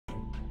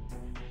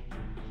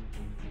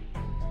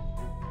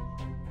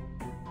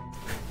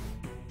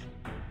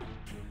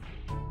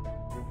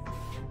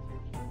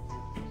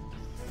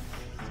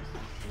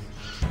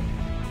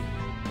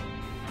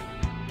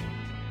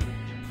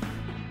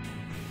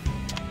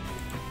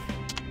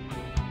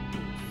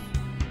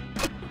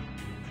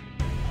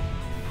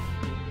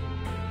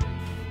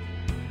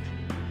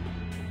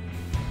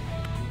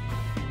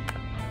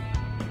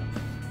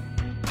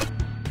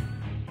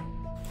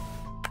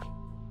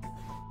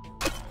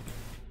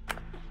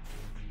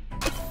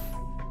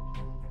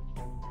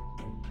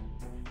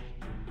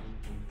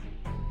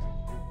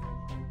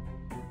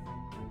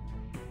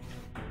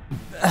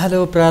Hello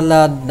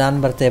Pralhad, ನಾನು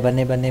ಬರ್ತೆ,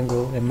 ಬನ್ನಿ ಬನ್ನಿ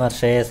bro. MR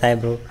Shreyas hi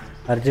bro.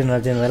 Arjun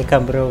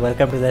welcome bro,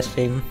 welcome to the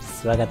stream.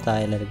 ಸ್ವಾಗತ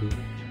ಎಲ್ಲರಿಗೂ.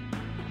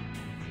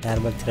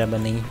 ಯಾರು ಬರ್ತೀರಾ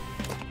ಬನ್ನಿ.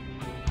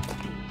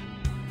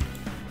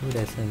 2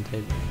 days ಅಂತ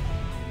ಇದೆ.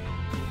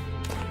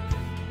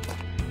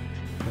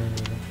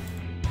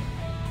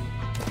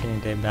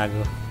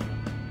 ಬ್ಯಾಗು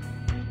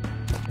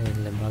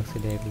ಇರಲಿ, ಬಾಕ್ಸ್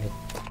ಇದೆ ಇರಲಿ.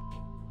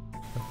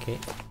 ಓಕೆ,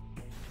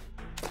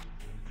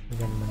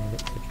 ಇದನ್ನು ಮನೆಗೆ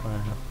ಸೆಟ್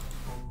ಮಾಡೋಣ.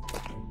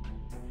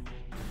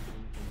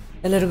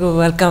 ಎಲ್ಲರಿಗೂ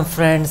ವೆಲ್ಕಮ್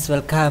ಫ್ರೆಂಡ್ಸ್,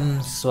 ವೆಲ್ಕಮ್,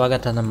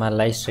 ಸ್ವಾಗತ ನಮ್ಮ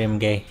ಲೈವ್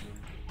ಸ್ಟ್ರೀಮ್ಗೆ.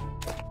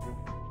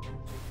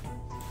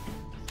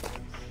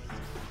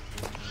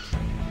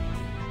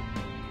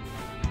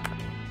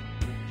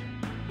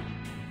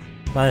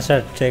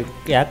 ಮಾಸ್ಟರ್ ಚೆಕ್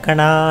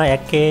ಯಾಕಣ,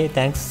 ಯಾಕೆ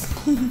ಥ್ಯಾಂಕ್ಸ್.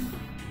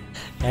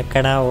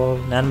 ಯಾಕಣ, ಓ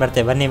ನಾನು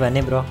ಬರ್ತೆ, ಬನ್ನಿ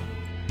ಬನ್ನಿ ಬ್ರೋ.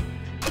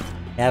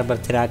 ಯಾರು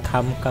ಬರ್ತೀರಾ?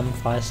 Come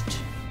fast.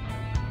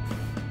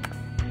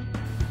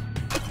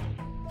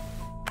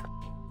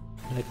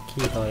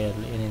 ಲಕ್ಕಿ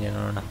ರಾಯಲ್ ಏನಿದೆ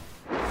ನೋಡೋಣ.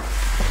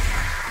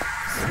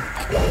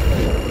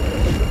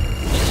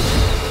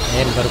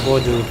 ಏನು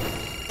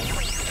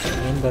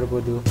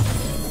ಬರ್ಬೋದು?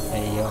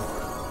 ಅಯ್ಯೋ,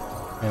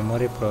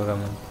 ಮೆಮೊರಿ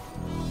ಪ್ರೋಗ್ರಾಮ್ ಅಂತ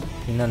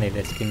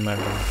ಇನ್ನೊಂದಿದೆ, ಸ್ಪಿನ್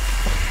ಮಾಡೋಣ.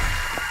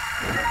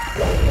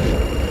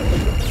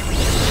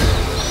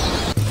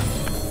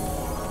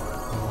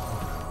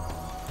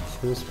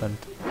 ಶೂಸ್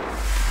ಬಂತು,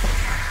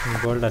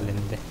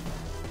 ಗೋಲ್ಡಲ್ಲಿಂದೆ.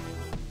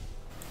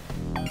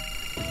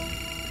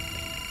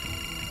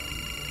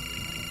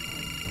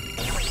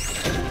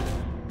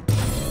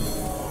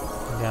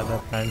 ಯಾವುದೋ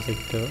ಪ್ಲಾಂಟ್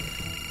ಸಿಕ್ತು.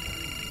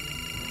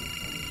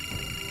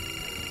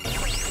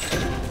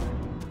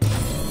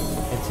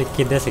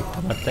 ಸಿಕ್ಕಿದ್ದೇ ಸಿಕ್ತು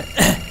ಮತ್ತೆ.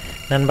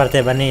 ನಾನು ಬರ್ತೆ,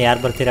 ಬನ್ನಿ. ಯಾರು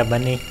ಬರ್ತೀರಾ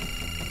ಬನ್ನಿ.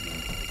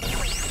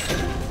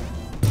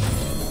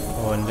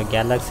 ಒಂದು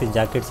ಗ್ಯಾಲಕ್ಸಿ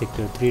ಜಾಕೆಟ್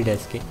ಸಿಕ್ತು 3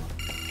 daysಗೆ.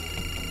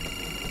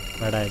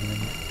 ಬೇಡ, ಇದು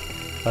ನನಗೆ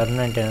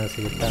ಪರ್ಮನೆಂಟ್ ಏನಾದ್ರು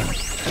ಸಿಗುತ್ತಾ?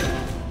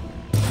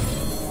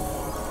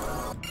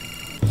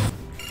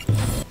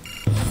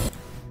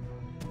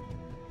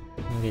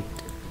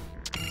 ಮುಗೀತು.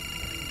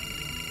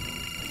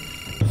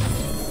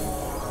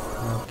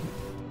 ಓಕೆ,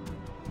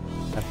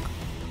 ಸಾಕು.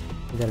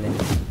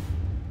 ಇದಲ್ಲೇನು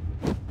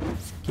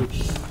ಸ್ಕಿಪ್,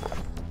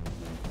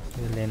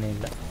 ಇದಲ್ಲೇನೂ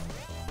ಇಲ್ಲ,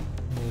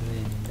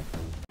 ಏನಿಲ್ಲ.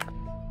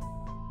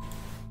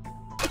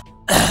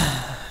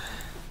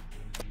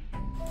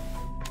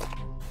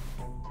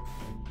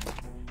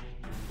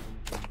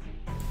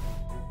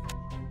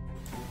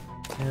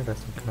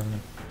 ಡ್ರೆಸ್ ಇಟ್ಕೊಂಡು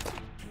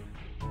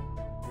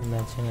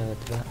ಮ್ಯಾಚಿಂಗ್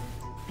ಆಗುತ್ತಿಲ್ಲ.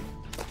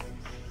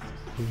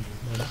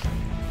 ಬೇಡ.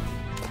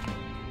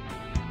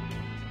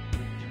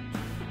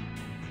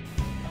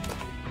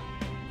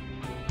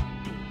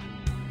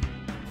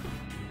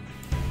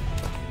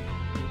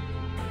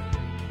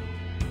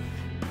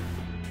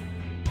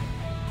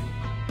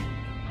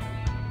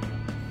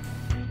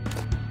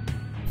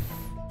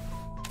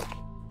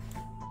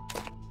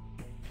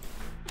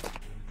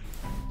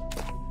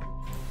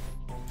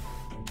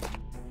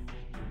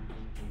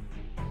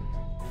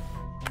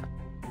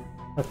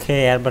 ಓಕೆ,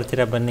 ಯಾರು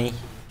ಬರ್ತೀರಾ ಬನ್ನಿ,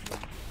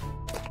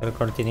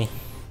 ಕರ್ಕೊಡ್ತೀನಿ.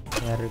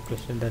 ಯಾರು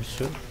ರಿಕ್ವೆಸ್ಟ್?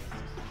 ದರ್ಶು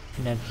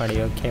ನೆಟ್ ಮಾಡಿ.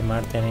 ಓಕೆ,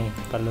 ಮಾಡ್ತೇನೆ.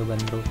 ಪಲ್ಲು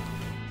ಬಂದರು,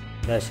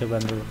 ದರ್ಶು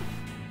ಬಂದರು.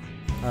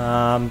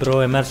 Bro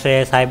MR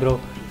Shreyas hi bro.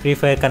 Free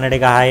fire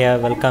ಕನ್ನಡಿಗ ಹಾಯ್,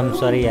 ವೆಲ್ಕಮ್.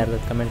 ಸಾರಿ, ಯಾರು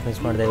ಕಮೆಂಟ್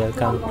ಮಿಸ್ ಮಾಡಿದೆ.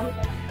 ವೆಲ್ಕಮ್.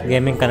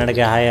 ಗೇಮಿಂಗ್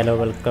ಕನ್ನಡಿಗ ಹಾಯ್, ಹಲೋ,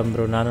 ವೆಲ್ಕಮ್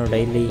ಬ್ರೋ. ನಾನು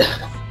ಡೈಲಿ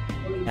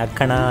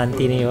ಯಾಕಣ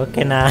ಅಂತೀನಿ.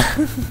 ಓಕೆನಾ?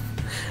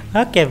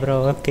 Okay bro,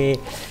 okay.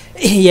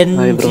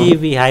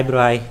 NGV hi bro,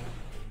 hi.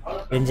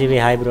 NGV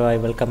hi bro, hi,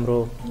 welcome bro.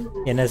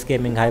 NS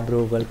gaming hi bro,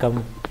 welcome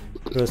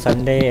bro.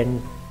 Sunday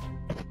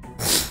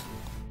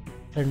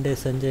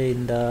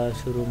ಸಂಜೆಯಿಂದ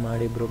ಶುರು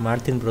ಮಾಡಿ bro.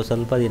 ಮಾಡ್ತೀನಿ bro,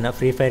 ಸ್ವಲ್ಪ ದಿನ.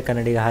 ಫ್ರೀ ಫೈರ್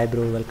ಕನ್ನಡಿಗ hi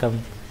bro, welcome.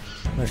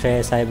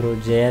 Shreyas hi bro.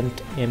 Jayant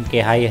MK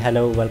hi,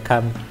 hello,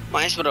 welcome.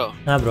 Mahesh bro.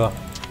 ಹಾಂ bro,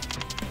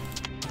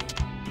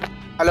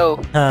 hello.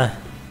 ಹಾಂ.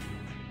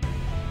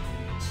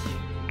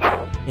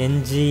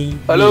 NG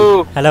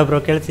hello bro,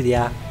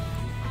 ಕೇಳ್ತಿದ್ಯಾ?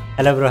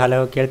 Hello bro, hello,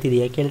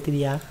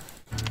 ಕೇಳ್ತಿದ್ಯಾ?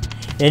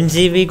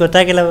 NGV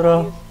ಗೊತ್ತಾಗಿಲ್ಲ bro.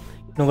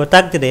 ನೀವು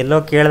ಗೊತ್ತಾಗ್ತಿದೆ, ಎಲ್ಲೋ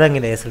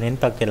ಕೇಳ್ದಂಗಿದೆ ಹೆಸರು,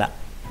 ನೆನಪಾಗ್ತಿಲ್ಲ.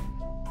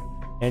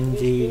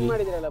 NGV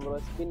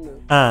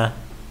ಹಾಂ.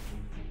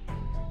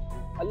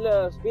 ಅಲ್ಲ,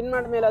 ಸ್ಪಿನ್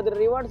ಮಾಡಿದ್ಮೇಲೆ ಅದ್ರ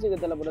ರಿವಾರ್ಡ್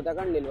ಸಿಗುತ್ತಲ್ಲ ಬ್ರೋ,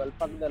 ತಗೊಂಡಿಲ್ವ? ಅಲ್ಲಿ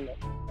ಪಕ್ಕದಲ್ಲೇ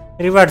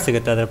ರಿವಾರ್ಡ್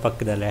ಸಿಗುತ್ತೆ, ಅದ್ರ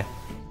ಪಕ್ಕದಲ್ಲೇ.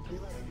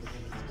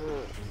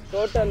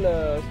 Total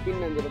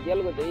spin ಅಂದಿರುತ್ತೆ.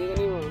 ಎಲ್ಲಿ ಗೊತ್ತಾ? ಈಗ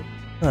ನೀವು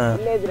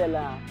ಇಲ್ಲೇ ಇದ್ರಲ್ಲ,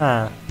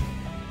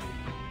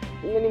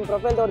 ಈಗ ನಿಮ್ಮ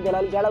ಪ್ರೊಫೈಲ್ ತೋರಿಸಲ್ಲ,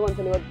 ಅಲ್ಲಿ ಕೆಳಗೆ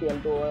ಒಂದ್ಸಲಿ ಓದ್ತಿ,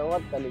 ಅಲ್ಲಿ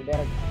ಓದ್ತಲ್ಲಿ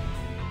ಡೈರೆಕ್ಟ್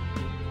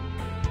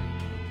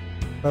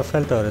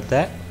ಪ್ರೊಫೈಲ್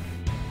ತೋರುತ್ತೆ.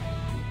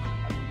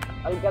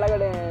 ಅಲ್ಲಿ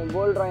ಕೆಳಗಡೆ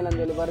ಗೋಲ್ಡ್ ರಾಯಲ್ ಅಂತ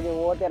ಹೇಳಿ ಬರೆದು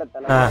ಓದ್ತಾ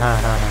ಇರುತ್ತಲ್ಲ,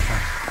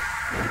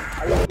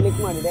 ಅಲ್ಲಿ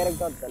ಕ್ಲಿಕ್ ಮಾಡಿ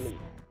ಡೈರೆಕ್ಟ್ ಓದ್ತಲ್ಲಿ.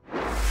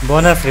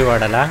 ಬೋನಸ್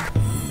ರಿವಾರ್ಡ್ ಅಲ್ಲ?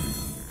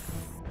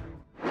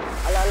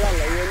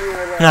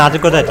 ಅದು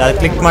ಗೊತ್ತಾಯ್ತು. ಅದು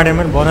ಕ್ಲಿಕ್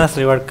ಮಾಡಿದ್ಮೇಲೆ ಬೋನಸ್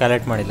ರಿವಾರ್ಡ್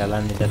ಕಲೆಕ್ಟ್ ಮಾಡಿಲ್ಲಲ್ಲ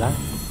ಅಂದಿದ್ದಲ್ಲ?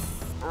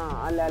 ಹಾಂ,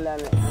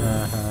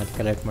 ಅದು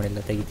ಕಲೆಕ್ಟ್ ಮಾಡಿಲ್ಲ,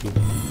 ತೆಗಿತೀವಿ.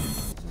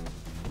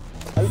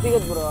 ಅಲ್ಲಿ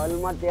ಸಿಗುತ್ತೆ ಬ್ರೋ, ಅಲ್ಲಿ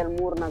ಮತ್ತೆ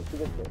 3-4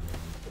 ಸಿಗುತ್ತೆ.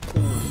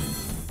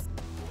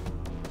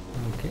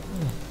 ಓಕೆ,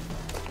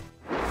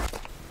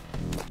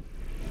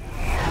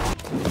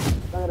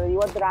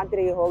 ಇವತ್ತು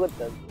ರಾತ್ರಿಗೆ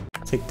ಹೋಗುತ್ತೆ.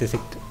 ಸಿಕ್ತು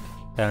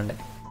ತಗೊಂಡೆ.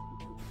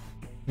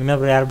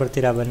 ಇನ್ನೊಬ್ರು ಯಾರು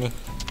ಬರ್ತೀರಾ ಬನ್ನಿ.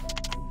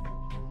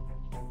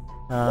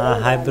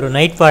 Hi bro.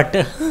 Night part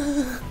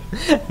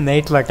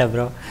night ಬಾಟ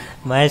ಬ್ರೋ.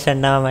 ಮಹೇಶ್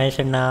ಅಣ್ಣ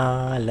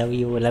ಲವ್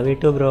ಯು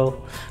ಟು ಬ್ರೋ.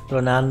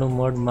 ನಾನು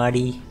ಮೋಡ್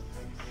ಮಾಡಿ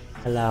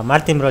ಅಲ್ಲ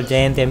ಮಾಡ್ತೀನಿ ಬ್ರೋ.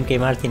 ಜಯಂತ್ MK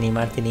ಮಾಡ್ತೀನಿ.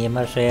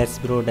 MR Shreyas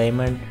bro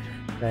diamond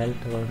royal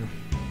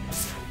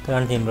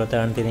ತಗೊಳ್ತೀನಿ ಬ್ರೋ,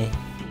 ತಗೊಳ್ತೀನಿ.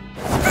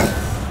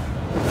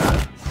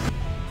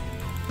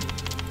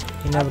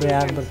 ಇನ್ನೊಬ್ರು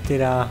ಯಾರು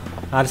ಬರ್ತೀರಾ?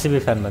 RCB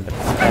ಫ್ಯಾನ್ ಬಂದರು.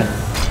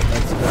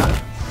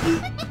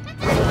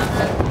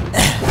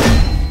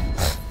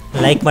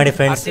 ಲೈಕ್ ಮಾಡಿ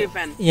ಫ್ರೆಂಡ್ಸ್.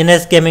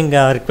 NS ಗೇಮಿಂಗ್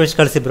ರಿಕ್ವೆಸ್ಟ್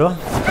ಕಳಿಸಿ ಬ್ರೋ.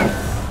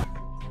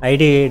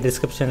 ID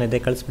ಡಿಸ್ಕ್ರಿಪ್ಷನ್ ಇದೆ,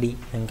 ಕಳಿಸ್ಬಿಡಿ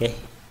ನನಗೆ.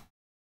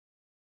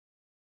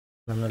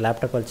 ನಾನು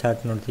ಲ್ಯಾಪ್ಟಾಪಲ್ಲಿ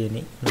ಚಾರ್ಟ್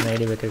ನೋಡ್ತಿದ್ದೀನಿ. ನನ್ನ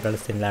ID ಬೇಕಾದ್ರೆ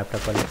ಕಳಿಸ್ತೀನಿ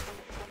ಲ್ಯಾಪ್ಟಾಪಲ್ಲಿ.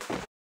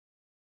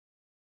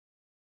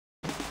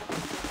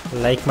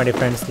 ಲೈಕ್ ಮಾಡಿ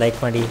ಫ್ರೆಂಡ್ಸ್, ಲೈಕ್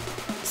ಮಾಡಿ.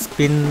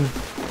 ಸ್ಪಿನ್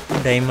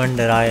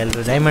ಡೈಮಂಡ್ ರಾಯಲ್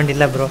ಡೈಮಂಡ್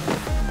ಇಲ್ಲ ಬ್ರೋ.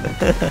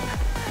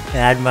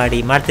 ಆ್ಯಡ್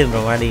ಮಾಡ್ತೀನಿ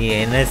ಬ್ರೋ, ಮಾಡಿ.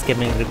 NS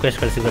ಗೇಮಿಂಗ್ ರಿಕ್ವೆಸ್ಟ್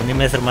ಕಳಿಸಿ ಬ್ರೋ.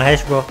 ನಿಮ್ಮ ಹೆಸರು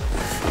Mahesh bro.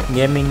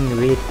 Gaming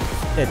with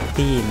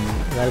theme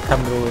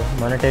welcome bro.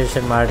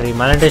 Monetisation ಮಾಡಿರಿ.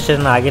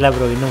 ಮಾನಿಟೈಸೇಷನ್ ಆಗಿಲ್ಲ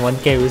ಬ್ರೋ, ಇನ್ನೂ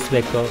 1K ವ್ಯೂಸ್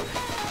ಬೇಕು.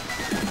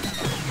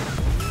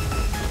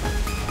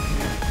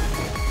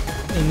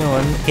 ಇನ್ನೂ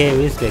 1K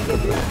ವ್ಯೂಸ್ ಬೇಕು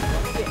ಬ್ರೋ.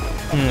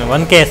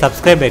 1K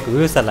ಸಬ್ಸ್ಕ್ರೈಬ್ ಬೇಕು,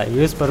 ವ್ಯೂಸ್ ಅಲ್ಲ.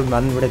 ವ್ಯೂಸ್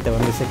ಬಂದುಬಿಡುತ್ತೆ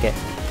ಒಂದು ದಿವಸಕ್ಕೆ.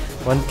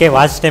 1K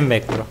ವಾಚ್ ಟೈಮ್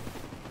ಬೇಕು ಬ್ರೋ.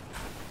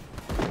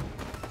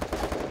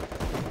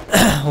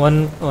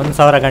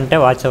 1,000 ಗಂಟೆ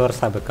ವಾಚ್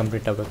ಅವರ್ಸ್ ಆಗಬೇಕು,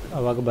 ಕಂಪ್ಲೀಟ್ ಆಗಬೇಕು,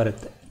 ಅವಾಗ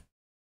ಬರುತ್ತೆ.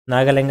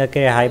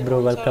 ನಾಗಲಿಂಗಕ್ಕೆ ಹಾಯ್ ಬ್ರೋ,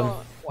 ವೆಲ್ಕಮ್.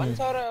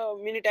 1,000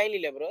 ಮಿನಿಟ್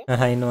ಆಗಿಲ್ಲ ಬ್ರೋ.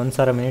 ಹಾಂ, ಇನ್ನು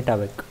 1,000 ಮಿನಿಟ್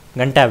ಆಗಬೇಕು,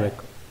 ಗಂಟೆ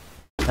ಆಗಬೇಕು.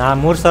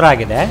 3,000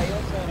 ಆಗಿದೆ,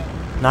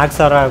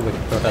 4,000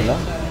 ಆಗಬೇಕು ಟೋಟಲು.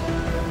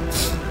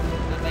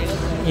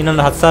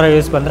 ಇನ್ನೊಂದು 10,000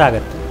 ವ್ಯೂಸ್ ಬಂದರೆ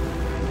ಆಗುತ್ತೆ.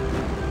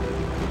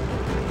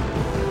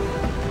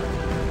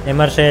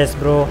 MR ಶ್ರೇಯಸ್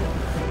ಬ್ರೋ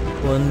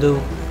ಒಂದು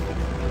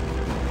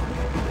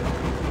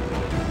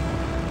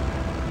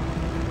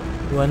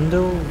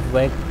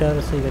ವೆಕ್ಟರ್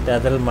ಸಿಗುತ್ತೆ,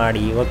 ಅದ್ರಲ್ಲಿ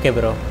ಮಾಡಿ. ಓಕೆ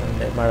ಬ್ರೋ,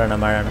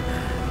 ಮಾಡೋಣ.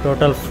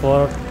 Total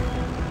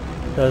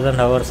 4,000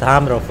 hours.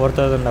 ಹಾಂ ಬ್ರೋ,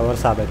 4,000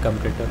 ಅವರ್ಸ್ ಆಗಬೇಕು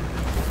ಕಂಪ್ಲೀಟು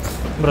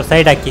ಬ್ರೋ.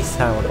 ಸೈಡ್ ಹಾಕಿ.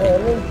 ಹಾಂ, ಓಕೆ,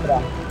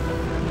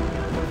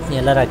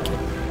 ಎಲ್ಲರೂ ಹಾಕಿ.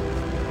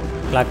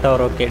 ಕ್ಲಾಕ್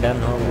ಟವರ್ ಓಕೆ,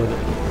 ಡನ್, ಹೋಗ್ಬೋದು.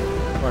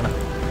 ನೋಡೋಣ,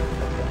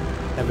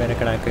 ಬೇರೆ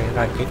ಕಡೆ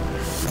ಹಾಕಿ.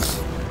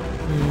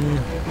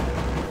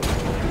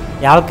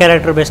 ಯಾವ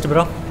ಕ್ಯಾರೆಕ್ಟ್ರು ಬೆಸ್ಟ್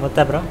ಬ್ರೋ,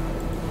 ಗೊತ್ತಾ ಬ್ರೋ?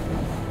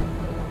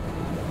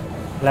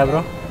 ಇಲ್ಲ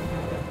ಬ್ರೋ,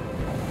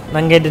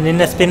 ನನಗೆ ಇದು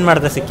ನಿನ್ನೆ ಸ್ಪಿನ್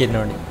ಮಾಡ್ದೆ ಸಿಕ್ಕಿದ್ದು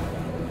ನೋಡಿ.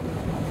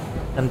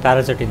 ನನ್ನ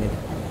ಪ್ಯಾರಾಚೂಟ್ ಇದೆ,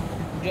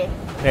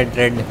 ರೆಡ್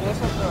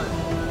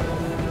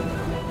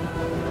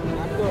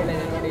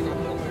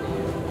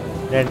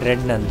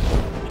ನಂದು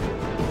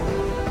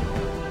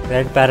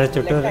ರೆಡ್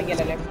ಪ್ಯಾರಾಚೂಟು.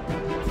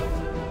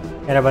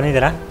 ಯಾರೋ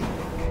ಬಂದಿದ್ದೀರಾ?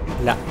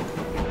 ಇಲ್ಲ,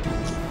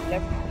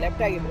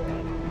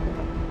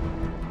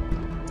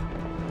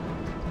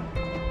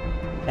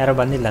 ಯಾರೋ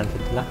ಬಂದಿಲ್ಲ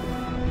ಅನ್ಸುತ್ತಿಲ್ಲ.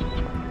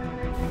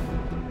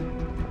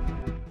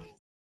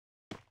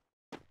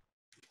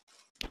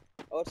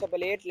 ಸ್ವಲ್ಪ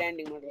ಲೇಟ್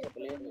ಲ್ಯಾಂಡಿಂಗ್ ಮಾಡ್ರಿ, ಸ್ವಲ್ಪ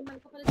ಲೇಟ್.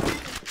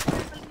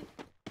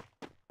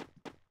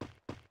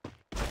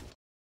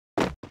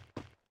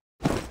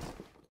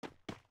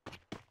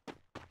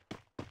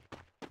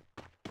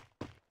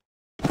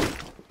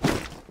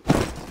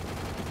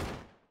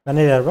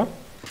 ಬಂದಿದ್ದಾರೆ ಬ್ರೋ.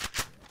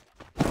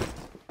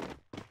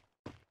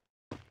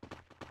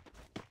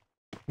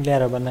 ಇಲ್ಲ,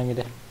 ಯಾರೋ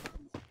ಬಂದಂಗಿದೆ.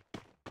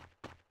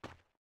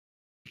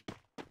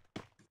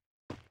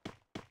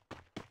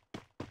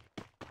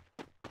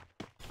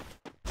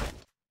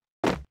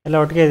 ಎಲ್ಲ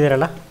ಒಟ್ಟಿಗೆ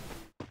ಇದ್ದೀರಲ್ಲ?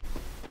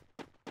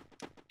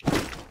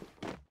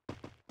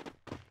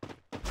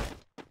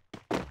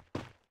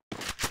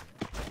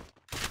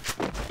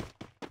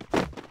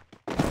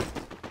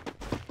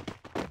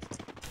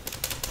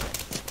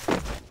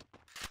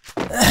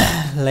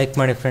 ಲೈಕ್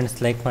ಮಾಡಿ ಫ್ರೆಂಡ್ಸ್,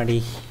 ಲೈಕ್ ಮಾಡಿ.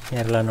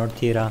 ಯಾರೆಲ್ಲ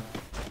ನೋಡ್ತೀರಾ?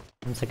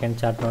 ಒಂದು ಸೆಕೆಂಡ್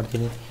ಚಾರ್ಟ್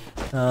ನೋಡ್ತೀನಿ.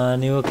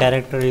 ನೀವು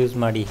ಕ್ಯಾರೆಕ್ಟರ್ ಯೂಸ್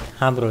ಮಾಡಿ.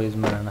 ಹಾಂ ಬ್ರೋ, ಯೂಸ್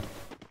ಮಾಡೋಣ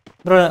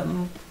ಬ್ರೋ.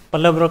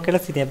 ಪಲ್ಲು ಬ್ರೋ,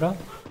 ಕೇಳಿಸ್ತಿದೆಯಾ ಬ್ರೋ?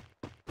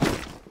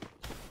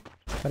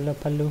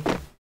 ಪಲ್ಲು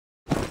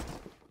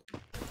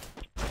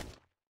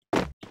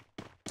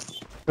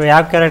ಬ್ರೋ,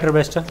 ಯಾವ ಕ್ಯಾರೆಕ್ಟರ್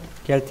ಬೆಸ್ಟು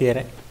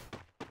ಕೇಳ್ತಿದ್ದಾರೆ?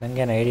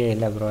 ನನಗೇನು ಐಡಿಯಾ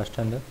ಇಲ್ಲ ಬ್ರೋ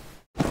ಅಷ್ಟೊಂದು.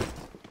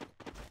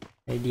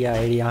 Idea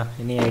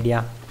any idea?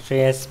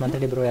 ಶ್ರೇಯಸ್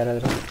ಮಾತಾಡಿ ಬ್ರೋ.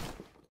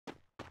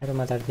 ಯಾರು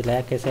ಮಾತಾಡ್ತಿಲ್ಲ,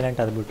 ಯಾಕೆ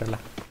ಸೈಲೆಂಟ್ ಆದ್ಬಿಟ್ರಲ್ಲ?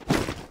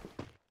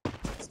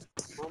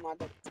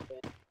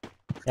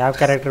 ಯಾವ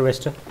ಕ್ಯಾರೆಕ್ಟರ್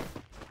ಬೆಸ್ಟು?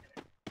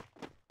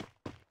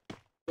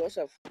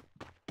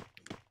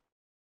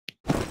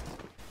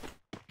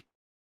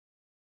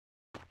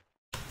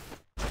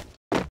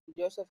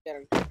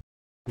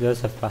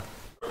 ಜೋಸಫಾ?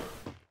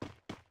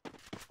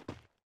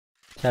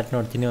 ಚಾಟ್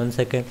ನೋಡ್ತೀನಿ, ಒಂದು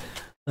second.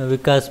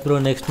 Vikas bro,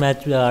 next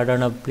match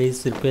ಆಡೋಣ ಪ್ಲೀಸ್,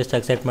 ರಿಕ್ವೆಸ್ಟ್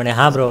ಅಕ್ಸೆಪ್ಟ್ ಮಾಡಿ.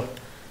 ಹಾಂ ಬ್ರೋ,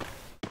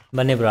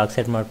 ಬನ್ನಿ ಬ್ರೋ,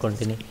 ಅಕ್ಸೆಪ್ಟ್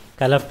ಮಾಡ್ಕೊಳ್ತೀನಿ.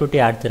 Call of duty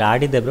ಆಡ್ತೀರಾ?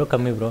 ಆಡಿದ್ದೆ ಬ್ರೋ,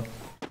 ಕಮ್ಮಿ ಬ್ರೋ.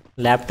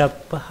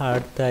 ಲ್ಯಾಪ್ಟಾಪ್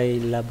ಆಡ್ತಾ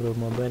ಇಲ್ಲ ಬ್ರೋ,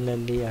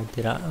 ಮೊಬೈಲಲ್ಲಿ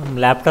ಆಡ್ತೀರಾ?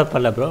 ಲ್ಯಾಪ್ಟಾಪ್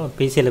ಅಲ್ಲ ಬ್ರೋ,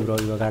 PC ಬ್ರೋ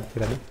ಇವಾಗ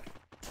ಆಡ್ತಿರೋದು.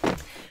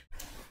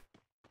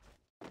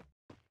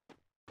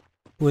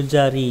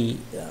 Poojary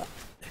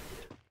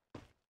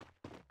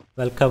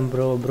welcome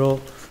bro.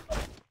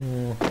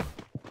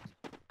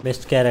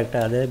 Best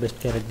character, ಅದೇ best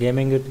character.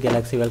 Gaming with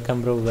Galaxy welcome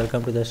bro,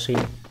 welcome to the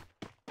stream.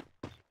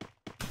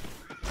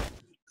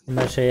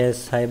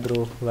 Shreyas hi bro,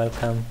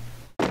 welcome.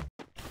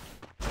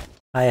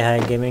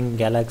 Hi gaming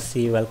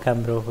Galaxy welcome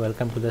bro,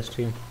 welcome to the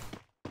stream.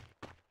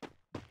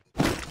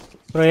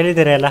 Bro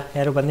ಎಲ್ಲಿದ್ದೀರಾ? ಎಲ್ಲ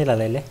ಯಾರು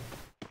ಬಂದಿಲ್ಲಲ್ಲ ಇಲ್ಲಿ?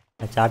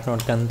 Chat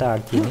ನೋಡ್ಕೊಂತ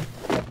ಆಡ್ತೀನಿ.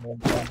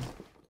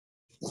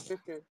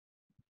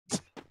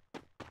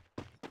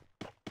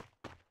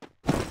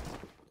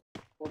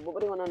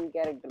 ಒಬ್ಬೊಬ್ಬರಿಗೆ ಒಂದೊಂದು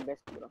ಕ್ಯಾರೆಕ್ಟರ್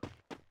ಬೆಸ್ಟ್ ಬ್ರೋ.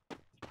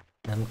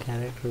 ನಮ್ಮ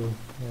ಕ್ಯಾರೆಕ್ಟ್ರು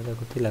ಯಾವುದೋ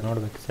ಗೊತ್ತಿಲ್ಲ,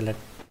 ನೋಡ್ಬೇಕು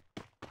ಸೆಲೆಕ್ಟ್.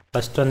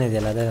 ಫಸ್ಟ್ ಒನ್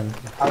ಇದೆಯಲ್ಲ ಅದೇ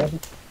ನನಗೆ.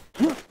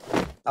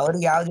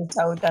 ಅವ್ರಿಗೆ ಯಾವ್ದು ಇಷ್ಟ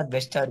ಆಗುತ್ತೆ ಅದು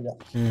ಬೆಸ್ಟ್ ಅವ್ರಿಗೆ.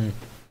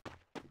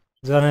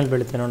 ಝೋನಲ್ಲಿ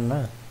ಬೀಳುತ್ತೆ ನೋಡೋಣ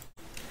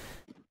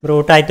ಬ್ರೋ.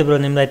 ಊಟ ಆಯ್ತು ಬ್ರೋ,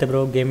 ನಿಮ್ದು ಆಯ್ತು ಬ್ರೋ?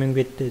 ಗೇಮಿಂಗ್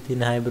ವಿತ್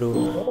ತಿನ್ ಹಾಯ್ ಬ್ರೋ,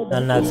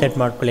 ನನ್ನ ಅಕ್ಸೆಪ್ಟ್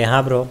ಮಾಡ್ಕೊಳ್ಳಿ.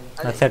 ಹಾಂ ಬ್ರೋ,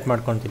 ಅಕ್ಸೆಪ್ಟ್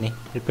ಮಾಡ್ಕೊತೀನಿ.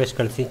 ರಿಕ್ವೆಸ್ಟ್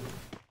ಕಳಿಸಿ.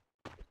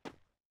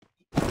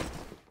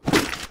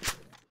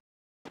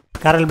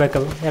 ಕಾರಲ್ಲಿ ಬೇಕಾ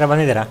ಬ್ರೋ? ಯಾರು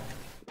ಬಂದಿದ್ದೀರಾ?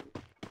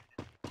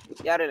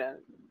 ಯಾರಿಲ್ಲ.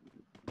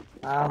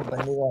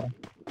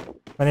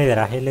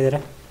 ಬಂದಿದ್ದೀರಾ?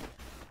 ಎಲ್ಲಿದ್ದೀರಾ?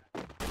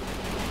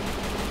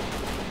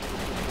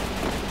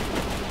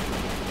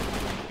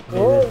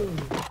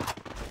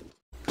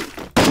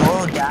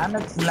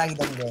 ಡ್ಯಾಮೇಜ್ ಫುಲ್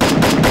ಆಗಿದೆ ಬ್ರೋ.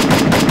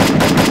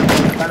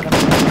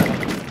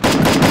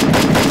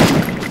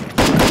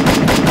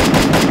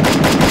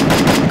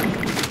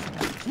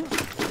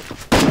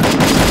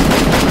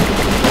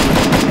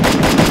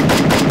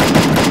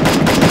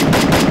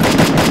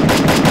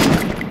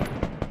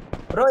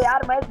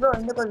 ಯಾರು ಮೈಕ್ ಬ್ರೋ?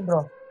 ಹಿಂದಕ್ಕೆ ಹೋಗಿ ಬ್ರೋ.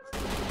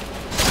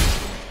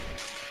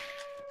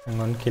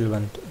 ನಂಗೊಂದು ಕಿಲ್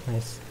ಬಂತು.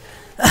 Nice.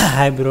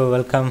 Hi bro,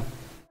 welcome.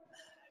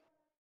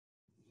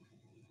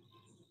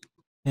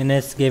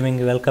 NS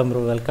gaming welcome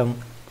bro, welcome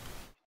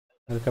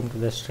to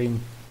the stream.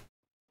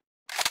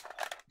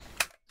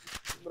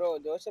 Bro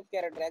Joseph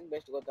character ಯಾಕೆ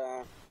ಬೆಸ್ಟ್ ಗೊತ್ತಾ?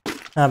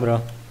 ಹಾಂ ಬ್ರೋ.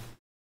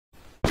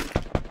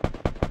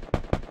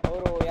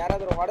 ಅವರು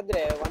ಯಾರಾದರೂ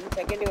ಹೊಡೆದ್ರೆ 1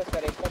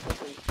 ಸೆಕೆಂಡಿಗೋಸ್ಕರ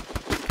 20%.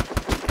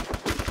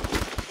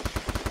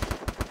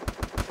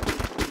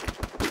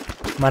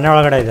 ಮನೆ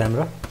ಒಳಗಡೆ ಇದೆ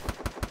ಬ್ರೋ.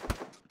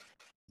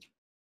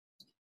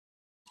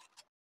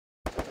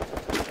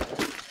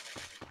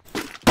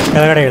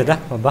 ಕೆಳಗಡೆ ಇಳ್ದ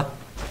ಒಬ್ಬ.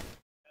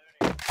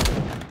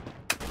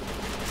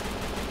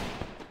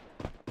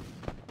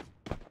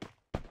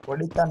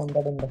 ಹೊಡಿತಾ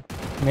ನಿಂಗಡಿಂದ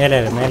ಮೇಲೆ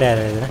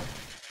ಯಾರು ಇದ್ರೆ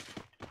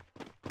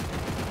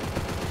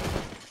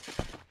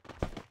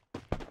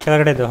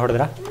ಕೆಳಗಡೆ ಇದ್ದು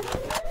ಹೊಡೆದ್ರ?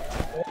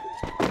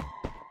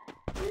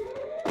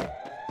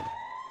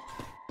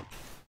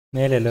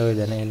 ಮೇಲೆ ಎಲ್ಲೋ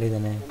ಇದ್ದಾನೆ.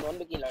 ಎಲ್ಲಿದ್ದಾನೆ?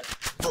 ಒಂದು ಕಿಲ್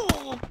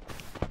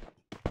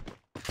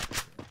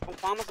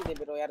ಫಾರ್ಮಸ್ ಇದೆ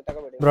ಬ್ರೋ, ಯಾರು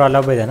ತಗೋಬೇಡಿ ಬ್ರೋ.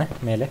 ಅಲ್ಲೊಬ್ಬ ಇದ್ದಾನೆ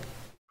ಮೇಲೆ.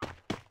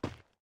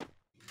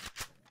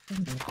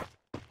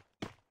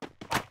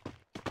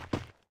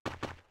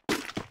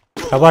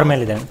 ಟವರ್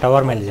ಮೇಲಿದ್ದಾನೆ.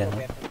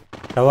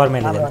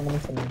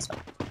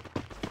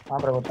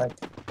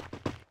 ಗೊತ್ತಾಯ್ತು.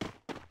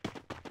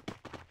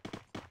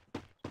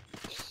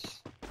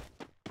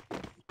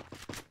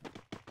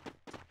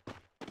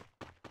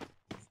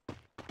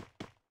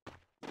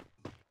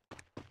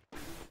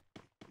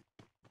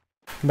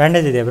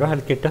 ಬ್ಯಾಂಡೇಜ್ ಇದೆಯಾ ಬ್ರೋ?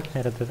 ಅಲ್ಲಿ ಕಿಟ್ಟು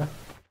ಇರುತ್ತದ?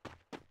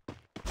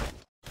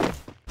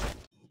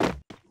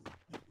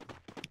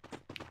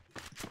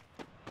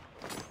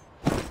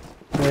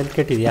 ಹೆಲ್ತ್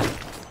ಕಿಟ್ ಇದೆಯಾ?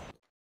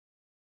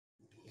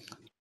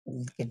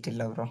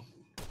 ಕೆಟ್ಟಿಲ್ಲ ಬ್ರೋ.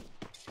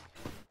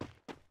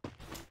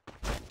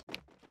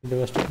 ಇದು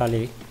ಅಷ್ಟು ಖಾಲಿ.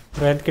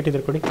 ಹೆಲ್ತ್ ಕಿಟ್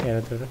ಇದ್ರೆ ಕೊಡಿ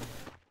ಯಾರಾದ್ರು.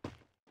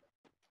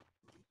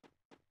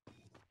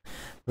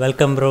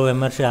 Welcome bro.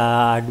 ವಿಮರ್ಶ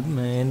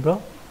ಏನು ಬ್ರೋ,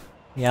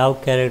 ಯಾವ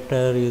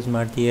ಕ್ಯಾರೆಕ್ಟರ್ ಯೂಸ್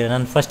ಮಾಡ್ತೀರಾ?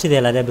 ನಾನು ಫಸ್ಟ್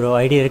ಇದೆಯಲ್ಲ ಅದೇ ಬ್ರೋ.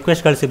 ID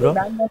ರಿಕ್ವೆಸ್ಟ್ ಕಳಿಸಿ ಬ್ರೋ.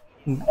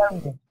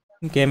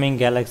 ಗೇಮಿಂಗ್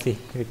ಗ್ಯಾಲಕ್ಸಿ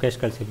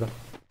ರಿಕ್ವೆಸ್ಟ್ ಕಳಿಸಿ ಬ್ರೋ.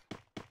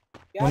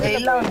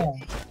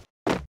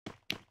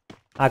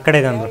 ಆ ಕಡೆ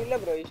ಇದ್ದಾನೆ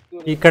ಬ್ರೋ.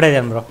 ಈ ಕಡೆ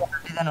ಇದ್ದಾನೆ ಬ್ರೋ.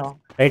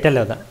 ರೈಟಲ್ಲಿ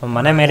ಹೋದ.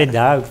 ಮನೆ ಮೇಲಿದ್ದ,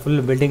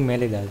 ಫುಲ್ ಬಿಲ್ಡಿಂಗ್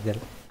ಮೇಲಿದ್ದ.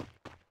 ಅದರಲ್ಲಿ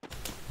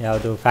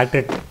ಯಾವುದು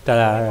ಫ್ಯಾಕ್ಟ್ರಿ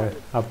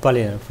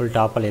ಅಪ್ಪಲ್ಲಿ ಫುಲ್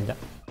ಟಾಪಲ್ಲಿದ್ದ.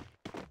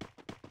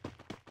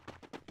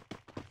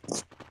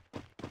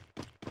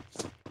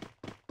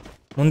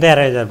 ಮುಂದೆ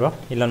ಯಾರೋ ಇದ್ದಾರೆ ಬ್ರೋ.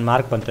 ಇಲ್ಲೊಂದು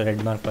ಮಾರ್ಕ್ ಬಂತು,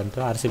 ರೆಡ್ ಮಾರ್ಕ್ ಬಂತು.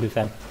 RCB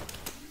fan.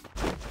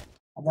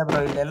 ಅದೇ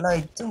ಬ್ರೋ, ಇಲ್ಲೆಲ್ಲ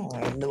ಇತ್ತು.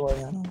 ಎಲ್ಲಿ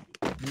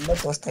ಇಲ್ಲೇ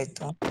ತೋರಿಸ್ತಾ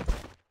ಇತ್ತು.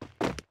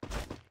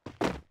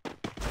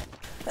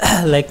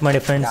 ಲೈಕ್ ಮಾಡಿ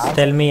friends.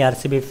 Tell me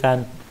RCB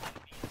fan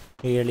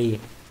ಹೇಳಿ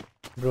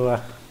ಬ್ರೋ.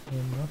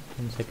 ಏನು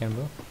ಒಂದು ಸೆಕೆಂಡ್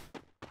ಬ್ರೋ,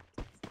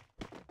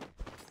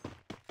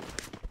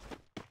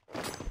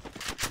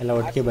 ಎಲ್ಲ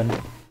ಒಟ್ಟಿಗೆ ಬನ್ನಿ.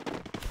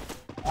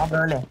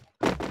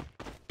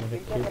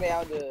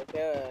 ಯಾವುದು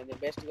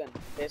best gun,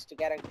 best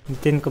character?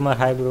 Nitin Kumar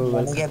hi bro.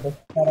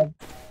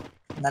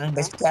 ನನಗೆ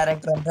ಬೆಸ್ಟ್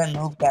ಕ್ಯಾರೆಕ್ಟರ್ ಅಂದ್ರೆ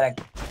ನೂಬ್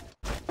ಕ್ಯಾರೆಕ್ಟರ್.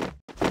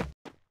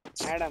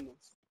 Madam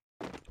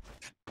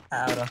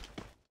bro.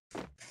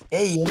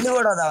 ಎಲ್ಲಿ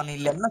ಓಡೋದ ಅವನು?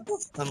 ಇಲ್ಲೆಲ್ಲ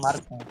ತೋರಿಸ್ತು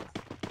ಮಾರ್ಕ್.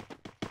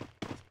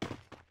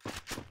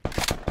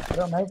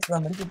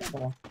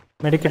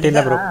 ಮೆಡಿಕೆಟ್ ಇಲ್ಲ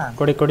ಬ್ರೋ.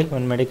 ಕೊಡಿ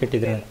ಒಂದು ಮೆಡಿಕೆಟ್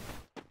ಇದ್ರೆ.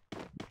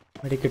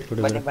 ಮೆಡಿಕೆಟ್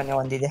ಕೊಡಿ. ಬನ್ನಿ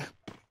ಒಂದಿದೆ.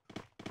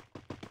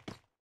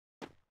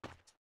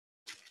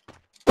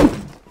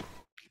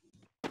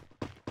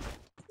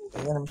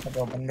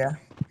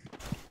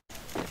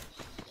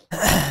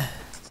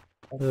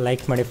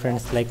 ಲೈಕ್ ಮಾಡಿ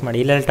ಫ್ರೆಂಡ್ಸ್, ಲೈಕ್ ಮಾಡಿ.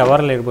 ಇಲ್ಲೆಲ್ಲ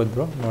ಟವರಲ್ಲಿ ಇರ್ಬೋದು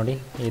ಬ್ರೋ. ನೋಡಿ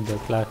ಇದು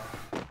ಕ್ಲಾಕ್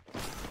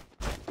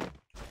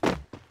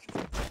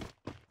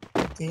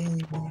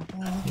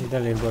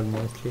ಇದರಲ್ಲಿ ಇರ್ಬೋದು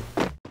ಮೋಸ್ಟ್ಲಿ.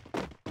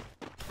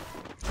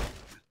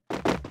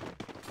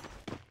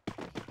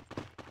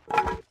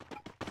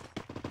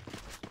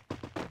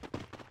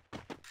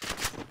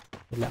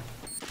 ಇಲ್ಲ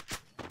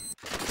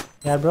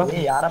ಯಾರು ಬ್ರೋ?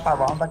 ಯಾರಪ್ಪ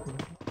ಬಾಂಬ್ ಹಾಕಿ?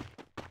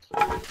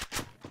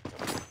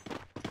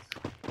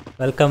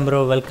 Welcome bro,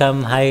 welcome.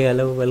 Hi,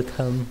 hello,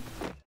 welcome.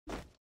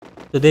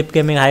 Sudeep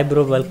gaming hi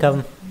bro welcome.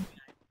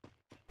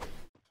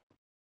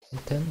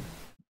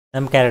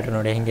 ನಮ್ಮ ಕ್ಯಾರೆಕ್ಟರ್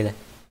ನೋಡಿ ಹೆಂಗಿದೆ,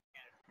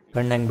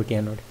 ಕಣ್ಣಂಗೆ ಬಿಟ್ಟಿಯ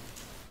ನೋಡಿ.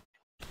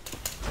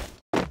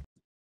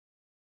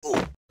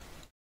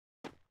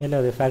 ಎಲ್ಲ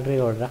ಹೋದೆ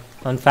ಫ್ಯಾಕ್ಟ್ರಿಗೆ ಹೊಡ್ರ?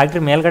 ಒಂದು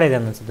ಫ್ಯಾಕ್ಟ್ರಿ ಮೇಲ್ಗಡೆ ಇದೆ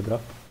ಅನ್ಸುತ್ತೆ ಬ್ರೋ,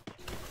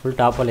 ಫುಲ್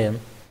ಟಾಪಲ್ಲಿ ಏನು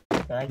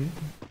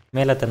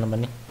ಮೇಲತ್ತನ.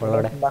 ಬನ್ನಿ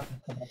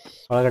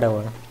ಒಳಗಡೆ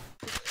ಹೋಗೋಣ.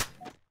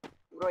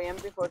 ಬ್ರೋ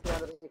MP40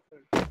 ಆದ್ರೆ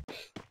ಸಿಕ್ತದೆ.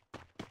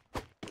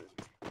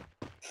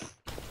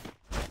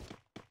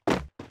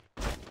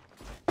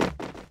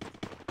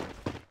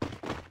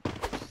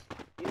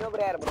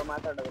 ಇನ್ನೊಬ್ರು ಯಾರು ಬ್ರೋ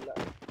ಮಾತಾಡೋದಿಲ್ಲ?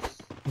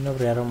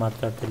 ಇನ್ನೊಬ್ರು ಯಾರೋ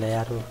ಮಾತಾಡ್ತಿಲ್ಲ.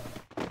 ಯಾರು?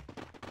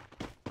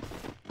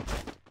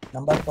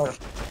 ನಂಬರ್ 4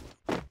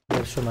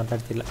 ವರ್ಷ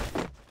ಮಾತಾಡ್ತಿಲ್ಲ.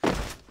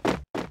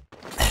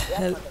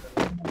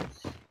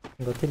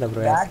 ಗೊತ್ತಿಲ್ಲ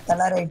ಬ್ರೋ. ಯಾಕೆ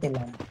ಕಲರ್ ಇಟ್ಟಿಲ್ಲ?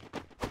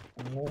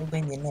 ಮೂರು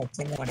ಬೆಂಗ್ ಇನ್ನೂ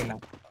ಎಕ್ಸ್ಚೇಂಜ್ ಮಾಡಿಲ್ಲ.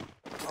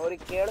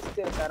 ಅವ್ರಿಗೆ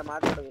ಕೇಳಿಸ್ತಿರ್ತಾರೆ,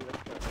 ಮಾತಾಡೋದಿಲ್ಲ.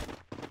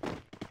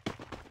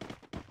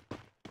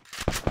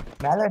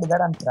 ಮೇಲೆ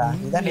ಇದ್ದಾರೆ ಅಂತ.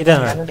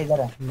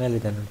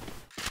 ಮೇಲಿದೆ ನೋಡಿ.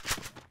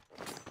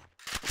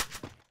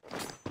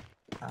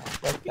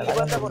 ಇಲ್ಲಿ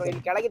ಬಂದ ಬ್ರೋ,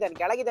 ಇಲ್ಲಿ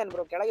ಕೆಳಗಿದ್ದಾನೆ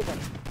ಬ್ರೋ,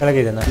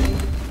 ಕೆಳಗಿದ್ದಾನ?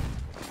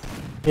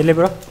 ಎಲ್ಲಿ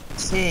ಬ್ರೋ?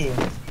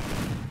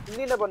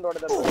 ಇಲ್ಲಿಂದ ಬಂದು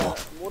ಹೊಡೆದ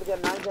 3 ಜನ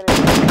 4 ಜನ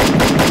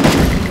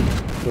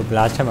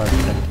ಬ್ಲಾಸ್ಟ್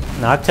ಮಾಡ್ತಾರೆ.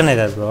 4 ಜನ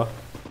ಇದ್ದಾರೆ ಬ್ರೋ.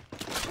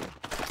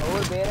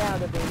 ಅವ್ರು ಬೇರೆ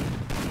ಆಗುತ್ತೆ.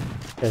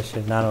 ಎಷ್ಟು?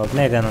 ನಾನು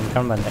ಒಬ್ಬನೇ ಇದ್ದಾನೆ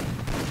ಅನ್ಕೊಂಡು ಬಂದೆ.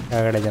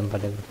 ಕೆಳಗಡೆ ಜಂಪ್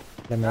ಅದೇ ಬ್ರೋ.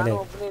 ಮೇಲೆ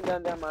ಒಬ್ಬನೇ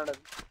ಇದ್ದಂತೆ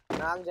ಮಾಡೋದು.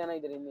 4 ಜನ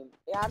ಇದ್ರು ಇನ್ನೇನು.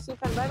 ಯಾರು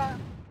ಸಿಕ್ಕನ್ ಬೇಡ.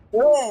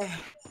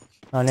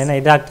 ಅವನೇನೋ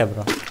ಇದಾಗ್ತಾ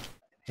ಬ್ರೋ.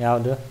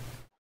 ಯಾವುದು?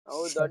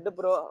 ಅವು ದೊಡ್ಡ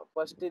ಬ್ರೋ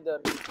ಫಸ್ಟ್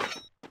ಇದ್ದಾರೆ.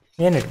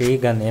 ಏನಕ್ಕೆ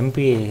ಈಗ MP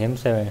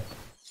M7?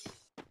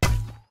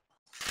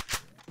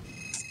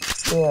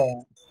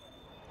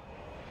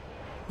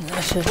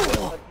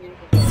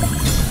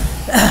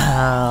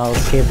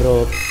 Okay bro.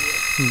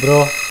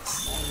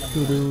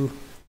 ಇದು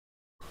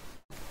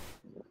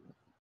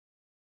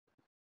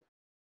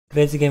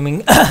crazy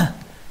gaming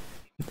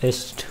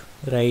best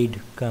ride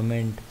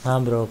comment. ಹಾಂ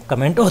ಬ್ರೋ,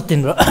 ಕಮೆಂಟ್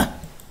ಓದ್ತೀನಿ ಬ್ರೋ.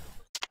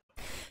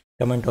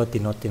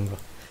 ಓದ್ತೀನಿ bro.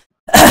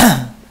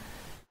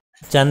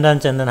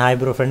 Chandan hi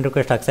bro, friend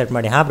request accept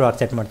ಮಾಡಿ. ಹಾಂ ಬ್ರೋ,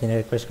 ಅಕ್ಸೆಪ್ಟ್ ಮಾಡ್ತೀನಿ.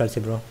 ರಿಕ್ವೆಸ್ಟ್ ಕಳಿಸಿ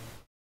ಬ್ರೋ.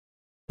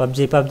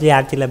 ಪಬ್ಜಿ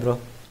ಆಗ್ತಿಲ್ಲ bro.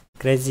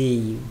 Crazy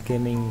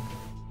gaming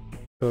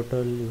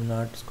total you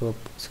not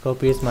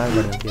scope use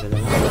ಮಾಡಬೇಡಂತಿರೋದು.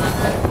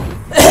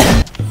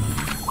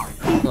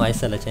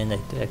 ವಾಯ್ಸೆಲ್ಲ change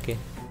ಆಯಿತು ಯಾಕೆ?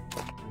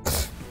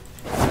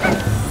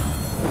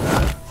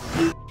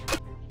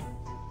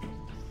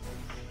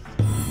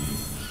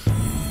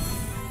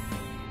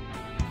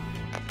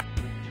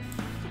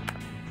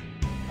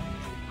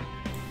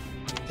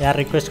 ಯಾರು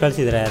ರಿಕ್ವೆಸ್ಟ್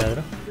ಕಳಿಸಿದ್ರೆ?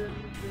 ಯಾರಾದರೂ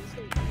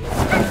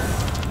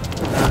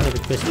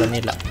ರಿಕ್ವೆಸ್ಟ್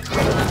ಬಂದಿಲ್ಲ.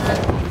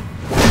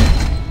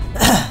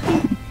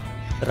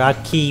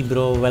 Rakhi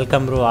bro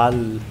welcome bro.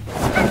 All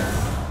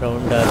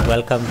rounder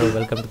welcome bro.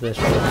 Welcome to the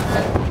show.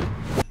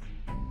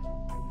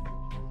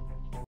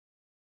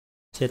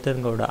 Chetan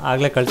Gowda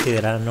ಆಗಲೇ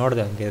ಕಳಿಸಿದ್ದೀರಾ?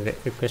 ನೋಡಿದೆ ಹಂಗೆ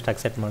ರಿಕ್ವೆಸ್ಟ್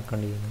ಅಕ್ಸೆಪ್ಟ್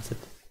ಮಾಡ್ಕೊಂಡಿದ್ದೀನಿ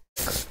ಅನ್ಸುತ್ತೆ.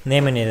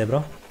 ನೇಮ್ ಏನಿದೆ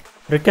ಬ್ರೋ?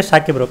 ರಿಕ್ವೆಸ್ಟ್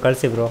ಹಾಕಿ ಬ್ರೋ,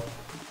 ಕಳಿಸಿ ಬ್ರೋ.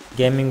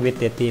 ಗೇಮಿಂಗ್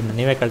ವಿತ್ ಎತ್ತೀಮ್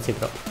ನೀವೇ ಕಳಿಸಿ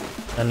ಬ್ರೋ.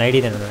 ನನ್ನ ID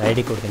ಇದೆ ನೋಡಿ, ID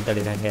ಕೊಡ್ತೀನಿ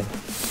ತಡೀರಿ. ಹಾಗೆ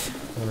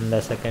ಒಂದು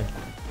ಸೆಕೆಂಡ್.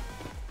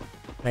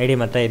 ID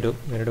ಮತ್ತು ಇದು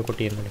ಎರಡು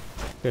ಕೊಟ್ಟಿದ್ದೀನಿ ನೋಡಿ.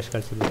 ರಿಕ್ವೆಸ್ಟ್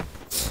ಕಳಿಸಿ ಬ್ರೋ.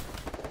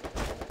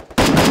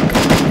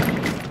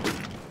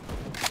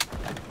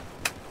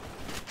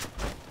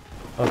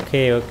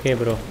 Okay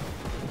bro.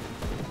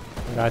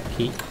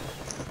 ರಾಖಿ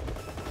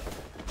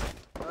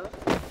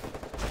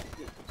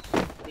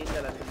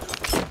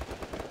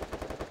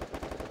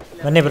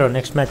ಬನ್ನಿ ಬ್ರೋ.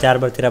 ನೆಕ್ಸ್ಟ್ ಮ್ಯಾಚ್ ಯಾರು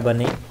ಬರ್ತೀರಾ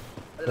ಬನ್ನಿ.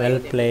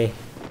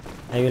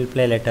 I will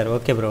play letter.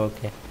 Okay bro.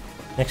 Okay,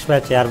 next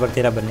match ಯಾರು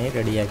ಬರ್ತೀರಾ ಬನ್ನಿ,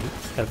 ರೆಡಿಯಾಗಿ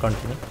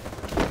ಕರ್ಕೊಳ್ತೀನಿ.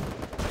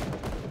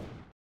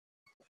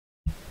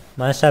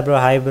 Master bro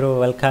hi bro,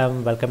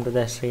 welcome to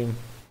the stream.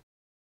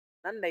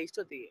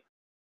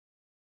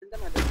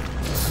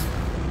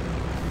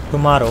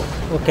 Tomorrow.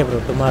 Okay bro,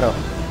 tomorrow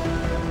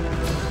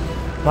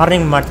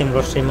morning ಮಾಡ್ತೀನಿ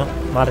ಬ್ರೋ ಸ್ಟ್ರೀಮು.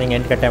 ಮಾರ್ನಿಂಗ್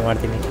 8 ಗಂಟೆ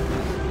ಮಾಡ್ತೀನಿ.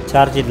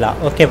 ಚಾರ್ಜ್ ಇಲ್ಲ.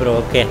 Okay bro.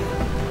 ಓಕೆ,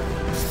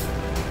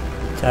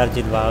 ಚಾರ್ಜ್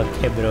ಇಲ್ವಾ?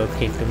 Okay bro.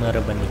 ಓಕೆ,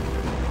 ಟುಮಾರೋ ಬನ್ನಿ.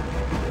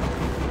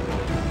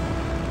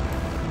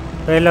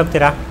 ಎಲ್ಲಿ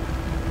ಹೋಗ್ತೀರಾ?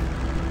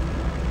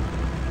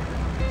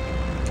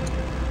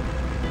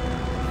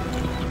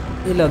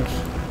 ಇಲ್ಲೋಗಿ.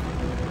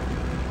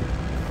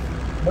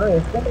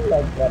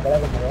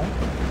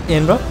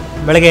 ಏನು ಬ್ರೋ?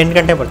 ಬೆಳಗ್ಗೆ 8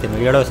 ಗಂಟೆ ಬರ್ತೀನಿ.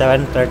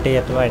 7:30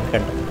 ಅಥವಾ 8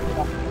 ಗಂಟೆ.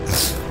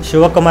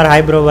 Shivakumar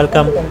hi bro,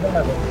 welcome.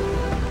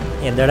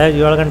 ಎದ್ದೇಳ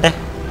 7 ಗಂಟೆ.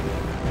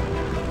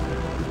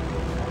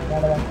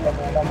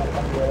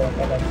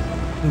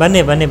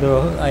 ಬನ್ನಿ ಬ್ರೋ.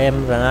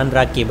 ನಾನು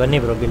ರಾಕಿ. ಬನ್ನಿ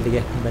ಬ್ರೋ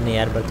ಗಿಲ್ಡಿಗೆ ಬನ್ನಿ.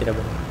 ಯಾರು ಬರ್ತೀರಾ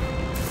ಬನ್ನಿ.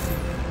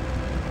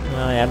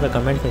 ಯಾರ್ದೋ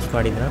ಕಮೆಂಟ್ ಮಿಸ್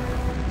ಮಾಡಿದ್ರಾ?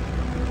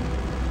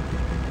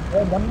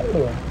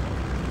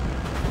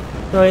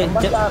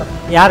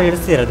 ಯಾರು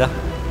ಇಡಿಸ್ತಿರೋದ?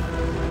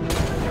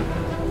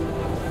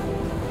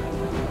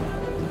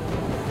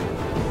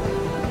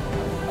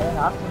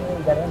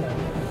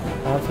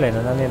 ಆಫ್ಲೈನು.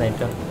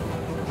 ನಂದೇನಾಯ್ತು?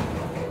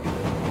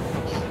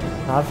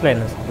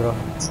 Offline bro.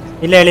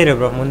 ಇಲ್ಲೇ ಹೇಳಿರಿ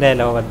ಬ್ರೋ, ಮುಂದೆ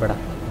ಎಲ್ಲ ಹೋಗೋದು ಬೇಡ.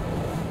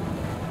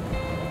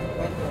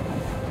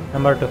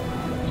 Number 2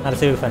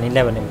 RCB fun.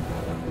 ಇಲ್ಲೇ ಬನ್ನಿ.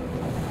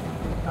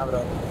 ಹಾಂ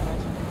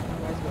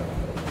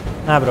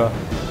ಬ್ರೋ.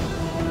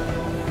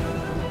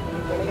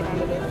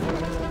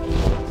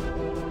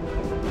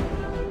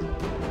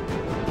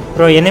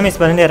 ಬ್ರೋ ಎನಿಮೀಸ್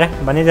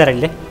ಬಂದಿದ್ದಾರೆ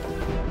ಇಲ್ಲಿ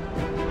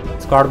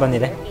ಸ್ಕ್ವಾಡ್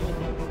ಬಂದಿದೆ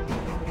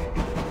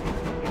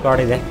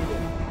ಸ್ಕ್ವಾಡ್ ಇದೆ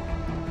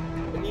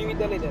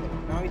ನೀವಿದ್ದಲ್ಲಿದ್ದಾರೆ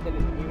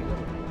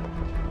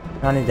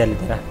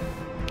ನಾನಿದ್ದಲ್ಲಿದ್ದೀರಾ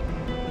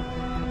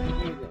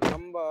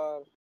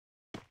ನಂಬರ್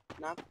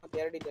 4 ಮತ್ತು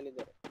 2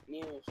 ಇದ್ದಲ್ಲಿದ್ದಾರೆ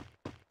ನೀವು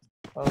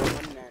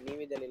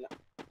ನೀವಿದ್ದಲ್ಲಿಲ್ಲ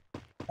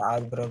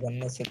ಯಾವ್ದು ಬ್ರೋ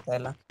ಗನ್ನೆ ಸಿಗ್ತಾ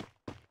ಇಲ್ಲ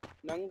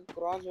ನಂಗೆ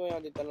ಕ್ರಾಸ್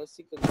ಯಾವ್ದಿತ್ತಲ್ಲ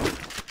ಸಿಕ್ಕದು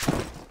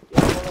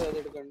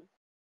ಹಿಡ್ಕೊಂಡು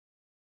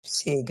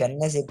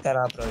ಗನ್ನೆ ಸಿಗ್ತಾರ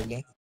ಬ್ರೋ ಇಲ್ಲಿ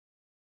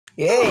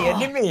ಏ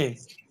ಎನಿಮಿ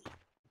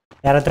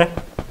ಯಾರ ಹತ್ರ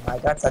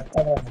ಸತ್ತ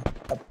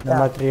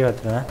ನಮ್ಮ ಹತ್ರ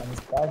ಹತ್ರ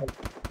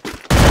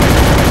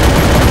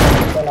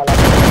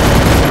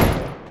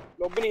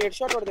ಒಬ್ಬನಿಗೆ ಹೆಡ್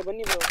ಶಾಟ್ ಹೊಡೆದೆ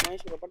ಬನ್ನಿ ಬ್ರೋ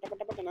ಮಹೇಶ್ ಬ್ರೋ ಪಟ್ಟ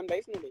ಪಟ್ಟ ಪಟ್ಟ ನನ್ನ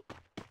ಲೈಫ್ ನೋಡಿ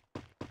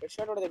ಹೆಡ್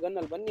ಶಾಟ್ ಹೊಡೆದೆ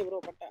ಗನ್ನಲ್ಲಿ ಬನ್ನಿ ಬ್ರೋ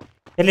ಪಟ್ಟ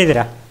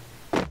ಎಲ್ಲಿದ್ದೀರಾ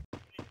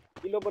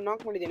ಇಲ್ಲೊಬ್ಬ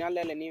ನಾಕ್ ಮಾಡಿದ್ದೀನಿ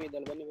ಅಲ್ಲೇ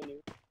ನೀವಿದ್ದಲ್ಲ ಬನ್ನಿ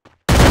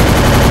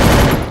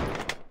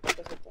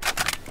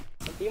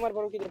ಟೀಮರ್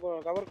ಬರೋಕಿದ್ರು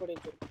ಕವರ್ ಕೊಡಿ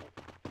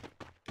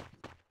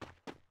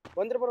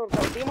ಬಂದ್ರೆ ಬರೋರು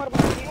ಟೀಮರ್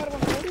ಬಂದು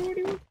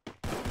ಓಡಿ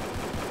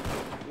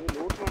ನೀವು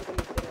ಲೂಟ್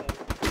ಮಾಡ್ಕೊಂಡು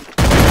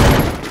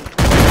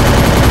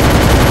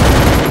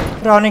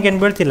ಅವನಿಗೆ ಏನು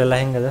ಬೀಳ್ತಿಲ್ಲಲ್ಲ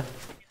ಹೆಂಗದ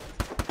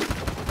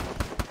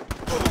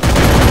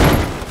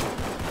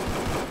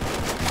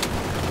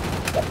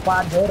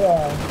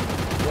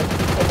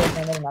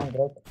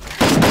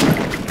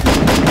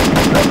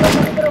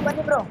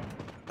ಬನ್ನಿ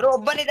ಬ್ರೋ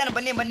ಒಬ್ಬನಿದ್ದಾನೆ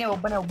ಬನ್ನಿ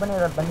ಒಬ್ಬನೇ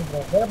ಬನ್ನಿ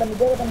ಬ್ರೋ ಬೇಗ ಬನ್ನಿ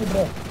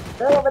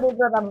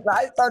ಬ್ರೋ ನಮ್ಗೆ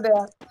ಆಯ್ತಾ ಇದೆ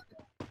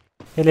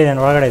ಎಲ್ಲಿ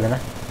ನಾನು ಒಳಗಡೆ ಇದ್ದಾನೆ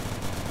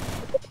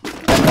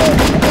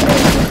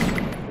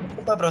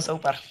ಬ್ರೋ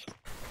ಸೂಪರ್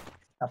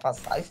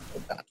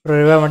ಬ್ರೋ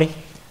ರಿವೈವ್ ಮಾಡಿ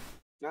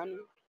ನಾನು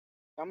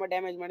ತುಂಬ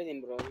ಡ್ಯಾಮೇಜ್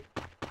ಮಾಡಿದ್ದೀನಿ ಬ್ರೋ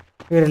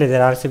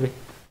ಇವರಲ್ಲಿದ್ದಾರೆ RCB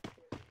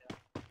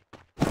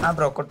ಹಾಂ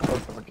ಬ್ರೋ ಕೊಟ್ಟು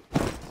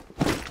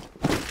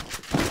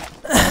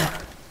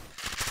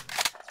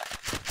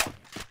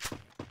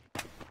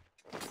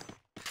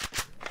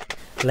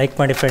ಲೈಕ್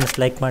ಮಾಡಿ ಫ್ರೆಂಡ್ಸ್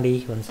ಲೈಕ್ ಮಾಡಿ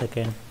ಒಂದು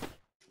ಸೆಕೆಂಡ್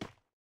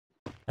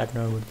ಸ್ಟಾರ್ಟ್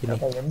ನೋಡ್ಬಿಡ್ತೀನಿ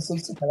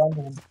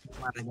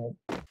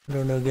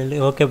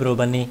ಓಕೆ ಬ್ರೋ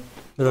ಬನ್ನಿ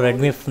bro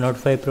Redmi note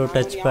 5 pro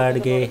touch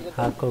ಪ್ಯಾಡ್ಗೆ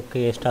ಹಾಕೋಕ್ಕೆ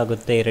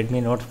ಎಷ್ಟಾಗುತ್ತೆ ರೆಡ್ಮಿ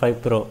ನೋಟ್ 5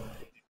 ಪ್ರೋ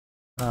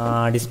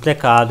ಡಿಸ್ಪ್ಲೇ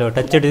ಅದು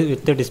ಟಚ್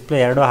ವಿತ್ ಡಿಸ್ಪ್ಲೇ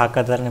ಎರಡೂ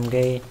ಹಾಕಿದ್ರೆ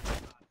ನಿಮಗೆ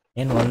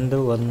ಏನು ಒಂದು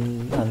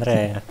ಅಂದರೆ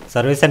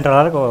ಸರ್ವಿಸ್ ಸೆಂಟರ್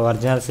ಒಳಗೆ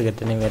ಒರಿಜಿನಲ್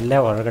ಸಿಗುತ್ತೆ ನೀವು ಎಲ್ಲೇ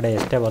ಹೊರಗಡೆ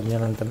ಎಷ್ಟೇ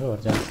ಒರಿಜಿನಲ್ ಅಂತಂದರೆ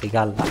ಒರಿಜಿನಲ್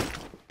ಸಿಗಲ್ಲ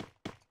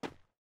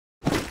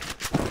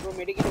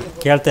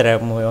ಕೇಳ್ತಾರೆ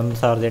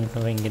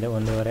 1800 ಹಿಂಗಿದೆ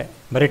 1.5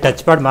 ಬರೀ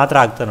ಟಚ್ ಪ್ಯಾಡ್ ಮಾತ್ರ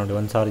ಆಗ್ತದೆ ನೋಡಿ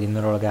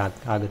 1200 ಒಳಗೆ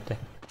ಆಗುತ್ತೆ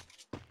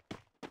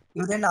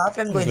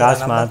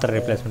ಗ್ಲಾಸ್ ಮಾತ್ರ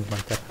ರಿಪ್ಲೇಸ್ಮೆಂಟ್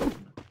ಮಾಡ್ತಾರೆ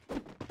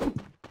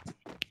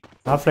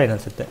ಆಫ್ಲೈನ್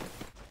ಅನಿಸುತ್ತೆ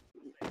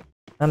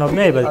ನಾನು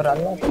ಒಬ್ಬನೇ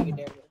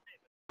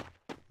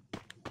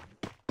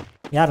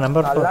ಯಾರು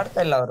ನಂಬರ್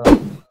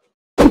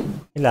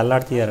ಇಲ್ಲ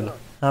ಅಲ್ಲಾಡ್ತಿದಾರಲ್ಲ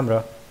ಹಾಂ ಬ್ರೋ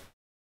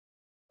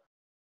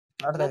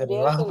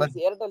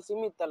ಏರ್ಟೆಲ್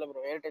ಸಿಮ್ ಇತ್ತಲ್ಲ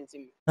ಬ್ರೋ ಏರ್ಟೆಲ್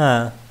ಸಿಮ್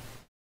ಹಾಂ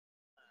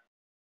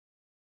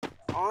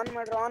ಆನ್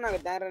ಮಾಡ್ರೆ ಆನ್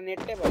ಆಗುತ್ತೆ ಯಾರ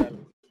ನೆಟ್ಟೇ ಬರಲ್ಲ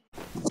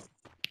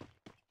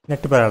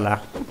ನೆಟ್ ಬರಲ್ಲ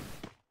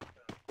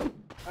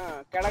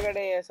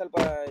ಕೆಳಗಡೆ ಸ್ವಲ್ಪ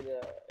ಇದು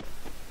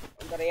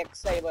ಒಂಥರ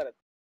XI ಬರುತ್ತೆ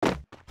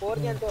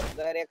 4G ಅಂತ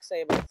ತೋರಿಸ್ತಾರೆ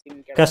XI ಬರುತ್ತೆ ಸಿಮ್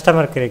ಕೆಳಗಡೆ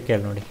ಕಸ್ಟಮರ್ ಕೇರ್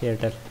ಕೇಳಿ ನೋಡಿ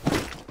ಏರ್ಟೆಲ್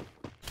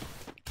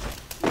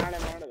ನಾಳೆ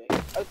ಮಾಡಬೇಕು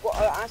ಅದು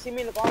ಆ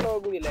ಸಿಮ್ಮಿಂದ ಕಾಲ್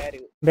ಹೋಗುದಿಲ್ಲ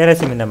ಯಾರಿಗೂ ಬೇರೆ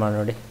ಸಿಮ್ಮಿಂದ ಮಾಡಿ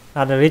ನೋಡಿ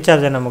ಅದು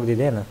ರೀಚಾರ್ಜ್ ಏನೋ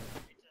ಮುಗಿದಿದೆಯೇನು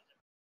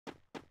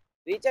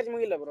ರೀಚಾರ್ಜ್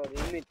ಮುಗಿಲ್ಲ ಬ್ರೋ ಅದು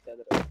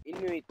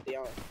ಇನ್ನೂ ಇತ್ತು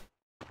ಯಾವ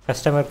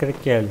ಕಸ್ಟಮರ್ ಕೇರ್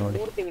ಕೇಳಿ ನೋಡಿ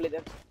 3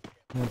 ತಿಂಗಳಿದೆ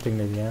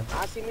ತಿಂಗಳಿದೆಯಾ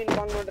ಆ ಸಿಮ್ಮಿನ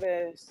ಕಾಲ್ ನೋಡ್ರೆ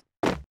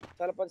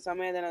ಸ್ವಲ್ಪ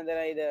ಸಮಯದ ನಂತರ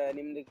ಇದು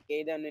ನಿಮ್ದು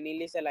ಇದನ್ನು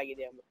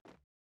ನಿಲ್ಲಿಸಲಾಗಿದೆ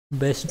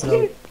ಬೆಸ್ಟ್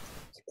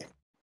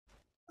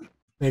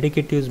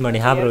ಮೆಡಿಕಿಟ್ ಯೂಸ್ ಮಾಡಿ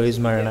ಹಾಂ ಬ್ರೋ ಯೂಸ್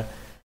ಮಾಡೋಣ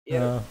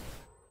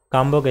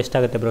ಕಾಂಬೋಗೆ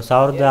ಎಷ್ಟಾಗುತ್ತೆ ಬ್ರೋ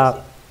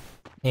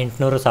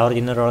 1800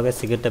 1200 ಒಳಗೆ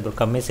ಸಿಗುತ್ತೆ ಬ್ರೋ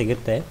ಕಮ್ಮಿ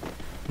ಸಿಗುತ್ತೆ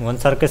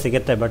 1000ಕ್ಕೆ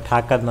ಸಿಗುತ್ತೆ ಬಟ್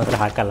ಹಾಕೋದು ಮಾತ್ರ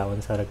ಹಾಕಲ್ಲ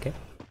 1000ಕ್ಕೆ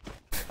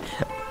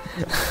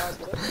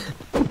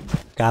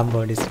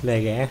ಕಾಂಬೋ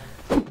ಡಿಸ್ಪ್ಲೇಗೆ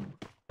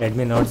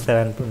ರೆಡ್ಮಿ ನೋಟ್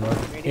 7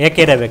 ನೋಟ್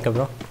ಏಕೆ ಇರಬೇಕಾ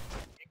ಬ್ರೋ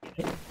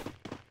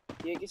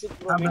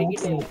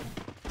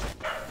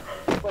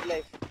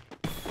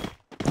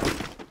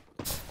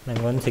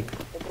ನಂಗೆ ಒಂದು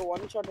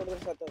ಒನ್ ಶಾಟ್ ಹೊಡೆದ್ರೆ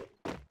ಸತ್ತದು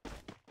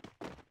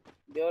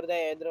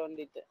ದೇವ್ರದಯ ಎದುರು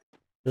ಒಂದಿತ್ತು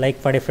ಲೈಕ್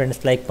ಮಾಡಿ ಫ್ರೆಂಡ್ಸ್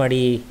ಲೈಕ್ ಮಾಡಿ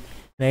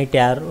ನೈಟ್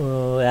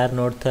ಯಾರು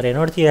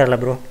ನೋಡ್ತೀರಲ್ಲ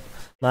ಬ್ರೋ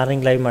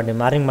ಮಾರ್ನಿಂಗ್ ಲೈವ್ ಮಾಡಿ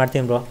ಮಾರ್ನಿಂಗ್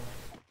ಮಾಡ್ತೀನಿ ಬ್ರೋ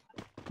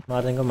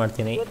ಮಾರ್ನಿಂಗು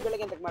ಮಾಡ್ತೀನಿ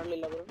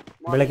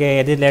ಬೆಳಗ್ಗೆ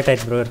ಎದ್ದಿದ್ದು ಲೇಟ್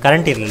ಆಯ್ತು ಬ್ರೋ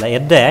ಕರೆಂಟ್ ಇರಲಿಲ್ಲ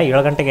ಎದ್ದೆ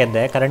 7 ಗಂಟೆಗೆ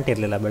ಎದ್ದೆ ಕರೆಂಟ್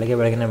ಇರಲಿಲ್ಲ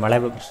ಬೆಳಗ್ಗೆ ಮಳೆ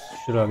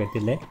ಶುರು ಆಗೈತೆ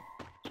ಇಲ್ಲಿ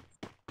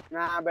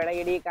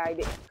ಬೆಳಗ್ಗೆ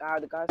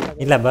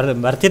ಇಲ್ಲ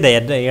ಬರ್ತಿದ್ದೆ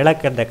ಎದ್ದು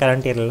ಹೇಳಕ್ಕೆದ್ದೆ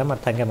ಕರೆಂಟ್ ಇರಲಿಲ್ಲ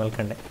ಮತ್ತೆ ಹಂಗೆ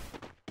ಮಲ್ಕೊಂಡೆ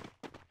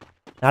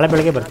ನಾಳೆ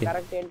ಬೆಳಗ್ಗೆ ಬರ್ತೀನಿ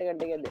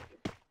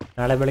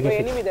ನಾಳೆ ಬೆಳಗ್ಗೆ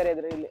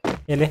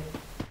ಎಲ್ಲಿ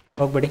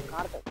ಹೋಗ್ಬೇಡಿ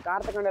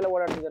ಕಾರ್ ತಗೊಂಡೆಲ್ಲ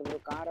ಓಡಾಡ್ತಿದ್ದಾರೆ ಬ್ರೋ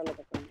ಕಾರ್ ಎಲ್ಲ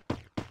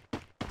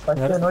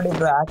ತಕೊಂಡು ನೋಡಿ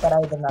ಬ್ರೋ ಆ ತರ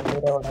ಇದೆ ನಾನು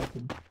ಬೇರೆ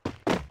ಓಡಾಡ್ತೀನಿ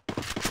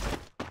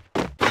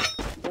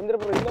ಬಂದ್ರೆ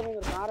ಬ್ರೋ ಇಲ್ಲ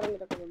ಬಂದ್ರೆ ಕಾರ್ ಎಲ್ಲ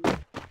ತಕೊಂಡು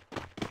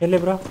ಎಲ್ಲಿ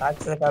ಬ್ರೋ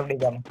ಆಕ್ಸಲ್ ಕಾಬ್ಡಿ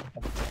ಜಾಮ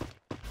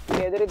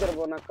ಇಲ್ಲಿ ಎದುರಿದ್ದಾರೆ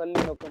ಬ್ರೋ ನಾ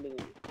ಕಲ್ಲಿಂದ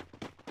ಹೋಗ್ಕೊಂಡಿದ್ದೀನಿ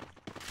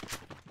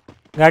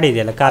ಗಾಡಿ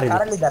ಇದೆಯಲ್ಲ ಕಾರ್ ಇದೆ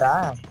ಕಾರಲ್ಲಿದ್ದಾರಾ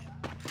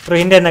ಬ್ರೋ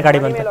ಹಿಂದೆಯಿಂದ ಗಾಡಿ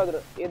ಬಂತು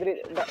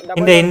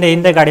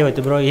ಹಿಂದೆ ಗಾಡಿ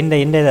ಹೋಯ್ತು ಬ್ರೋ ಹಿಂದೆ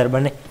ಇದ್ದಾರೆ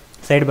ಬನ್ನಿ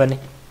ಸೈಡ್ ಬನ್ನಿ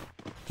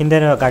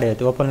ಹಿಂದೆನೂ ಗಾಡಿ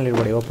ಹೋಯ್ತು ಓಪನಲ್ಲಿ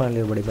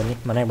ಇರ್ಬೇಡಿ ಬನ್ನಿ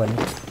ಮನೆಗೆ ಬನ್ನಿ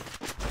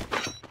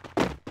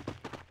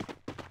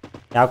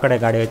ಯಾವ ಕಡೆ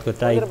ಗಾಡಿ ಹೋಯ್ತು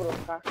ಗೊತ್ತಾ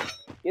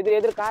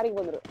ಎದುರು ಕಾರಿಗೆ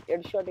ಬಂದ್ರು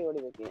ಹೆಡ್ ಶಾಟಿಗೆ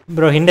ಹೊಡಿಬೇಕು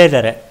ಬ್ರೋ ಹಿಂದೆ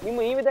ಇದ್ದಾರೆ ನಿಮ್ಮ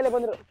ನೀವಿದಲ್ಲೇ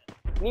ಬಂದ್ರು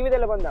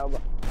ನೀವಿದಲ್ಲೇ ಬಂದ ಒಬ್ಬ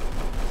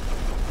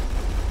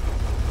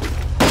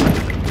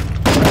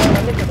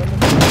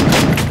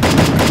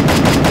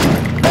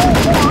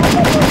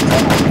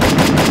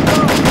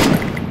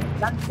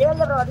ನಾನು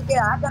ಕೇಳಿದ್ರು ಅದಕ್ಕೆ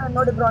ಆಕಾರ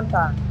ನೋಡಿ ಬ್ರೋ ಅಂತ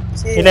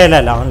ಇಲ್ಲ ಇಲ್ಲ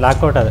ಇಲ್ಲ ಅವ್ನು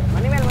ಲಾಕ್ಔಟ್ ಅದು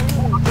ಮನೆ ಮೇಲೆ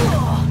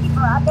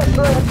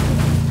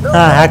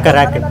ಹಾಂ hacker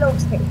hacker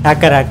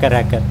hacker hacker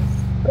hacker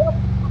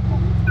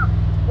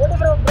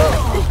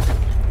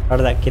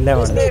ಹೊಡೆದ ಕಿಲ್ಲೇ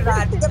ಮಾಡಿದೆ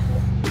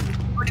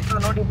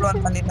ನೋಡಿ ಬ್ರೋ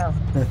ಅಂತ ನಿನ್ನ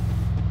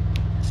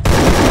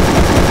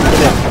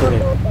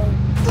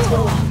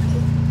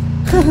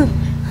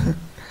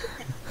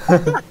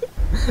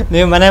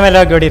ನೀವು ಮನೆ ಮೇಲೆ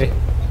ಹೋಗಿ ಹೊಡೀರಿ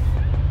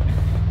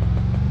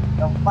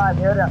ಯಪ್ಪ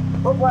ದೇವ್ರ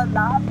ಒಬ್ಬ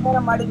ಲಾಸ್ಟ್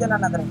ಮೇಲೆ ಮಾಡಿದ್ದೆ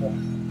ನಾನು ಅದ್ರಿಗೆ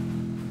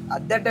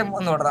ಅದೇ ಟೈಮ್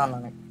ಬಂದು ನೋಡ್ದ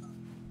ನನಗೆ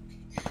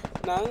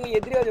ನಂಗೆ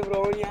ಎದ್ರಿ ಹೋದೆ ಬ್ರೋ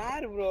ಅವ್ನು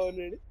ಯಾರು ಬ್ರೋ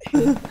ಅವ್ನು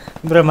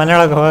ಬ್ರೋ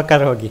ಮನೆಯೊಳಗೆ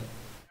ಹೋಗಕ್ಕಾದ್ರೆ ಹೋಗಿ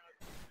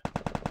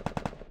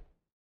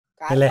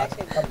ಇಲ್ಲ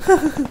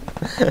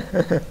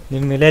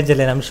ನಿಮ್ಮ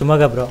ವಿಲೇಜಲ್ಲಿ ನಮ್ಮ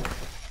Shivamogga bro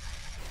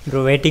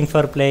waiting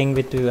for playing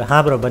with you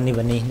ಹಾಂ ಬ್ರೋ ಬನ್ನಿ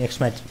ಬನ್ನಿ ನೆಕ್ಸ್ಟ್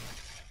ಮ್ಯಾಚ್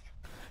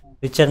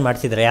ರಿಚಾರ್ಜ್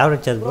ಮಾಡಿಸಿದ್ರೆ ಯಾವ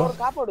ರಿಚಾರ್ಜ್ ಬ್ರೋ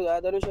ಕಾಪಾಡುಗ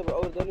ಧನುಷ್ ಬ್ರೋ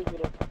ಅವ್ರು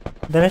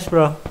ಧನುಷ್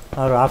ಬ್ರೋ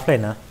ಅವರು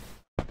ಆಫ್ಲೈನಾ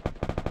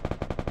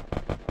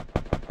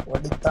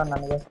ಹೊಡಿತಾ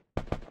ನನಗೆ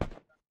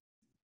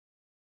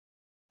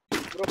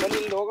ಬ್ರೋ ಬನ್ನಿ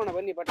ಇಲ್ಲಿ ಹೋಗೋಣ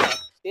ಬನ್ನಿ ಪಟ್ಟ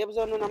ಸೇಫ್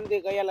ಝೋನ್ ನಮ್ದು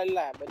ಕೈಯಲ್ಲ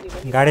ಬನ್ನಿ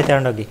ಬನ್ನಿ ಗಾಡಿ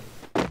ತಗೊಂಡೋಗಿ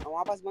ನಾವು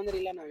ವಾಪಸ್ ಬಂದ್ರೆ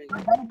ಇಲ್ಲ ನಾವೀಗ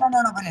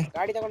ಬನ್ನಿ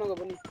ಗಾಡಿ ತಗೊಂಡೋಗ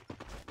ಬನ್ನಿ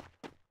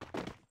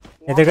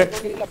ಎದುರು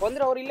ಇಲ್ಲ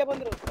ಬಂದ್ರು ಅವ್ರು ಇಲ್ಲೇ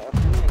ಬಂದ್ರು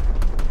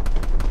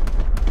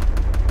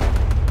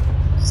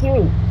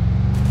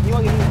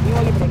ನೀವೋಗಿ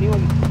ಬ್ರೋ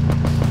ನೀವೋಗಿ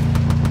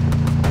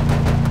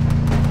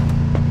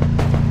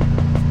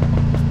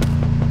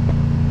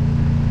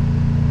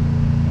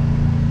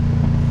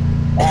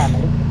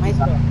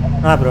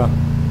ಹಾಂ ಬ್ರೋ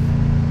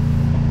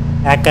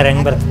ಹ್ಯಾಕರ್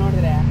ಹೆಂಗೆ ಬರ್ತದೆ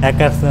ನೋಡಿದ್ರೆ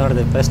ಹ್ಯಾಕರ್ಸ್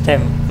ನೋಡಿದೆ ಫಸ್ಟ್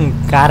ಟೈಮ್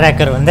ಕಾರ್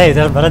ಹ್ಯಾಕರ್ ಒಂದೇ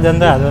ಇದ್ರಲ್ಲಿ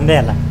ಬರೋದಂದ್ರೆ ಅದೊಂದೇ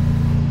ಅಲ್ಲ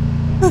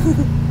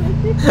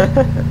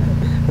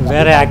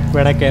ಬೇರೆ ಹ್ಯಾಕ್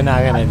ಬೇಡಕ್ಕೇನು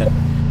ಆಗಲ್ಲ ಇದು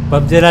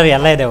ಪಬ್ಜಿಲಲ್ಲಿ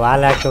ಎಲ್ಲ ಇದೆ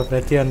ವಾಲ್ ಹ್ಯಾಕು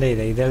ಪ್ರತಿಯೊಂದೇ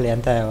ಇದೆ ಇದರಲ್ಲಿ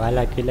ಎಂಥ ವಾಲ್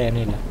ಹಾಕಿಲ್ಲ ಏನೂ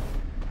ಇಲ್ಲ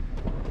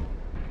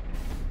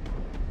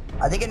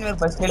ಅದಕ್ಕೆ ನಿಮಗೆ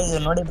ಫಸ್ಟ್ ಹೇಳಿದ್ರು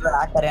ನೋಡಿ ಬ್ರೋ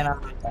ಆಕಾರ ಏನೋ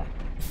ಅಂತ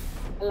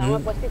ಅಲ್ಲ ಅವ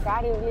ಫಸ್ಟ್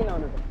ಕಾರ್ ಇರಲಿಲ್ಲ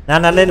ಅವನು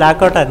ನಾನು ಅಲ್ಲಿ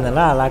ಲಾಕೌಟ್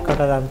ಆದ್ನಲ್ಲ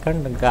ಲಾಕೌಟ್ ಆದ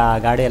ಅಂದ್ಕೊಂಡು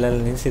ಗಾಡಿ ಎಲ್ಲ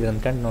ನಿಲ್ಸಿದ್ರು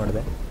ಅಂದ್ಕೊಂಡು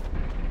ನೋಡಿದೆ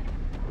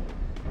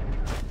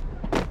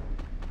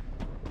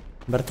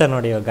ಬರ್ತಾರೆ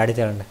ನೋಡಿ ಇವಾಗ ಗಾಡಿ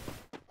ತಗೊಂಡು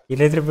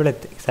ಇಲ್ಲಿದ್ರೆ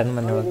ಬೀಳುತ್ತೆ ಸಣ್ಣ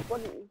ಮನೆ ಒಳಗೆ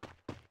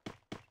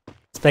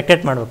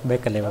ಸ್ಪೆಕ್ಟೇಟ್ ಮಾಡ್ಬೇಕು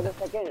ಬೇಕಲ್ಲ ಇವಾಗ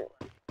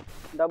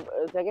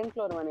ಸೆಕೆಂಡ್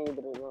ಫ್ಲೋರ್ ಮನೆ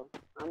ಇದ್ರು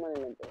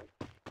ಆಮೇಲೆ ಅಂತ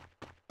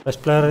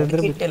ಫಸ್ಟ್ ಫ್ಲೋರ್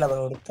ಇದ್ರೆ ಇಟ್ಟಿಲ್ಲ ಬ್ರೋ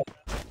ಹೊಡಿತಾ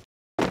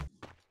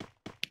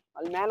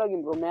ಅಲ್ಲಿ ಮೇಲೆ ಹೋಗಿ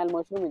ಬ್ರೋ ಮೇಲೆ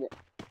ಮಶ್ರೂಮ್ ಇದೆ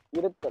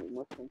ಇರುತ್ತೆ ಅಲ್ಲಿ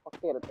ಮಶ್ರೂಮ್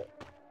ಪಕ್ಕ ಇರುತ್ತೆ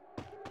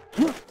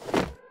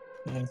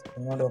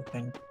ನೋಡಿ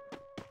ಫ್ರೆಂಡ್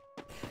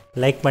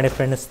ಲೈಕ್ ಮಾಡಿ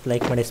ಫ್ರೆಂಡ್ಸ್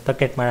ಲೈಕ್ ಮಾಡಿ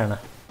ಸ್ಪೆಕ್ಟೇಟ್ ಮಾಡೋಣ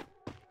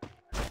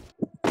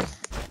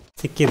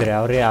ಸಿಕ್ಕಿದ್ರೆ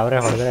ಅವರೇ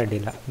ಹೊಡೆದ್ರೆ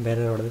ಅಡ್ಡಿಲ್ಲ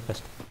ಬೇರೆ ಹೊಡೆದ್ರೆ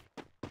ಕಷ್ಟ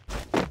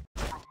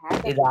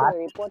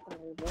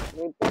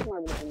ರಿಪೋರ್ಟ್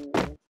ಮಾಡ್ಬೇಕು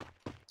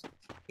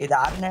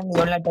ಇದಾದ್ಮೇಲೆ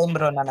 7ನೇ ಟೈಮ್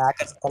ಬ್ರೋ ನಾನು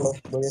ಹಾಕಿಸ್ಕೊಳ್ಳೋ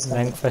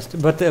ನಂಗೆ ಫಸ್ಟ್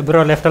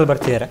ಬ್ರೋ ಲೆಫ್ಟಲ್ಲಿ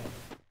ಬರ್ತಿದ್ದಾರೆ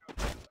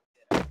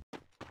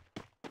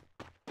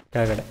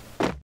ಕೆಳಗಡೆ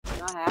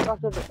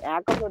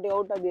ಹ್ಯಾಕರ್ಸ್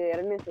ಔಟ್ ಆಗಿ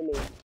ಎರಡನೇ ಸಲ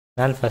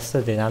ನಾನು ಫಸ್ಟ್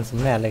ಸತಿ ನಾನು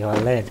ಸುಮ್ಮನೆ ಅಲ್ಲಿಗೆ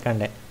ಅಲ್ಲೇ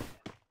ಎತ್ಕೊಂಡೆ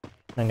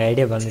ನಂಗೆ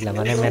ಐಡಿಯಾ ಬಂದಿಲ್ಲ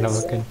ಮನೆ ಮೇಲೆ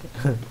ಹೋಗ್ಬೇಕಂತ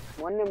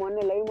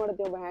ಮೊನ್ನೆ ಲೈವ್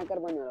ಮಾಡುತ್ತೆ ಒಬ್ಬ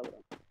ಹ್ಯಾಕರ್ ಬಂದ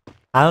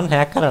ಅವನು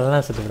ಹ್ಯಾಕರ್ ಅಲ್ಲ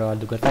ಅನ್ಸುತ್ತೆ ಬ್ರೋ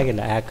ಅದು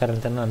ಗೊತ್ತಾಗಿಲ್ಲ ಹ್ಯಾಕರ್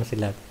ಅಂತಲೂ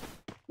ಅನಿಸಿಲ್ಲ ಅದು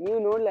ನೀವು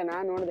ನೋಡ್ಲೆ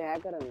ನಾನು ನೋಡಿದೆ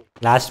ಹ್ಯಾಕರ್ ಅನ್ನು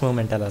ಲಾಸ್ಟ್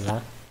ಮೂಮೆಂಟ್ ಅಲ್ಲ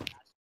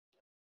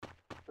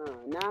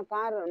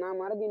ನಾ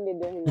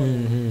ಮರದಿಂದಿದ್ದೆ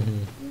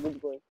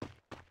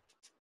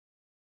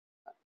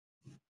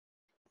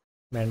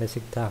ಬ್ಯಾಂಡೆ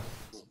ಸಿಗ್ತಾ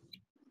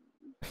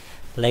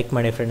ಲೈಕ್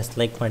ಮಾಡಿ ಫ್ರೆಂಡ್ಸ್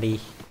ಲೈಕ್ ಮಾಡಿ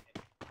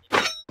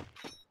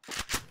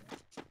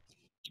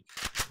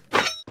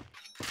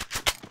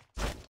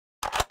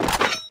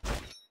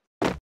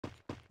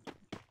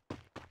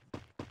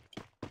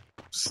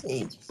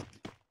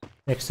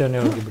ನೆಕ್ಸ್ಟ್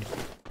ಹೋಗಿಬಿಡಿ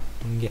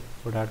ಹಿಂಗೆ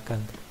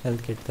ಓಡಾಡ್ಕಂತ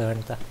ಹೆಲ್ತ್ ಕಿಟ್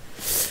ತಗೊಂತ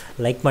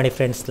ಲೈಕ್ ಮಾಡಿ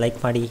ಫ್ರೆಂಡ್ಸ್ ಲೈಕ್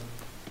ಮಾಡಿ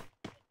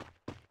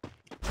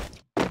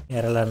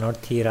ಯಾರೆಲ್ಲ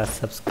ನೋಡ್ತೀರಾ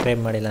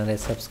ಸಬ್ಸ್ಕ್ರೈಬ್ ಮಾಡಿಲ್ಲ ಅಂದರೆ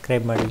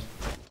ಸಬ್ಸ್ಕ್ರೈಬ್ ಮಾಡಿ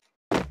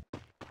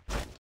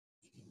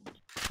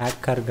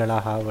ಹ್ಯಾಕರ್ಗಳ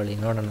ಹಾವಳಿ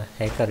ನೋಡೋಣ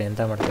ಹ್ಯಾಕರ್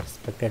ಎಂತ ಮಾಡ್ತಾರೆ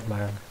ಸ್ಪೆಕ್ಟೇಟ್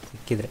ಮಾಡೋಣ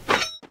ಸಿಕ್ಕಿದ್ರೆ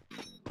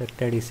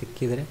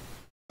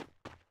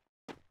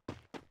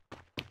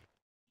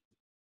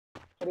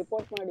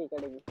ರಿಪೋರ್ಟ್ ಮಾಡಿ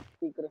ಕಡೆಗೆ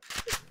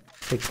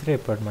ಸಿಕ್ಕರೆ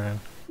ರಿಪೋರ್ಟ್ ಮಾಡೋಣ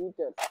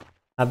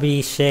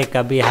Abhishek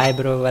hi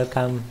bro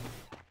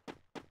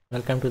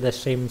welcome to the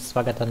stream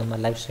ಸ್ವಾಗತ ನಮ್ಮ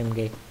live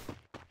ಸ್ಟ್ರೀಮ್ಗೆ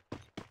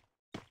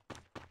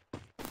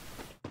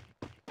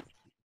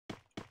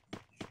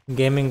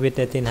gaming with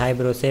ಎತಿನ್ hi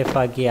bro safe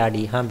ಆಗಿ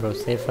ಆಡಿ ಹಾಂ ಬ್ರೋ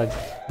ಸೇಫ್ ಆಗಿ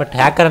ಬಟ್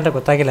ಹ್ಯಾಕರ್ ಅಂತ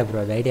ಗೊತ್ತಾಗಿಲ್ಲ ಬ್ರೋ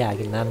ಅದು ಐಡಿಯಾ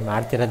ಆಗಿಲ್ಲ ನಾನು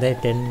ಮಾಡ್ತಿರೋದೇ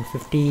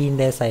 10-15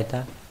 ಡೇಸ್ ಆಯಿತಾ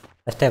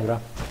ಅಷ್ಟೇ ಬ್ರೋ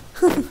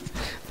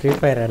ಫ್ರೀ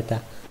ಫೈರ್ ಆಡ್ತಾ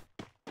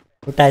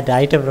ಊಟ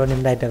ಆಯ್ತು ಬ್ರೋ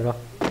ನಿಮ್ದು ಆಯ್ತಾ ಬ್ರೋ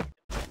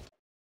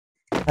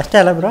ಅಷ್ಟೇ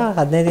ಅಲ್ಲ ಬ್ರೋ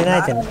 15 ದಿನ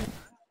ಆಯ್ತೇನೆ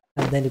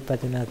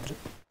 15-20 ದಿನ ಆಯ್ತು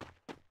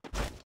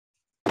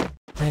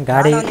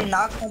ಗಾಡಿ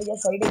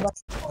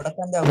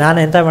ನಾನು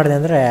ಎಂತ ಮಾಡಿದೆ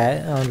ಅಂದರೆ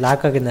ಅವ್ನು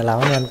ಲಾಕ್ ಆಗಿದ್ನಲ್ಲ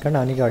ಅವನೇ ಅಂದ್ಕೊಂಡು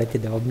ಅವನಿಗೆ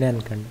ಹೊಡಿತಿದ್ದೆ ಒಬ್ಬನೇ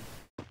ಅಂದ್ಕೊಂಡು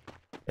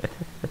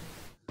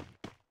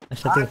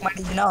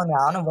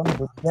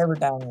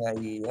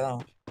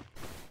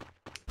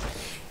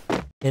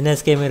NS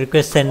ಗೆ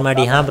ರಿಕ್ವೆಸ್ಟ್ ಸೆಂಡ್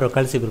ಮಾಡಿ ಹಾಂ ಬ್ರೋ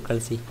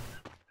ಕಳಿಸಿ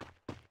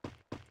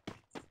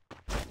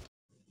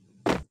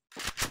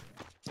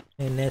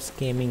NS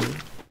ಗೇಮಿಂಗ್.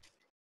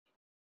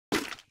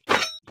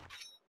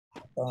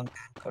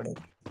 ಕೊಡಿ.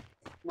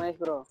 ಮಹೇಶ್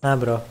ಬ್ರೋ ಹಾಂ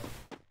ಬ್ರೋ.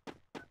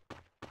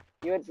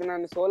 ಇವತ್ತು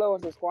ನಾನು ಸೋಲೋ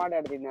ವರ್ಸಸ್ ಸ್ಕ್ವಾಡ್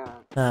ಆಡ್ತಿದ್ನ.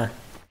 ಹಾಂ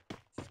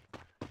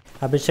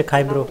ಅಭಿಷೇಕ್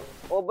ಹಾಯ್ ಬ್ರೋ.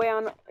 ಒಬ್ಬ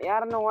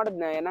ಯಾರನ್ನ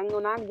ಹೊಡೆದ್ನ, ನಂಗೆ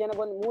 4 ಜನ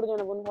ಬಂದು 3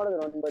 ಜನ ಬಂದು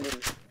ಹೊಡೆದ್ರು ಒಂದು ಬದಿ.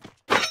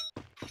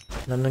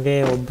 ನನಗೆ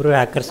ಒಬ್ಬರು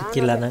ಹ್ಯಾಕರ್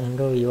ಸಿಕ್ಕಿಲ್ಲ,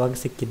 ನಂಗೂ ಇವಾಗ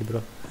ಸಿಕ್ಕಿದ್ದು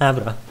ಬ್ರೋ. ಹಾಂ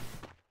ಬ್ರೋ.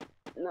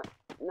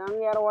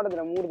 ನಂಗೆ ಯಾರೋ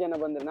ಹೊಡೆದ್ರ 3 ಜನ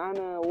ಬಂದ್ರು.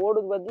 ನಾನು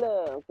ಓಡುದ್ ಬದ್ಲು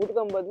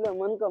ಕುತ್ಕೊಂಡ್ ಬದ್ಲು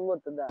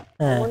ಮನ್ಕೊಂಬರ್ತದ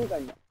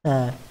ಮನ್ಕಂಡ.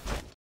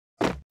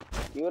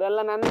 ಇವರೆಲ್ಲ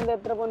ನನ್ನ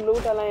ಹತ್ರ ಬಂದು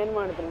ಲೂಟ್ ಎಲ್ಲ ಏನ್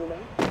ಮಾಡ್ತಾರೆ ಬಿಡ.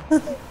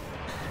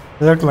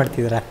 ಲೂಟ್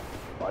ಮಾಡ್ತಿದ್ರಾ?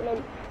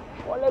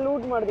 ಒಳ್ಳೆ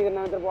ಲೂಟ್ ಮಾಡ್ತಿದ್ರು.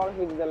 ನನ್ನ ಹತ್ರ ಬಾಕ್ಸ್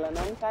ಇದ್ದಲ್ಲ,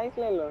 ನಾನು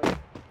ಸಾಯಿಸ್ಲೇ ಇಲ್ಲ.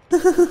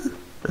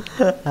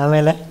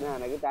 ಆಮೇಲೆ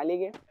ನನಗೆ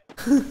ತಲೆಗೆ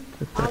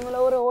ಆಮೇಲೆ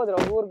ಅವರು ಹೋದ್ರು.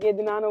 ಒಬ್ಬರು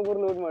ಗೆದ್ದು ನಾನು ಒಬ್ಬರು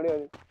ಲೂಟ್ ಮಾಡಿ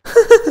ಹೋದ್ರು.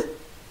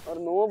 ಅವ್ರು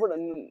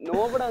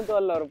ನೋಬಿಡ ಅಂತೂ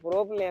ಅಲ್ಲ, ಅವ್ರು ಪ್ರೋ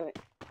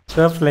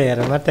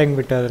ಪ್ಲೇಯರ್. ಮತ್ತೆ ಹೆಂಗ್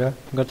ಬಿಟ್ಟೋದ್ರು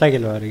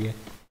ಗೊತ್ತಾಗಿಲ್ವ ಅವರಿಗೆ?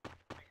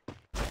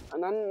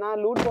 ನಾ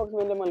ಲೂಟ್ ಬಾಕ್ಸ್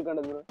ಮೇಲೆ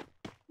ಮಲ್ಕೊಂಡಿದ್ರು.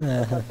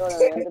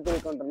 ಎಂತ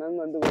ತಿಳ್ಕೊಂಡ್ರು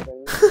ನಂಗೆ ಅಂತೂ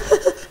ಗೊತ್ತಾಗಿಲ್ಲ.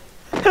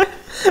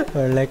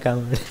 ಒಳ್ಳೆ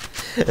ಕಾಮಿಡಿ.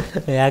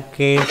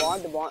 ಯಾಕೆ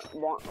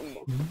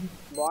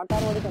ಬಾಟ್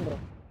ಹೊಡಿತಂದ್ರು,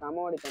 ಕಾಮ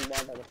ಹೊಡಿತಾನೆ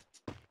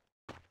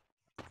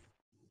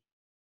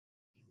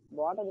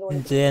ಬಾಟ್ ಆದ್ರೆ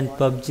ಜಯಂತ್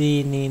ಪಬ್ಜಿ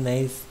ನೀ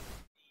nice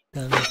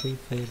free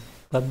fire.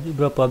 PUBG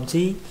bro,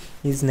 PUBG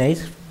is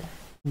nice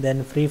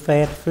then free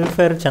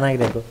fire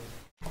ಚೆನ್ನಾಗಿದೆ ಬ್ರೋ.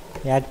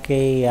 ಯಾಕೆ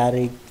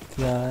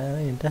ಯಾರಿಗೆ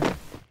ಎಂತ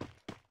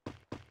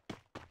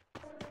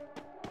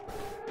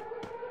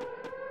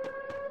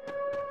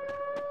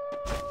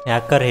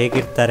ಹ್ಯಾಕರ್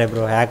ಹೇಗಿರ್ತಾರೆ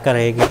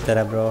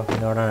ಬ್ರೋ?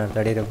 ನೋಡೋಣ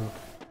ತಡೀರಿ ಬ್ರೋ.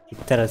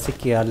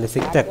 ಸಿಕ್ಕಿ ಅಲ್ಲಿ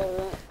ಸಿಕ್ತ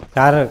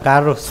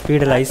ಕಾರು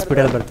ಸ್ಪೀಡಲ್ಲಿ 5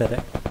 ಸ್ಪೀಡಲ್ಲಿ ಬರ್ತಾರೆ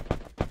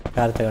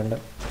ಕಾರ್ ತಗೊಂಡು.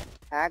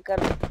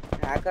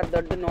 ಹ್ಯಾಕರ್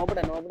ದೊಡ್ಡ ನೋಬಿಡ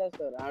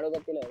ಸರ್, ಆಡೋ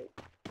ಗೊತ್ತಿಲ್ಲ ಅವ್ರು.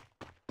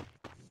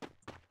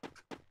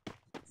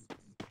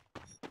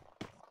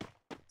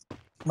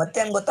 ಮತ್ತೆ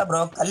ಹೆಂಗ್ ಗೊತ್ತಾ ಬ್ರೋ,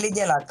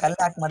 ಕಲ್ಲಿದೆಯಲ್ಲ, ಕಲ್ಲು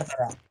ಹಾಕಿ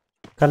ಮಾಡ್ತಾರೆ.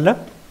 ಕಲ್ಲು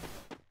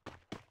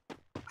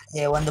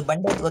ಒಂದು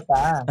ಬಂಡೆ ಐತೆ ಗೊತ್ತಾ?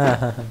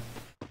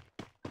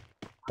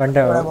 ಬಂಡೆ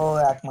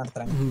ಹಾಕಿ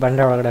ಮಾಡ್ತಾರೆ.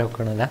 ಬಂಡೆ ಒಳಗಡೆ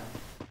ಹೋಗ್ಕೊಳಲ್ಲ.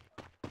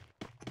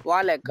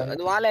 ವಾಲ್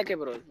ಯಾಕೆ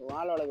ಬ್ರೋ?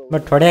 ವಾಲ್ ಒಳಗೆ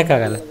ಬಟ್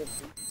ಹೊಡೆಯೋಕ್ಕಾಗಲ್ಲ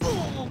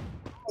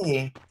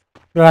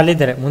ಬ್ರೋ.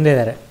 ಅಲ್ಲಿದ್ದಾರೆ, ಮುಂದೆ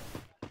ಇದ್ದಾರೆ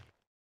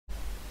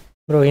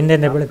ಬ್ರೋ.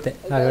 ಹಿಂದೆ ಬೀಳುತ್ತೆ.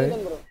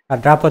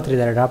 ಡ್ರಾಪ್ ಹತ್ರ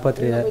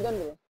ಇದ್ದಾರೆ.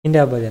 ಹಿಂದೆ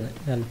ಹೋಗ್ಬೋದೇನೆ,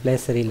 ಅಲ್ಲಿ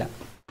ಪ್ಲೇಸ್ ಸರಿ ಇಲ್ಲ.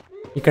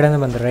 ಈ ಕಡೆಯಿಂದ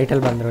ಬಂದರು,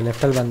 ರೈಟಲ್ಲಿ ಬಂದರು,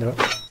 ಲೆಫ್ಟಲ್ಲಿ ಬಂದರು.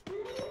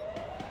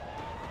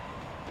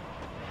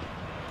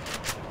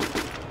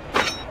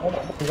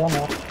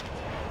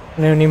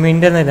 ನೀವು ನಿಮ್ಮ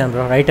ಹಿಂದೆನೇ ಇದ್ದಾನೆ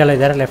ಬ್ರೋ. ರೈಟಲ್ಲ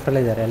ಇದ್ದಾರೆ, ಲೆಫ್ಟಲ್ಲ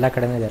ಇದ್ದಾರೆ, ಎಲ್ಲ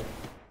ಕಡೆನೂ ಇದ್ದಾರೆ.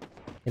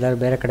 ಎಲ್ಲರೂ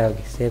ಬೇರೆ ಕಡೆ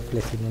ಹೋಗಿ, ಸೇಫ್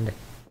ಪ್ಲೇಸ್ ಹಿಂದೆ.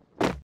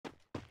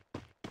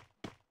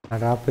 ಆ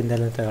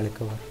ಡ್ರಾಪಿಂದೆಲ್ಲ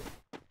ತಗೊಳ್ಳಿಕ್ಕೆ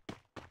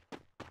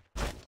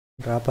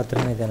ಡ್ರಾಪ್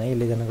ಹತ್ರನೇ ಇದ್ದಾನೆ,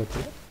 ಇಲ್ಲಿದ್ದಾನೆ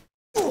ಗೊತ್ತಿಲ್ಲ.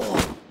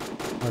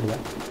 ನೋಡಿದ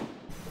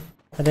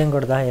ಅದೇನು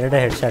ಕೊಡ್ದ? 2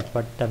 ಹೆಡ್ ಶಾಟ್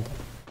ಪಟ್ ಅಂತ.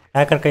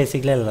 ಹ್ಯಾಕರ್ ಕೈ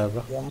ಸಿಗ್ಲಿಲ್ಲ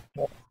ಬ್ರೋ.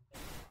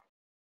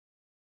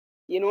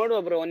 ಈ ನೋಡುವ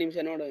ಬ್ರೋ, 1 ನಿಮಿಷ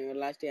ನೋಡು,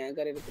 ಲಾಸ್ಟ್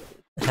ಹ್ಯಾಕರ್ ಇರುತ್ತೆ.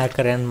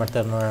 ಹ್ಯಾಕರ್ ಏನು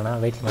ಮಾಡ್ತಾರೆ ನೋಡೋಣ,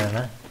 ವೆಯ್ಟ್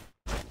ಮಾಡೋಣ.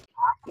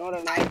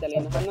 ಆಯ್ತಲ್ಲ,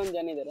 ಇನ್ನು 11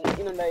 ಜನ ಇದ್ದಾರೆ.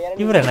 ಇನ್ನೊಂದು 2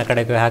 ಇವ್ರೇನ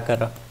ಕಡೆಗೆ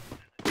ಹ್ಯಾಕರ್?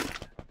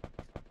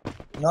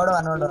 ನೋಡುವ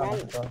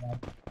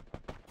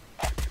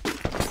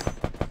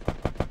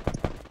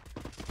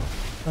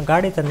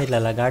ಗಾಡಿ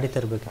ತಂದಿಲ್ಲಲ್ಲ, ಗಾಡಿ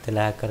ತರಬೇಕಿತ್ತಲ್ಲ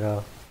ಹ್ಯಾಕರ್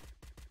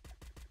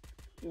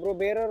ಬ್ರೋ.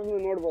 ಬೇರೆಯವ್ರನ್ನು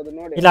ನೋಡ್ಬೋದು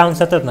ನೋಡಿ. ಇಲ್ಲ, ಅವ್ನು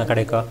ಸತ್ತದ್ನ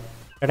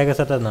ಕಡೆಗೆ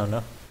ಸತ್ತದ್ನ ಅವನು.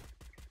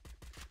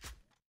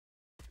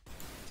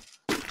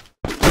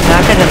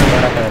 4 ಜನ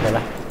ನೋಡೋಕ್ಕಾಗಲ್ಲ.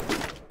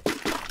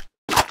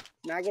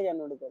 4 ಜನ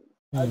ನೋಡ್ಬೋದು,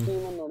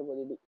 ನೋಡ್ಬೋದು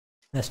ಇದು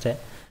ಅಷ್ಟೇ.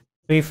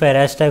 Free fire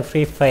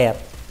 #free fire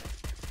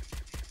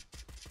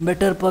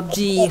better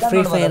PUBG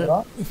free fire.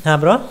 ಹಾಂ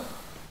ಬ್ರೋ,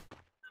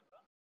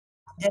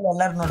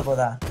 ಎಲ್ಲರೂ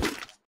ನೋಡ್ಬೋದಾ?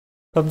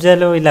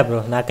 ಪಬ್ಜಿಯಲ್ಲೂ ಇಲ್ಲ ಬ್ರೋ,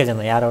 4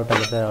 ಜನ. ಯಾರು ಔಟ್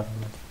ಆಗುತ್ತೆ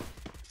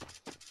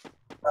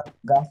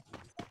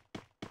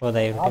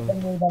ಹೌದಾ?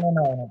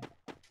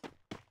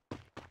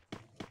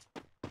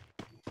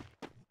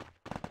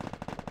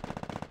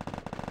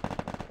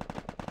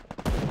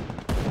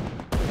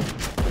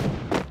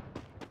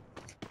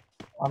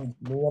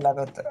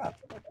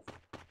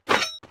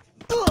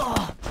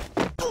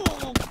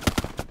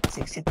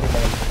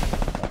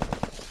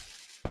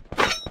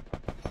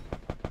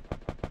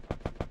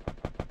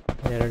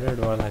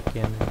 ಎರಡು ವಾಲ್ ಹಾಕಿ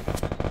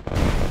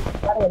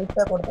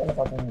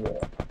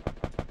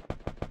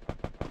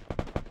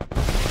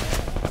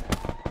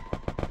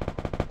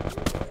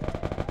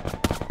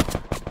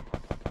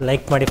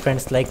ಲೈಕ್ ಮಾಡಿ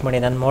ಫ್ರೆಂಡ್ಸ್, ಲೈಕ್ ಮಾಡಿ.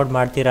 ನಾನು ಮೋಡ್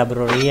ಮಾಡ್ತೀರಾ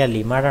ಬ್ರೋ?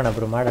 ರಿಯಲಿ ಮಾಡೋಣ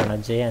ಬ್ರೋ, ಮಾಡೋಣ.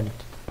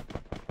 ಜಯಂತ್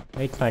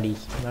ವೆಯ್ಟ್ ಮಾಡಿ,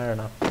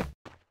 ಮಾಡೋಣ.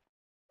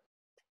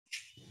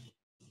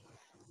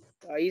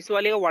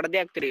 ಐಸ್ವಾಲಿಗೆ ಹೊಡೆದೇ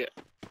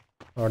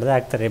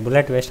ಹಾಕ್ತಾರೆ,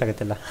 ಬುಲೆಟ್ ವೇಸ್ಟ್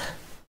ಆಗುತ್ತಲ್ಲ.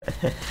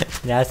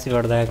 ಜಾಸ್ತಿ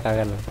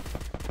ಹೊಡೆದಾಗಲ್ಲ.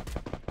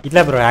 ಇಲ್ಲ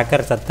ಬ್ರೋ,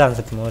 ಹ್ಯಾಕರ್ ಸತ್ತ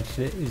ಅನ್ಸುತ್ತೆ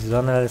ಮೋಸ್ಟ್ಲಿ.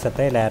 ಝೋನಲ್ಲಿ ಸತ್ತ,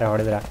 ಇಲ್ಲ ಯಾರೋ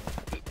ಹೊಡೆದ್ರ?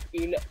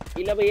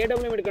 ಇಲ್ಲ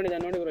AW ಹಿಡ್ಕೊಂಡಿದ್ದ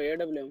ನೋಡಿ ಬ್ರೋ.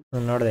 AW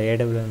ನೋಡಿದೆ,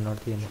 AW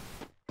ನೋಡ್ತೀನಿ.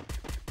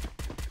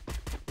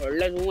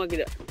 ಒಳ್ಳೆ ಝೂಮ್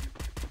ಆಗಿದೆ.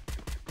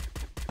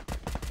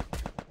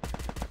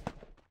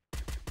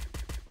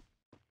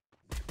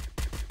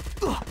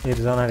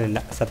 ಝೋನಲ್ಲಿ ಇಲ್ಲ,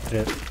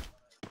 ಸತ್ರು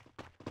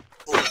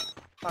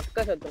ಪಕ್ಕ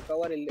ಸತ್ತು.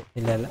 ಕವರ್ ಇಲ್ಲ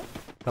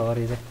ಕವರ್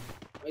ಇದೆ.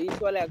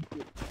 ಐಸ್ವಾಲೆ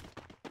ಆಗ್ತದೆ.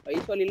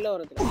 ಐಸ್ವಾಲ್ ಇಲ್ಲ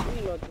ಅವ್ರ ಹತ್ರ.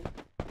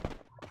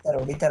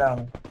 ಹೊಡಿತಾರ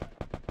ಅವನು.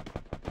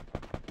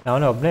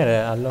 ಅವನು ಒಬ್ಬನೇ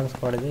ಅಲ್ಲೊಂದು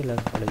ಸ್ಕ್ವಾಡ್ ಇದೆ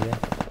ಇಲ್ಲೊಂದು ಸ್ಕ್ವಾಡ್ ಇದೆ.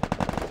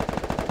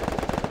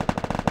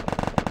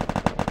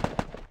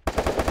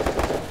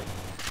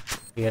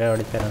 ಬೇರೆ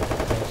ಹೊಡಿತಾರೆ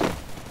ಅನ್ಸುತ್ತೆ.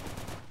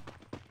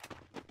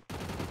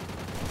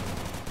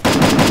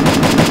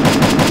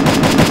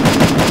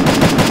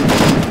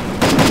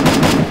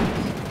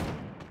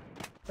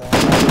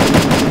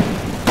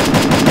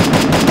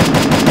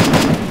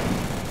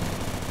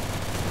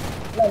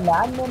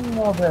 ಲ್ಯಾಂಡ್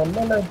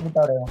ಎಲ್ಲೆಲ್ಲ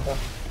ಇಟ್ಬಿಟ್ಟವ್ರೆ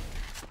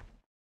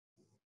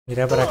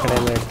ಹಿರೇಬರ ಕಡೆ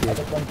ಎಲ್ಲ ಇರ್ತೀವಿ.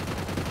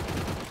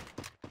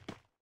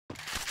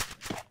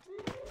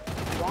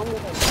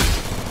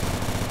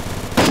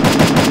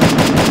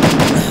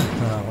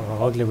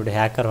 ಹೋಗ್ಲಿ ಬಿಡಿ,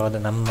 ಹ್ಯಾಕರ್ ಹೋದ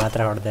ನಮ್ಮ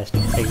ಮಾತ್ರ ಹೊಡೆದೆ ಅಷ್ಟೇ.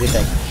 ಎಕ್ಸಿಟ್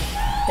ಆಗಿ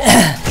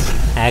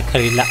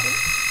ಹ್ಯಾಕರ್ ಇಲ್ಲ,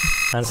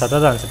 ನಾನು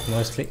ಸತ್ತೋದು ಅನ್ಸುತ್ತೆ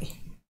ಮೋಸ್ಟ್ಲಿ.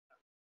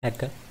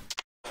 Hacker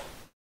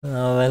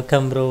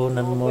welcome bro.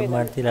 ನನ್ನ ಮೂಡ್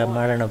ಮಾಡ್ತೀರಾ?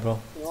 ಮಾಡೋಣ ಬ್ರೋ,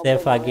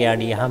 ಸೇಫಾಗಿ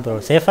ಆಡಿ. ಹಾಂ ಬ್ರೋ,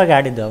 ಸೇಫಾಗಿ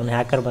ಆಡಿದ್ದು. ಅವ್ನು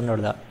ಹ್ಯಾಕರ್ ಬಂದು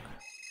ನೋಡ್ದ,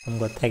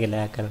 ನಮ್ಗೆ ಗೊತ್ತಾಗಿಲ್ಲ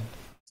hacker.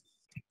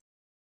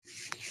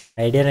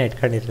 ಐಡಿಯಾನೇ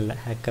ಇಟ್ಕೊಂಡಿರಲಿಲ್ಲ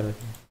hacker.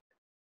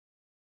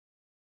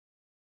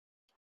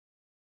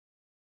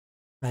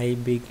 I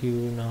big you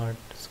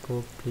not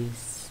scope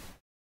please.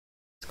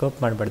 Scope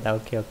ಮಾಡಬಾರ್ದ?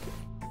 Okay okay.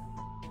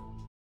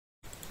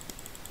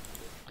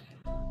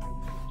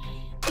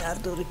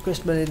 ಯಾರ್ದು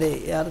ರಿಕ್ವೆಸ್ಟ್ ಬಂದಿದೆ?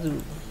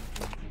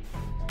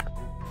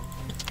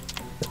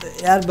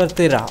 ಯಾರು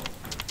ಬರ್ತೀರಾ?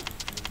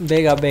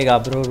 ಬೇಗ ಬೇಗ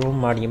ಬ್ರೋ ರೂಮ್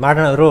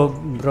ಮಾಡೋಣ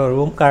ಬ್ರೋ.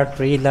 ರೂಮ್ ಕಾರ್ಡ್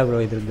ಫ್ರೀ ಇಲ್ಲ ಬ್ರೋ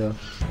ಇದ್ರದ್ದು.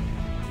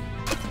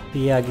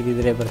 ಫ್ರೀ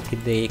ಆಗಿದ್ದಿದ್ರೆ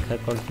ಬರ್ತಿದ್ದೆ,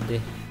 ಕರ್ಕೊಳ್ತಿದ್ದೆ.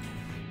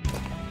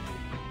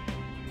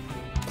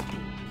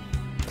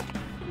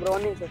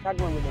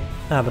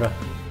 ಹಾಂ ಬ್ರೋ,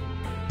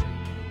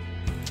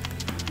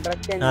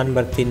 ನಾನು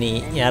ಬರ್ತೀನಿ.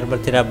 ಯಾರು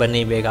ಬರ್ತೀರಾ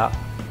ಬನ್ನಿ ಬೇಗ.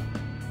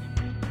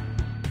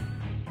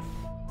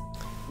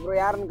 ಬ್ರೋ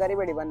ಯಾರನ್ನು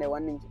ಕರಿಬೇಡಿ, ಬಂದೆ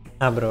 1 ನಿಮಿಷ.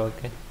 ಹಾಂ bro,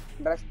 okay.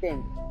 Dress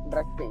change.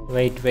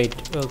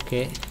 Weight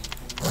okay.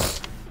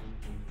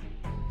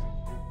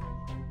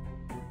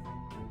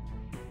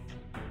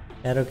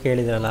 ಯಾರೋ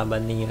ಕೇಳಿದ್ರಲ್ಲ,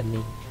 ಬನ್ನಿ.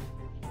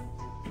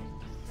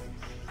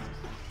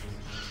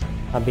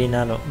 ಅಭಿ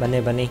ನಾನು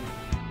ಬನ್ನಿ.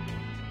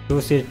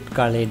 2 ಸೀಟ್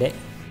ಖಾಲಿ ಇದೆ.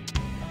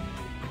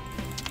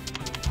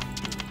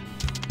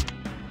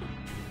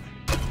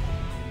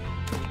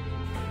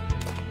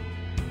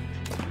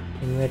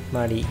 ಇನ್ವೈಟ್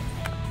ಮಾಡಿ.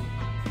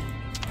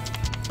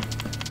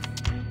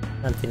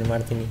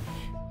 ಮಾಡ್ತೀನಿ.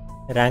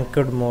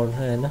 ರ್ಯಾಂಕ್ಡ್ ಮೋಡ್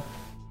ಏನು?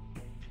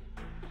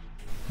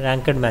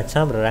 Ranked match.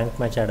 ಹಾಂ ಬ್ರೋ, ರ್ಯಾಂಕ್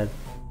ಮ್ಯಾಚ್ ಆಡೋದು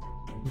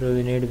bro.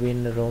 You need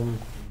win room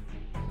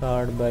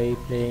card by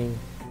playing.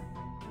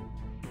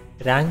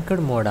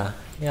 Ranked ಮೋಡಾ?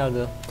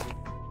 ಯಾವುದು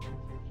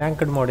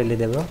ರ್ಯಾಂಕ್ಡ್ ಮೋಡ್?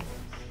 ಎಲ್ಲಿದೆ ಬ್ರೋ?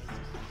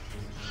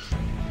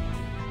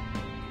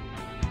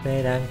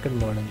 ರ್ಯಾಂಕ್ಡ್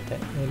ಮೋಡ್ ಅಂತೆ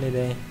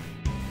ಎಲ್ಲಿದೆ?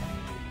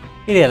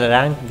 ಇದೆಯಲ್ಲ,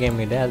 ರ್ಯಾಂಕ್ ಗೇಮ್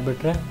ಇದೆ. ಅದು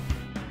ಬಿಟ್ಟರೆ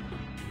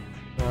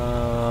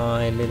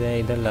ಎಲ್ಲಿದೆ?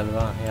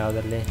 ಇದಲ್ಲಲ್ವಾ?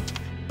 ಯಾವುದರಲ್ಲಿ?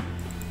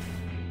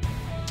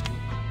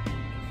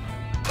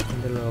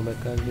 ಇದ್ರಲ್ಲಿ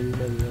ಹೋಗ್ಬೇಕಾ?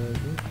 ಬಿಲ್ಡಲ್ಲಿ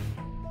ಹೋಗಿ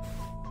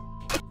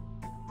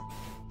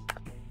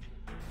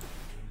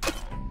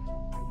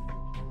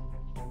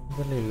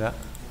ಇದರಲ್ಲೂ ಇಲ್ಲ.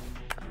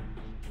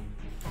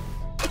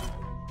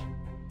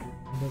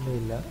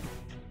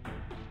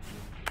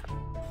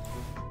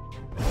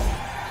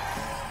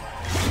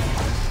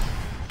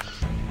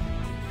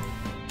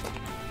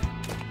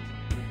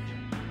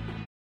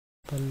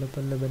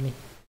 ಪಲ್ಲೆ ಬನ್ನಿ.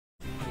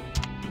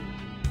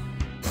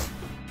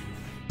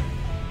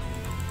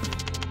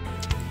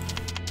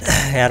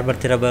 ಯಾರು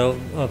ಬರ್ತೀರಾ bro?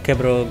 Okay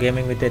bro,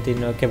 gaming with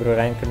ಎತ್ತಿನ. ಓಕೆ ಬ್ರೋ,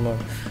 ರ್ಯಾಂಕ್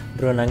ಮಾಡಿ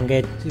ಬ್ರೋ. ನನಗೆ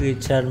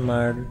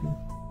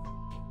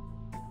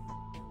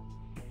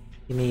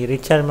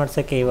ರೀಚಾರ್ಜ್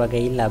ಮಾಡ್ಸೋಕ್ಕೆ ಇವಾಗ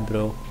ಇಲ್ಲ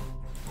ಬ್ರೋ.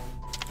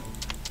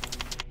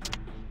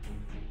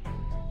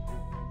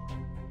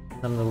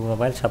 ನಮ್ಮದು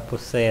ಮೊಬೈಲ್ ಶಾಪು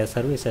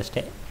ಸರ್ವಿಸ್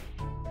ಅಷ್ಟೇ.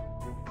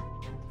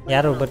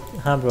 ಯಾರು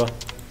ಹಾಂ ಬ್ರೋ,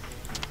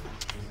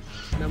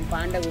 ನಮ್ಮ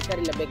ಪಾಂಡ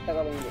ಹುಷಾರಿಲ್ಲ, ಬೆಕ್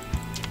ತಗೊಬಂದೆ.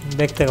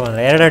 ಬೆಕ್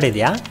ತಗೊಬಂದ್ರೆ? 2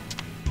 ಆಡಿದೆಯಾ?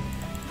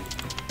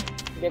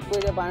 ಬೆಕ್ಕು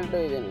ಇದೆ, ಪಾಂಡು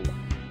ಇದೆ.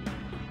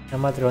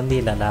 ನಮ್ಮ ಹತ್ರ ಒಂದೇ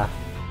ಇಲ್ಲಲ್ಲ,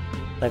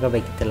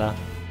 ತಗೋಬೇಕಿತ್ತಲ್ಲ.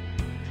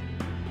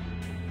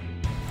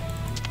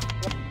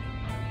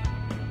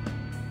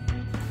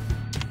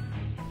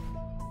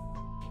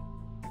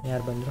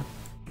 ಯಾರು ಬಂದರು?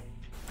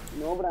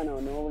 ನೋಬ್ರ.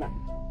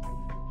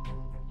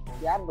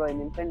 ಯಾರು ಬ್ರೋ?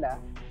 ನಿಮ್ಮ ಫ್ರೆಂಡ?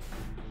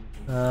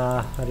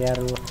 ಅವ್ರು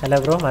ಯಾರು? ಹಲೋ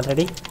ಬ್ರೋ,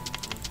 ಮಾತಾಡಿ.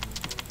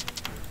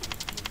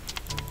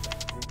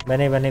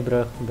 ಬನ್ನಿ ಬ್ರೋ,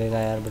 ಬೇಗ.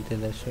 ಯಾರು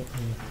ಬರ್ತಿದ್ದ?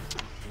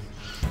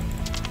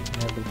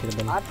 ಯಾರು ಬರ್ತಿದ್ದ?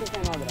 ಬನ್ನಿ.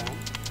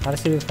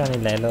 RCB ಫ್ಯಾನ್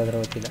ಇಲ್ಲ, ಎಲ್ಲೋದ್ರೆ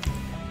ಗೊತ್ತಿಲ್ಲ.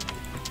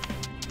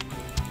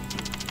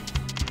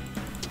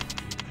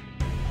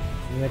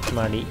 ಇನ್ವೈಟ್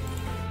ಮಾಡಿ.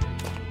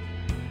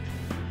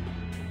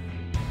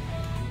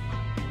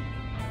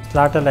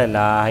 ಸ್ಲಾಟೆಲ್ಲ ಇಲ್ಲ.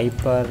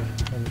 ಹೈಪರ್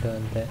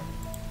ಅಂತೆ,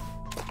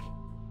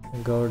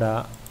 ಗೌಡ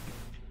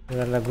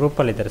ಇವೆಲ್ಲ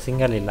ಗ್ರೂಪಲ್ಲಿದ್ದಾರೆ,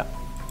 ಸಿಂಗಲ್ ಇಲ್ಲ.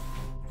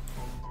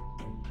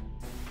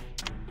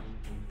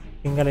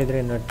 ಸಿಂಗಲ್ ಇದ್ರೆ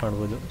ಇನ್ವೈಟ್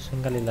ಮಾಡ್ಬೋದು,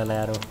 ಸಿಂಗಲ್ ಇಲ್ಲಲ್ಲ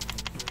ಯಾರು.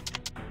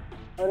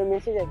 ಅವರು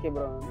ಮೆಸೇಜ್ ಹಾಕಿ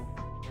ಬ್ರೋ.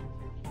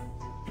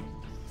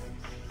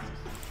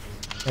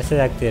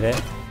 ಮೆಸೇಜ್ ಹಾಕ್ತೀರಾ?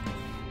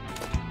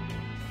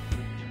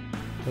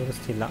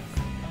 ತೋರಿಸ್ತಿಲ್ಲ.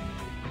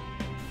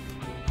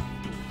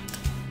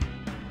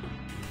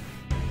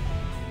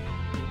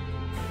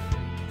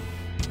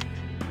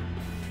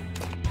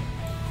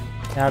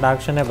 ಯಾರು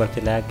ಆಕ್ಷನ್ನೇ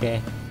ಬರ್ತಿಲ್ಲ, ಯಾಕೆ?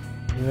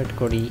 ಇನ್ವೈಟ್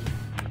ಕೊಡಿ.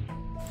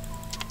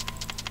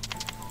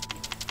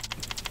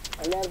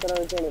 ಅಲ್ಲಿ ಯಾರ ಥರ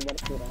ಕೇಳಿ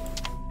ಬರ್ತೀರಾ?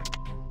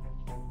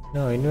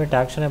 ಇನ್ವೈಟ್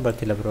ಆಕ್ಷನೇ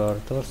ಬರ್ತಿಲ್ಲ ಬ್ರೋ,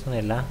 ಅವ್ರು ತೋರಿಸ್ತಾನೆ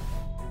ಇಲ್ಲ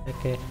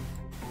ಯಾಕೆ?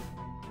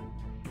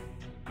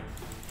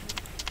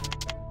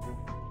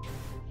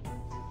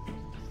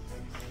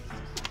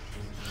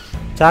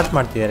 ಚಾಟ್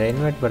ಮಾಡ್ತಿದ್ದಾರೆ,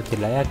 ಇನ್ವೈಟ್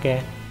ಬರ್ತಿಲ್ಲ ಯಾಕೆ?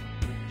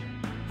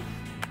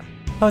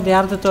 ಹೌದು,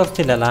 ಯಾರ್ದು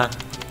ತೋರಿಸ್ತಿಲ್ಲಲ್ಲ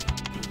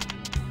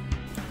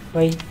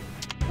ವೈ?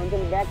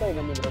 ಒಂದ್ಸಲ ಬ್ಯಾಕಾಗಿ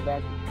ಬಂದಿದ್ರು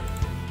ಬ್ಯಾಕ್.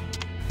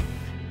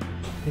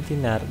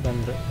 ನಿತಿನ್ ಯಾರು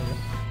ಬಂದರು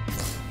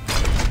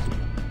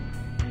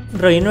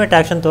ಬ್ರೋ? ಇನ್ವೈಟ್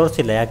ಆಕ್ಷನ್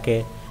ತೋರಿಸ್ತಿಲ್ಲ ಯಾಕೆ?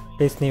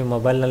 ಪ್ಲೀಸ್ ನೀವು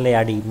ಮೊಬೈಲ್ನಲ್ಲೇ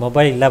ಆಡಿ.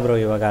 ಮೊಬೈಲ್ ಇಲ್ಲ ಬ್ರೋ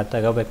ಇವಾಗ,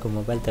 ತಗೋಬೇಕು.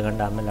 ಮೊಬೈಲ್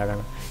ತಗೊಂಡು ಆಮೇಲೆ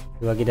ಆಡೋಣ.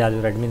 ಇವಾಗಿದೆ ಅದು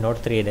ರೆಡ್ಮಿ ನೋಟ್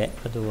 3 ಇದೆ,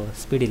 ಅದು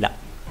ಸ್ಪೀಡ್ ಇಲ್ಲ.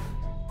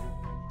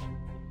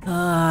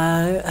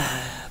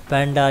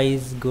 Panda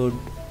is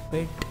good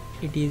but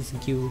it is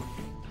give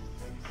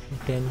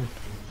 10.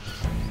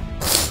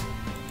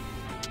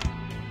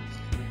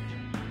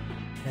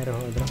 ಯಾರು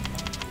ಹೋದ್ರು?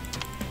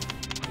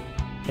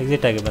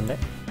 ಎಕ್ಸಿಟ್ ಆಗಿ ಬಂದೆ.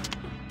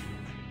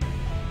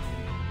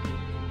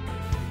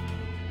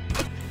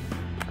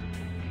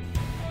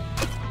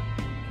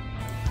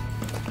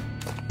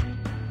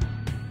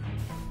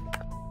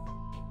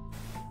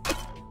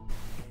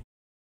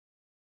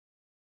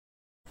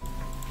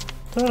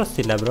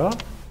 ತೋರಿಸ್ತಿಲ್ಲ ಬ್ರೋ.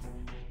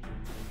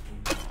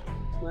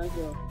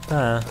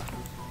 ಹಾಂ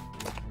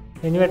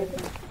ಇನ್ವೈಟ್.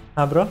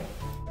 ಹಾಂ ಬ್ರೋ,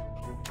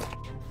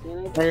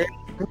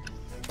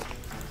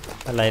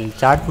 ಅಲ್ಲ ಇಲ್ಲಿ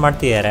ಚಾಟ್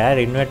ಮಾಡ್ತಿದ್ದಾರೆ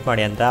ಇನ್ವೈಟ್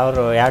ಮಾಡಿ ಅಂತ,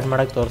 ಅವರು ಆ್ಯಡ್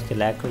ಮಾಡೋಕ್ಕೆ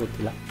ತೋರಿಸ್ತಿಲ್ಲ ಯಾಕೆ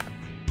ಗೊತ್ತಿಲ್ಲ.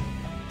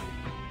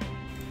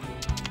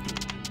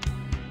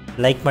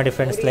 ಲೈಕ್ ಮಾಡಿ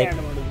ಫ್ರೆಂಡ್ಸ್, ಲೈಕ್.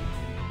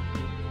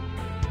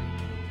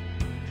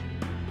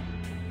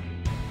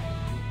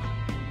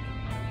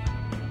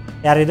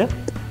 ಯಾರಿದು?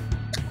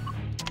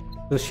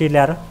 ಸುಶೀಲ್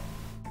ಯಾರು?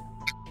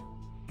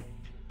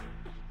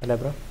 ಅಲ್ಲ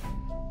ಬ್ರೋ,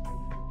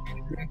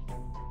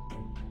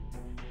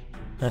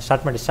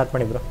 ಸ್ಟಾರ್ಟ್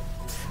ಮಾಡಿ ಬ್ರೋ.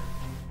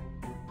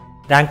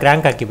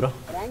 ರ್ಯಾಂಕ್ ಹಾಕಿ bro.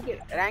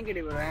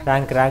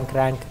 Rank.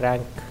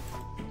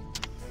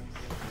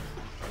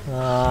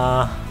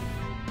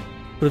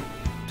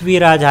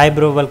 Prithviraj hi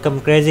bro, welcome.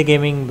 Crazy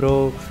gaming bro,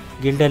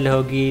 ಗಿಲ್ಡಲ್ಲಿ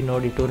ಹೋಗಿ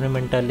ನೋಡಿ,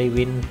 ಟೂರ್ನಮೆಂಟಲ್ಲಿ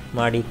ವಿನ್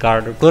ಮಾಡಿ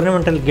ಕಾರ್ಡ್.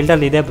 ಟೂರ್ನಮೆಂಟಲ್ಲಿ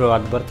ಗಿಲ್ಡಲ್ಲಿ ಇದೆ ಬ್ರೋ,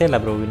 ಅದು ಬರ್ತಾ ಇಲ್ಲ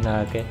ಬ್ರೋ ವಿನ್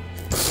ಆಗೋಕ್ಕೆ.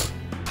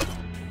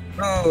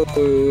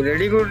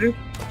 ರೆಡಿ ಕೊಡ್ರಿ,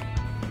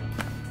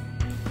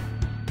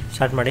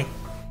 ಸ್ಟಾರ್ಟ್ ಮಾಡಿ.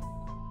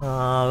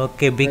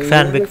 Okay, big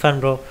fan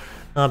bro.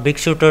 Big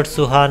shootout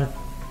Suhan,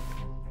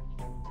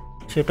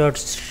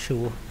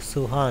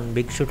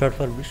 big shootout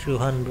for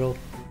Suhan bro.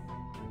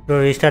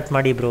 Restart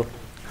ಮಾಡಿ ಬ್ರೋ.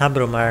 ಹಾಂ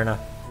ಬ್ರೋ ಮಾಡೋಣ,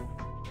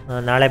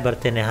 ನಾಳೆ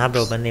ಬರ್ತೇನೆ. ಹಾಂ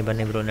ಬ್ರೋ ಬನ್ನಿ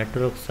ಬ್ರೋ.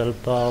 ನೆಟ್ವರ್ಕ್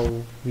ಸ್ವಲ್ಪ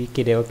ವೀಕ್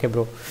ಇದೆ. Okay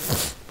bro.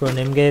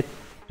 ನಿಮಗೆ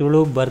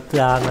ತುಳು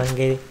ಬರ್ತಾ?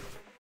 ನನಗೆ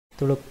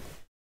ತುಳು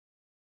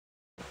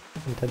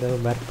ಅಂಥದ್ದು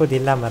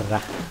ಬರ್ಬೋದಿಲ್ಲ ಮರ್ರ,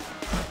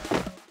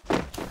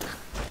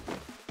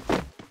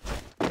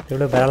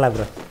 ತುಳು ಬರಲ್ಲ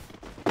ಬ್ರೋ.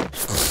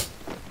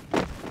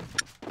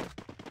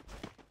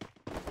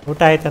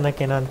 ಊಟ ಆಯ್ತು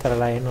ಅನ್ನೋಕ್ಕೇನೋ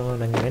ಅಂತಾರಲ್ಲ, ಏನೋ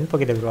ನನಗೆ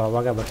ನೆನಪೋಗಿದೆ ಬ್ರೋ,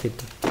 ಆವಾಗ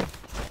ಬರ್ತಿತ್ತು.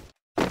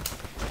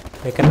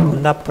 ಬೇಕಾದ್ರೆ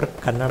ಕುಂದಾಪುರ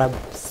ಕನ್ನಡ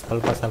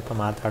ಸ್ವಲ್ಪ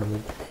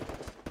ಮಾತಾಡ್ಬೋದು.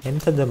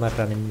 ಎಂಥದ್ದು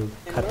ಮಾತ್ರ ನಿಮ್ಮದು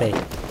ಕತೆ?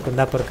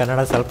 ಕುಂದಾಪುರ ಕನ್ನಡ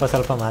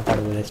ಸ್ವಲ್ಪ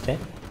ಮಾತಾಡ್ಬೋದು ಅಷ್ಟೇ,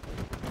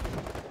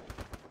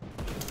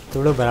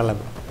 ತುಳು ಬರಲ್ಲ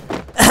ಬ್ರೋ.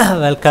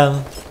 Welcome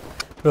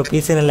bro.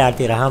 ಪಿ ಸಿನಲ್ಲಿ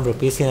ಆಡ್ತೀರಾ? ಹಾಂ ಬ್ರೋ,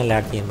 ಪಿ ಸಿನಲ್ಲಿ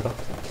ಆಡ್ತೀನಿ ಬ್ರೋ.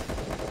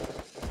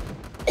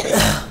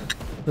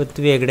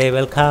 ಪೃಥ್ವಿ Hegde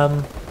welcome.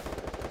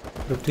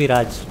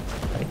 Prithviraj.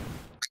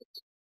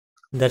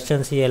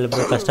 Darshan C L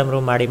bro, custom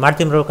room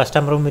ಮಾಡ್ತೀನಿ ಬ್ರೋ.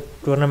 ಕಸ್ಟಮ್ ರೂಮ್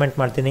ಟೂರ್ನಮೆಂಟ್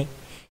ಮಾಡ್ತೀನಿ,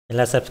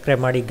 ಎಲ್ಲ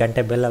ಸಬ್ಸ್ಕ್ರೈಬ್ ಮಾಡಿ,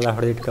 ಗಂಟೆ ಬೆಲ್ಲೆಲ್ಲ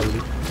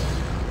ಹೊಡೆದಿಟ್ಕೊಬಿಡಿ.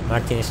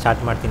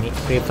 ಸ್ಟಾರ್ಟ್ ಮಾಡ್ತೀನಿ.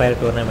 ಫ್ರೀ ಫೈರ್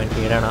ಟೂರ್ನಮೆಂಟ್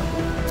ಇಡೋಣ.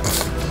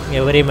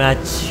 Every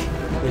match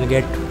will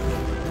get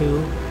to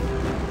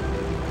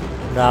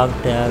dog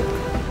tag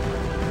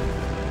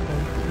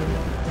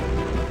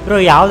bro.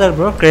 ಯಾವ್ದಾರು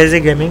ಬ್ರೋ ಕ್ರೇಜಿ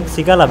ಗೇಮಿಂಗ್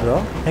ಸಿಗಲ್ಲ ಬ್ರೋ,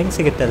 ಹೆಂಗೆ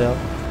ಸಿಗುತ್ತೆ ಅದು?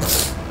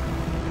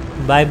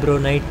 Bye bro,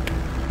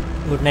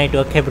 good night.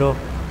 Okay bro.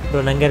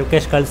 ನನಗೆ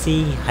ರಿಕ್ವೆಸ್ಟ್ ಕಳಿಸಿ.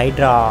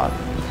 ಹೈಡ್ರಾ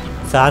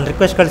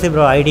ರಿಕ್ವೆಸ್ಟ್ ಕಳಿಸಿ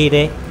ಬ್ರೋ. ಐ ಡಿ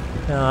ಇದೆ,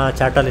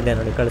 ಚಾಟಲ್ಲಿದೆ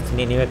ನೋಡಿ,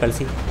 ಕಳಿಸ್ತೀನಿ. ನೀವೇ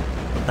ಕಳಿಸಿ.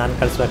 ನಾನು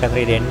ಕಳಿಸ್ಬೇಕಂದ್ರೆ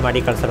ಇದು ಎಂಡ್ ಮಾಡಿ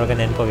ಕಳ್ಸೋವಾಗ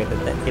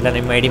ನೆನಪೋಗಿರುತ್ತೆ, ಇಲ್ಲ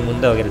ನಿಮ್ಮ ಐ ಡಿ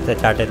ಮುಂದೆ ಹೋಗಿರುತ್ತೆ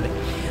ಚಾಟಲ್ಲಿ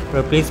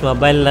ಬ್ರೋ. ಪ್ಲೀಸ್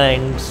ಮೊಬೈಲ್ನ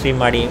ಎಂಡ್ ಸ್ಟ್ರೀಮ್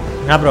ಮಾಡಿ.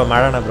 ಹಾಂ ಬ್ರೋ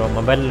ಮಾಡೋಣ ಬ್ರೋ.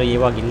 ಮೊಬೈಲ್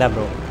ಇವಾಗಿಲ್ಲ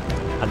ಬ್ರೋ,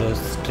 ಅದು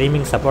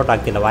ಸ್ಟ್ರೀಮಿಂಗ್ ಸಪೋರ್ಟ್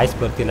ಆಗ್ತಿಲ್ಲ, ವಾಯ್ಸ್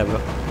ಬರ್ತಿಲ್ಲ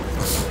ಬ್ರೋ.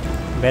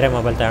 ಬೇರೆ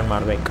ಮೊಬೈಲ್ ತಗೊಂಡು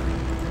ಮಾಡಬೇಕು.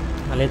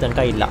 ಅಲ್ಲಿ ತನಕ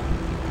ಇಲ್ಲ,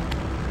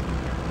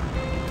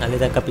 ಅಲ್ಲಿ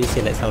ತನಕ ಪಿ ಸಿ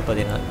ಇಲ್ಲ. ಸ್ವಲ್ಪ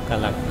ದಿನ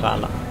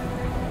ಕಾಲ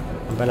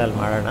ಮೊಬೈಲಲ್ಲಿ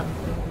ಮಾಡೋಣ.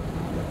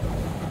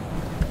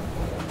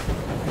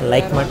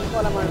 ಲೈಕ್ ಮಾಡಿ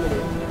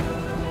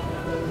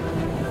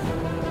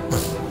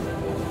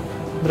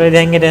ಬ್ರೋ. ಇದು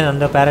ಹೆಂಗಿದೆ?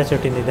 ನಂದು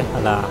ಪ್ಯಾರಾಚೂಟಿಂದಿದೆ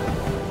ಅಲ್ಲ,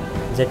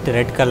 ಜೆಟ್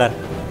ರೆಡ್ ಕಲರ್.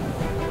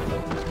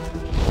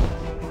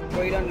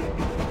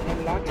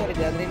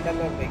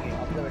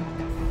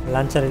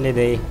 ಲಾಂಚರ್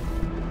ಎಲ್ಲಿದೆ?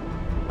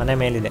 ಮನೆ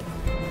ಮೇಲಿದೆ.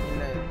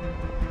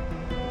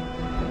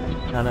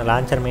 ನಾನು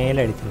ಲಾಂಚರ್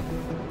ಮೇಲೆ ಹಿಡಿತೀನಿ.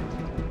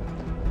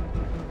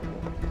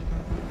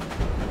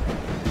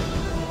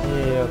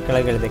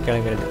 ಕೆಳಗಿಳಿದೆ.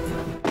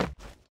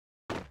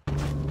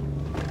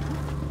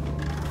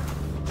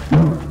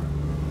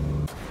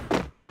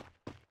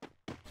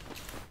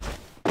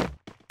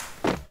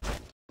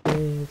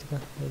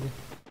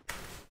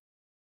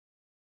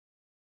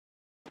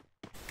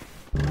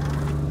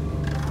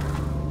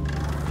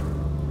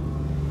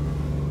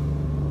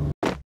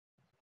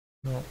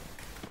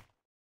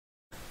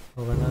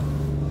 ಹೋಗೋಣ.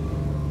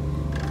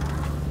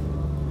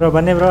 ಬ್ರೋ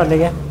ಬನ್ನಿ ಬ್ರೋ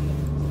ಅಲ್ಲಿಗೆ.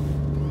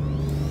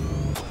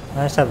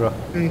 ಮಾಸ್ಟರ್ ಬ್ರೋ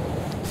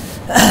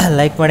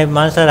ಲೈಕ್ ಮಾಡಿ.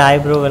 Master hi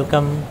bro,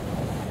 welcome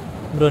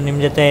bro. ನಿಮ್ಮ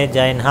ಜೊತೆ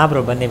ಜಾಯಿನ್. ಹಾಂ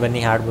ಬ್ರೋ ಬನ್ನಿ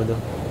ಬನ್ನಿ ಆಡ್ಬೋದು.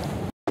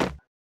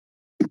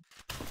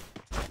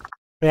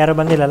 ಯಾರೋ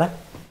ಬಂದಿಲ್ಲಲ್ಲ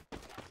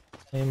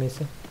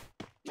ಮಿಸ್.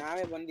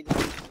 ನಾವೇ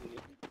ಬಂದಿದ್ವಿ,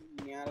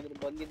 ಯಾರಾದ್ರೂ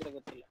ಬಂದಿದ್ರೆ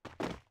ಗೊತ್ತಿಲ್ಲ.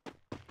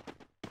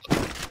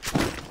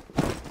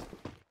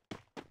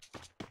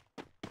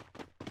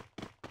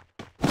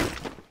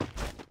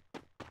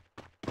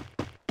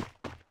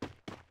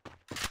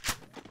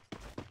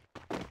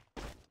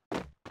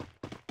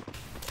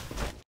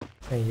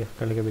 ಅಯ್ಯೋ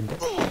ಕೆಳಗೆ ಬಿದ್ದೆ.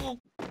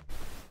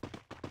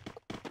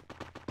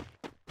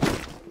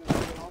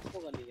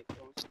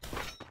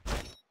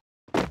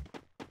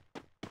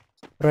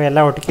 ಬ್ರೋ ಎಲ್ಲ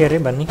ಒಟ್ಟಿಗೆ ರೀ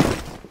ಬನ್ನಿ,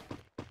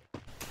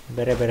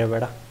 ಬೇರೆ ಬೇರೆ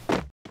ಬೇಡ.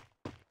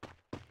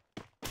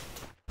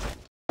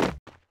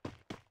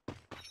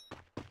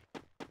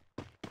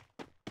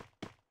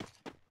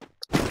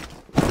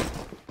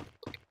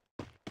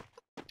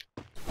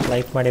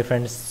 ಲೈಕ್ ಮಾಡಿ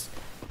friends.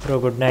 Bro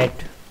good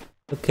night.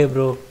 Okay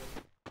bro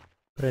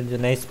friends,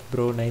 nice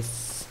bro nice.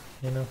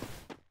 ಏನು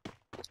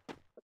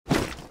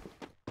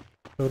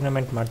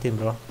ಟೂರ್ನಮೆಂಟ್ ಮಾಡ್ತೀನಿ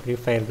ಬ್ರೋ ಫ್ರೀ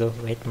ಫೈರ್ದು,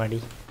 ವೆಯ್ಟ್ ಮಾಡಿ.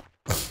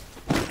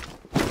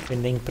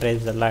 ವಿನ್ನಿಂಗ್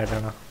ಪ್ರೈಸ್ ಎಲ್ಲ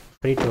ಇಡೋಣ,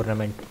 ಫ್ರೀ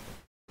ಟೂರ್ನಮೆಂಟ್.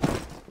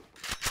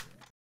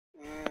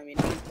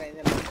 ವಿನ್ನಿಂಗ್ ಪ್ರೈಸ್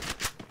ಎಲ್ಲ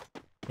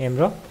ಏನು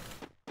ಬ್ರೋ?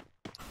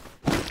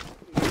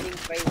 ವಿನ್ನಿಂಗ್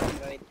ಪ್ರೈಸ್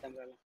ಅಂದ್ರೆ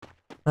ಇತ್ತಂದ್ರಲ್ಲ.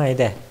 ಹಾಂ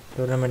ಇದೆ,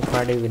 ಟೂರ್ನಮೆಂಟ್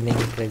ಮಾಡಿ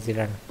ವಿನ್ನಿಂಗ್ ಪ್ರೈಸ್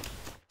ಇಡೋಣ.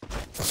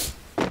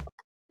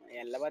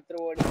 ಎಲ್ಲ ಹತ್ರ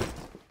ಓಡಿ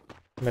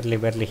ಬರಲಿ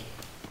ಬರಲಿ,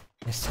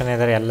 ಎಷ್ಟು ಜನ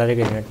ಇದ್ದಾರೆ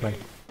ಎಲ್ಲರಿಗೂ ಇನ್ವೈಟ್ ಮಾಡಿ.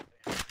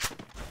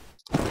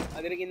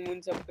 ಅದ್ರಿಗಿಂತ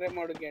ಮುಂದೆ ಸಬ್ಸ್ಕ್ರೈಬ್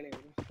ಮಾಡು ಕೇಳಿ.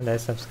 ಅದೇ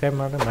ಸಬ್ಸ್ಕ್ರೈಬ್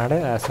ಮಾಡಿ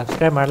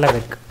ಸಬ್ಸ್ಕ್ರೈಬ್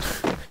ಮಾಡಲೇಬೇಕು.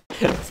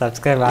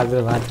 ಸಬ್ಸ್ಕ್ರೈಬ್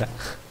ಆದರೆ ಮಾತ್ರ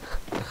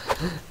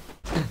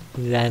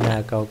ಜಾಯ್ನ್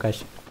ಹಾಕೋ ಅವಕಾಶ.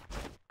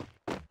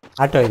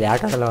 ಆಟೋ ಇದೆ,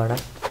 ಆಟೋದಲ್ಲ ಅಣ್ಣ.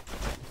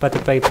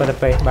 20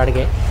 ರೂಪಾಯಿ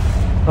ಬಾಡಿಗೆ.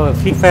 ಓ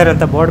ಫ್ರೀ ಫೈರ್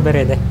ಅಂತ ಬೋರ್ಡ್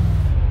ಬೇರೆ ಇದೆ.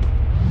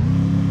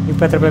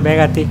 20 ರೂಪಾಯಿ ಬೇಗ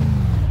ಹತ್ತಿ.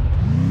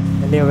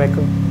 ಎಲ್ಲಿ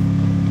ಹೋಗ್ಬೇಕು?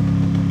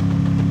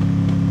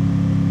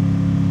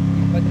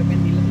 20 ರೂಪಾಯಿ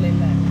ನಿಲ್ಲಿಸಲೇ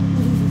ಇಲ್ಲ.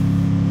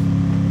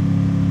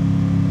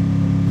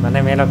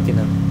 ಮನೆ ಮೇಲೆ ಹೋಗ್ತೀನಿ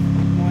ನಾನು.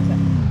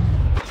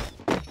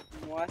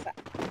 ಮೋಸ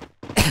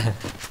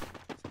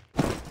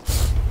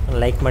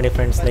ಲೈಕ್ ಮಾಡಿ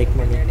ಫ್ರೆಂಡ್ಸ್, ಲೈಕ್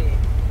ಮಾಡಿ.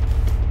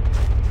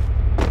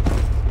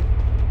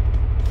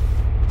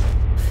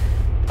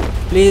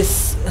 Please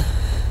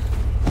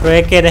bro.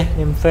 ಏಕೆ ಇದೆ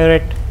ನಿಮ್ಮ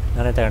ಫೇವ್ರೇಟ್?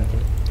 ನಾನೇ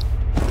ತಗೊಳ್ತೀನಿ.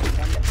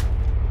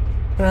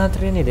 ನನ್ನ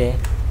ಹತ್ರ ಏನಿದೆ?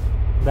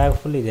 ಬ್ಯಾಗ್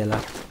ಫುಲ್ ಇದೆಯಲ್ಲ.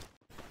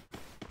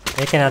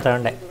 ಏಕೆ ನಾ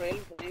ತಗೊಂಡೆ?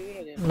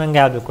 ನಂಗೆ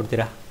ಯಾವುದು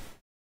ಕೊಡ್ತೀರಾ?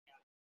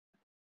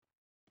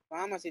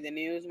 ಫಾರ್ಮಸ್ ಇದೆ,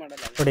 ನೀವು ಯೂಸ್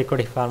ಮಾಡಲ್ಲ.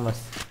 ಕೊಡಿ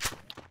ಫಾರ್ಮಸ್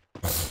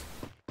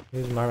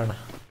ಯೂಸ್ ಮಾಡೋಣ.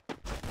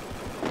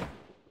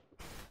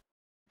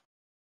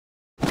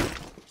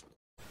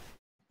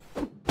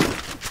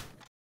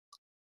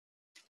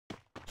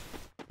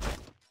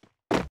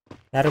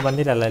 ಯಾರು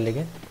ಬಂದಿಲ್ಲಲ್ಲ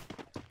ಅಲ್ಲಿಗೆ?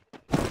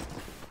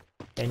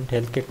 8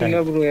 ಹೆಲ್ತ್ ಕಿಟ್.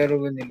 ಯಾರು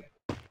ಬಂದಿಲ್ಲ.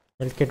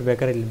 ಹೆಲ್ತ್ ಕಿಟ್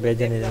ಬೇಕಾದ್ರೆ ಇಲ್ಲಿ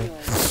ಬೇಜಾನಿದೆ.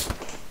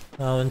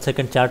 ಒಂದು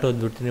ಸೆಕೆಂಡ್ ಚಾಟ್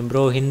ಓದ್ಬಿಡ್ತೀನಿ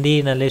ಬ್ರೋ.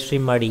 ಹಿಂದಿನಲ್ಲಿ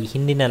ಸ್ಟ್ರೀಮ್ ಮಾಡಿ.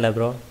 ಹಿಂದಿನಲ್ಲ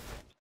ಬ್ರೋ,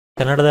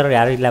 ಕನ್ನಡದವ್ರು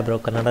ಯಾರೂ ಇಲ್ಲ ಬ್ರೋ.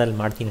 ಕನ್ನಡದಲ್ಲಿ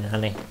ಮಾಡ್ತೀನಿ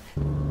ನಾನೇ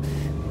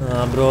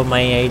ಬ್ರೋ.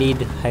 ಮೈ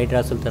ID hydra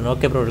Sultan.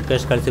 Okay bro,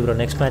 request ಕಳಿಸಿ ಬ್ರೋ.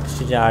 ನೆಕ್ಸ್ಟ್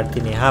ಮ್ಯಾಚ್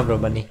ಆಡ್ತೀನಿ. ಹಾಂ ಬ್ರೋ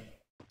ಬನ್ನಿ,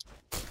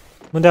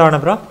 ಮುಂದೆ ಹೋಗೋಣ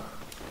ಬ್ರೋ.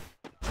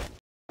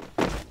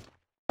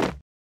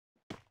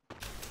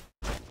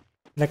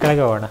 ಇಲ್ಲ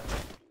ಕೆಳಗೆ ಹೋಗೋಣ.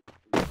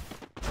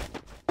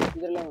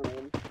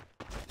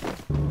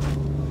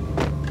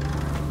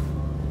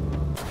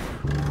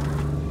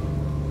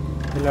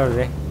 ಇಲ್ಲ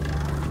ನೋಡ್ರಿ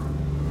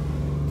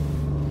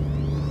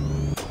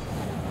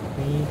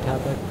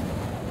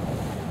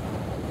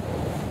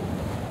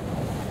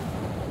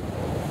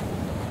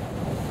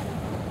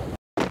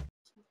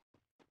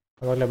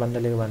ಅವಾಗಲೇ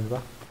ಬಂದಲ್ಲಿಗೆ ಬಂದ್ವಾ?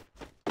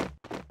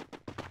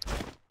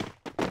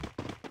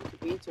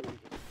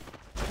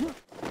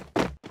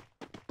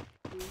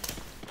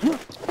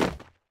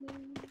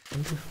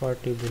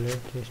 $40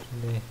 ಬುಲೆಟ್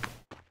ಎಷ್ಟಿದೆ?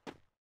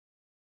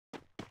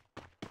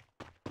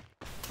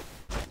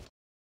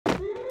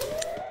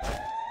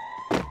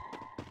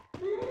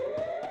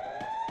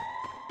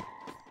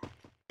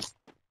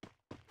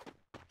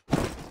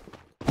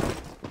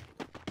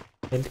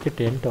 ಹೆಲ್ತ್ ಕಿಟ್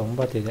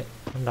 8-9 ಇದೆ.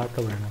 ಒಂದು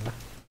ಆಟೋ ಬೇಡಲ್ಲ.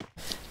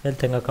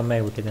 ಹೆಲ್ತ್ ಹೆಂಗೆ ಕಮ್ಮಿ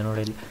ಆಗಿಬಿಟ್ಟಿದೆ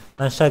ನೋಡಿ. ಇಲ್ಲಿ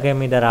ಮಾಸ್ಟರ್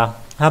ಗೇಮ್ ಇದ್ದಾರಾ?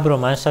 ಹಾಂ ಬ್ರೋ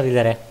ಮಾಸ್ಟರ್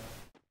ಇದ್ದಾರೆ.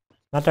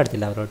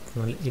 ಮಾತಾಡ್ತಿಲ್ಲ ಅವರು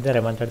ಇದ್ದಾರೆ,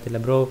 ಮಾತಾಡ್ತಿಲ್ಲ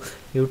ಬ್ರೋ.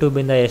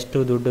 ಯೂಟ್ಯೂಬಿಂದ ಎಷ್ಟು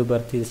ದುಡ್ಡು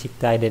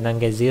ಸಿಗ್ತಾ ಇದೆ?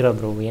 ನನಗೆ 0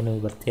 ಬ್ರೋ, ಏನು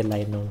ಬರ್ತಿಲ್ಲ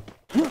ಇನ್ನು.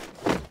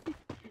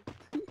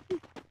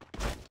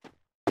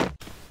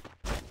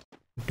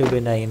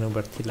 ಯೂಟ್ಯೂಬಿಂದ ಏನೂ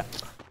ಬರ್ತಿಲ್ಲ.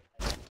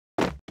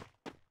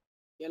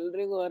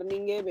 ಎಲ್ರಿಗೂ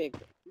ಅರ್ನಿಂಗೇ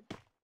ಬೇಕು.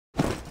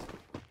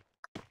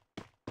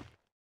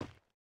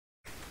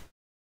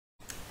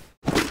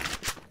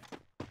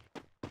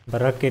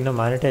 ಬರೋಕ್ಕೆ ಇನ್ನೂ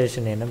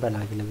ಮಾನಿಟೈಸೇಷನ್ ಏನಬಲ್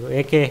ಆಗಿಲ್ಲ ಬ್ರೋ.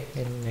 ಏಕೆ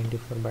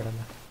N94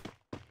 ಬೇಡಲ್ಲ?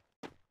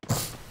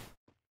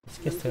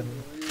 ಎಸ್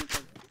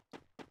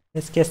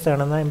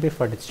ತಗೋಣ,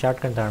 MP40 ಶಾರ್ಟ್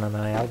ಕಟ್ ತಗೋಣ.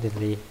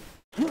 ಯಾವುದಿರಲಿ?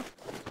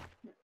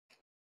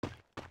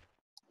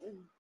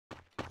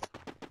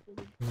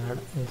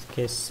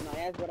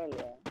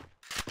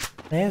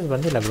 ನಯಸ್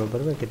ಬಂದಿಲ್ಲ ಬ್ರೋ,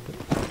 ಬರಬೇಕಿತ್ತು.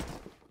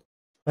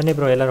 ಬನ್ನಿ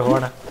ಬ್ರೋ, ಎಲ್ಲರೂ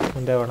ಹೋಗೋಣ,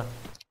 ಮುಂದೆ ಹೋಗೋಣ.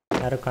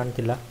 ಯಾರೂ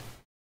ಕಾಣ್ತಿಲ್ಲ.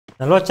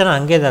 40 ಜನ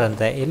ಹಂಗೆ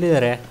ಇದ್ದಾರಂತೆ.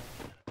 ಎಲ್ಲಿದ್ದಾರೆ?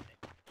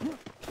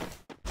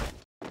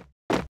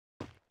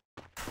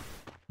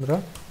 ಬ್ರೋ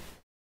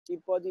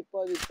 20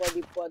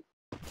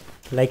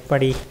 ಲೈಕ್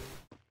ಮಾಡಿ.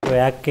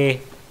 ಯಾಕೆ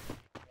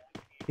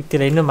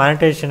ಸಿಗ್ತಿಲ್ಲ? ಇನ್ನೂ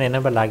ಮಾನಿಟೈಸೇಷನ್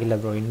ಎನೇಬಲ್ ಆಗಿಲ್ಲ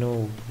ಬ್ರೋ. ಇನ್ನೂ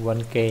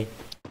 1K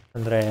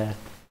ಅಂದರೆ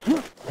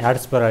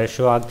ಆ್ಯಡ್ಸ್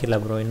ಶೋ ಆಗ್ತಿಲ್ಲ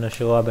ಬ್ರೋ. ಇನ್ನೂ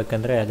ಶೋ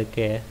ಆಗಬೇಕಂದ್ರೆ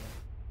ಅದಕ್ಕೆ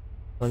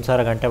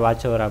 1000 ಗಂಟೆ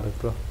ವಾಚ್ ಅವರ್ ಆಗಬೇಕು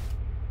ಬ್ರೋ.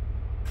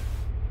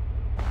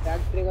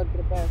 ಫ್ಯಾಕ್ಟ್ರಿಗೆ 10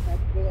 ರೂಪಾಯಿ.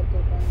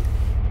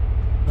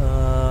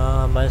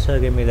 ಮನುಷ್ಯರ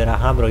ಗೇಮ್ ಇದ್ದಾರೆ.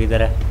 ಹಾಂ ಬ್ರೋ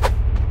ಇದ್ದಾರೆ.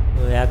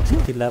 ಯಾಕೆ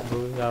ಸಿಗ್ತಿಲ್ಲ ಬ್ರೋ?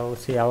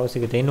 ಯಾವ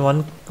ಸಿಗುತ್ತೆ? ಇನ್ನು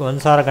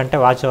 1000 ಗಂಟೆ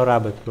ವಾಚ್ ಅವರ್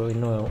ಆಗಬೇಕು ಬ್ರೋ.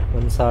 ಇನ್ನೂ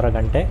 1000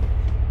 ಗಂಟೆ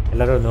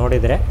ಎಲ್ಲರೂ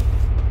ನೋಡಿದರೆ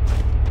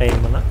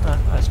ಟೈಮನ್ನು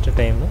ಅಷ್ಟು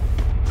ಟೈಮು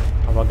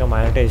ಆವಾಗ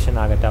ಮಾನಿಟೈಸೇಷನ್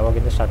ಆಗುತ್ತೆ.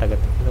 ಆವಾಗಿಂದ ಸ್ಟಾರ್ಟ್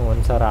ಆಗುತ್ತೆ. ಇನ್ನು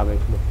 1000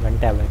 ಆಗಬೇಕು ಬ್ರೋ,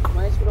 ಗಂಟೆ ಆಗಬೇಕು.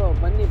 ಮಹೇಶ್ ಬ್ರೋ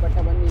ಬನ್ನಿ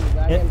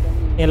ಗಾಡಿಯಲ್ಲಿ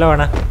ಬನ್ನಿ. ಎಲ್ಲ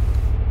ಹೋಗೋಣ,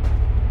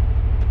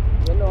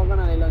 ಎಲ್ಲ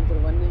ಹೋಗೋಣ. ಇಲ್ಲ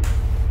ಒಂಚೂರು ಬನ್ನಿ.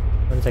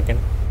 1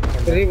 ಸೆಕೆಂಡ್.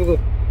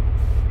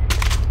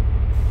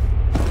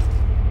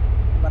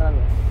 ಬರಲ್ಲ.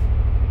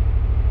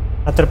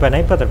 10 ರೂಪಾಯಿನಾ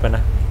 20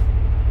 ರೂಪಾಯಿನಾ?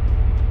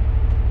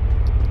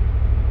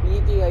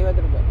 ಈಜಿಗೆ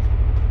 50 ರೂಪಾಯಿ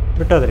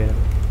ಬಿಟ್ಟೋದ್ರಿ.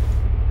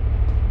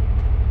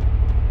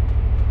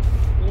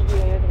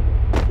 ಈಜಿಗೆ 50 ರೂಪಾಯಿ.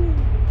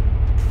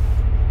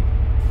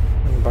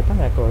 ಬಟನ್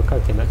ಯಾಕೆ ವರ್ಕ್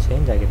ಆಗ್ತಿಲ್ಲ?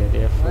 ಚೇಂಜ್ ಆಗಿದೆ ಇದು.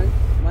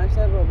 ಮಹೇಶ್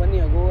ಬ್ರೋ ಬನ್ನಿ,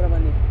 ಗೋರ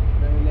ಬನ್ನಿ.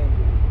 ನಾವಿಲ್ಲೇ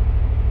ಇದ್ದೀವಿ.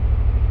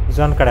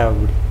 ಝೋನ್ ಕಡೆ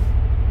ಹೋಗ್ಬಿಡಿ.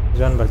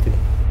 ಝೋನ್ ಬರ್ತಿದೆ.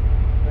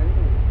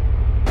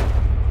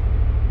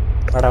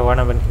 ಬೇಡ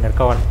ಹೋಗೋಣ ಬನ್ನಿ,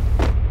 ನಡ್ಕೋಣ.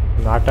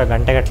 ಆಟೋ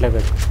ಗಂಟೆಗಟ್ಟಲೆ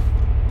ಬೇಕು.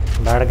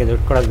 ಬಾಡಿಗೆ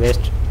ದುಡ್ಡು ಕೊಡೋದು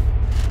ವೇಸ್ಟ್.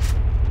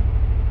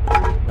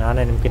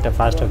 ನಾನೇ ನಿಮ್ಗಿಂತ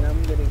ಫಾಸ್ಟ್ ಹೋಗಿ.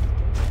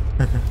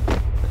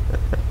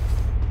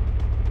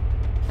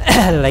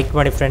 ಲೈಕ್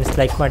ಮಾಡಿ ಫ್ರೆಂಡ್ಸ್,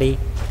 ಲೈಕ್ ಮಾಡಿ.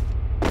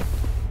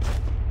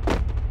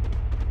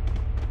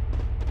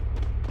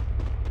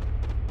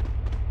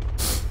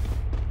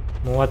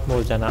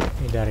 ಮೂವತ್ತ್ಮೂರು ಜನ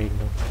ಇದ್ದಾರೆ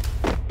ಇನ್ನು.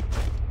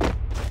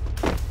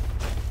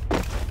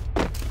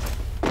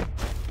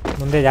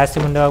 ಮುಂದೆ ಜಾಸ್ತಿ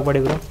ಮುಂದೆ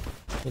ಹೋಗ್ಬೇಡಿ ಬ್ರೋ.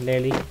 ಇಲ್ಲೇ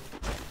ಹೇಳಿ,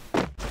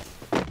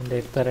 ಮುಂದೆ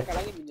ಇರ್ತಾರೆ,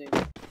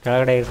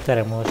 ಕೆಳಗಡೆ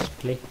ಇರ್ತಾರೆ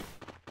ಮೋಸ್ಟ್ಲಿ.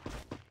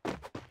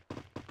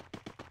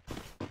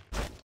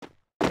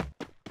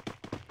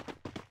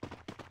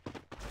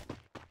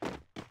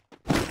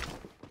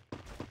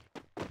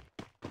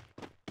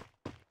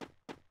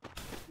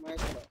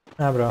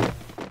 ಹಾಂ ಬ್ರೋ,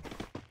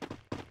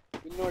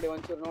 ಇಲ್ಲಿ ನೋಡಿ,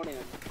 ಒಂಚೂರು ನೋಡಿ.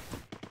 ನಾನು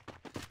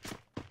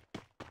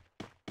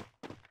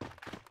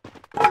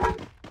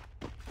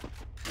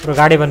ಬ್ರೋ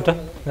ಗಾಡಿ ಬಂತು.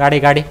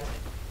 ಗಾಡಿ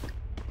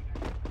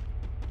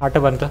ಆಟೋ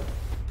ಬಂತು.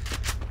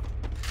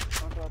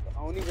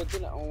 ಅವನಿಗೆ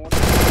ಗೊತ್ತಿಲ್ಲ.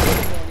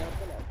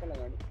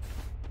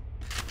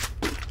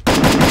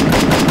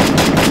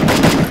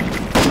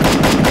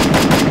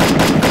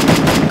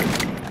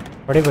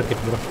 ಗಾಡಿ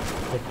ಹೊಡಿಬೇಕಿತ್ತು ಬ್ರೋ.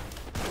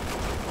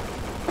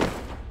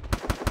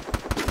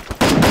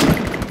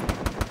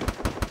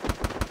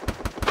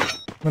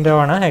 ಮುಂದೆ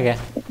ಹೋಗೋಣ ಹೇಗೆ?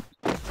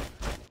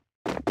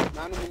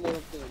 ನಾನು ಮುಂದೆ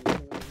ಹೋಗ್ತೀನಿ.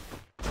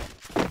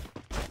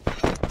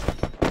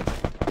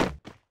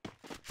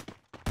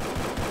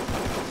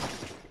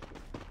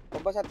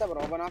 ಒಬ್ಬ ಸತ್ತ ಬ್ರೋ,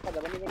 ಒಬ್ಬ ನಾಲ್ಕದ.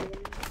 ಬನ್ನಿ.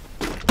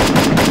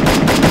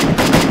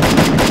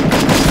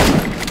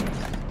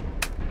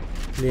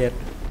 ಕ್ಲಿಯರ್.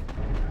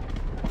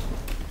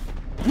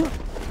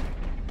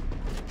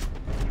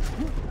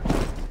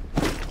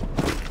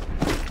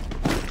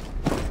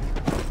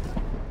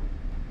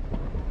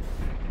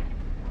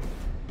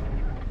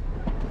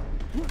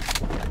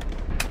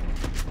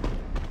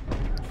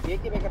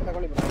 ಏಕೆ ಬೇಕಾದ್ರೆ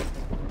ತಗೊಳ್ಳಿ ಬ್ರೋ.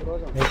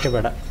 ಏಕೆ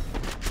ಬೇಡ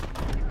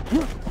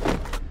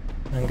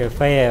ನನಗೆ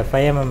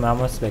 5mm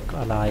ಆಮೋಸ್ ಬೇಕು.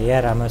 ಅಲ್ಲ,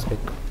 AR ಆಮೋಸ್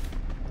ಬೇಕು.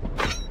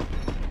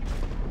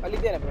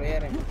 ಅಲ್ಲಿದ್ದೀರಾ ಬ್ರೋ?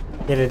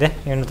 ಎಲ್ಲಿದೆ?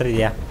 ಏನು ಹತ್ರ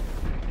ಇದೆಯಾ?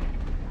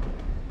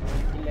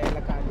 ಇಲ್ಲ, ಎಲ್ಲ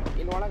ಖಾಲಿ.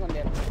 ಇಲ್ಲಿ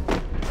ಒಳಗೊಂದು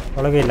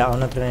ಒಳಗೆ ಇಲ್ಲ,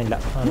 ಅವನ ಹತ್ರನೇ ಇಲ್ಲ.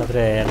 ಅವನ ಹತ್ರ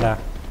ಎಲ್ಲ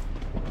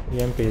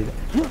MP ಇದೆ.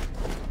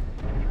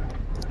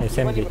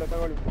 SMG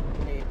ತಗೊಳ್ಳಿ.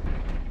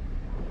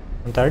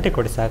 ಒಂದು 30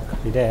 ಕೊಡಿ ಸಾಕು.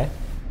 ಇದೆ.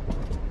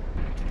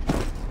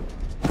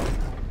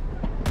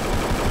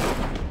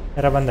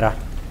 ಯಾರ ಬಂದ್ರಾ?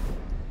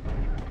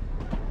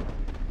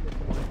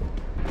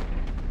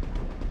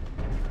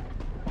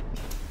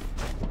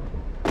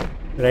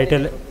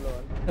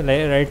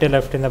 ರೈಟ್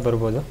ಲೆಫ್ಟಿಂದ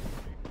ಬರ್ಬೋದು.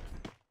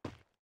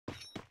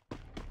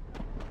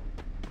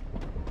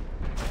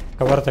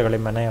 ಕವರ್ ತಗೊಳ್ಳಿ.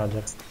 ಮನೆ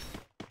ಯಾವ್ದಾರು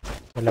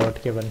ಎಲ್ಲ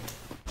ಒಟ್ಟಿಗೆ ಬನ್ನಿ.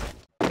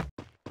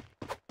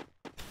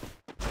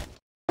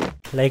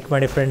 ಲೈಕ್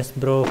ಮಾಡಿ ಫ್ರೆಂಡ್ಸ್.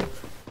 ಬ್ರೋ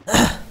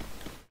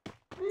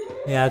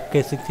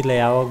ಯಾಕೆ ಸಿಗ್ತಿಲ್ಲ?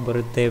 ಯಾವಾಗ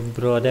ಬರುತ್ತೆ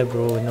ಬ್ರೋ? ಅದೇ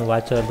ಬ್ರೋ, ಇನ್ನು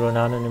ವಾಚರ್ ಬ್ರೋ.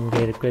 ನಾನು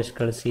ನಿಮಗೆ ರಿಕ್ವೆಸ್ಟ್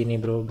ಕಳಿಸೀನಿ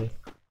ಬ್ರೋ.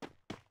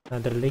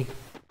 ಅದರಲ್ಲಿ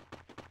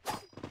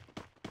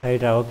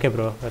ರೈಟಾ? ಓಕೆ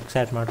ಬ್ರೋ,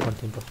 ಅಕ್ಸೆಪ್ಟ್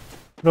ಮಾಡ್ಕೊತೀನಿ ಬ್ರೋ.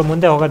 ಬ್ರೋ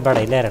ಮುಂದೆ ಹೋಗೋದು ಬೇಡ,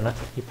 ಇಲ್ಲೇ ಇರೋಣ.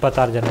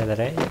 26 ಜನ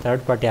ಇದ್ದಾರೆ.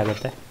 ಥರ್ಡ್ ಪಾರ್ಟಿ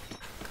ಆಗುತ್ತೆ.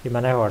 ಈ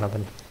ಮನೆಗೆ ಹೋಗೋಣ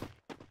ಬನ್ನಿ.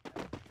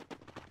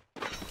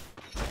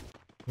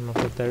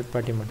 ಮಕ್ಕಳು ಥರ್ಡ್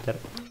ಪಾರ್ಟಿ ಮಾಡ್ತಾರೆ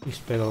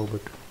ಇಷ್ಟು ಬೇಗ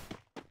ಹೋಗ್ಬಿಟ್ಟು.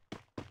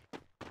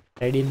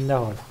 ಸೈಡಿಂದ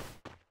ಹೋಗೋಣ,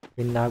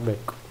 ವಿನ್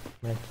ಆಗಬೇಕು.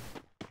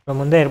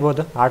 ಮುಂದೆ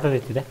ಇರ್ಬೋದು. ಆಟೋ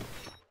ಇರ್ತಿದೆ.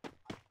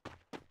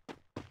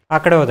 ಆ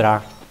ಕಡೆ ಹೋದ್ರಾ?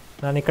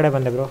 ನಾನು ಈ ಕಡೆ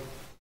ಬಂದೆ ಬ್ರೋ.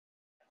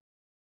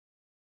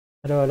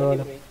 ಹಲೋ.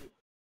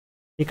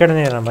 ಈ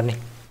ಕಡೆನೇ ಇರೋಣ ಬನ್ನಿ.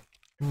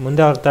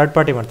 ಮುಂದೆ ಅವ್ರು ಥರ್ಡ್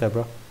ಪಾರ್ಟಿ ಮಾಡ್ತಾರೆ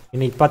ಬ್ರೋ.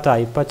 ಇನ್ನು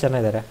 20 ಜನ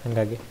ಇದ್ದಾರೆ.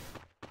 ಹಾಗಾಗಿ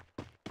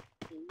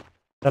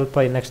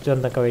ಸ್ವಲ್ಪ ನೆಕ್ಸ್ಟ್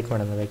ಜೋನ್ ತನಕ ವೆಯ್ಟ್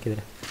ಮಾಡೋಣ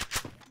ಬೇಕಿದ್ರೆ.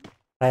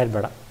 ಟ್ರಯಲ್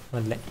ಬೇಡ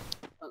ಮೊದಲೇ.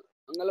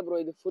 ಹಂಗಲ್ಲ ಬ್ರೋ,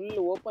 ಇದು ಫುಲ್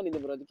ಓಪನ್ ಇದೆ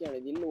ಬ್ರೋ. ಅದಕ್ಕೆ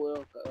ಹೇಳಿದ್ದು, ಇಲ್ಲಿ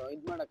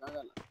ಇದು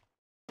ಮಾಡೋಕ್ಕಾಗಲ್ಲ.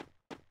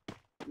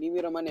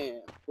 ನೀವಿರೋ ಮನೆ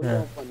ಫುಲ್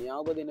ಓಪನ್, ಯಾವ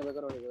ಬದಿನ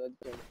ಬೇಕಾದ್ರೆ ಹೊಡಿಬೋದು.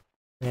 ಅದಕ್ಕೆ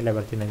ಮೇಲೆ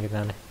ಬರ್ತೀನಿ ನನಗೆ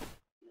ನಾನೇ.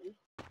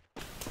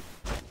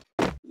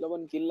 ಇಲ್ಲ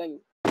ಬಂದು ಕಿಲ್ಲಾಗಿ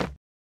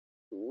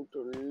ಊಟ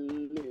ಒಳ್ಳೆ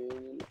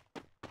ಏನಿಲ್ಲ.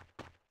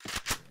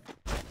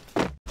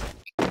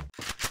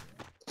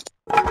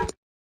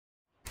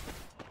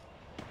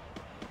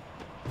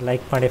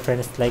 ಲೈಕ್ ಮಾಡಿ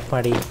ಫ್ರೆಂಡ್ಸ್, ಲೈಕ್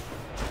ಮಾಡಿ.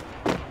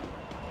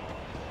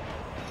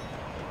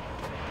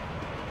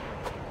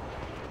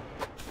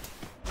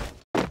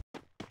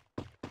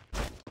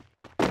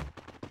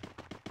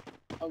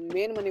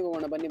 ಮೇನ್ ಮನೆಗೆ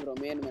ಹೋಗೋಣ ಬನ್ನಿ ಬ್ರೋ.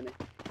 ಮೇನ್ ಮನೆ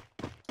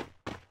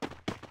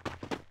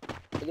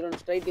ಇದ್ರೊಂದು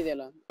ಸ್ಟ್ರೈಟ್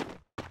ಇದೆಯಲ್ಲ,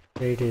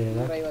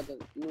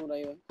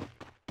 150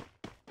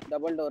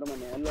 ಡಬಲ್ ಡೋರ್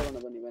ಮನೆ, ಅಲ್ಲಿ ಹೋಗೋಣ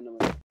ಬನ್ನಿ. ಮೇನ್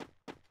ಮನೆ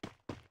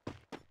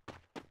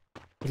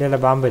ಇಲ್ಲೆಲ್ಲ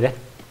ಬಾಂಬ್ ಇದೆ,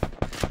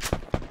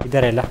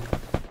 ಇದ್ದಾರೆ ಎಲ್ಲ.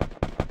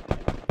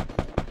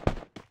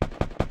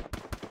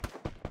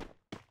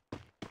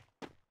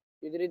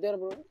 ಇದ್ದಾರೆ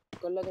ಬ್ರೋ,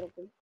 ಕಲ್ಲದ್ರ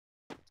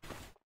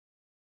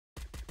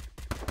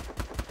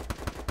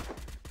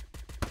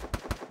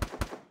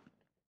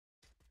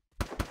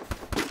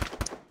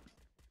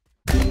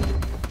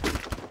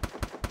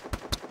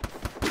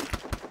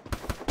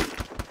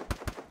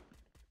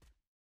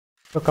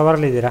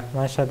ಕವರಲ್ಲಿ ಇದ್ದೀರಾ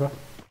ಮಾಸ್ಟರ್ ಬ್ರೋ?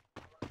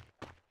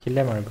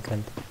 ಕಿಲ್ಲೇ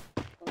ಮಾಡ್ಬೇಕಂತ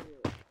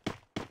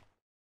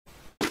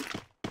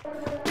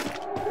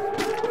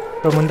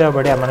ಮುಂದೆ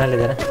ಹೋಗ್ಬೇಡಿ, ಆ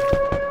ಮನೇಲಿದ್ದಾರೆ.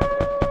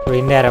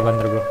 ಹಿಂದೆ ಯಾರ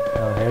ಬಂದರು ಬ್ರೋ?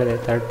 ನಾವು ಹೇಳಿದೆ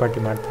ಥರ್ಡ್ ಪಾರ್ಟಿ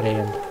ಮಾಡ್ತಾರೆ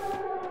ಅಂತ.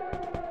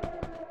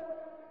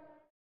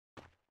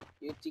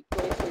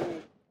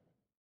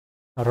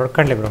 ಅವ್ರು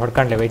ಹೊಡ್ಕೊಂಡ್ಲಿ ಬ್ರೋ,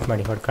 ಹೊಡ್ಕೊಂಡ್ಲಿ, ವೆಯ್ಟ್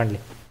ಮಾಡಿ,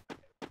 ಹೊಡ್ಕೊಂಡ್ಲಿ,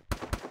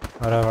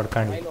 ಅವರ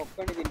ಹೊಡ್ಕೊಂಡ್ಲಿ.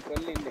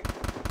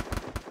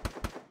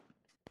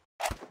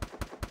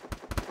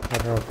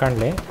 ಅವ್ರು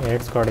ಹೊಡ್ಕೊಂಡ್ಲಿ,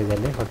 2 ಸ್ಕ್ವಾಡ್ ಇದೆ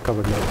ಅಲ್ಲಿ,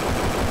 ಹೊಡ್ಕೊಬಿಡ್ಲಿ.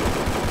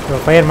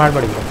 ಫೈರ್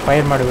ಮಾಡಬೇಡಿ ಬ್ರೋ,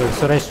 ಫೈರ್ ಮಾಡಿಬಿಡಿ.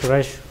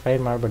 ಸುರೇಶ್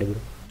ಫೈರ್ ಮಾಡಬೇಡಿ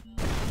ಬ್ರೋ,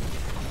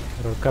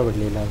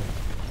 ಹೊಡ್ಕೊಬಿಡ್ಲಿ. ಇಲ್ಲ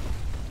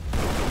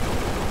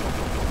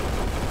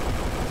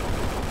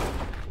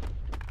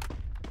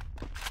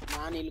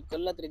ನಾನು ಇಲ್ಲಿ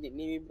ಕಲ್ಲತ್ರ ಇದ್ದೀನಿ,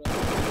 ನೀವಿಬ್ರು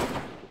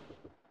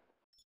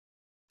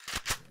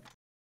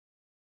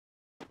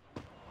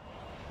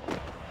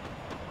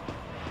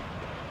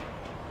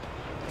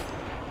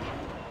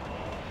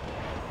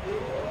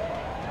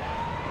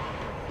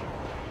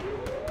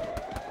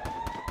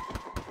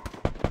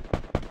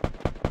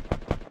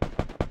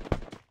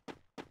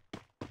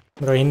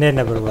ಬ್ರೋ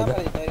ಹಿಂದೆಯಿಂದ ಬರ್ಬೋದು.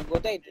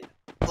 ಗೊತ್ತಾಯ್ತು.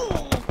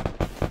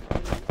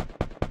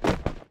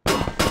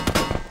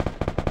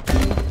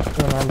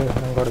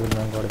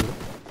 ನಂಗೆ ಹೊಡೆದ್ರು.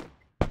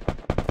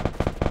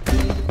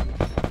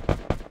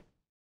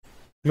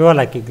 ಗ್ಲೂ ವಾಲ್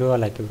ಹಾಕಿ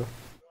ಬ್ರೋ.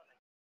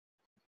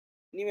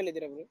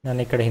 ನೀವೆಲ್ಲಿದ್ದೀರಾ ಬ್ರೋ?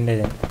 ನಾನು ಈ ಕಡೆ ಹಿಂದೆ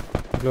ಇದ್ದೇನೆ.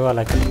 ಗ್ಲೂ ವಾಲ್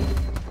ಹಾಕಿ.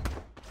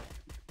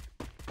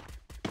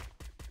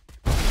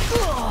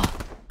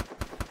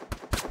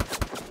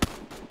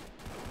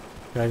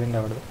 ಕೆಳಗಿಂದ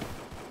ಹೊಡೆದು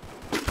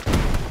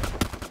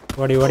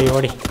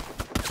ಓಡಿ.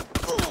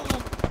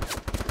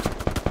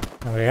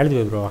 ನಾವು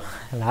ಹೇಳಿದ್ವಿ ಬ್ರೋ,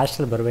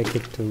 ಲಾಸ್ಟಲ್ಲಿ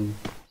ಬರಬೇಕಿತ್ತು,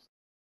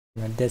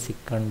 ಮಧ್ಯೆ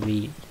ಸಿಕ್ಕೊಂಡ್ವಿ.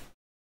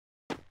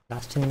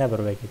 ಲಾಸ್ಟಿಂದ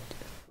ಬರಬೇಕಿತ್ತು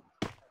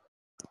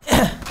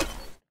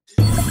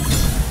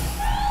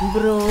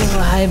bro.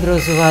 Hi bro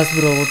Suhas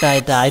bro, ಊಟ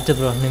ಆಯ್ತಾ? ಆಯಿತು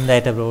ಬ್ರೋ, ನಿಮ್ದು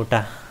ಆಯ್ತಾ ಬ್ರೋ ಊಟ?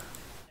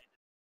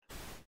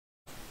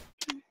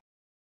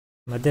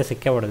 ಮಧ್ಯೆ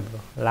ಸಿಕ್ಕೇ ಹೊಡೆದು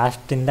ಬ್ರೋ,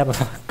 ಲಾಸ್ಟಿಂದ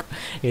ಬರಬೇಕು.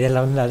 ಇದೆಲ್ಲ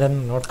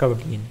ಅದನ್ನು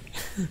ನೋಡ್ಕೊಬಿಟ್ಟಿದ್ದೀನಿ.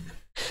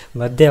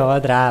 ಮಧ್ಯೆ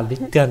ಹೋದ್ರೆ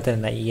ಬಿತ್ತು ಅಂತ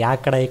ಯಾವ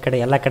ಕಡೆ ಈ ಕಡೆ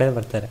ಎಲ್ಲ ಕಡೆ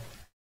ಬರ್ತಾರೆ,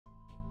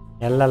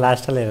 ಎಲ್ಲ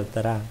ಲಾಸ್ಟಲ್ಲೇ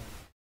ಇರ್ತಾರ.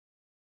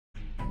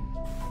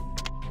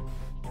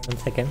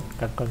 ಒಂದು ಸೆಕೆಂಡ್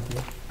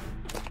ಕಟ್ಕೊಳ್ತೀನಿ.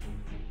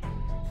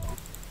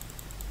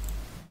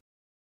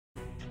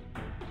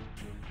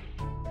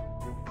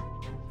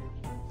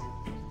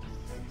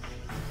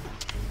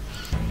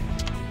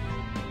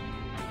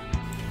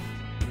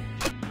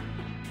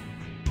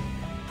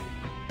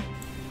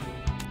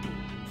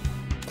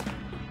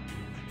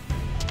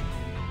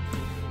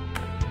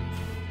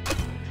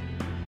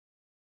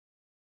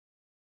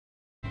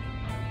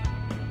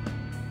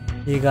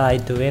 ಈಗ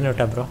ಆಯಿತು. ಏನು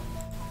ಊಟ ಬ್ರೋ?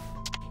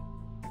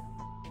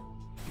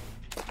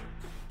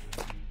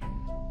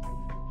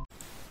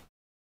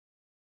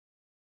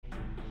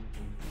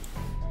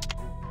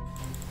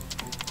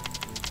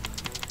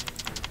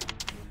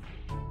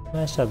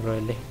 ಮಾಸ್ಟರ್ ಬ್ರೋ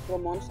ಇಲ್ಲಿ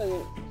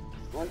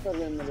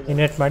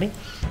ಇನ್ವೈಟ್ ಮಾಡಿ,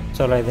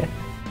 ಚಲೋ ಇದೆ.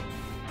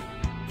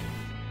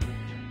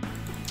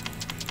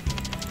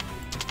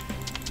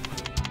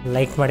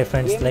 ಲೈಕ್ ಮಾಡಿ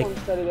ಫ್ರೆಂಡ್ಸ್, ಲೈಕ್.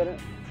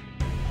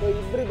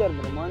 ಇಬ್ರು ಇದ್ದಾರೆ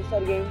ಬ್ರೋ,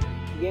 ಮಾನ್ಸ್ಟರ್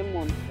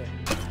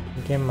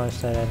ಗೇಮ್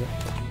ಮಾನ್ಸ್ಟರ್ ಅದು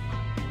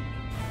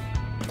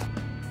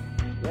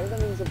ಎರಡು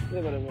ನಿಮ್ಗೆ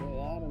ಸಬ್ಸ್ಕ್ರೈಬರ್ ಬ್ರೋ,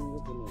 ಯಾರು ನಮ್ಗೆ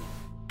ಗೊತ್ತಿಲ್ಲ.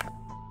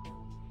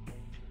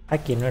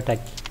 ಹಾಕಿ ಇನ್ವೈಟ್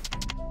ಹಾಕಿ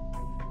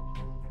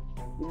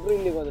ಇಬ್ರು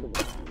ಇಲ್ಲಿಗೆ ಹೋದ್ರು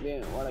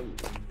ಒಳಗೆ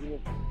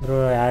ಬ್ರೋ.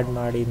 ಆ್ಯಡ್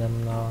ಮಾಡಿ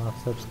ನನ್ನ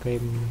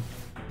ಸಬ್ಸ್ಕ್ರೈಬ್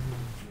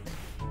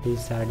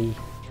ಪ್ಲೀಸ್ ಆಡಿ.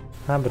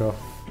 ಹಾಂ ಬ್ರೋ.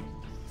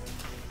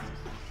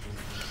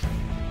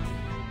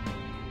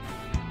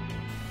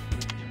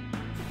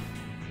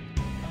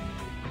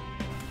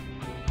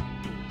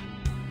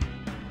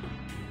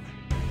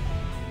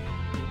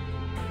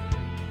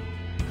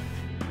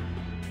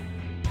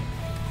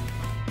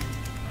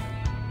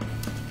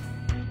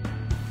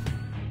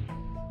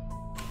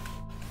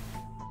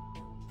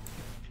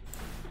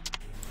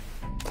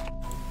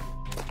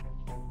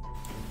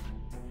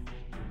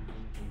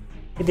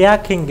 ಇದು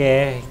ಯಾಕೆ ಹಿಂಗೆ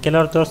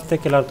ಕೆಲವ್ರು ತೋರಿಸುತ್ತೆ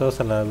ಕೆಲವ್ರು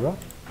ತೋರಿಸಲ್ಲ ಬ್ರೋ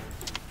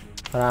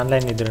ಅವ್ರು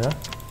ಆನ್ಲೈನ್ ಇದ್ರು.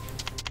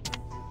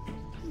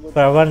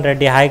 ಪ್ರವನ್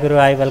ರೆಡ್ಡಿ ಹಾಯ್ ಗುರು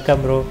hi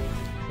welcome bro.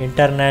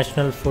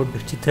 International food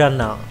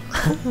ಚಿತ್ರಾನ್ನ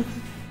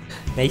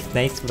ನೈಸ್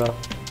ನೈಸ್ ಬ್ರೋ.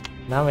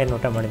 ನಾವೇನು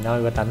ಊಟ ಮಾಡಿದ್ವಿ? ನಾವು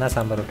ಇವತ್ತು ಅನ್ನ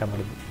ಸಾಂಬಾರು ಊಟ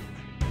ಮಾಡಿದ್ವಿ.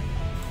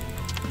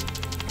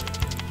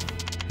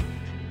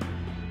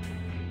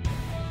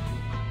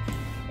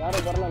 ಯಾರು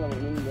ಬರಲ್ಲ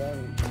ನಿಮ್ಗೆ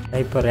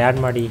ಟೈಪರ್ ಆ್ಯಡ್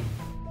ಮಾಡಿ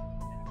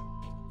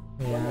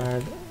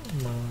ಆ್ಯಡ್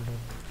ಮಾಡಿ.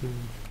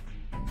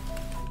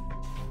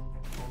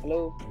 Hello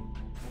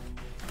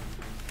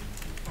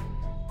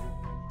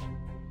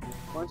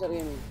sponsor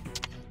gaming.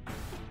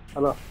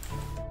 Hello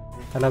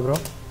hello bro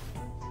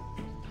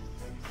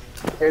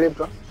ಹೇಳಿ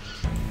ಬ್ರೋ.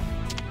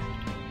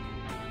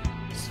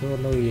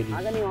 ಸೋಲೋ ಇರಿ.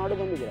 ಆಗ ನೀವು ಆಡು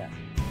ಬಂದಿದ್ದೀರಾ?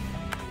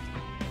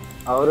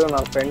 ಅವರು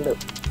ನನ್ನ ಫ್ರೆಂಡ್.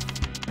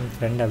 ನಿಮ್ಮ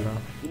ಫ್ರೆಂಡ್ ಅಲ್ವಾ?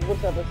 ಇಬ್ಬರು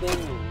ಸ್ವಲ್ಪ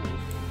ಸೇಮ್.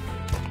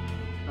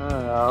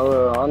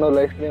 ಅವನು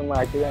ಲೈವ್ ಸ್ಟ್ರೀಮ್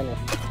ಹಾಕಿದ್ದಾನೆ.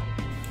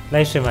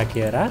 Live stream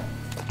ಹಾಕಿದಾರಾ?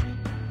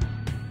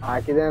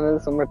 ಹಾಕಿದೆ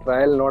ಅನ್ನೋದು ಸುಮ್ಮನೆ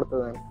ಟ್ರಯಲ್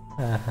ನೋಡ್ತದಾನೆ.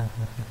 ಹಾಂ ಹಾಂ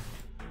ಹಾಂ ಹಾಂ.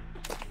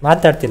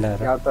 ಮಾತಾಡ್ತಿಲ್ಲ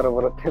ಅವರು? ಯಾವ ಥರ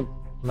ಬರುತ್ತೆ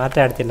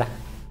ಮಾತಾಡ್ತಿಲ್ಲ.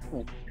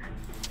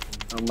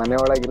 ಮನೆ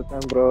ಒಳಗೆ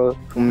ಇರ್ತಾನೆ ಬ್ರೋ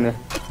ಸುಮ್ಮನೆ.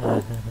 ಹಾಂ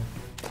ಹಾಂ ಹಾಂ.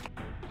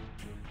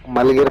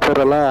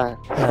 ಮಲಗಿರ್ತಾರಲ್ಲ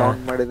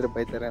ಸೌಂಡ್ ಮಾಡಿದ್ರೆ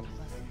ಬೈತಾರೆ ಅಂತ.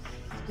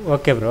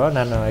 ಓಕೆ ಬ್ರೋ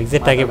ನಾನು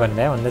ಎಕ್ಸಿಟ್ ಆಗಿ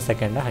ಬಂದೆ ಒಂದೇ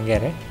ಸೆಕೆಂಡ್ ಹಾಗೆ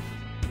ರೀ.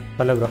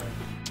 ಹಲೋ ಬ್ರೋ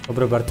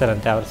ಒಬ್ಬರು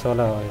ಬರ್ತಾರಂತೆ ಅವ್ರು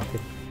ಸೋಲೋ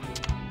ಇರ್ತೀವಿ.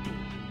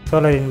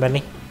 ಸೋಲೋ ಇನ್ನು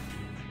ಬನ್ನಿ.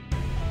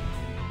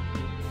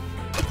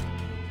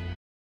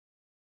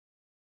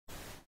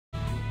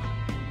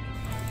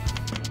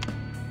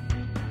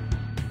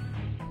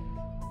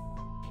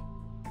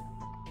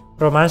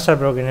 ಬ್ರೋ ಮಾಸ್ಟರ್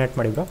ಬ್ರೋಗೆ ಇನ್ವೈಟ್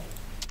ಮಾಡಿ ಬ್ರೋ.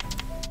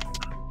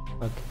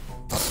 ಓಕೆ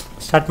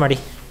ಸ್ಟಾರ್ಟ್ ಮಾಡಿ.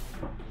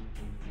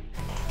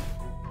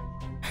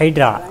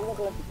 ಹೈಡ್ರಾ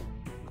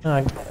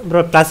ಹಾಂ ಬ್ರೋ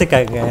ಕ್ಲಾಸಿಕ್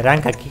ಆಗಿ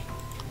ರ್ಯಾಂಕ್ ಹಾಕಿ.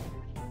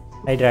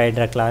 Hydra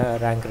hydra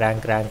rank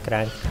rank rank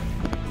rank.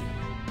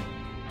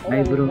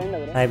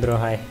 Hi bro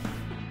hi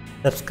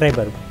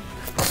subscriber.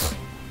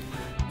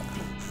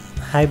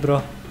 Hi bro.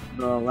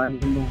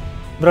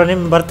 Bro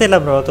ನಿಮ್ಗೆ ಬರ್ತಿಲ್ಲ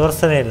ಬ್ರೋ,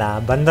 ತೋರಿಸ್ತಾನೆ ಇಲ್ಲ.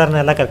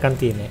 ಬಂದವ್ರನ್ನೆಲ್ಲ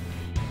ಕರ್ಕೊಂತೀನಿ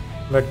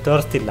ಬಟ್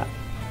ತೋರಿಸ್ತಿಲ್ಲ.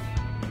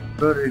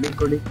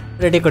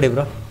 ರೆಡಿ ಕೊಡಿ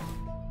ಬ್ರೋ.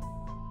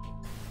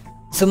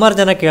 ಸುಮಾರು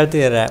ಜನ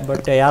ಕೇಳ್ತಿದ್ದಾರೆ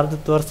ಬಟ್ ಯಾರ್ದು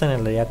ತೋರಿಸ್ತಾನೆ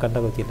ಇಲ್ಲ, ಯಾಕಂತ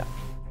ಗೊತ್ತಿಲ್ಲ.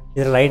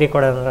 ಇದ್ರಲ್ಲಿ ಐ ಡಿ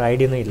ಕೊಡೋಂದ್ರೆ ಐ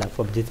ಡಿನೂ ಇಲ್ಲ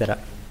ಪಬ್ಜಿ ಥರ.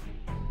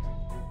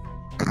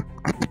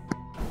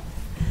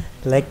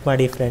 ಲೈಕ್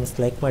ಮಾಡಿ ಫ್ರೆಂಡ್ಸ್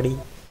ಲೈಕ್ ಮಾಡಿ.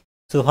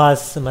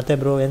 ಸುಹಾಸ್ ಮತ್ತೆ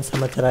ಬ್ರೋ ಏನು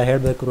ಸಮಾಚಾರ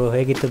ಹೇಳಬೇಕು ಬ್ರೋ.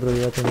 ಹೇಗಿತ್ತು ಬ್ರೋ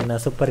ಇವತ್ತು ದಿನ?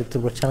 ಸೂಪರ್ ಇತ್ತು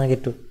ಬ್ರೋ,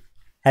 ಚೆನ್ನಾಗಿತ್ತು.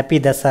 ಹ್ಯಾಪಿ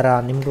ದಸರಾ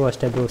ನಿಮಗೂ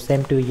ಅಷ್ಟೇ bro.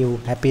 Same to you.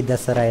 Happy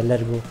Dasara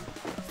ಎಲ್ಲರಿಗೂ.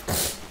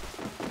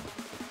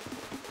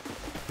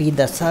 Happy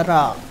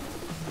Dasara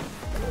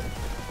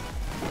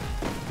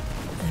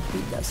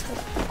happy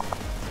Dasara.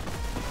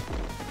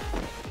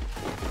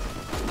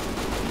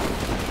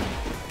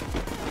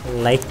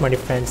 Like ಮಾಡಿ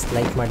ಫ್ರೆಂಡ್ಸ್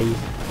ಲೈಕ್ ಮಾಡಿ.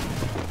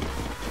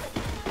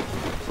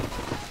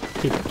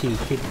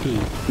 ಕಿಟ್ಟಿ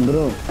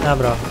ಬ್ರೋ. ಹಾಂ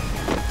ಬ್ರೋ.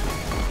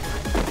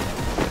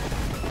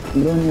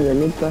 ಬ್ರೋ ನೀವು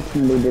ಎಲಿಟ್ ಪಾಸ್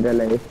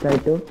ಮಾಡಿದ್ದೀರಲ್ಲ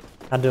ಎಷ್ಟಾಯಿತು?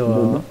 ಅದು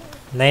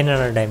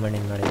 900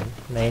 ಡೈಮಂಡಿಂಗ್ ಮಾಡಿದ್ವಿ.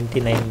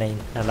 99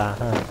 ಅಲ್ಲ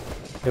ಹಾಂ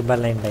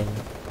 999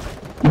 ಡೈಮಂಡ್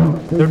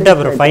ದುಡ್ಡ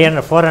ಬ್ರೋ.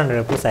 400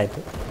 ರುಪೀಸ್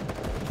ಆಯಿತು.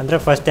 ಅಂದರೆ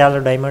ಫಸ್ಟ್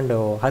ಯಾವುದು ಡೈಮಂಡು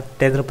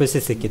 10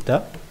 ರುಪೀಸಿಗೆ ಸಿಕ್ಕಿತ್ತು.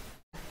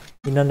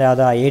 ಇನ್ನೊಂದು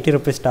ಯಾವುದೋ 80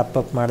 ರುಪೀಸ್ ಟಾಪ್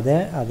ಅಪ್ ಮಾಡಿದೆ.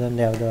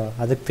 ಅದೊಂದು ಯಾವುದೋ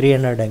ಅದಕ್ಕೆ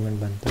 300 ಡೈಮಂಡ್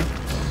ಬಂತು.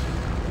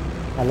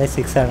 ಅಲ್ಲೇ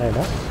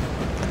 600.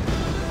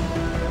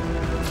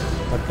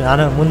 ಬಟ್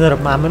ನಾನು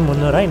 300 ಆಮೇಲೆ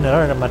 300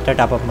 200 ಮತ್ತೆ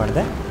ಟಾಪ್ ಅಪ್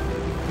ಮಾಡಿದೆ.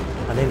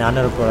 ಅದೇ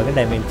 400 ರೂಪಾಯಿ ಒಳಗೆ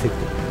ಡೈಮಂಡ್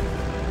ಸಿಕ್ತು.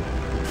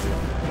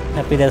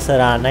 ಹ್ಯಾಪಿ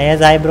ದಸರಾ.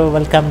 ನಯಾಜ್ ಆಯ್ ಬ್ರೋ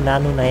ವೆಲ್ಕಮ್.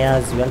 ನಾನು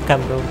ನಯಾಜ್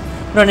ವೆಲ್ಕಮ್ ಬ್ರೋ.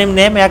 ಬ್ರೋ ನಿಮ್ಮ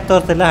ನೇಮ್ ಯಾಕೆ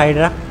ತೋರಿಸ್ತಿಲ್ಲ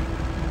ಹೈಡ್ರಾ?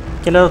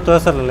 ಕೆಲವರು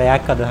ತೋರಿಸಲ್ಲ,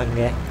 ಯಾಕದು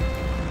ಹಾಗೆ?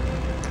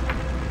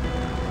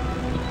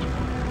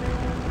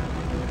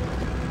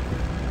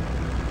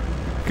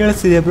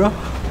 ಕೇಳಿಸ್ತಿದೆ ಬ್ರೋ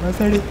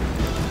ಮಾತಾಡಿ.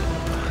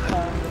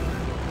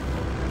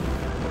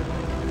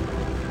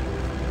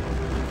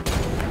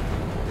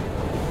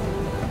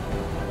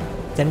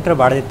 ಸೆಂಟ್ರ್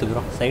ಬಾಡ್ದಿತ್ತು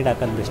ಬ್ರೋ, ಸೈಡ್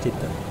ಹಾಕೋದು ಬೆಸ್ಟ್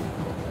ಇತ್ತು.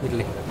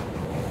 ಇರಲಿ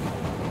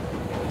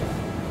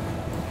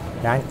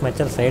ರ್ಯಾಂಕ್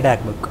ಮ್ಯಾಚಲ್ಲಿ ಸೈಡ್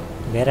ಹಾಕ್ಬೇಕು,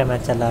 ಬೇರೆ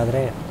ಮ್ಯಾಚಲ್ಲ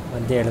ಆದರೆ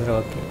ಮಧ್ಯೆ ಹೇಳಿದ್ರೆ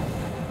ಓಕೆ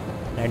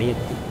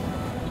ನಡೆಯುತ್ತೆ.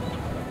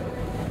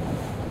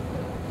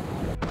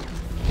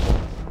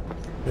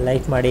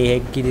 ಲೈಕ್ ಮಾಡಿ.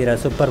 ಹೇಗಿದ್ದೀರಾ?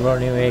 Super bro.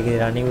 ನೀವು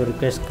ಹೇಗಿದ್ದೀರಾ? ನೀವು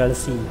ರಿಕ್ವೆಸ್ಟ್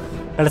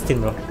ಕಳಿಸ್ತೀನಿ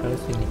ಬ್ರೋ,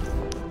 ಕಳಿಸ್ತೀನಿ.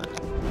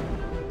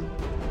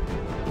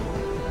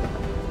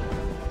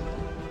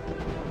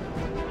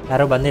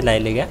 ಯಾರೂ ಬಂದಿಲ್ಲ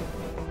ಇಲ್ಲಿಗೆ.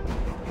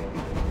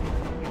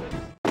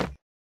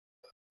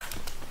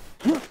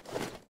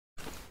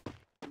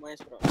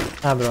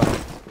 ಹಾಂ ಬ್ರೋ.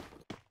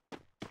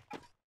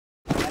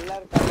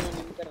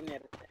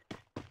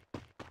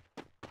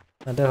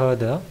 ಅದು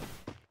ಹೌದು,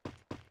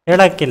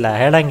 ಹೇಳಂಗಿಲ್ಲ.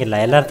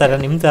 ಎಲ್ಲರ ಥರ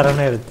ನಿಮ್ಮ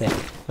ಥರನೂ ಇರುತ್ತೆ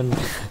ಒಂದು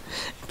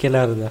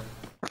ಕೆಲವ್ರದ್ದು.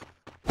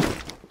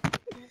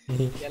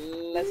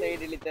 ಎಲ್ಲ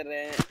ಸೈಡ್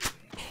ಇಳಿತಾರೆ.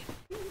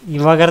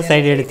 ಇವಾಗ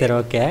ಸೈಡ್ ಇಳಿತಾರೆ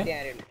ಓಕೆ,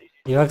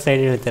 ಇವಾಗ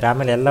ಸೈಡ್ ಇಳಿತಾರೆ,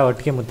 ಆಮೇಲೆ ಎಲ್ಲ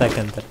ಒಟ್ಟಿಗೆ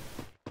ಮುತ್ತಾಕಂತಾರೆ.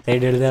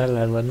 ಸೈಡ್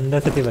ಇಳಿದಾರಲ್ಲ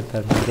ಒಂದೇ ಸತಿ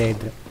ಬರ್ತಾರೆ ಮಧ್ಯೆ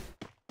ಇದ್ರು.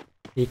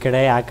 ಈ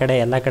ಕಡೆ ಆ ಕಡೆ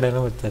ಎಲ್ಲ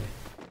ಕಡೆನೂ ಬರ್ತಾರೆ.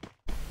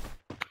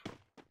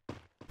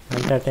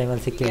 ಅಂತ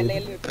ಟೈಮಲ್ಲಿ ಸಿಕ್ಕಿಲ್ಲ.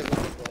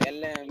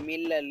 ಎಲ್ಲ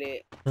ಮಿಲ್ಲಲ್ಲಿ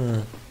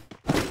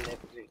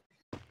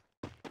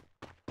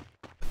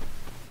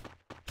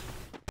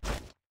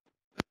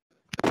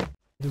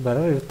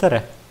ಬರೋರು ಇರ್ತಾರೆ.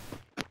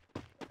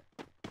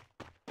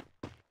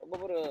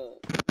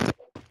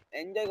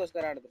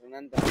 ಮನ್ಸಿಗೋಸ್ಕರ ಆಡಿದ್ರು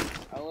ನಂತರ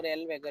ಅವ್ರು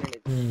ಎಲ್ಲಿ ಬೇಕಾದ್ರೆ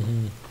ಹೇಳಿದ್ರು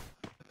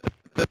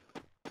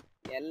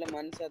ಎಲ್ಲ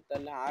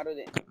ಮನ್ಸತ್ತಲ್ಲ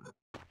ಹಾರುದೆ.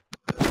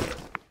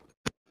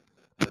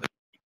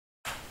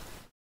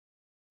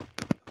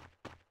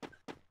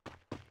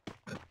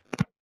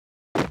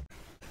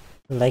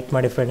 ಲೈಕ್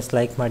ಮಾಡಿ ಫ್ರೆಂಡ್ಸ್,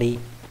 ಲೈಕ್ ಮಾಡಿ.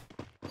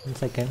 ಒಂದು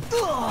ಸೆಕೆಂಡ್,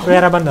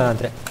 ಯಾರ ಬಂದ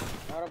ಅಂದರೆ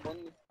ಅವರ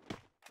ಬಂದು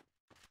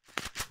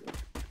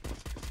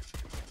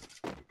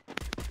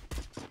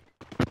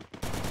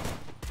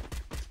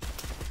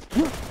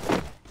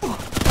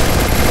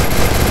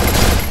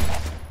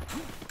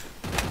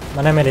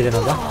ಮನೆ ಮೇಲಿದೆ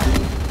ನೋಡ,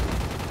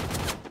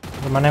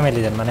 ಮನೆ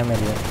ಮೇಲಿದೆ, ಮನೆ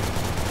ಮೇಲಿದೆ.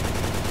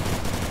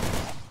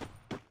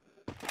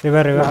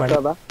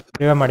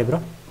 ರಿವೈವ್ ಮಾಡಿ ಬ್ರೋ,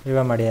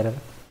 ರಿವೈವ್ ಮಾಡಿ ಯಾರು.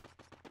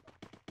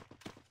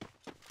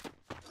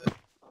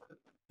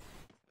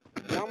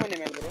 ಯಾವ ಮನೆ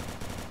ಮೇಲೆ ಬರು?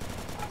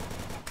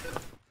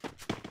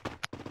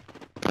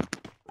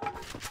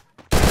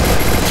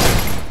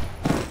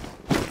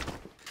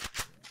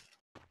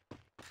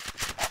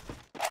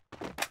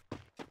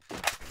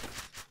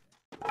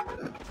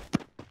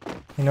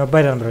 ಇನ್ನೊಬ್ಬ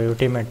ಇದ್ದಾನೆ ಬ್ರೋ, ಇವ್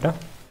ಟೀಮೇಟು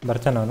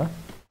ಬರ್ತಾನೆ ಅವನು,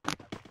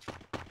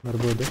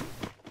 ಬರ್ಬೋದು.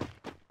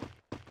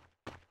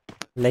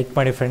 ಲೈಕ್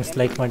ಮಾಡಿ ಫ್ರೆಂಡ್ಸ್,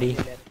 ಲೈಕ್ ಮಾಡಿ.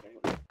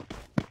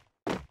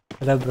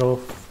 ಹಲೋ ಬ್ರೋ,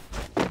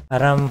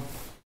 ಆರಾಮ್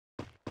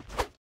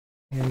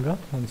ಏನು ಬ್ರೋ?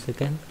 ಒಂದು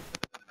ಸೆಕೆಂಡ್.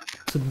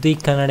 ಸುದ್ದಿ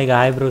ಕನ್ನಡಿಗ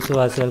hi bro,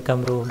 Suhas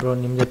welcome bro. Bro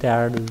ನಿಮ್ಮ ಜೊತೆ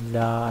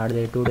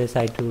ಆಡಿದೆ 2 days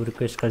ಆಯಿತು,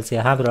 ರಿಕ್ವೆಸ್ಟ್ ಕಳಿಸಿ.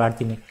 ಹಾಂ ಬ್ರೋ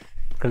ಆಡ್ತೀನಿ,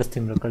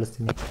 ಕಳಿಸ್ತೀನಿ ಬ್ರೋ,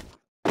 ಕಳಿಸ್ತೀನಿ.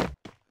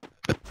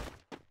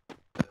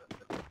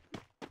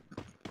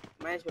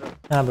 ಮಹೇಶ್ ಬ್ರೋ.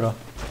 ಹಾಂ ಬ್ರೋ,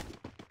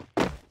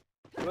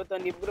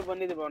 ಇವತ್ತೊಂದು ಇಬ್ರು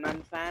ಬಂದಿದ್ರು ಬ್ರೋ, ನನ್ನ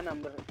ಫ್ಯಾನ್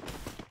ಅಂಬರ್.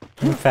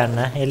 ನಿಮ್ಮ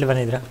ಫ್ಯಾನ್ನ? ಎಲ್ಲಿ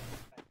ಬಂದಿದ್ರಾ?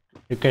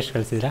 ರಿಕ್ವೆಸ್ಟ್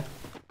ಕಳಿಸಿದ್ರಾ?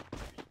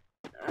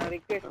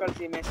 ರಿಕ್ವೆಸ್ಟ್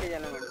ಕಳಿಸಿ ಮೆಸೇಜ್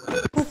ಎಲ್ಲ ಮಾಡಿ.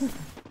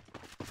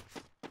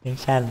 ನಿಮ್ಮ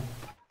ಫ್ಯಾನ್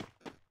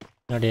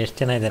ನೋಡಿ ಎಷ್ಟು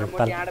ಜನ ಇದ್ದಾರೆ.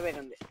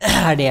 ಆಡ್ಬೇಕಂದೆ.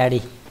 ಆಡಿ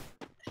ಆಡಿ.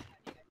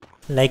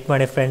 ಲೈಕ್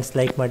ಮಾಡಿ ಫ್ರೆಂಡ್ಸ್,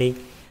 ಲೈಕ್ ಮಾಡಿ.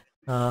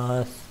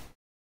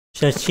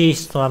 ಶಶಿ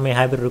ಸ್ವಾಮಿ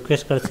ಹಾಯ್ ಬ್ರೋ,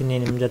 ರಿಕ್ವೆಸ್ಟ್ ಕಳಿಸ್ತೀನಿ,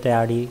 ನಿಮ್ಮ ಜೊತೆ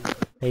ಆಡಿ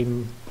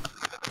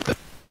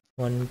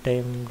ಒನ್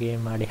ಟೈಮ್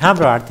ಗೇಮ್ ಆಡಿ. ಹಾಂ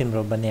ಬ್ರೋ ಆಡ್ತೀನಿ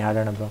ಬ್ರೋ, ಬನ್ನಿ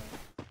ಆಡೋಣ ಬ್ರೋ.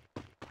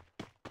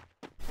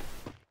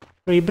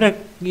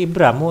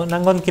 ಇಬ್ರ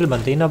ನಂಗೊಂದು ಕಿಲ್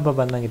ಬಂತು, ಇನ್ನೊಬ್ಬ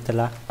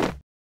ಬಂದಂಗಿತ್ತಲ್ಲ.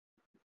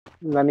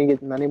 ನನಗೆ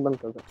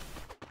ಬಂತದ.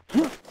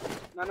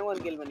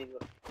 ನನಗೊಂದು ಕಿಲ್ ಬಂದಿದ್ದು.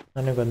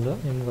 ನನಗೊಂದು,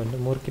 ನಿಮ್ಗೊಂದು,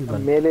 3 ಕಿಲ್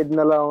ಬಂತು. ಮೇಲೆ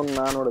ಇದ್ನಲ್ಲ ಅವ್ನು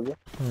ನಾನು ನೋಡಿದೆ.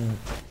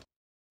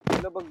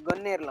 ಇಲ್ಲೊಬ್ಬ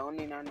ಗನ್ನೇ ಇರಲ್ಲ,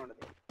 ಅವ್ನು ನಾನು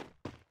ನೋಡಿದೆ.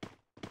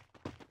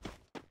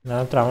 ನನ್ನ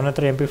ಹತ್ರ ಅವನ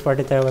ಹತ್ರ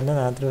MP40 ತಗೊಂಡು,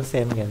 ನನ್ನ ಹತ್ರ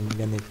ಸೇಮ್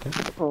ಗನ್ನಿತ್ತು.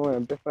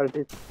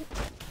 MP40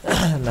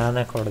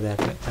 ನಾನೇ ಕೊಡದೆ,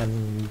 ಯಾಕೆ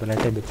ನನ್ನ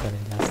ಬುಲೆಟೇ ಬಿತ್ತಾನೆ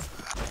ಜಾಸ್ತಿ.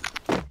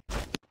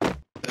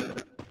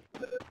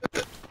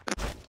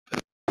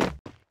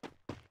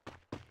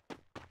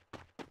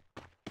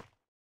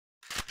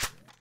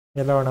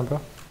 ಎಲ್ಲ ಹೋಣ ಬ್ರೋ,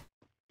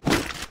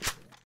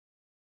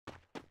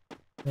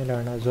 ಎಲ್ಲ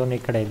ಹೋಣ. ಝೋನ್ ಈ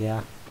ಕಡೆ ಇದೆಯಾ?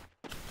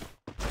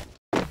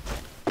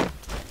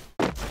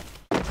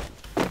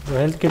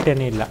 ಹೆಲ್ತ್ ಕಿಟ್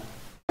ಏನೂ ಇಲ್ಲ.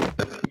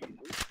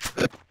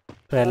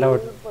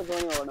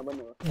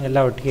 ಎಲ್ಲ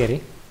ಒಟ್ಟಿಗೆ ರೀ.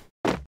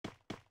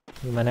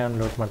 ಈ ಮನೆ ಒಂದು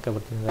ಲೋಟ್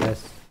ಮಾಡ್ಕೊಬರ್ತೀನಿ.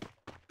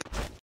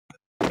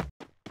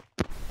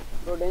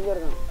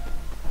 ಡೇಂಜರ್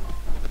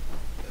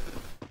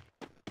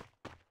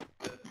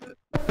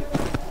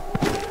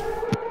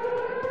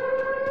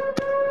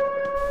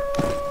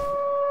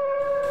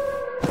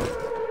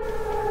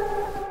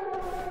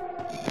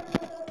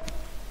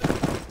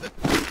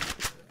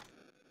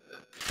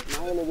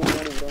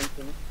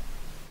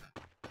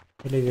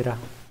ಎಲ್ಲಿದ್ದೀರಾ?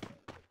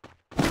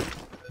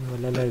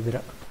 ಅಲ್ಲೆಲ್ಲ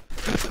ಇದ್ದೀರಾ?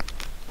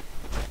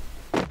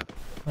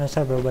 ಹಾಂ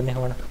ಸರ್ ಬ್ರೋ, ಬನ್ನಿ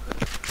ಹೋಗೋಣ.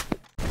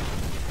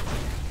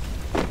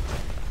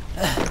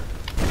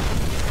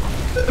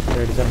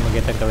 ರೆಡ್ ಝೋನ್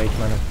ಮುಗಿಯ ತನಕ ವೆಯ್ಟ್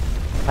ಮಾಡೋಣ.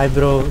 ಆಯ್ತು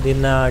ಬ್ರೋ,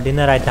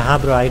 ಡಿನ್ನರ್ ಆಯ್ತಾ? ಹಾಂ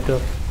ಬ್ರೋ ಆಯಿತು.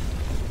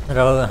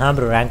 ಹಾಂ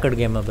ಬ್ರೋ, ರ್ಯಾಂಕಡ್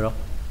ಗೇಮಾ ಬ್ರೋ?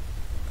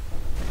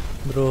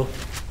 ಬ್ರೋ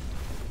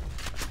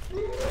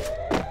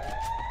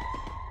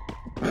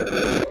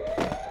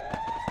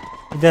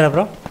ಇದ್ದಾರಾ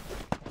ಬ್ರೋ?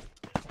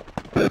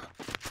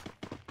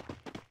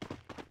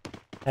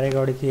 ಯಾರಿಗೆ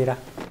ಹೊಡಿತೀರಾ?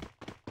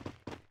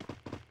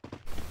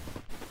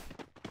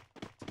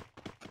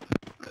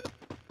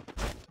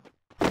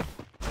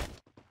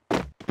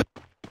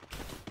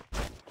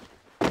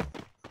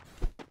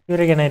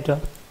 ಇವ್ರಿಗೇನಾಯಿತು?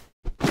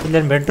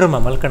 ಇಲ್ಲೇನು ಬೆಡ್ರೂಮಾ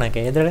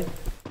ಮಲ್ಕೊಳಕ್ಕೆ? ಎದ್ದೇಳೆ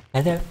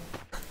ಎದ್ದೇಳೆ.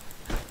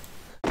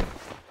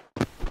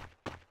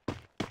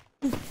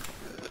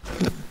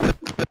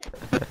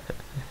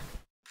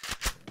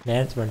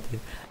 ಡ್ಯಾನ್ಸ್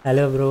ಮಾಡ್ತೀವಿ.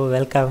 Hello bro,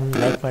 welcome.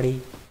 ಲೈಕ್ ಮಾಡಿ.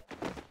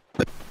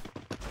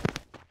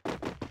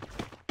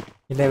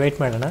 ಇಲ್ಲೇ ವೆಯ್ಟ್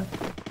ಮಾಡೋಣ,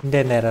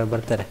 ಹಿಂದೆಯಿಂದ ಯಾರು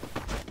ಬರ್ತಾರೆ.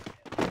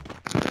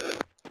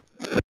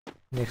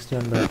 ನೆಕ್ಸ್ಟ್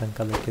ಒಂದು ಬರೋ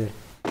ತನಕ ಬೇಕಿದೆ.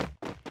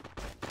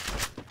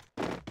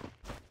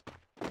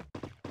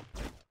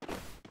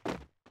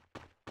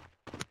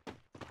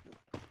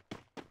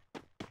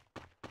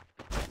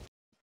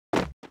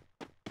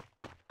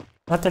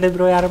 ಮಾತಾಡಿ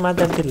ಬ್ರೋ, ಯಾರು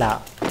ಮಾತಾಡ್ತಿಲ್ಲ.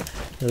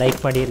 ಲೈಕ್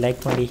ಮಾಡಿ,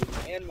 ಲೈಕ್ ಮಾಡಿ.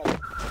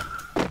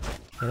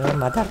 ಏನೋ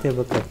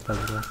ಮಾತಾಡ್ತಿರ್ಬೇಕು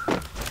ಬ್ರೋ.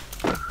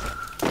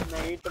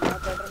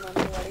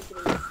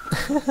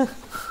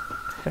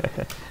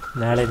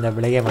 ನಾಳೆಯಿಂದ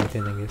ಬೆಳಗ್ಗೆ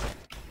ಮಾಡ್ತೀನಿ ನನಗೆ.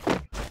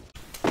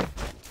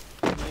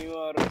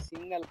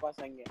 ಸಿಂಗಲ್ ಪಾಸ್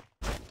ಹಂಗೆ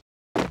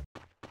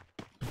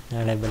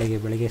ನಾಳೆ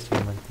ಬೆಳಗ್ಗೆ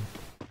ಸ್ಟಾರ್ಟ್ ಮಾಡ್ತೀನಿ.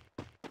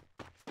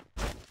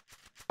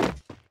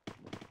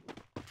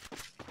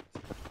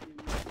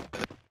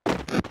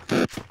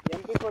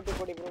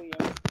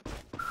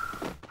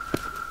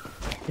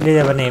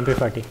 ಇಲ್ಲಿದೆ ಬನ್ನಿ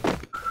MP40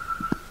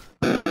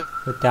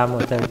 ವಿತ್ ಆಮೋ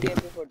 30.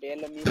 MP40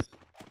 ಎಲ್ಲ ಮಿಸ್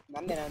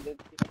ನಂದೆ ನಾನು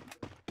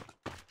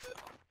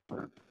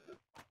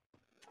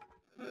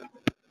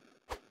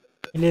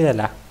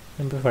ಇಲ್ಲಿದೆಲ್ಲ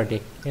MP40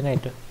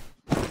 ಏನಾಯ್ತು?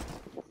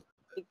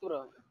 ಸಿಕ್ಬ್ರೋ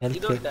ಹೆಲ್ತ್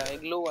ಇದು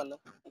ಗ್ಲೂ ಅಲ್ಲ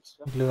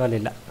ಎಕ್ಸ್ಟ್ರಾ ಗ್ಲೂ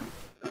ಅಲ್ಲಿಲ್ಲ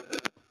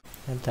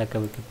ಹೆಲ್ತ್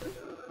ಹಾಕಬೇಕಿತ್ತು.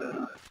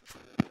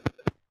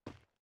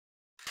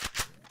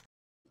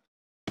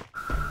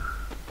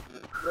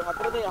 ಬ್ರೋ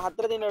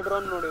ಹತ್ರದಿಂದ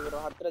ಡ್ರೋನ್ ನೋಡಿ ಬ್ರೋ,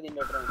 ಹತ್ರದಿಂದ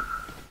ಡ್ರೋನ್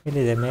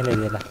ಇಲ್ಲಿದೆ ಮೇಲೆ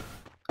ಇದೆಯಲ್ಲ.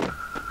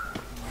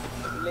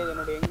 ಇಲ್ಲೇ ಇದೆ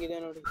ನೋಡಿ, ಹೆಂಗಿದೆ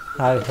ನೋಡಿ.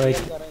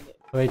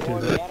 ಹೋಯ್ತು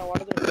ಯಾರೋ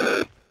ಹೊಡೆದ್ರು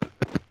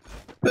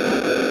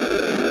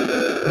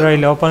ಬ್ರೋ.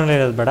 ಇಲ್ಲಿ ಓಪನ್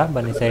ಇರೋದು ಬೇಡ,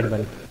 ಬನ್ನಿ ಸೈಡ್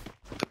ಬನ್ನಿ.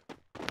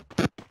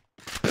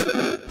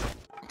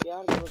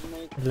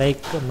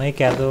 ಮೈಕ್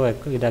ಯಾವುದು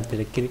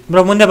ಇದಾಗ್ತಿದೆ ಕಿರಿ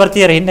ಬ್ರೋ. ಮುಂದೆ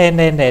ಬರ್ತೀಯಾರ?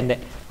 ಹಿಂದೆ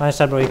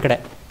ಮಾಸ್ಟರ್ ಬ್ರೋ. ಈ ಕಡೆ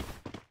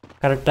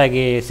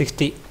ಕರೆಕ್ಟಾಗಿ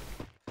 60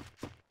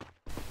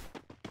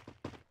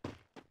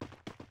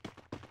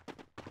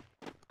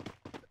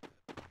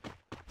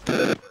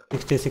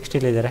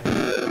 60 ಇದ್ದಾರೆ.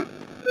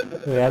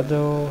 ಯಾರ್ದು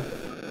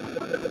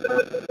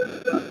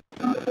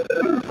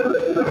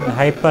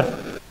ಹೈಪರ್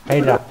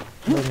ಹೈಡ್ರಾ?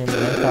 ನಿಮ್ಮ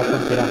ಮೈಕ್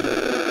ಹಾಕ್ಕೊಂತೀರಾ?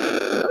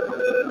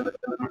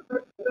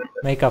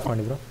 ಮೈಕ್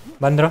ಹಾಕ್ಕೊಂಡಿದ್ರು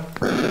ಬಂದರು.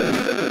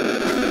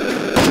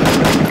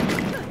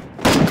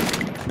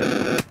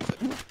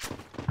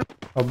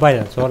 ಒಬ್ಬ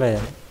ಇದ್ದಾನೆ, ಸೋಲ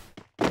ಇದ್ದಾನೆ.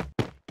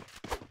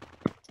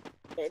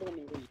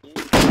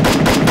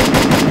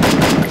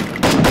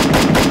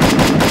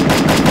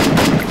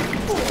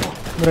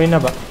 ಬ್ರೋ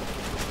ಇನ್ನೊಬ್ಬ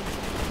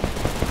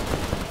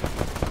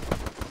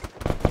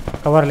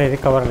ಕವರ್ಲೇ ಇದೆ.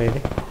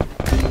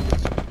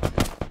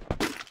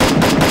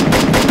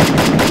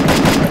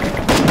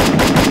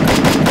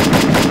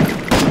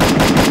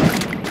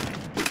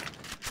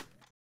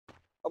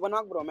 ಒಬ್ಬ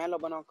ನಾಕ್ ಬ್ರೋ, ಮೇಲೆ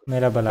ಒಬ್ಬ ನಾಕ್.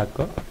 ಮೇಲೆ ಒಬ್ಬ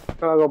ನಾಕು,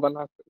 ಕೆಳಗೆ ಒಬ್ಬ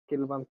ನಾಕ್.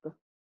 ಕಿಲ್ ಬಂತು.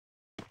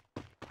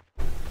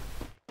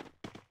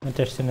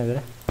 ಮತ್ತೆ ಎಷ್ಟು ಜನ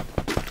ಇದ್ದಾರೆ?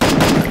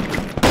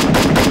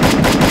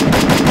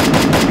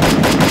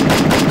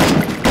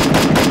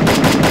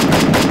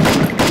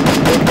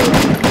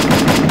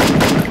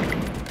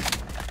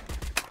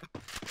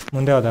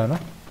 ಮುಂದೆ ಹೋದವನು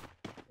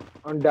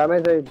ಅವ್ನು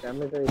ಡ್ಯಾಮೇಜ್ ಆಯ್ತು.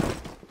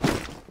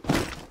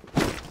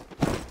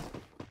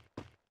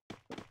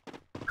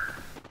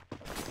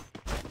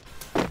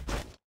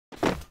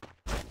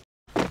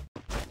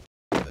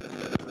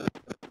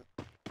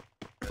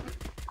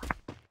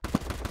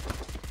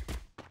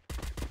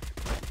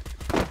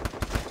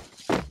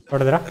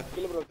 ಹೊಡೆದ್ರ?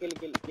 ಕಿಲ್ ಬ್ರೋ,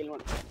 ಕಿಲ್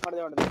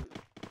ಹೊಡೆದೆ.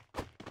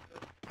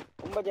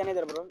 9 ಜನ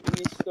ಇದ್ದಾರೆ ಬ್ರೋ.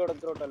 ಮಿಸ್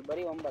ಟೋಟಲ್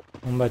ಬರೀ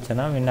 9 ಜನ.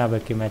 ವಿನ್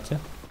ಆಗ್ಬೇಕು ಈ ಮ್ಯಾಚ್.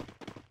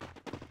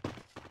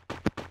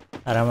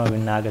 ಆರಾಮಾಗಿ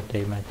ವಿನ್ ಆಗುತ್ತೆ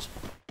ಈ ಮ್ಯಾಚ್.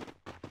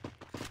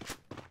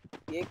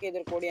 ಏಕೆ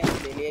ಇದ್ರ ಕೊಡಿ ಅಂತ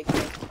ಹೇಳಿ. ಏಕೆ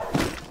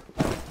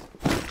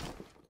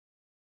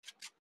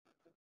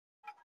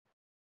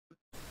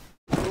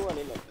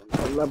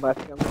ಎಲ್ಲ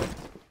ಬಾಸ್ಕೆ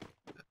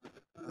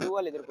ಗ್ಲೂ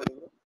ಅಲ್ಲಿ ಇದ್ರ ಕೊಡಿ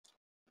ಬ್ರೋ.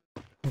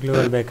 ಗ್ಲೂ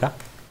ಅಲ್ಲಿ ಬೇಕಾ?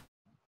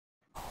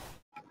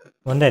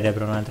 ಒಂದೇ ಇದೆ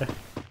ಬ್ರೋ ನನ್ನ ಹತ್ರ.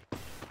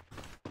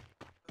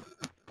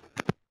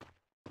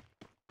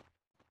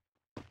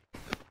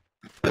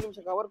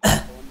 ಕವರ್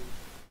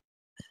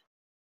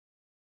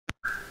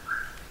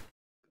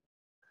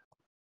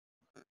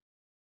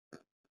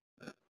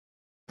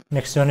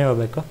ನೆಕ್ಸ್ಟ್ ಝೋನಿಗೆ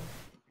ಹೋಗ್ಬೇಕು.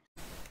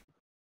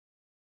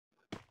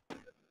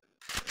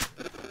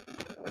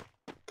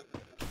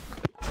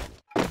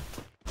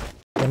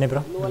 ಬನ್ನಿ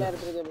ಬ್ರೋ.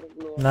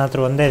 ನನ್ನ ಹತ್ರ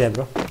ಒಂದೇ ಇದೆ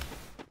ಬ್ರೋ.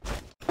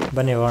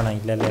 ಬನ್ನಿ ಹೋಗೋಣ.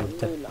 ಇಲ್ಲೆಲ್ಲ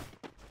ಇರುತ್ತೆ.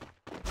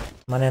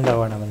 ಮನೆಯಿಂದ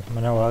ಹೋಗೋಣ. ಬನ್ನಿ,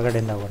 ಮನೆ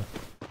ಒಳಗಡೆಯಿಂದ ಹೋಗೋಣ.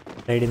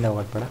 ಸೈಡಿಂದ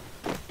ಹೋಗ್ಬೇಡ,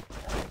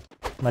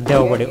 ಮಧ್ಯೆ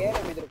ಹೋಗ್ಬೇಡಿ.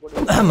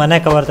 ಮನೆ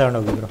ಕವರ್ ತಗೊಂಡು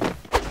ಹೋಗಿ ಬ್ರೋ.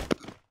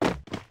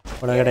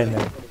 ಒಳಗಡೆಯಿಂದ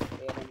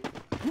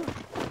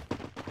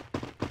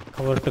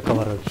ಕವರ್ ಟು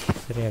ಕವರ್ ಹೋಗಿ,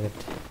 ಸರಿ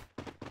ಆಗುತ್ತೆ.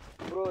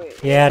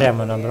 AR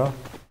ಬ್ರೋ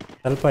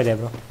ಸ್ವಲ್ಪ ಇದೆ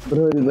ಬ್ರೋ.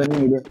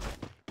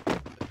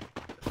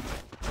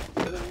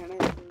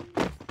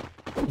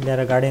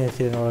 ಇಲ್ಲಾರ ಗಾಡಿ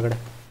ನಿಲ್ಸಿದ್ದೀನಿ ಒಳಗಡೆ.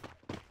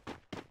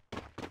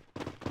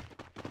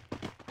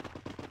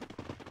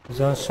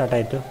 ಝೋನ್ ಸ್ಟಾರ್ಟ್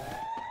ಆಯಿತು.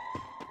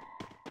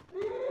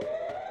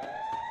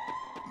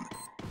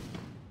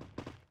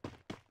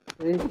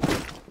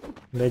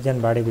 ಬೇಜಾನ್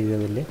ಬಾಡಿ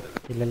ಬಿದ್ದಿದೆ ಇಲ್ಲಿ.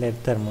 ಇಲ್ಲೆಲ್ಲ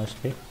ಇರ್ತಾರೆ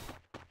ಮೋಸ್ಟ್ಲಿ.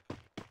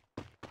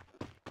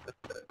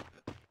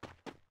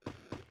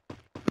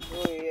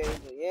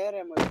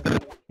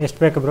 ಎಷ್ಟು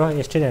ಬೇಕು ಬ್ರೋ?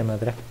 ಎಷ್ಟಿದೆ ನಿಮ್ಮ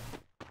ಹತ್ರ?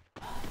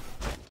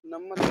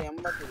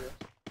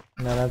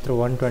 ನನ್ನ ಹತ್ರ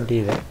 120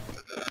 ಇದೆ.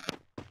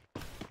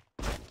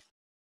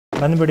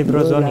 ಬಂದ್ಬಿಡಿ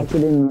ಬ್ರೋ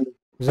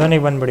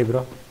ಝೋನಿಗೆ ಬಂದ್ಬಿಡಿ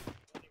ಬ್ರೋ.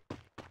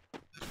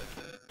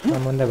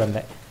 ನಾನು ಮುಂದೆ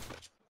ಬಂದೆ.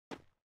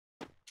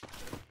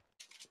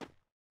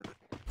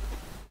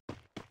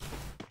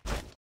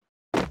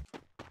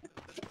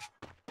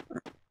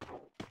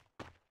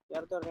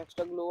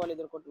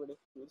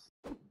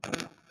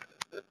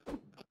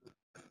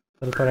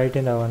 ಸ್ವಲ್ಪ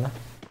ರೈಟಿಂದ ಹೋಗೋಣ.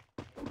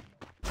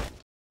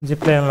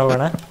 ಜಿಪ್ ಲೈನ್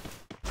ಹೋಗೋಣ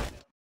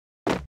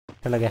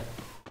ಕೆಳಗೆ.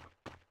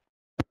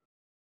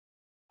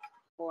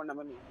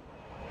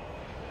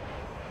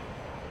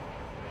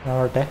 ನಾವು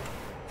ಹೊರಟೆ.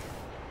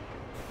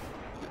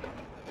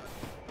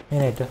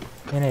 ಏನಾಯ್ತು?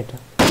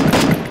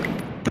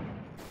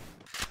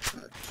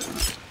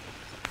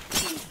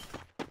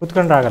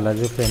 ಕೂತ್ಕೊಂಡ್ರೆ ಆಗಲ್ಲ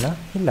ಜಿಪ್ ಲೈನ್?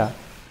 ಇಲ್ಲ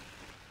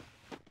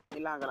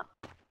ಆಗಲ್ಲ.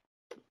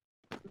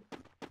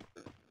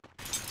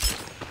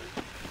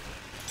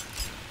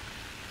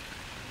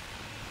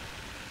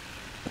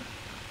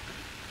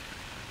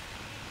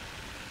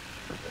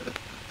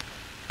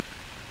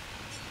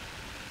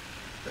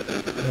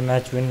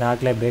 ಮ್ಯಾಚ್ ವಿನ್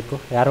ಆಗಲೇಬೇಕು.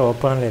 ಯಾರು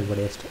ಓಪನಲ್ಲಿ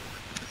ಇರ್ಬೇಡಿ ಅಷ್ಟೇ.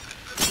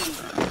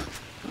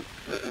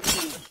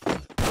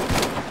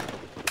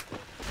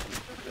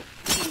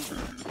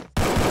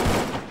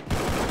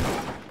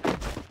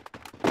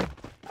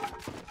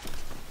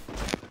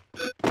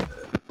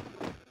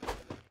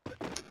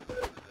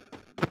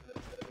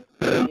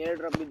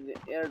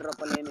 ಏರ್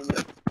ಡ್ರಾಪ್ ಅಲ್ಲಿ ಏನಿದೆ?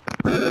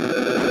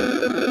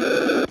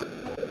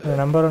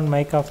 ನಂಬರ್ 1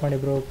 ಮೈಕ್ ಆಫ್ ಮಾಡಿ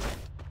ಬ್ರೋ.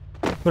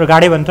 ಬ್ರೋ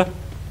ಗಾಡಿ ಬಂತು,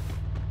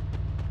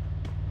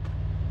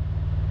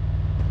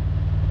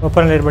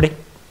 ಓಪನಲ್ಲಿ ಇರ್ಬೇಡಿ.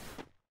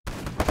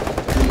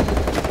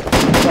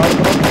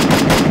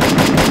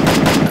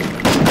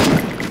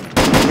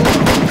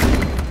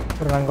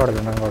 ನಂಗೆ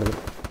ಹೊಡೆದು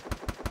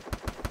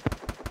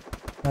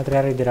ಮಾತ್ರ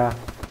ಯಾರು ಇದ್ದೀರಾ?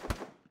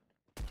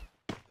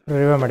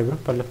 ರಿವೈವ್ ಮಾಡಿ ಬ್ರೋ.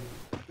 ಪಲ್ಲು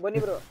ಬನ್ನಿ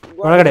ಬ್ರೋ,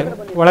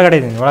 ಒಳಗಡೆ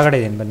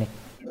ಇದ್ದೀನಿ ಬನ್ನಿ.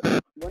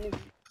 ಬನ್ನಿ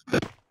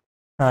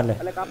ಹಾಂ ಅಲ್ಲೇ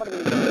ಅಲ್ಲ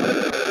ಕಾಪಾಡ್ತೀನಿ.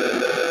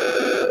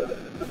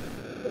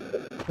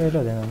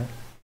 ಹೇಳೋದೆ ನಾನು.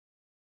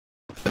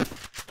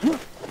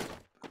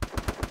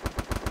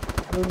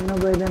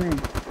 ಇನ್ನೊಬ್ಬ ಇದ್ದಾನೆ.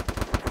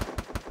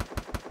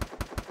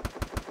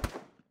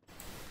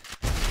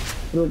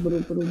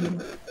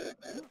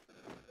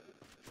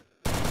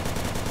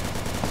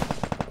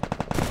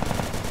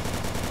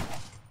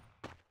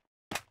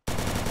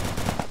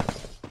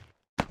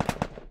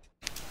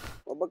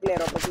 ಒಬ್ಬ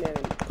ಕ್ಲಿಯರ್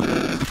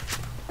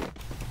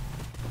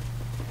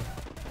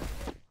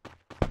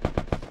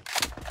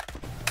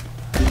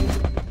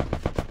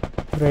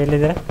ಬ್ರೋ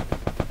ಎಲ್ಲಿದ್ದೀರಾ?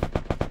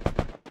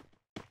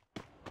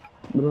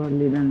 ಬ್ರೋ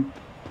ಅಲ್ಲಿದ್ದಾನೆ.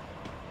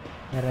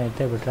 ಯಾರ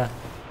ಇತ್ತೇ ಬಿಟ್ರಾ?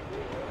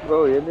 ಬ್ರೋ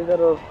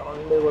ಎಲ್ಲಿದ್ದಾರೋ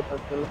ಸೌಂಡೇ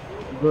ಗೊತ್ತಾಗ್ತಿಲ್ಲ.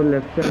 Bro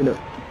left side.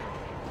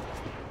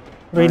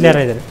 ಬ್ರೋ ಇಲ್ಲಿ ಯಾರ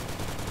ಇದ್ದಾರೆ?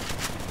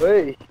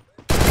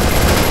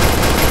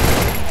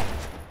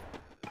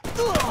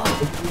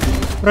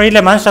 ಬ್ರೋ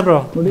ಇಲ್ಲೇ ಮಾನ್ಸ್ಟರ್ ಬ್ರೋ,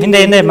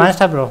 ಹಿಂದೆ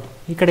ಮಾನ್ಸ್ಟರ್ ಬ್ರೋ.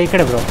 ಈ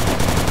ಕಡೆ ಬ್ರೋ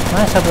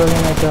ಮಾನ್ಸ್ಟರ್ ಬ್ರೋ.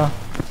 ಏನಾಯ್ತು?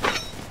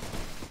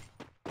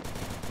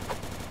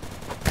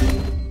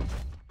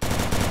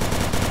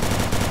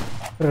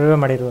 ರಿವೈವ್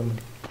ಮಾಡಿ ಬ್ರೋ.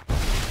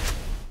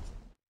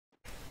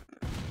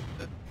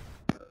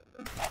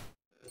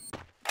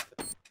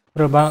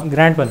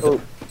 ಗ್ರ್ಯಾಂಡ್ ಬಂತು.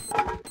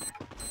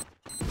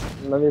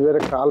 ನನಗೆ ಬೇರೆ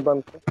ಕಾಲ್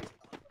ಬಂತು.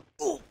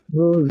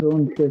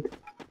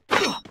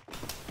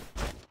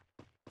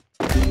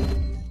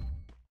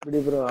 ಬಿಡಿ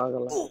ಬ್ರೋ,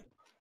 ಆಗಲ್ಲ.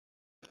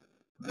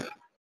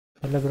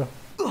 ಅಲ್ಲ ಬ್ರೋ,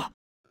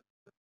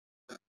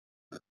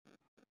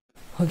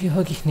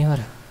 ಹೋಗಿ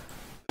ನೀವಾರ.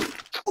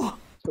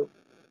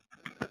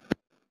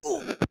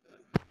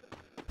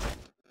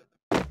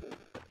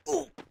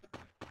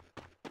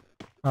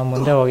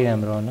 ಮುಂದೆ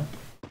ಹೋಗಿದ್ದಾನೆ ಬ್ರೋ. ಅವನು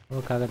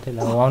ಹೋಗಕ್ಕಾಗತ್ತಿಲ್ಲ.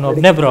 ಅವನು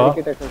ಒಬ್ಬನೇ ಬ್ರೋ,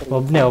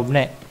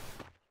 ಒಬ್ಬನೇ.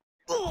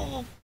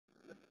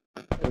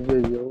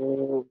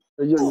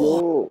 ಅಯ್ಯೋ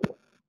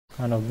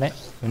ಅವನೊಬ್ಬನೇ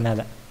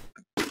ವಿನ್ನಾದ.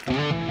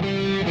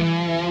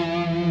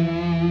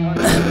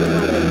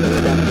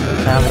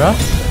 ಹಾಂ ಬ್ರೋ,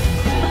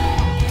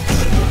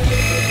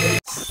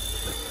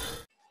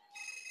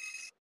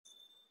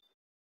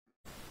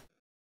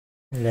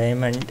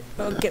 ಡೈಮಂಡ್.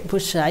 ಓಕೆ,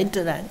 ಪುಷ್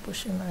ಆಯಿತು.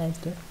 ಪುಷ್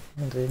ಆಯಿತು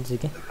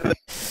ರೇಂಜಿಗೆ.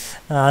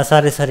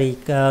 ಸಾರಿ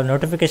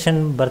ನೋಟಿಫಿಕೇಶನ್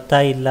ಬರ್ತಾ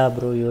ಇಲ್ಲ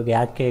ಬ್ರೋ. ಇವಾಗ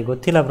ಯಾಕೆ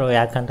ಗೊತ್ತಿಲ್ಲ ಬ್ರೋ,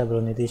 ಯಾಕಂತ ಬ್ರೋ.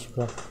 ನಿತೀಶ್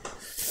ಬ್ರೋ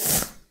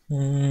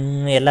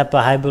ಎಲ್ಲಪ್ಪ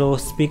ಹಾಯ್ ಬ್ರೋ.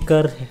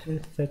 ಸ್ಪೀಕರ್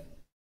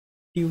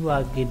ಎಫೆಕ್ಟಿವ್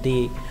ಆಗಿದೆ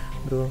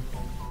ಬ್ರೋ.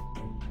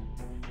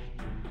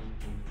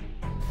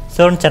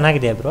 ಸೌಂಡ್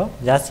ಚೆನ್ನಾಗಿದೆಯಾ ಬ್ರೋ?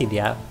 ಜಾಸ್ತಿ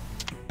ಇದೆಯಾ?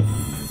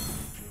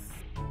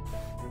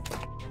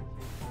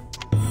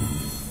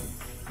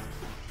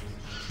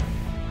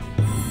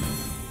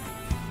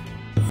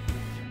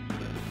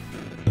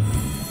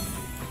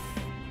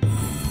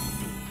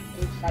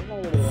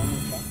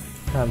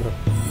 ಹಾಂ ಬ್ರೋ.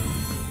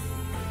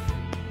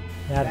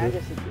 ಯಾರು?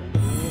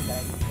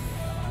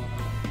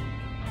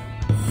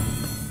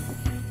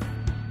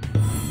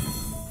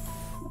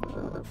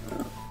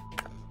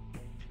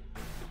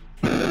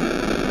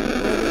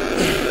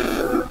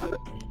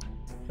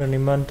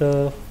 ನಮ್ಮಂತ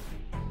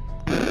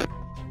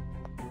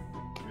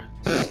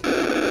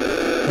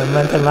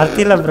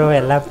ಮರ್ತಿಲ್ಲ ಬ್ರೋ.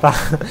 ಎಲ್ಲಪ್ಪ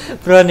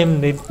ಬ್ರೋ,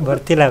 ನಿಮ್ದು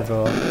ಬರ್ತಿಲ್ಲ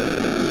ಬ್ರೋ,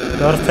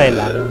 ತೋರಿಸ್ತಾ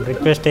ಇಲ್ಲ. ನಿಮ್ಮ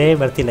ರಿಕ್ವೆಸ್ಟೇ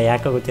ಬರ್ತಿಲ್ಲ,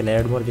 ಯಾಕೋ ಗೊತ್ತಿಲ್ಲ.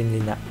 2-3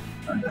 ದಿನದಿಂದ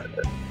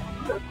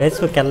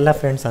ಫೇಸ್ಬುಕ್ ಎಲ್ಲ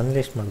ಫ್ರೆಂಡ್ಸ್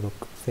ಅನ್ಲಿಸ್ಟ್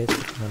ಮಾಡಬೇಕು.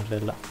 ಫೇಸ್ಬುಕ್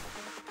ಮಾಡಲಿಲ್ಲ,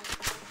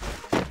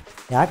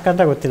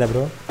 ಯಾಕಂತ ಗೊತ್ತಿಲ್ಲ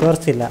ಬ್ರೋ,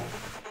 ತೋರಿಸ್ತಿಲ್ಲ.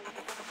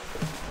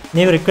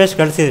 ನೀವು ರಿಕ್ವೆಸ್ಟ್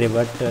ಕಳಿಸಿದ್ರಿ,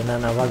 ಬಟ್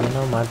ನಾನು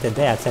ಅವಾಗೇನೋ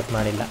ಮಾಡ್ತಿದ್ದೆ, ಆಕ್ಸೆಪ್ಟ್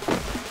ಮಾಡಿಲ್ಲ.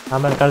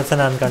 ಆಮೇಲೆ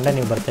ಕಳ್ಸೋಣ ಅಂದ್ಕೊಂಡೆ,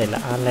 ನೀವು ಬರ್ತಾಯಿಲ್ಲ.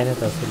 ಆನ್ಲೈನೇ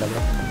ತೋರಿಸ್ತಿಲ್ಲ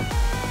ಬ್ರೋ.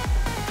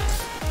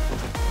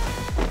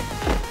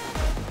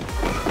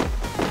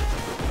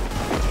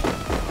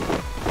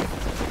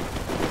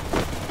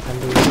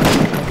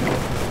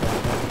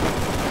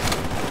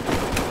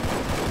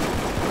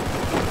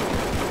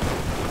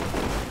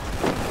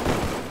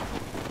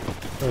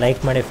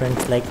 ಲೈಕ್ ಮಾಡಿ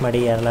ಫ್ರೆಂಡ್ಸ್, ಲೈಕ್ ಮಾಡಿ.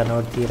 ಯಾರೆಲ್ಲ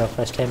ನೋಡ್ತೀರಾ,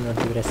 ಫಸ್ಟ್ ಟೈಮ್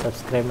ನೋಡ್ತಿದ್ರೆ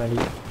ಸಬ್ಸ್ಕ್ರೈಬ್ ಮಾಡಿ.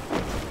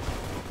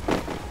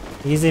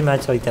 ಈಸಿ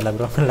ಮ್ಯಾಚ್ ಹೋಯ್ತಲ್ಲ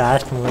ಬ್ರೋ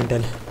ಲಾಸ್ಟ್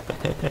ಮೂಮೆಂಟಲ್ಲಿ.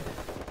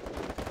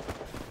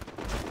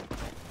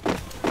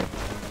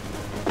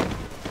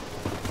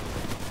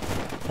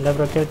 ಅಲ್ಲ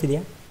ಬ್ರೋ,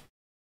 ಕೇಳ್ತಿದ್ಯಾ?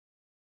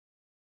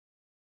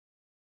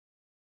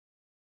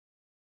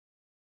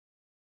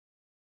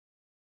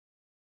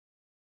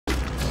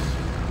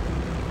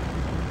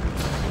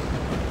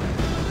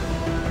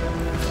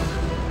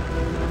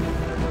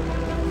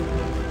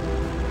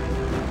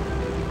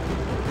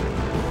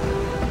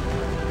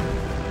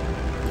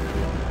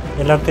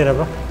 ಎಲ್ಲಿ ಹೋಗ್ತೀರಾ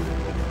ಬ್ರೋ?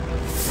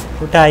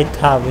 ಊಟ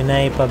ಆಯ್ತಾ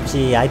ವಿನಯ್?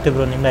 ಪಬ್ಜಿ ಆಯಿತು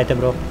ಬ್ರೋ, ನಿಮ್ದು ಆಯ್ತು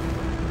ಬ್ರೋ?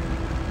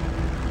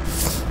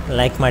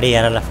 ಲೈಕ್ ಮಾಡಿ,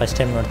 ಯಾರೆಲ್ಲ ಫಸ್ಟ್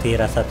ಟೈಮ್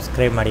ನೋಡ್ತೀರಾ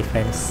ಸಬ್ಸ್ಕ್ರೈಬ್ ಮಾಡಿ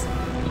ಫ್ರೆಂಡ್ಸ್.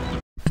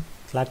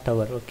 Clock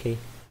tower, okay.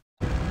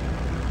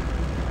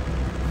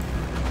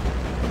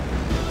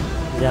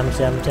 ಜಮ್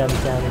ಜಮ್ ಜಮ್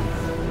ಜಮ್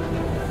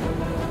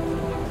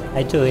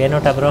ಆಯಿತು. ಏನು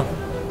ಊಟ ಬ್ರೋ?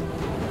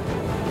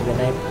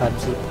 ವಿನಯ್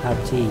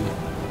ಪಬ್ಜಿ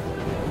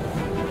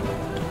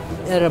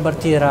ಯಾರು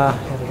ಬರ್ತಿದ್ದೀರಾ?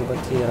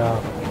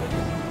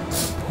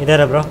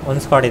 ಇದಾರ ಬ್ರೋ?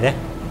 ಒಂದು ಸ್ಕ್ವಾಡ್ ಇದೆ,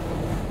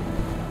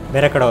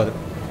 ಬೇರೆ ಕಡೆ ಹೋದ್ರು.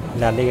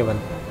 ಇಲ್ಲ, ಅಲ್ಲಿಗೆ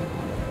ಬಂದು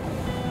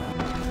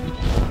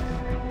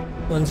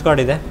ಒಂದು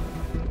ಸ್ಕ್ವಾಡ್ ಇದೆ.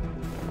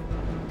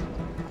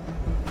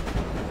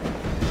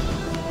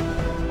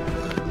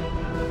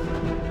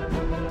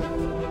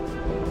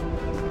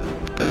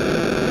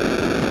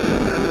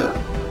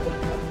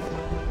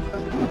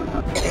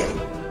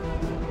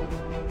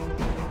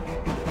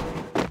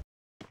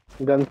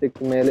 ಗನ್ ಸಿಕ್ಕ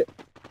ಮೇಲೆ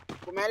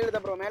ಮೇಲಿದೆ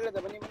ಬ್ರೋ, ಮೇಲಿದೆ.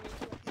 ಬನ್ನಿ ಬನ್ನಿ.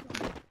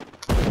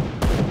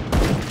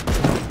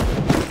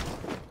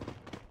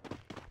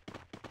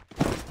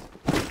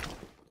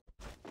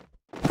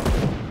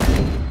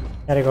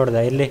 ಯಾರಿಗೆ ಹೊಡೆದ?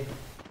 ಇಲ್ಲಿ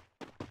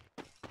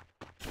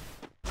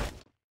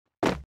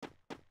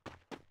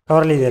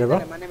ಕವರ್ಲಿದ್ದೀರಾ ಬ್ರೋ?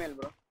 ಮನೆ ಮೇಲೆ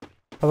ಬ್ರೋ.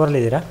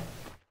 ಕವರ್ಲಿದ್ದೀರಾ?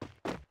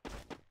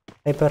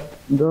 ಹೈಪರ್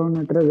ಡ್ರೋನ್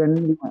ಹತ್ರ ಗನ್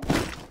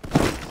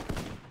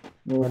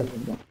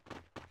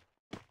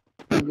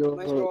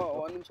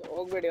ಒಂದ್ ನಿಮಿಷ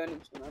ಹೋಗ್ಬೇಡಿ, ಒಂದ್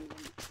ನಿಮಿಷ. ನಾನು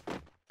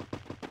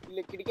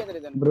ಇಲ್ಲಿ ಕಿಟಕಿ ಹತ್ರ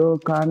ಇದ್ದಾನೆ ಬ್ರೋ.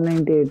 ಕಾರ್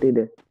 98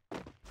 ಇದೆ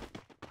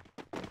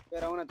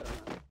ಯಾರು ಅವನ ಹತ್ರ.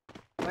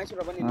 ಮಹೇಶ್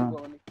ಬ್ರೋ ಬನ್ನಿ, ನಿಂತ್ಕೊ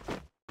ಬನ್ನಿ.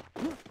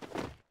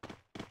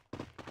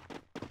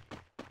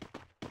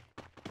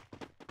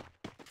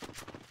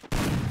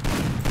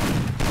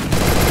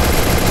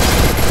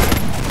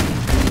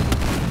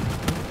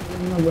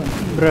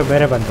 ಬ್ರೋ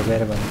ಬೇರೆ ಬಂದರು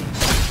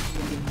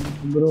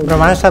ಬ್ರೋ.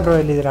 ಮಹೇಶ್ ಬ್ರೋ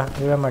ಎಲ್ಲಿದ್ದೀರಾ?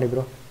 ನೀವೇ ಮಾಡಿ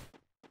ಬ್ರೋ.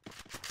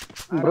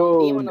 ಬ್ರೋ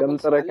ಗನ್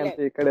ತರಕಂತ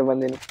ಈ ಕಡೆ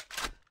ಬಂದಿನಿ.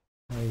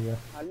 ಅಯ್ಯೋ,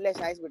 ಅಲ್ಲೇ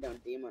ಸಾಯಿಸ್ಬಿಟ್ಟೆ ಅವ್ನ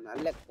ಟೀಮನ್ನು,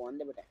 ಅಲ್ಲೇ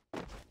ಕೊಂದೇ ಬಿಟ್ಟೆ.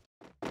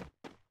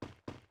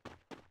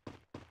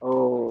 ಓ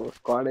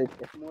ಸ್ಕ್ವಾಡ್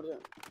ಐತೆ. 3 ಜನ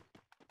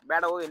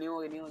ಬೇಡ, ಹೋಗಿ ನೀವು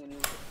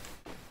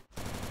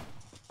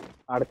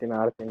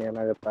ಆಡ್ತೀನಿ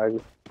ಏನಾಗುತ್ತೆ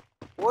ಆಗ್ಲಿ.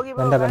 ಹೋಗಿ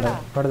ಬಂದ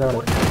ಹೊಡೆದ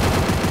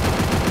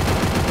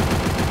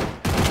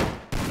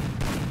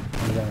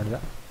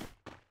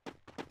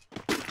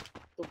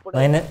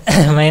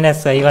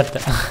 -50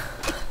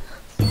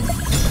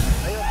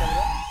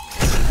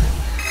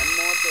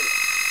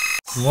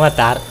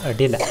 36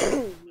 ಅಡ್ಡಿಲ್ಲ.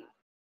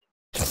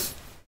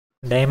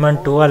 ಡೈಮಂಡ್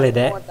 12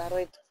 ಇದೆ.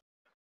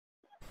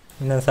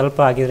 ಇನ್ನೊಂದು ಸ್ವಲ್ಪ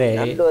ಆಗಿದ್ರೆ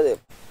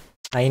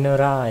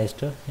 500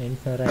 ಎಷ್ಟು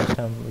 800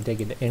 ಎಷ್ಟು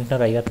ಇದಾಗಿದೆ.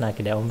 854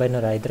 ಇದೆ.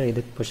 900 ಇದ್ರೆ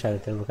ಇದಕ್ಕೆ ಪುಷ್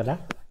ಆಗುತ್ತೆ ಇರ್ಬೇಕಲ್ಲ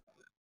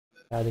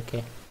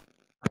ಅದಕ್ಕೆ.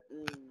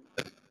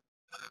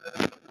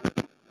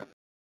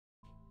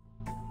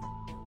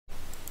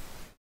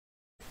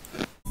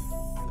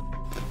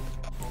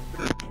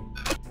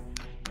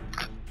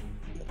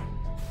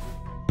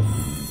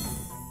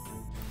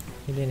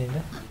 ಇದೇನಿಲ್ಲ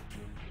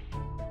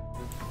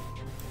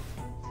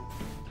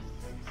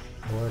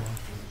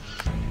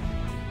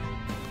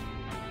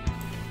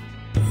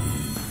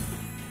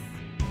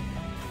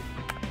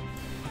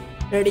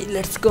ರೆಡಿ,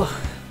 ಲೆಟ್ಸ್ ಗೋ.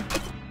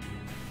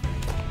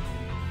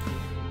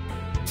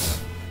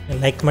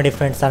 ಲೈಕ್ ಮಾಡಿ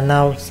ಫ್ರೆಂಡ್ಸ್. ಅಣ್ಣ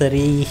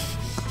ಸರಿ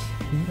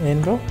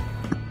ಏನು ಬ್ರೋ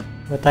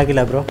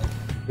ಗೊತ್ತಾಗಿಲ್ಲ ಬ್ರೋ.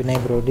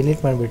 ವಿನಯ್ ಬ್ರೋ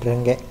ಡಿಲೀಟ್ ಮಾಡಿಬಿಟ್ರಿ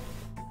ಹಂಗೆ.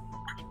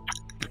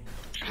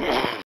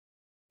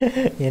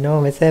 ಏನೋ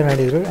ಮೆಸೇಜ್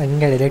ಮಾಡಿದ್ರು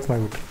ಹಂಗೆ ಡಿಲೀಟ್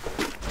ಮಾಡಿಬಿಟ್ರು.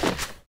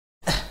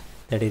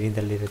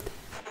 ತಡೀರಿದಲ್ಲಿರುತ್ತೆ.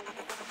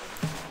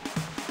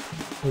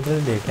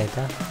 ಇದರಲ್ಲಿ ಡೇಟ್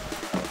ಆಯಿತಾ?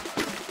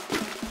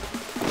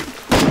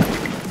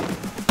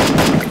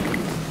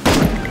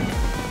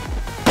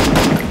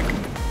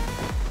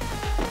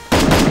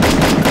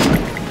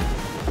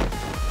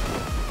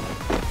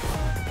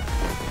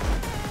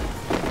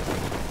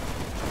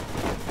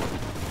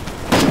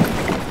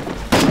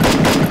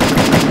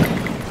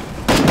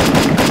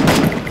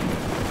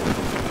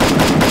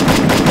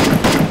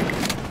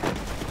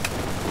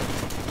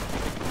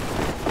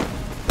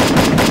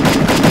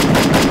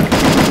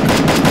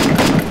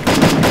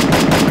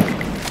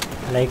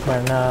 ಲೈಕ್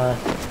ಮಾಡೋಣ.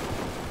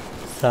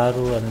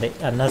 ಸಾರು ಅಂದೆ,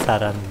 ಅನ್ನ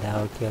ಸಾರು ಅಂದೆ.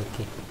 ಓಕೆ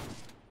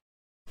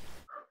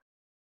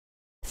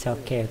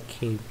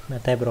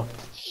ಮತ್ತೆ bro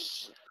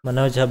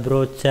Manoj bro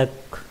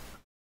check.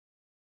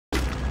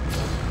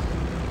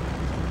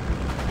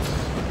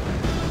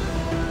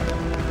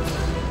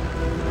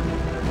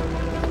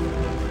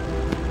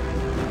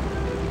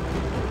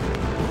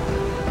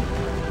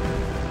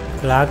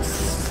 Clogs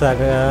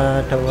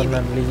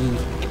ಟವರ್ನಲ್ಲಿ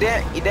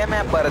ಇದೇ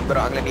ಮ್ಯಾಪ್ ಬರುತ್ತೆ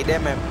ಬ್ರೋ. ಆಗ್ಲೇ ಇದೇ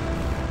ಮ್ಯಾಪ್,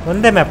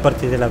 ಒಂದೇ ಮ್ಯಾಪ್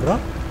ಬರ್ತಿದ್ದಿಲ್ಲ ಬ್ರೋ?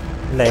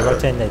 ಇಲ್ಲ, ಇವಾಗ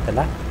ಚೇಂಜ್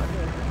ಆಯ್ತಲ್ಲ.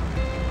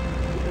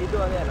 ಇದು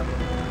ಅದೇ ಅಲ್ಲ ಬ್ರೋ?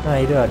 ಹಾಂ,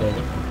 ಇದು ಅದೇ.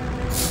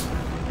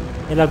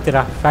 ಎಲ್ಲಿ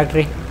ಹೋಗ್ತೀರಾ?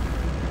 ಫ್ಯಾಕ್ಟ್ರಿ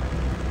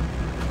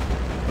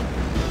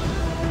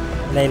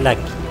ಇಲ್ಲ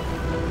ಹಾಕಿ.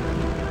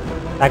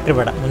 ಫ್ಯಾಕ್ಟ್ರಿ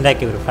ಬೇಡ, ಮುಂದೆ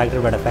ಹಾಕಿ ಬ್ರೋ.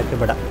 ಫ್ಯಾಕ್ಟ್ರಿ ಬೇಡ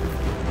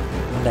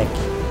ಮುಂದೆ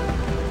ಹಾಕಿ.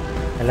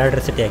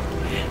 ಎಲೆಕ್ಟ್ರಿಸಿಟಿ ಹಾಕಿ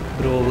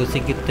ಬ್ರೋ.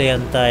 ಸಿಗುತ್ತೆ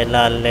ಅಂತ ಎಲ್ಲ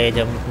ಅಲ್ಲೇ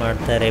ಜಂಪ್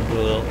ಮಾಡ್ತಾರೆ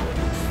ಬ್ರೋ.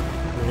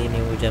 ಅಲ್ಲಿ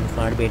ನೀವು ಜಂಪ್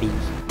ಮಾಡಬೇಡಿ.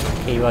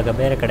 ಇವಾಗ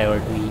ಬೇರೆ ಕಡೆ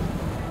ಹೊರಟ್ವಿ.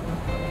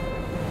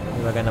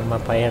 ಇವಾಗ ನಮ್ಮ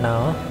ಪಯಣ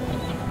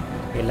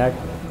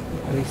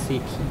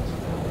ಎಲೆಕ್ಟ್ರಿಸಿಟಿ.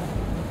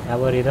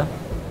 ಯಾವೂರಿದು?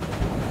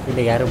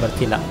 ಇಲ್ಲಿ ಯಾರೂ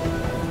ಬರ್ತಿಲ್ಲ.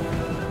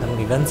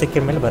 ನಮಗೆ ಗನ್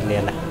ಸಿಕ್ಕಿದ ಮೇಲೆ ಬರಲಿ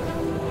ಅಲ್ಲ.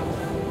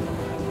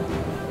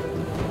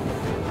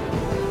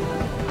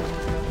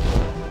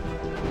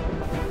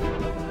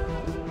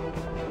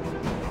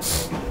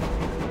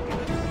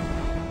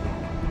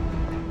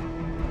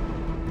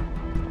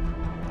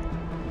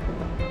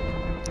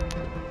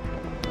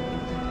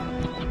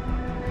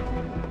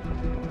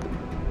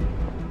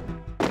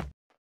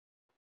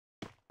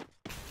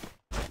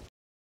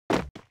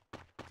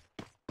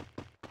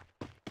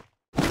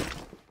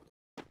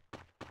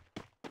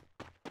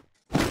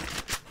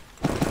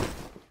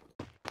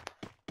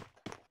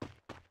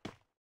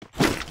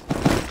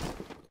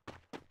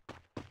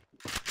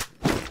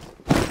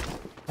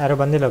 ಯಾರು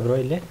ಬಂದಿಲ್ಲ ಬ್ರೋ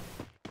ಇಲ್ಲಿ?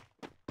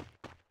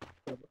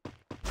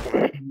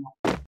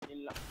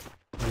 ಇಲ್ಲ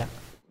ಇಲ್ಲ,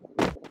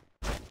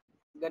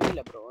 ಗನ್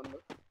ಇಲ್ಲ ಬ್ರೋ.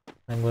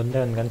 ನಂಗೆ ಒಂದೇ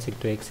ಒಂದು ಗನ್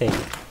ಸಿಕ್ತು, ಎಕ್ಸೈಡ್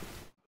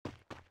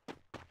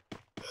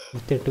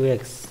ಮತ್ತೆ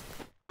 2x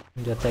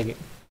ಜೊತೆಗೆ.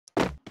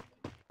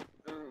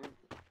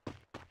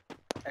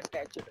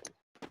 ಅಟ್ಯಾಚ್ಡ್.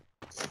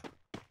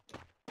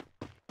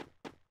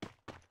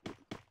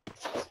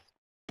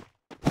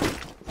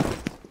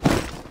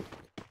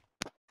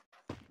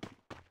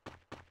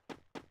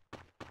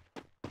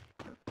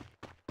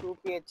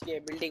 PHK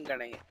ಬಿಲ್ಡಿಂಗ್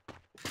ಕಡೆಗೆ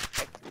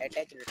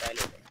ಅಟ್ಯಾಚ್ಡ್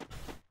ಟಾಯ್ಲೆಟ್.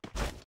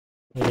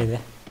 ಎಲ್ಲಿದೆ?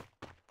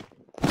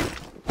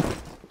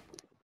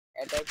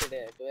 Attached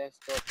 2x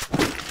scope.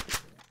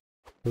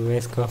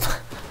 2x scope.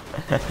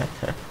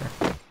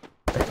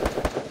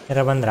 ಯಾರ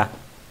ಬಂದ್ರಾ?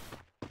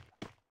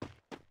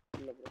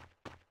 ಇಲ್ಲ ಬ್ರೋ.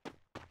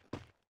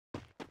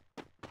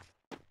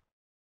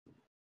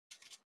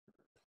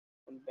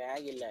 ಒಂದು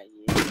ಬ್ಯಾಗ್ ಇಲ್ಲ.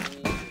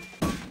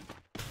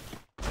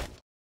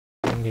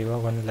 ನಮ್ಗೆ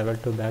ಇವಾಗ ಒಂದು ಲೆವೆಲ್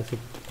 2 ಬ್ಯಾಗ್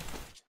ಸಿಕ್ತು.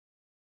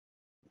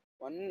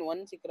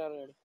 ಒನ್ ಸಿಕ್ಕ್ರ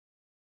ಹೇಳಿ.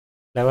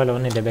 ಲೆವೆಲ್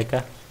 1 ಇದೆ, ಬೇಕಾ?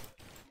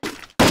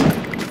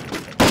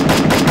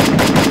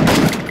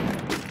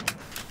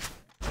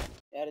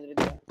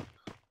 ಯಾರಿದ್ರಿದ್ರ?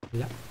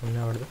 ಇಲ್ಲ,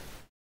 ಸುಮ್ಮನೆ ಹೊಡೆದು.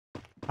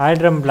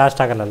 Drum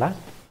blast ಆಗಲ್ಲಲ್ಲ?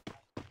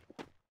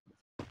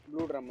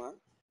 ಬ್ಲೂ ಡ್ರಮ್ಮ?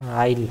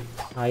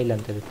 ಆಯಿಲ್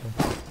ಅಂತ ಇರುತ್ತೆ.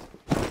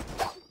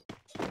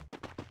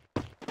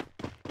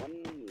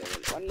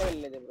 ಒನ್ ಲೆವೆಲ್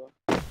ಇದೆ ಬ್ರೋ.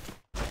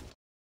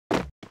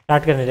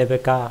 ಶಾರ್ಟ್ ಗನ್ ಇದೆ,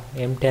 ಬೇಕಾ?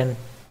 M10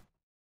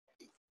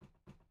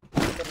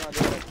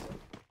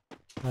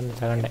 ಒಂದು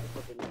ತಗೊಂಡೆ.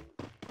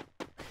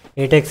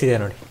 8x ಇದೆ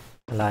ನೋಡಿ.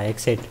 ಅಲ್ಲ,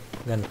 X8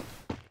 ಗನ್.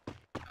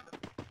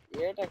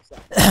 8x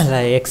ಅಲ್ಲ,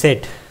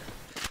 X8.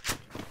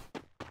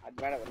 ಅದು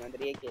ಬೇಡ ಬರ,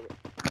 ನಂತರ ಏಕೆ ಇದೆ.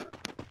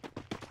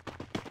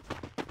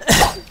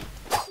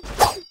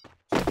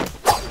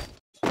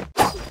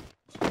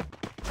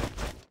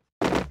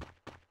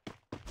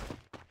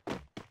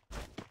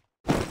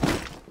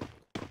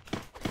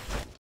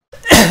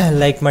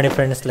 ಲೈಕ್ ಮಾಡಿ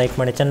ಫ್ರೆಂಡ್ಸ್, ಲೈಕ್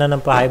ಮಾಡಿ.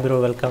 ಚಂದನಪ್ಪ ಹಾಯ್ ಬ್ರೋ,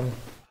 ವೆಲ್ಕಮ್.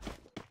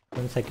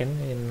 ಒಂದು ಸೆಕೆಂಡ್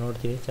ಏನು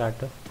ನೋಡ್ತೀನಿ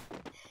ಚಾರ್ಟು.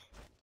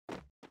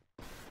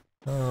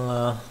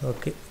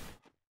 ಓಕೆ,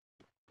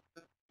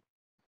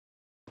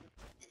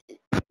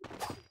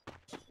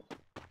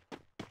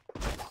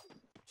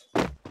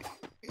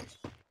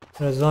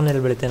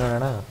 ಝೋನಲ್ಲಿ ಬೀಳುತ್ತೆ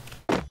ನೋಡೋಣ.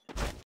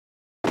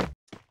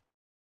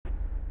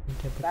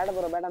 ಬೇಡ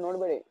ಬರೋ, ಬೇಡ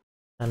ನೋಡ್ಬೇಡಿ.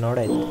 ನಾನು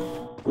ನೋಡಾಯ್ತು.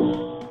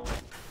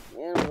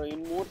 ಏನು ಬ್ರೋ,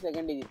 ಇನ್ನು 3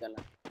 ಸೆಕೆಂಡ್ ಇದ್ದಿತ್ತಲ್ಲ.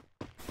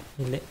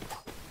 ಇಲ್ಲಿ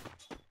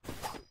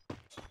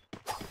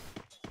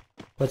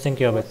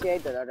ಕೋಚಿಂಗ್ಗೆ ಹೋಗ್ಬೇಕು.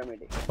 ಆಯ್ತದ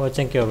ಆಟೋಮೆಟಿಕ್.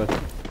 ಕೋಚಿಂಗ್ಗೆ ಹೋಗ್ಬೇಕು.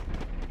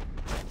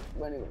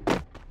 ಬನ್ನಿ ಬನ್ನಿ.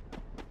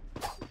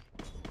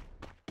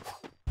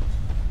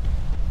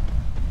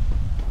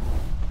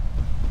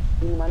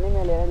 ನಿಮ್ಮ ಮನೆ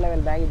ಮೇಲೆ 2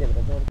 ಲೆವೆಲ್ ಬ್ಯಾಗ್ ಇದೆ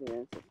ಬ್ರೋ, ತೋರಿಸ್ತೀನಿ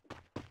ಅನ್ಸುತ್ತೆ.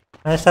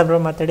 ಅಷ್ಟೇ ಬ್ರೋ,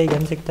 ಮಾತಾಡಿ.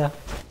 ಗನ್ ಸಿಕ್ತಾ?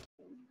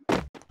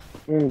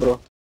 ಬ್ರೋ,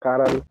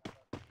 ಕಾರಲ್ಲಿ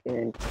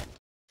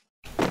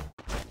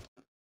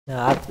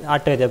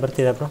ಆಟೋ ಇದೆ,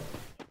 ಬರ್ತಿದೆ ಬ್ರೋ.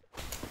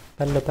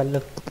 ಪಲ್ಲು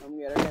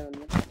ನಮ್ಗೆ 2 ಲೆವೆಲ್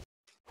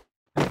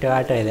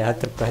ಆಟೋ ಇದೆ.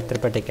 10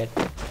 ರೂಪಾಯಿ ಟಿಕೆಟ್.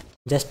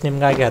 ಜಸ್ಟ್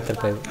ನಿಮ್ಗಾಗಿ 10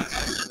 ರೂಪಾಯಿ.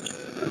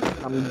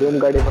 ನಮ್ಮ ಡೂಮ್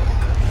ಗಾಡಿ 10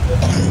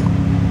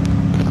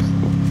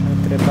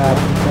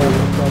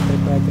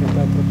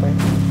 ರೂಪಾಯಿ.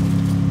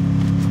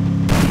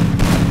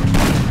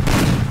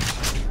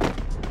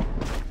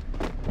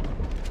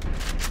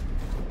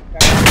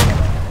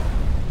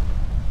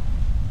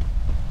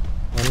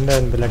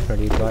 ಒಂದೊಂದು ಬುಲೆಟ್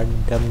ನೋಡಿ,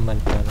 ದಮ್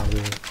ಅಂತ ನೋಡಿ.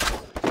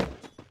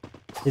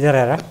 ಇದಾರ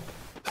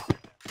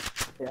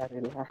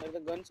ಯಾರಿಲ್ಲ.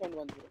 ಗನ್ ಸೌಂಡ್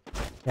ಬಂತು.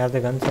 ಯಾರ್ದು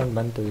ಗನ್ ಸೌಂಡ್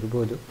ಬಂತು?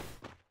 ಇರ್ಬೋದು.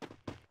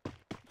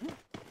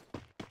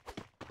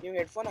 ನೀವು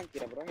ಹೆಡ್ಫೋನ್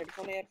ಹಾಕ್ತೀರಾ ಬ್ರೋ?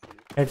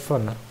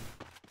 ಇಯರ್ಫೋನ್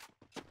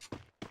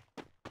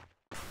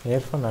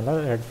ಅಲ್ಲ,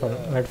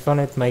 ಹೆಡ್ಫೋನ್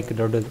ವಿತ್ ಮೈಕ್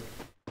ದೊಡ್ಡದು.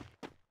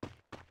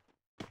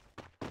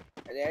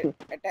 ಅದೇ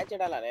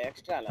ಅಟ್ಯಾಚ್ಡ್ ಅಲ್ಲ,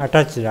 ಎಕ್ಸ್ಟ್ರಾ ಅಲ್ಲ.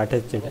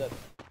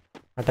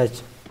 ಅಟ್ಯಾಚ್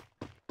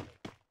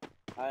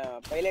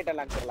ಪೈಲಟ್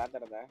ಅಲ್ಲಿ ಹಾಕ್ತಾರಲ್ಲ, ಆ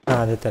ಥರದ? ಹಾಂ,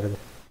 ಅದೇ ಥರದ್ದು.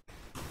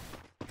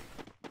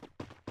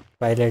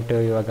 ಪೈಲಟು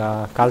ಇವಾಗ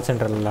ಕಾಲ್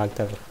ಸೆಂಟ್ರಲ್ಲೆಲ್ಲ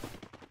ಆಗ್ತಾರಲ್ಲ.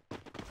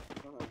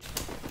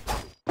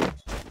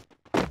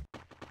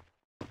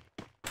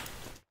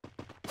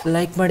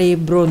 ಲೈಕ್ ಮಾಡಿ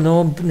ಬ್ರೋ.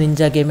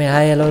 ನಿಂಜಾ ಗೇಮೆ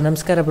ಹಾಯ್, ಹಲೋ,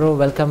 ನಮಸ್ಕಾರ ಬ್ರೋ,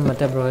 ವೆಲ್ಕಮ್.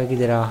 ಮತ್ತೆ ಬ್ರೋ,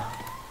 ಹೇಗಿದ್ದೀರಾ?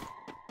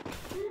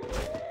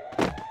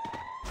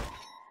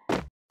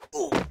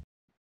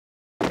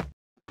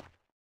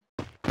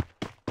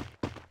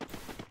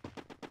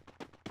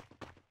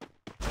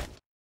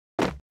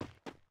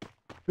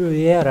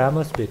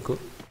 ರಾಮಸ್ ಬೇಕು.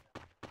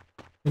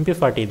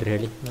 MP40 ಇದ್ರೆ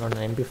ಹೇಳಿ ನೋಡೋಣ.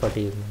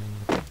 MP40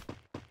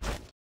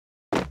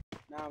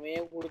 ನಾವೇ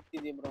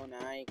ಹುಡುಕ್ತಿದ್ದೀವಿ ಬ್ರೋ.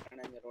 ನಾಯಿ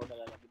ಕಣಂಗೆ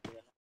ರೋಡಲ್ಲೆಲ್ಲ ಬಿದ್ದು.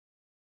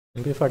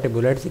 MP40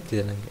 ಬುಲೆಟ್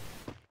ಸಿಕ್ತಿದೆ ನನಗೆ,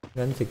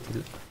 ಗನ್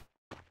ಸಿಕ್ತಿಲ್ಲ.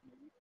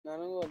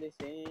 ನನಗೂ ಅದೇ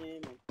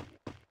ಸೇಮ್.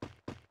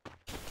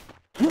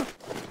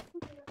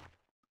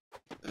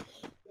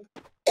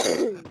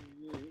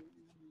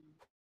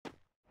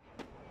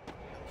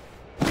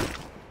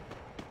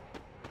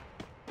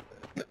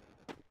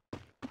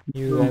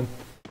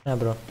 ಹಾಂ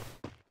bro.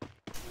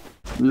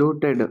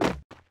 Looted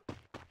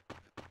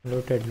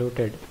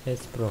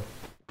S bro.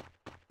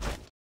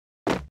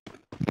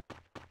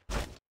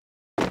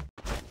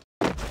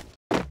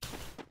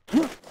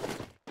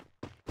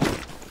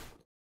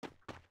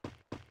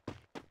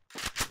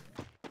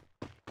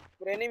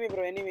 Enemy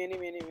bro, enemy.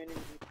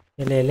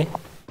 ಎಲ್ಲಿ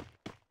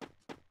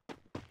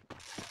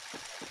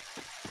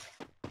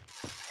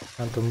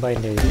ನಾನು ತುಂಬ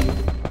ಹಿಂದೆ ಇದ್ದೀನಿ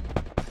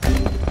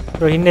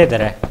ಬ್ರೋ. ಹಿಂದೆ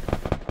ಇದ್ದಾರೆ.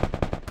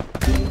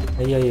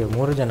 ಅಯ್ಯೋ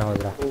 3 ಜನ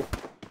ಹೋದ್ರ.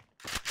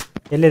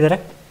 ಎಲ್ಲಿದ್ದಾರೆ?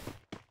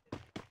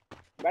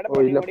 ಬೇಡ ಓ,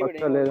 ಇಲ್ಲ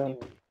ಪಕ್ಕದಲ್ಲೇ ಇದ್ದಾನೆ.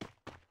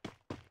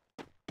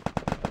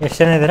 ಎಷ್ಟು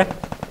ಜನ ಇದ್ದಾರೆ?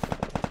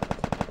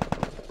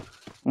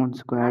 ಒಂದು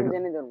ಸ್ಕ್ವಾಡ್.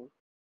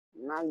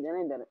 4 ಜನ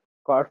ಇದ್ದಾರೆ.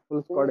 ಸ್ಕ್ವಾಡ್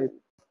ಫುಲ್ ಸ್ಕ್ವಾಡ್ ಐತಿ.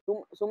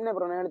 ಸುಮ್ನೆ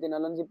ಬ್ರೋ, ನಾನು ಹೇಳ್ತೀನಿ,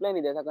 ಅಲ್ಲೊಂದು ಜಿಪ್ಲೈನ್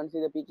ಇದೆ, ತಗೊಂಡು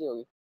ಸೀದಾ ಪೀಕಿ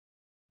ಹೋಗಿ.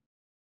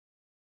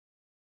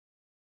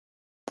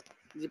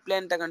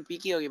 ಜಿಪ್ಲೈನ್ ತಗೊಂಡು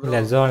ಪೀಕಿ ಹೋಗಿ ಬ್ರೋ. ಇಲ್ಲ,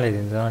 ಝೋನ್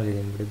ಇದ್ದೀನಿ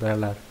ಬಿಡಿ,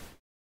 ಬರಲ್ಲ.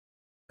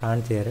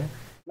 ಕಾಣ್ತಿದ್ದಾರೆ.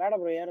 ಬೇಡ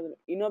ಬ್ರೋ, ಯಾರಾದ್ರು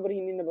ಇನ್ನೊಬ್ರು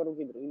ಹಿಂದಿಂದ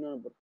ಬರೋಕಿದ್ರು,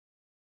 ಇನ್ನೊಬ್ರು.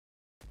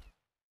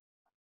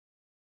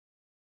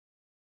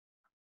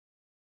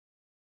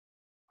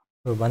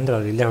 ಬಂದ್ರು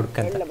ಅವ್ರು ಇಲ್ಲೇ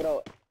ಹುಡ್ಕಂತ. ಇಲ್ಲ ಬ್ರೋ,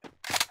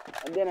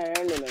 ಅದೇ ನಾನು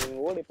ಹೇಳಲಿಲ್ಲ ನೀವು,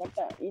 ಓಡಿ ಪಟ್ಟ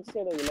ಈಚೆ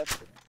ಸೈಡ್ ಹೋಗಿ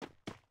ಲೆಫ್ಟ್.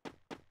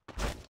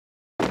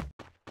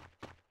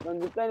 ಒಂದು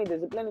ಜಿಪ್ಲೈನ್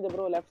ಇದೆ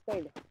ಬ್ರೋ, ಲೆಫ್ಟ್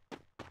ಸೈಡ್.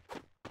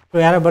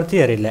 ಯಾರೋ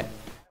ಬರ್ತಿದ್ದಾರೆ ಇಲ್ಲೇ.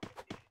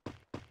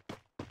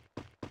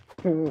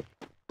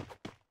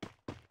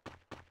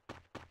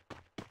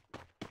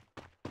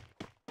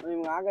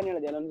 ನಿಮ್ಗೆ ಆಗನೇ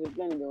ಹೇಳಿದೆ, ಅಲ್ಲೊಂದು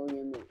ಜಿಪ್ಲೈನ್ ಇದೆ, ಹೋಗಿ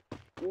ಎಂದು.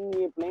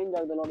 ನಿಮ್ಗೆ ಪ್ಲೇನ್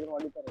ಜಾಗದಲ್ಲಿ ನೋಡಿದ್ರೆ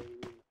ಹೊಡಿತಾರೆ.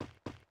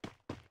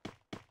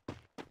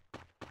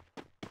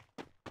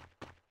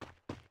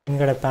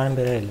 ಹಿಂಗಡೆ ಪ್ಲಾನ್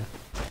ಬೇರೆ ಇಲ್ಲ.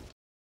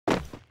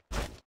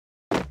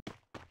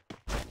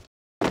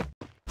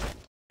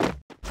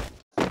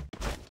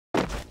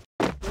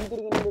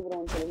 ಹಿಂತಿರುಗಿ ನೋಡಿ ಬ್ರೋ,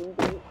 ಒಂದ್ಸಲ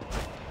ಹಿಂತಿರುಗಿ.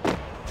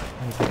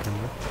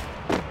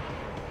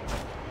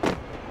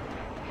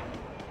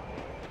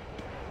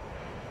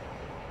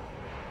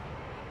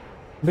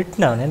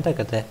 ಬಿಟ್ನ ಅವನು, ಎಂತ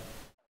ಕತೆ?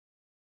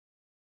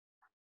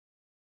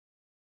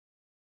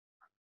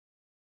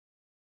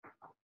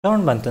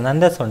 ಸೌಂಡ್ ಬಂತು,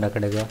 ನಂದೇ ಸೌಂಡ್ ಆ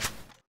ಕಡೆಗೆ.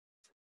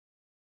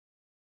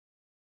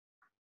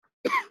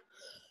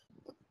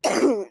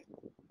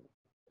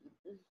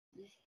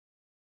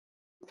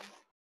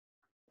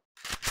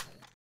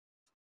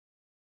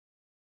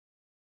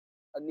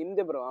 ಅದು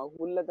ನಿಮ್ದೆ ಬ್ರೋ, ಆ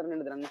ಹುಲ್ಲ ಹತ್ರ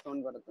ನಡೆದ್ರೆ ಹಂಗೆ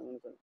ಸೌಂಡ್ ಬರುತ್ತೆ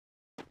ಒಂದ್ಸಲ.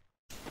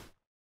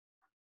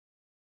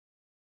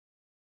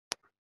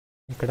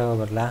 ಈ ಕಡೆ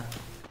ಹೋಗ್ಬರಲ್ಲ,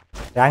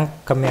 ರ್ಯಾಂಕ್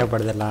ಕಮ್ಮಿ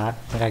ಆಗ್ಬಾರ್ದಲ್ಲ,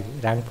 ಹಾಗಾಗಿ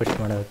ರ್ಯಾಂಕ್ ಪುಷ್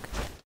ಮಾಡೋದಕ್ಕೆ.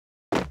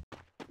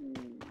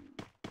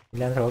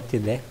 ಇಲ್ಲಾಂದ್ರೆ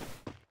ಹೋಗ್ತಿದ್ದೆ.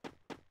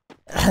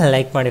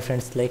 ಲೈಕ್ ಮಾಡಿ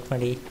ಫ್ರೆಂಡ್ಸ್, ಲೈಕ್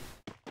ಮಾಡಿ.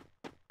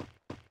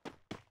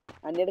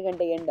 12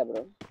 ಗಂಟೆಗೆ ಎಂಡ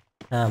ಬ್ರೋ.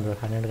 ಹಾಂ ಬ್ರೋ,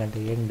 12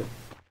 ಗಂಟೆಗೆ ಎಂಡು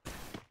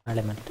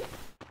ನಾಳೆ. ಮತ್ತೆ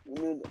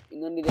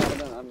ಇನ್ನೊಂದಿದೆ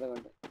ಅರ್ಧ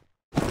ಗಂಟೆ.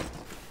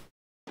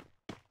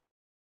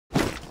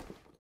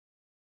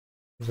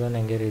 ಝೋನ್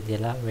ಹೆಂಗೆ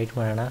ಇದೆಯಲ್ಲ, ವೆಯ್ಟ್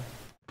ಮಾಡೋಣ.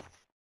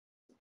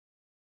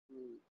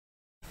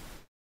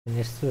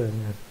 ಇನ್ನೆಷ್ಟು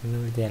ಇನ್ನೂ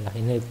ಇದೆಯಲ್ಲ,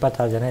 ಇನ್ನೂ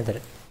 26 ಜನ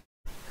ಇದ್ದಾರೆ.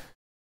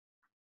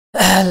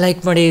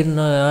 ಲೈಕ್ ಮಾಡಿ,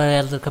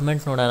 ಯಾರ್ದು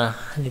ಕಮೆಂಟ್ ನೋಡೋಣ.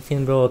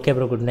 Nitin bro, okay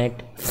bro, good night.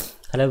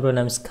 Hello bro,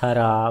 ನಮಸ್ಕಾರ.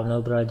 ನೋ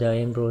ಬ್ರೋ,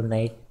 ಏನು ಬ್ರೋ,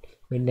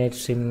 ಮಿಡ್ ನೈಟ್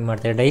ಸ್ಟ್ರೀಮಿಂಗ್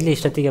ಮಾಡ್ತಾರೆ ಡೈಲಿ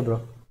ಇಷ್ಟೊತ್ತಿಗೆ ಬ್ರೋ.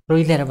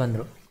 ಇಲ್ಲಿ ಯಾರೋ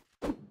ಬಂದರು.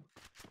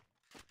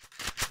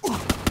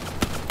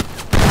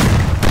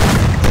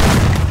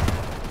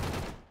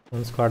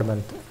 ಒಂದು ಸ್ಕ್ವಾಡ್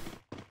ಬಂತು.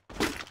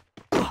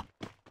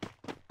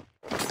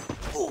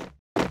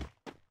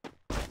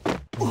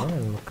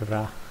 ಮಕ್ಕಳ್ರ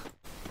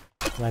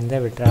ಬಂದೇ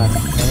ಬಿಟ್ರ,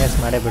 ಮೈನಸ್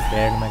ಮಾಡೇ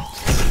ಬಿಟ್ರೆ 2 ಮ್ಯಾಚ್.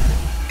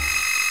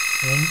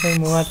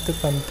 830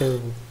 ಬಂತು,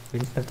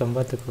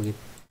 890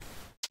 ಹೋಗಿತ್ತು.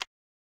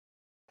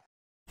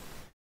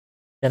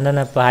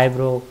 ಚಂದನಪ್ಪ, ಹಾಯ್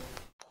ಬ್ರೋ.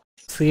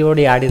 COD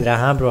ಆಡಿದ್ರಾ?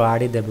 ಹಾಂ ಬ್ರೋ,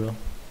 ಆಡಿದ್ದೆ ಬ್ರೋ.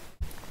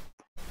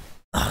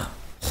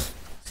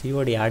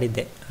 COD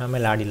ಆಡಿದ್ದೆ,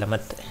 ಆಮೇಲೆ ಆಡಿಲ್ಲ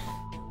ಮತ್ತೆ.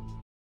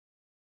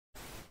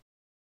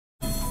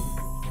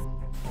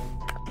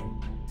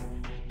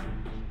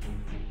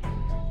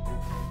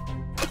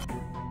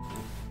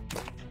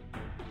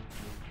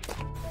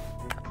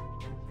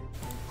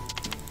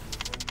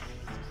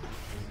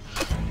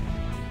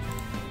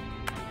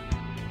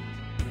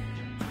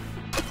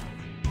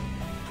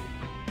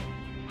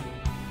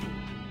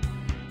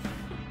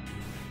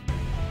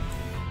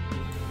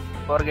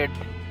 ಫಾರ್ಗೆಟ್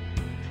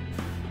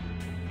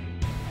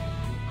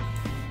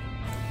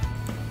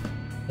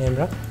ಏನು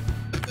ಬ್ರೋ,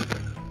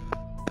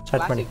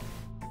 ಸ್ಟಾರ್ಟ್ ಮಾಡಿ.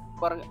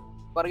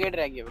 ಫಾರ್ಗೆಟ್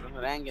ರ್ಯಾಂಕ್ ಬ್ರೋ,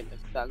 ರ್ಯಾಂಕ್ ಅಂತ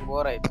ಸಾಕು,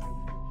 ಬೋರ್ ಆಯ್ತು.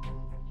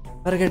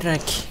 ಫಾರ್ಗೆಟ್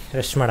ಹಾಕಿ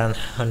ರೆಸ್ಟ್ ಮಾಡೋಣ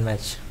ಒಂದು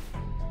ಮ್ಯಾಚ್.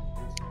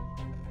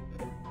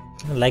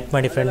 ಲೈಕ್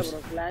ಮಾಡಿ ಫ್ರೆಂಡ್ಸ್.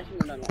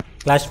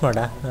 ಕ್ಲಾಶ್ ಮಾಡ.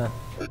 ಹಾಂ,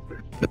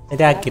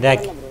 ಇದೇ ಹಾಕಿ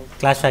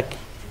ಕ್ಲಾಶ್ ಹಾಕಿ,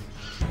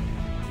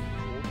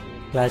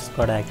 ಕ್ಲಾಶ್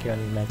ಸ್ಕ್ವಾಡ್ ಹಾಕಿ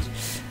ಒಂದು match.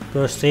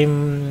 Bro stream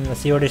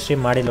COD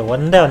stream ಮಾಡಿಲ್ಲ,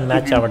 ಒಂದೇ ಒಂದು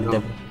ಮ್ಯಾಚ್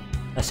ಆಡಿದ್ದೆ ಬ್ರೋ.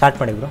 ಸ್ಟಾರ್ಟ್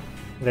ಮಾಡಿ ಬ್ರೋ,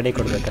 ರೆಡಿ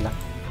ಕೊಡಬೇಕಲ್ಲ.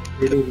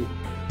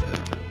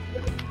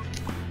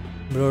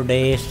 ಬ್ರೋ ಡೇ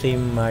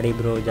ಸ್ಟ್ರೀಮ್ ಮಾಡಿ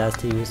ಬ್ರೋ,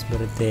 ಜಾಸ್ತಿ ವ್ಯೂಸ್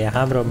ಬರುತ್ತೆ.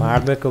 ಹಾಂ ಬ್ರೋ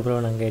ಮಾಡಬೇಕು ಬ್ರೋ,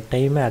 ನನಗೆ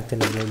ಟೈಮೇ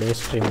ಆಗ್ತಿಲ್ಲ ಬ್ರೋ ಡೇ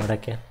ಸ್ಟ್ರೀಮ್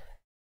ಮಾಡೋಕ್ಕೆ.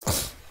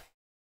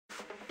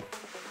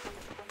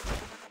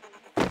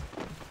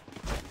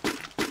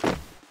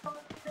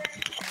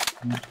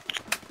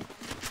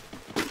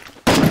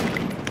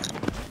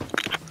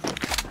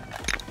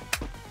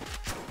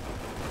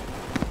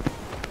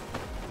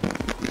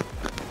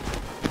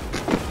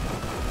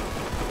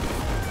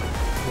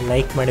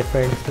 ಲೈಕ್ ಮಾಡಿ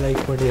ಫ್ರೆಂಡ್ಸ್,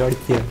 ಲೈಕ್ ಮಾಡಿ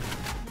ಹೊಡಿತೀವಿ.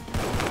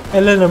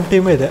 ಎಲ್ಲ ನಮ್ಮ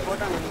ಟೀಮೇ ಇದೆ,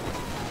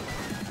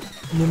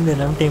 ನಿಮ್ಮದು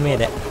ನಮ್ಮ ಟೀಮೇ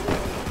ಇದೆ.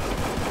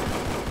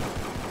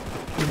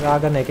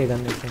 ರಾಗನ ಏಕೆ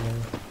ಗಂದಿರ್ತೀನಿ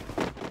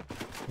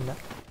ಇಲ್ಲ.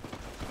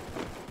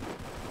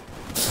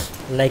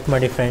 ಲೈಕ್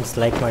ಮಾಡಿ ಫ್ರೆಂಡ್ಸ್,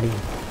 ಲೈಕ್ ಮಾಡಿ.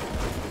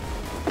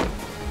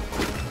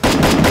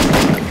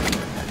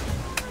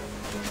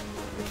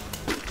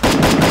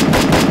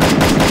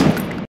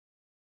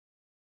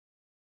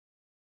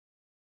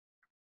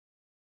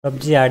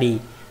 ಪಬ್ಜಿ ಆಡಿ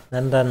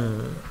ನಂದನ್.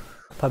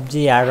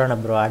 ಪಬ್ಜಿ ಆಡೋಣ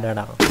ಬ್ರೋ, ಆಡೋಣ.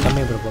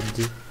 ಕಮ್ಮಿ ಬ್ರೋ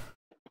ಪಬ್ಜಿ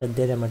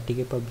ಸದ್ಯದ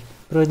ಮಟ್ಟಿಗೆ. ಪಬ್ಜಿ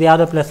ಬ್ರೋ ಇದು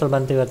ಯಾವುದೋ ಪ್ಲೇಸಲ್ಲಿ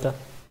ಬಂತು ಇವತ್ತು.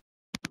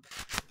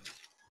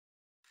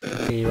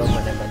 ಇವಾಗ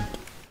ಮನೆ ಬಂತು.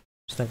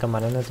 ತನಕ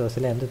ಮನೆಯೂ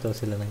ತೋರಿಸಿಲ್ಲ, ಎಂದೂ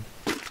ತೋರಿಸಿಲ್ಲ ನನಗೆ.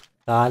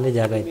 ಖಾಲಿ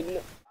ಜಾಗ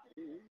ಇತ್ತು.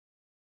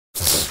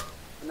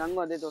 ನಂಗೂ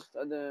ಅದೇ ತೋರಿಸ್ತು,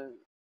 ಅದು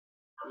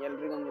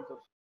ಎಲ್ರಿಗೂ ಹಂಗೆ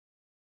ತೋರಿಸ್ತು.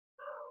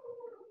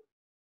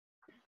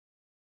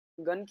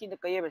 ಗನ್ಕಿಂತ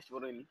ಕೈಯೇ ಬೆಸ್ಟ್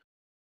ಬರೋ ಇಲ್ಲಿ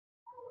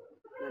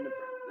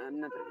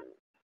ನನ್ನ ಹತ್ರ.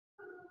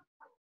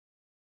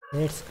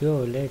 Let's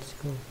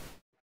go.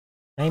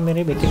 ನೈ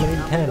ಮೇರಿ ಬೇಕಿ ಮೇರಿ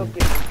ಧ್ಯಾನ್.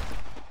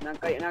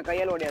 ನಾ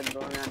ಕೈಯಲ್ಲಿ ಹೊಡೆಯೋದು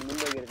ಬ್ರೋ, ನಾನು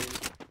ಮುಂದೆ ಹೋಗಿರ್ತೀನಿ.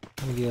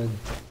 ಹೋಗಿ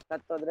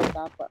ಸತ್ತೋದ್ರೆ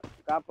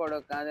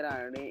ಕಾಪಾಡೋಕ್ಕಾದ್ರೆ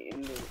ಆಡಿ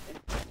ಎಲ್ಲಿ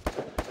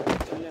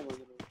ಇಲ್ಲೇ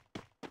ಬಂದರು.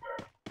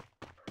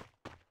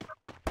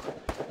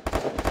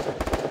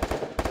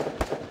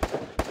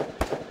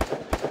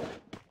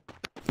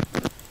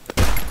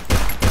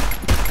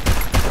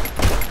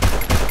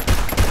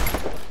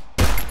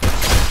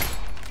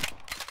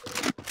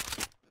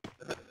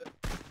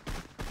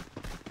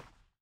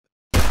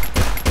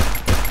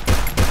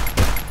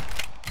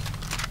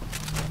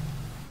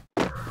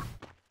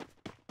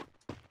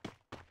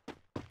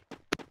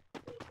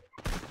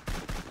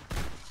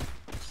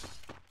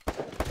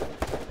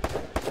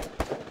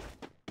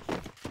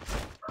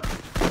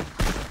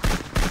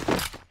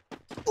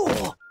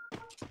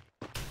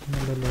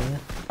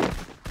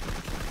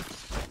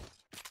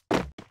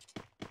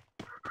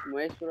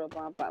 ಮಹೇಶ್ವರ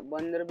ಪಾಪ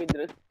ಬಂದರು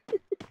ಬಿದ್ರು.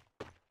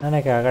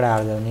 ನನಗೆ ಆಗಡೆ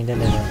ಆಗ್ದವು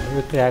ನೀನೆಲ್ಲ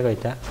ವಿಕ್ಟ್ರಿ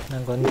ಆಗೋಯ್ತಾ?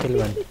 ನಂಗೆ ಒಂದು ಕಿಲ್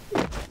ಬಂತು.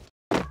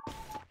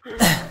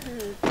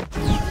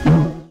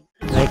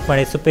 ಲೈಕ್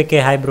ಮಾಡಿ. ಸುಪ್ಪಿಕೆ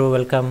hi bro,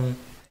 welcome.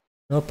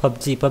 No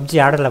PUBG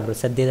ಆಡಲ್ಲ ಬ್ರೋ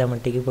ಸದ್ಯದ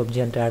ಮಟ್ಟಿಗೆ.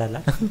 ಪಬ್ಜಿ ಅಂತ ಆಡಲ್ಲ.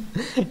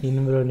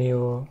 ಇನ್ನು ಬ್ರೋ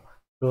ನೀವು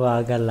ಬ್ರೋ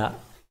ಆಗಲ್ಲ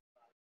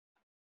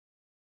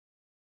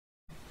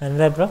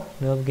ಅಂದರೆ ಬ್ರೋ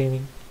ನೋ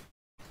ಗೇಮಿಂಗ್.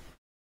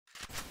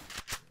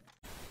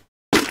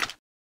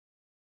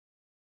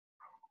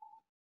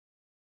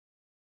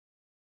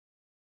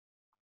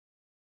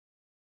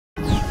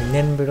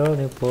 ಇನ್ನೇನು ಬಿಡೋ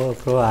ನೀವು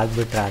ಪ್ರೋ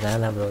ಆಗಿಬಿಟ್ರಾ?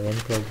 ನಾನಾ ಬ್ರೋ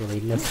ಏನು ಪ್ರೋ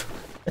ಇಲ್ಲ ಬ್ರೋ.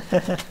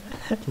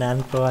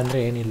 ನಾನು ಪ್ರೋ ಅಂದರೆ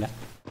ಏನಿಲ್ಲ.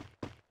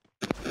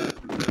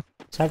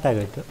 ಸ್ಟಾರ್ಟ್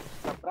ಆಗೋಯ್ತು.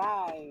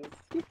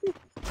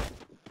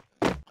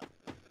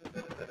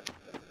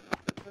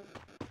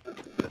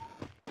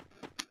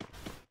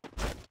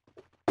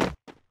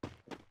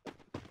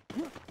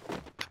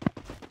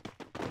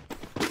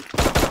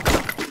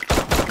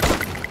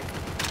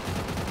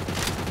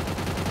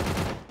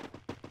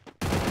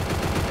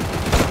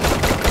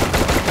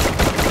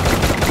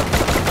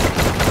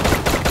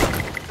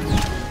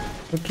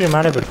 ವಿಕ್ಟ್ರಿ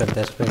ಮಾಡೇ ಬಿಡ್ತಂತೆ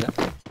ಅಷ್ಟು ಬೇಗ.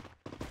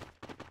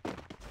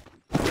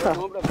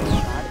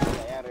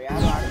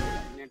 ಯಾರು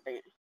ಆಡ್ತಿಲ್ಲ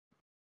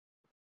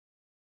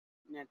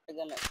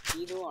ನೆಟ್ಟಗಲ್ಲ,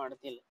 ಇದು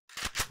ಆಡ್ತಿಲ್ಲ.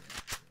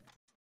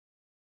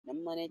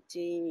 ನಮ್ಮ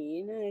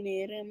ನೆಚ್ಚಿನ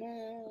ನೇರಮ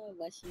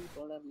ವಾಷಿಂಗ್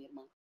ಪೌಡರ್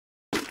ನಿರ್ಮಾ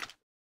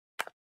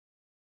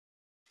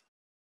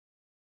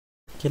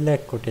ಕಿಲ್ಲ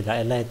ಕೊಟ್ಟಿಲ್ಲ,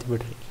 ಎಲ್ಲ ಎತ್ತು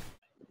ಬಿಡ್ರಿ.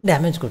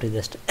 ಡ್ಯಾಮೇಜ್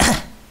ಕೊಟ್ಟಿದ್ದೆ ಅಷ್ಟೆ.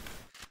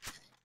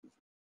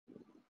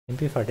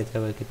 MP40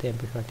 ತಗೋಬೇಕಿತ್ತು,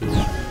 MP40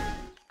 ಇಲ್ಲ.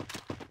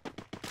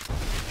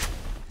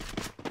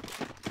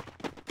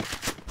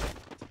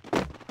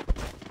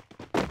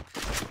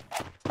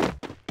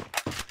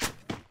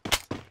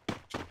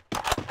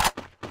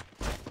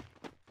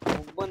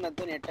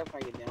 ಒಬ್ಬನದ್ದು ನೆಟ್ಟಪ್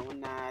ಆಗಿದೆ, ಅವನು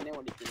ನಾನೇ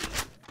ಹೊಡಿತೀನಿ.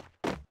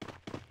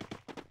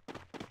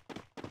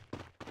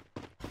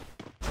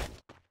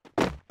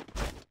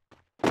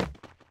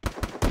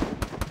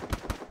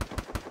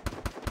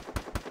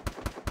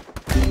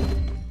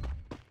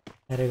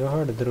 ಯಾರಿಗೋ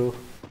ಹೊಡೆದ್ರು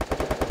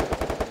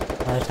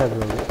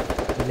ಆಶಾದ್ರು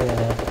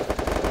ಇಲ್ಲಿದ್ದಾನೆ.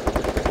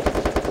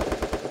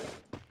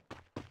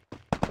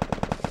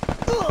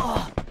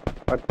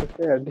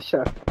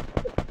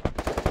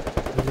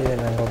 ಇಲ್ಲಿದೆ,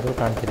 ನಂಗೆ ಒಬ್ರು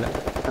ಕಾಣ್ತಿಲ್ಲ.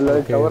 ಅಲ್ಲ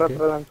ಕವರ್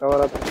ಹತ್ರ, ನಾನು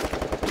ಕವರ್ ಹತ್ರ.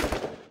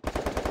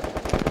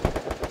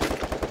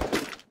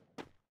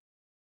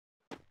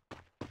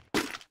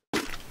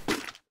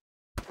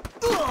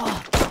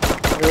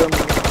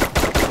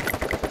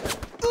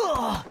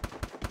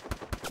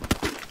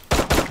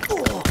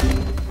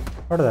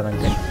 ಹೊಡೆದ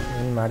ನನಗೆ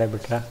ಏನು ಮಾಡೇ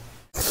ಬಿಟ್ರ.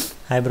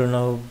 ಹಾಯ್ ಬ್ರೋ,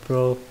 ನಾವು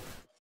ಬ್ರೋ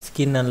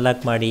ಸ್ಕಿನ್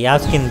ಅನ್ಲಾಕ್ ಮಾಡಿ. ಯಾವ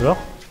ಸ್ಕಿನ್ ಬ್ರೋ?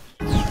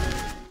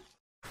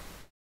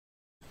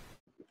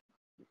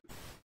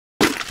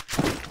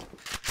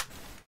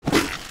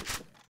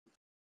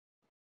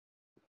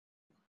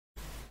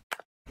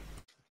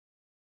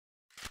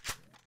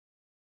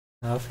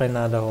 ಆಫ್ಲೈನ್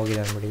ಆದ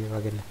ಹೋಗಿದೆ ಅಂದ್ಬಿಡಿ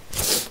ಇವಾಗೆಲ್ಲ.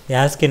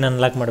 ಯಾವ ಸ್ಕಿನ್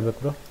ಅನ್ಲಾಕ್ ಮಾಡಬೇಕು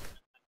ಬ್ರೋ?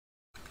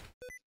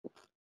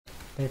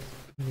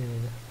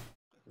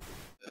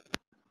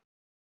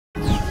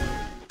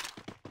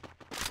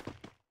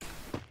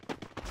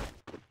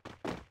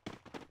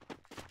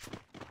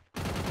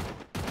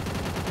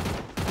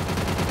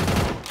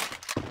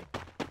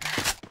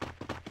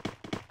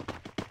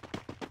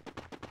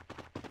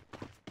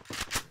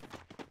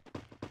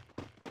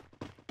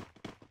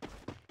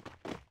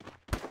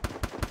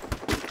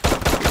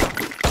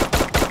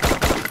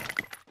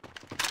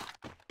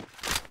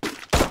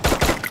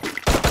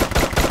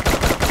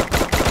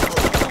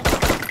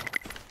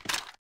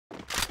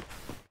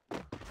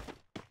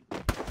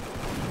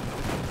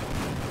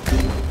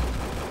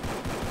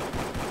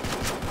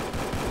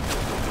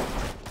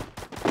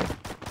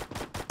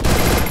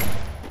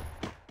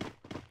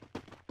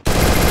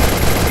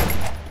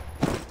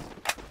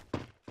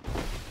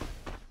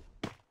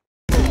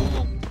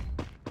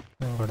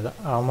 ಹೊಡೆದ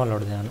ಆಮಲ್ಲಿ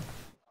ಹೊಡೆದೆ ನಾನು.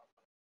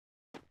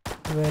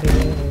 ವೆರಿ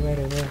ವೆರಿ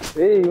ವೆರಿ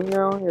ವೆರಿ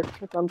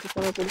ಎಷ್ಟು ಕಂತು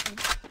ಕೊಡ್ತೀನಿ.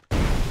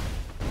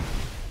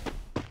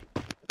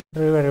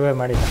 ರಿವೇ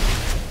ಮಾಡಿದ.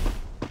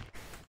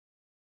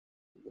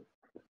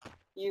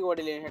 ಈಗ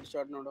ಹೊಡಿಲಿ ಹೆಡ್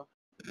ಶಾಟ್ ನೋಡು.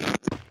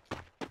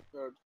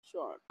 ಹೆಡ್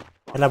ಶಾಟ್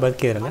ಎಲ್ಲ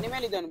ಬದುಕಿದ್ರಲ್ಲ? ಮನೆ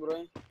ಮೇಲೆ ಇದ್ದಾನೆ ಬ್ರೋ.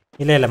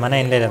 ಇಲ್ಲ ಇಲ್ಲ,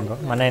 ಮನೆಯಿಂದ ಇದ್ದಾನೆ ಬ್ರೋ,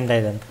 ಮನೆಯಿಂದ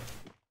ಇದ್ದಾನೆ.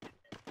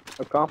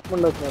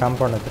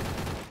 ಕಾಂಪೌಂಡ್ ಹತ್ರ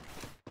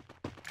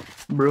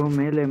ಬ್ರೋ.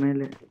 ಮೇಲೆ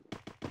ಮೇಲೆ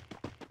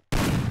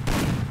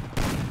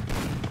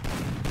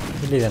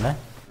ಇಲ್ಲಿದ್ದಾನ?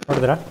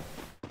 ನೋಡಿದ್ರಾ?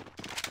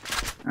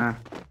 ಹಾಂ,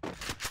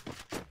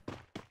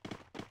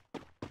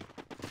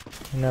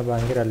 ಇನ್ನೊಬ್ಬ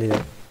ಹಂಗಿರ ಅಲ್ಲಿದೆ.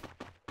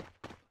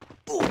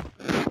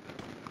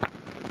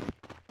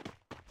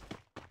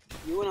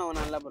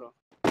 ಇವನಲ್ಲ ಬ್ರೋ,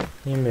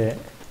 ನಿಂಬೆ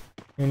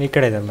ಇವನು ಈ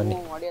ಕಡೆ ಇದ್ದಾನೆ. ಬನ್ನಿ.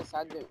 ಹೊಡೆಯ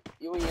ಸಾಧ್ಯ.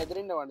 ಇವನು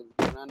ಎದರಿಂದ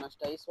ಹೊಡೆದಿದ್ದು? ನಾನು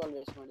ಅಷ್ಟು ಐಸ್ ವಾಲ್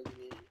ವೇಸ್ಟ್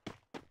ಮಾಡಿದ್ದೀನಿ.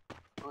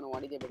 ಅವನು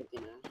ಹೊಡಿದೆ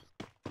ಬಿಡ್ತೀನಿ.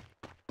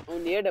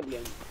 ಅವನು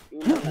AWM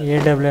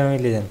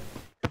ಇಲ್ಲಿದ್ದಾನೆ.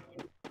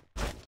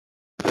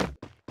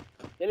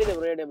 ಎಲ್ಲಿದೆ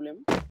ಬ್ರೋ AWM?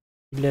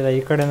 ಇಲ್ಲೆಲ್ಲ ಈ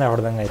ಕಡೆಯಿಂದ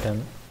ಹೊಡೆದಂಗೆ ಆಯ್ತು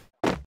ಅವನು.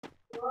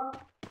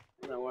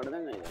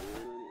 ಹೊಡೆದಂಗೆ ಆಯ್ತು.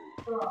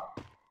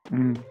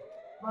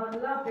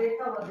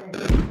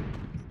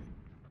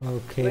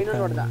 Okay,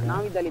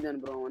 ನಾವಿದ್ದಲ್ಲಿದ್ದಾನೆ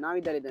bro,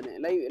 ನಾವಿದ್ದಲ್ಲಿದ್ದಾನೆ.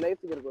 ಲೈಫ್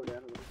ಇದ್ರೆ ಕೊಡಿ,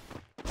 ಯಾರು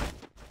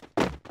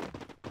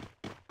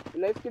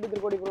ಲೈಫ್ ಕಿಟ್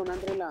ಇದ್ರೆ ಕೊಡಿ ಬ್ರೋ.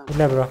 ನಂತರ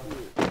ಇಲ್ಲ ಬ್ರೋ,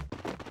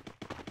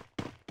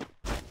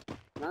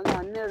 ನಾನು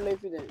 12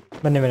 ಲೈಫ್ ಇದೆ.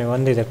 ಬನ್ನಿ ಬನ್ನಿ,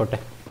 ಒಂದಿದೆ ಕೊಟ್ಟೆ.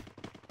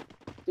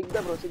 ಸಿಗ್ದ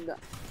ಬ್ರೋ, ಸಿಗ್ದ.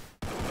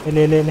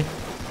 ಇಲ್ಲಿ ಇಲ್ಲಿ ಇಲ್ಲಿ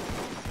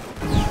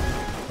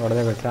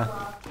ಹೊಡೆದೇ ಬಿಟ್ರಾ?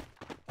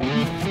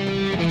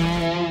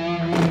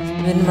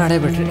 ಏನು ಮಾಡೇ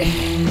ಬಿಟ್ರಿ.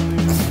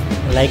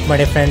 ಲೈಕ್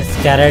ಮಾಡಿ ಫ್ರೆಂಡ್ಸ್.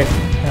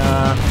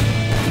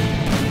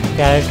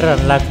 ಕ್ಯಾರೆಕ್ಟರ್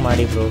ಅನ್ಲಾಕ್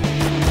ಮಾಡಿ bro.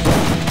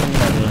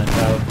 Unlock,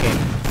 okay.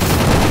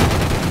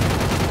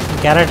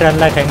 Character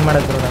unlock ಹೆಂಗೆ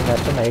ಮಾಡಿದ್ರು ನನಗೆ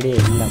ಅಷ್ಟೊಂದು ಐಡಿಯಾ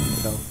ಇಲ್ಲ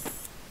ಬ್ರೋ.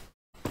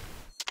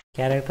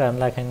 ಕ್ಯಾರೆಕ್ಟರ್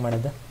ಅನ್ಲಾಕ್ ಹೆಂಗೆ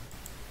ಮಾಡೋದು?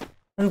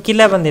 ನನ್ನ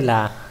ಕಿಲ್ಲೇ ಬಂದಿಲ್ಲ,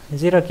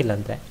 0 ಕಿಲ್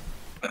ಅಂತೆ.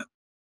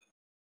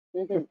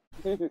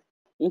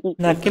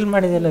 ನಾ ಕಿಲ್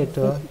ಮಾಡಿದೆಲ್ಲ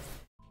ಇತ್ತು,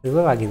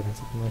 ರಿವೈವ್ ಆಗಿದೆ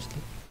ಅನ್ಸುತ್ತೆ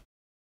ಮೋಸ್ಟ್ಲಿ.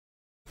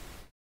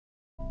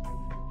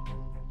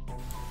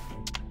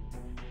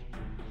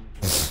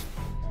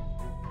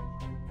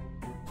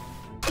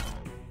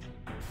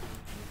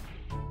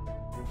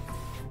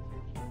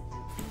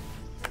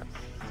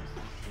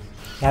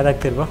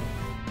 ಯಾವ್ದಾಗ್ತಿರ್ ಬ್ರೋ?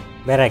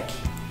 ಬೇರೆ ಹಾಕಿ.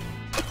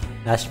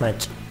 ಲಾಸ್ಟ್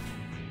ಮ್ಯಾಚ್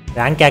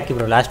ರ್ಯಾಂಕ್ ಹಾಕಿ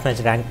bro. Last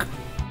match rank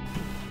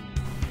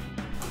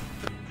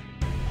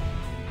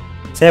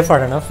safe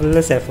ಆಡೋಣ,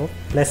 ಫುಲ್ಲು ಸೇಫು.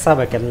 ಪ್ಲಸ್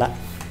ಆಗಬೇಕೆಲ್ಲ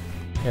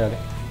ಇವಾಗ.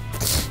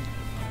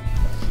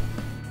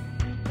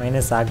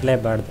 ಮೈನಸ್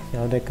ಆಗಲೇಬಾರ್ದು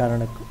ಯಾವುದೇ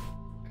ಕಾರಣಕ್ಕೂ.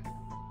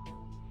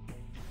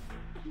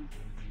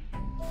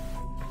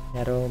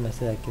 ಯಾರೋ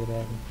ಮೆಸೇಜ್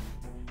ಹಾಕಿದ್ರೆ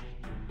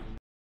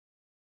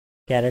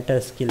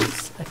ಕ್ಯಾರೆಕ್ಟರ್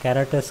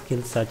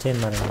ಸ್ಕಿಲ್ಸ್ ಚೇಂಜ್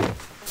ಮಾಡೋಣ.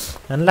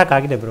 ಅನ್ಲಾಕ್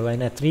ಆಗಿದೆ ಬ್ರೋ,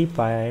 ಏನೋ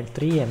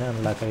 3.3 ಏನೋ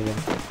ಅನ್ಲಾಕ್ ಆಗಿದೆ.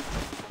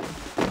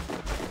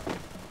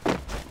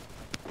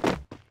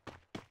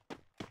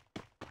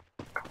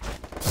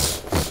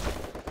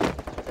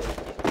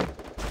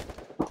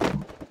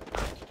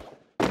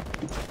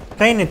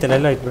 ಟ್ರೈನ್ ಇತ್ತಲ್ಲ,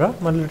 ಎಲ್ಲ ಇತ್ತು ಬ್ರೋ.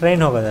 ಮೊದಲು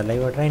ಟ್ರೈನ್ ಹೋಗೋದಲ್ಲ,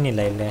 ಇವಾಗ ಟ್ರೈನ್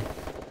ಇಲ್ಲ ಇಲ್ಲೇ.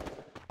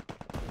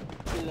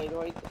 ಇಲ್ಲ, ಇದು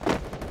ಹೋಯ್ತು.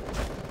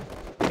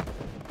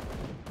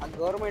 ಆ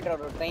ಗೌರ್ಮೆಂಟ್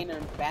ಅವರು ಟ್ರೈನ್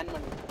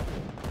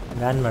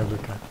ಬ್ಯಾನ್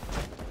ಮಾಡಿಬಿಟ್ರ.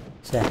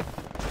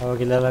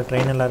 ಅವಾಗಿಲ್ಲೆಲ್ಲ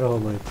ಟ್ರೈನೆಲ್ಲರೂ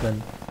ಹೋಗೋಯ್ತು.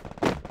 ಬಂದು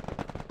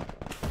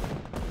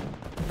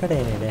ಈ ಕಡೆ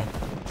ಏನಿದೆ?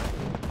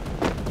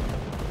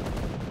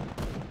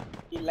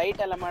 ಈ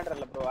ಲೈಟ್ ಎಲ್ಲ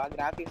ಮಾಡ್ರಲ್ಲ ಬ್ರೋ, ಆ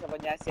ಗ್ರಾಫಿಕ್ಸ್ ಸ್ವಲ್ಪ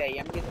ಜಾಸ್ತಿ,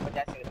 MB ಸ್ವಲ್ಪ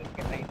ಜಾಸ್ತಿ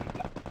ಆಗುತ್ತೆ. ಟ್ರೈನ್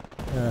ಇಲ್ಲ.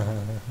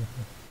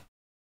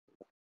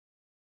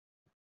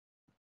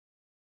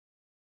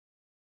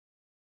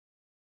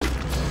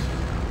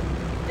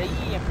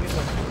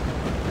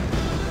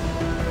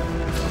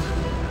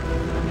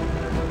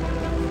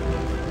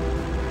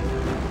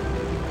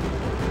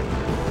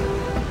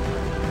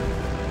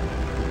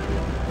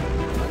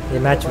 ಈ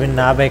ಮ್ಯಾಚ್ ವಿನ್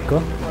ಆಗಬೇಕು.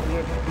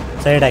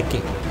 ಸೈಡ್ ಹಾಕಿ,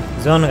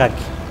 ಝೋನ್ಗೆ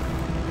ಹಾಕಿ.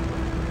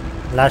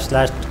 ಲಾಸ್ಟ್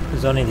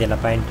ಝೋನ್ ಇದೆಯಲ್ಲ,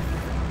 ಪಾಯಿಂಟ್.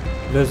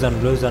 Blue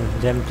zone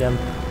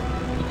jump.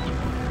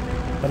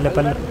 ಪಲ್ಲೆ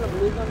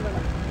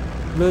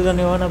ಬ್ಲೂ ಝೋನ್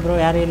ಇವನ ಬ್ರೋ,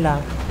 ಯಾರೂ ಇಲ್ಲ.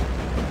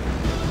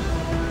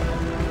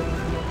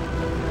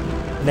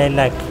 ಇಲ್ಲ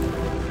ಹಾಕಿ.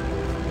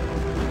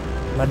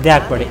 ಮಧ್ಯೆ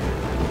ಹಾಕ್ಬೇಡಿ,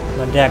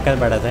 ಮಧ್ಯೆ ಹಾಕೋದು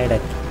ಬೇಡ, ಸೈಡ್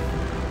ಹಾಕಿ.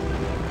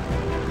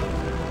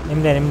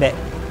 ನಿಮ್ಮದೇ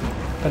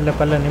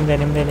ಪಲ್ಲು ನಿಮ್ಮದೇ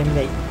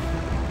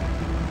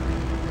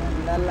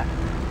ಒಂದಲ್ಲ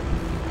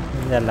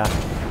ನಿಮ್ಮದಲ್ಲ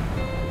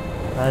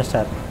ಹಾಂ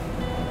ಸ್ಟಾರ್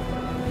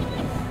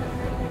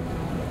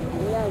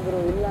ಇಲ್ಲ ಬ್ರೋ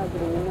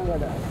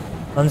ನಿನ್ನಗದ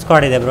ಒಂದು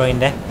ಸ್ಕ್ವಾಡ್ ಇದೆ ಬ್ರೋ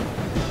ಹಿಂದೆ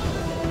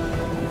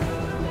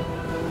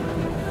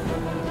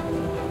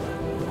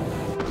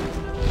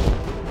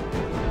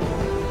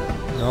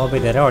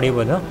ನೋಬಿದ್ದಾರೆ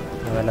ಹೊಡಿಬೋದು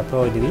ನಾವೆಲ್ಲ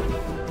ಪ್ರೋ ಇದ್ದೀವಿ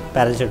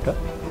ಪ್ಯಾರಾಶೂಟು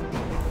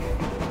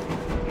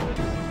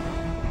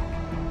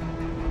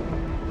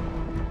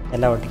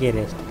ಎಲ್ಲ ಒಟ್ಟಿಗೆ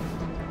ಇರಿ ಅಷ್ಟೆ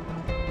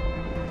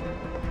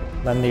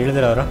ಬಂದು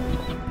ಇಳಿದ್ರು ಅವರು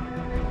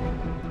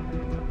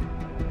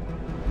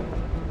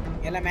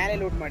ಎಲ್ಲ ಮೇಲೆ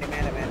ಲೂಟ್ ಮಾಡಿ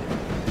ಮೇಲೆ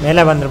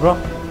ಮೇಲೆ ಬಂದರು ಬ್ರೋ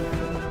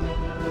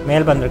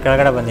ಮೇಲೆ ಬಂದರು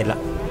ಕೆಳಗಡೆ ಬಂದಿಲ್ಲ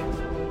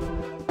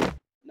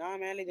ನಾ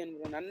ಮೇಲಿದ್ದೇನೆ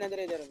ಬ್ರೋ ನನ್ನ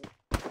ಎದುರೇ ಇದ್ದಾರೆ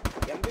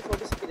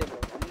MP40 ಸಿಕ್ಕಿದೆ ಬ್ರೋ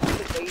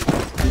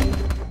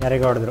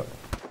ಯಾರಿಗೆ ಹೊಡೆದ್ರು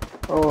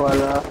ಓ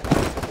ಅಲ್ಲ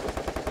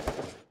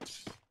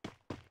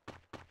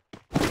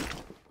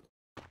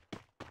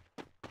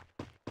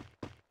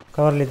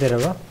ಕವರ್ಲಿದ್ದೀರ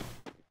ಬ್ರೋ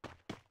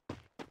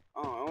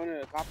ಅವನು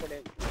ಕಾಪಾಡೆ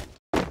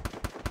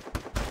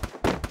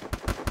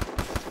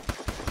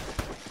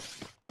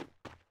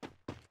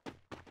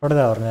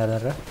ಹೊಡೆದ ಅವ್ರನ್ನ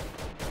ಯಾರು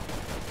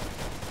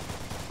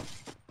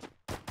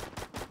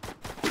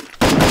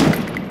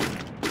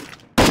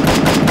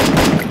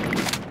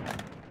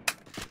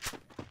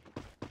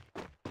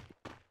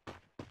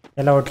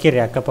ಎಲ್ಲ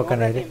ಒಟ್ಟಿಗೆ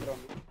ಅಕ್ಕಪಕ್ಕನೇ ಇದೆ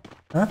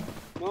ಹಾಂ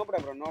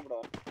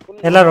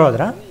ಎಲ್ಲರೂ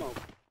ಹೋದ್ರಾ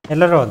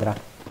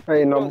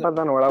ಇನ್ನೊಬ್ಬ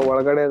ಅದಾನ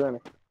ಒಳಗಡೆ ಇದ್ದಾನೆ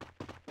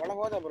ಒಳಗೆ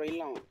ಹೋದ ಬ್ರೋ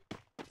ಇಲ್ಲ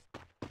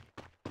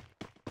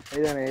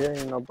ಇದ್ದಾನೆ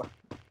ಇನ್ನೊಬ್ಬ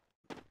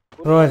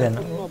ಪ್ರೋ ಇದ್ದಾನೆ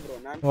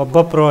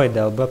ಒಬ್ಬ ಪ್ರೋ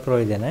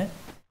ಇದ್ದಾನೆ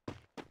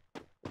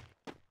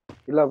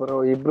ಇಲ್ಲ ಬ್ರೋ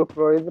ಇಬ್ರು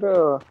ಪ್ರೋ ಇದ್ರು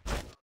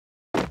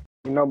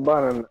ಇನ್ನೊಬ್ಬ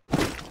ನನ್ನ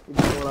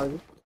ಒಳಗೆ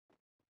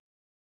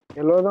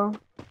ಎಲ್ಲೋದ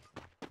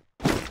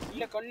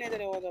ಇಲ್ಲ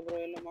ಕಣ್ಣೆದರೆ ಹೋದ ಬ್ರೋ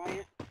ಎಲ್ಲ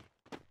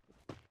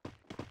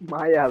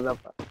ಮಾಯ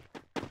ಆದಪ್ಪ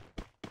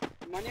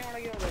ಮನೆ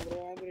ಒಳಗೆ ಹೋದ ಬ್ರೋ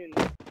ಆದ್ರೂ ಇಲ್ಲ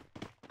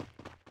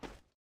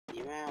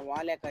ಇವ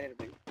ವಾಲ್ಯಾಕಾರ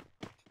ಇರ್ಬೇಕು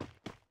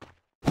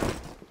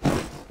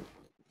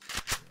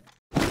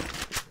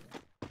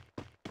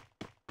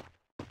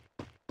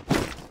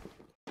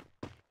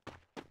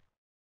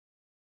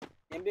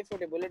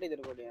MP40 ಬುಲೆಟ್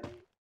ಇದ್ರು ಕೊಡಿ ಯಾರು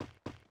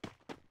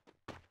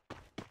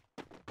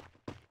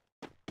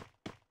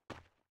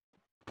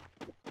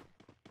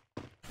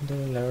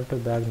ಲೆವೆಲ್ 2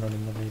 ಬ್ಯಾಗ್ ನೋಡಿ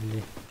ನೋಡಿ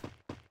ಇಲ್ಲಿ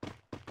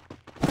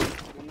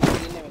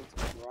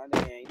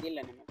ಆದರೆ ಇದಿಲ್ಲ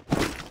ನಮ್ಮ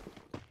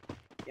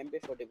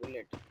MP40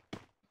 ಬುಲೆಟ್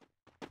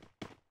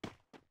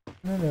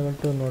ಲೆವೆಲ್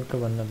 2 ನೋಡ್ಕೊ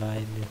ಬಂದಲ್ಲ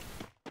ಇಲ್ಲಿ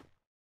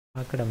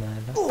ಆ ಕಡೆ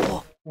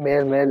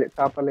ಮೇಲೆ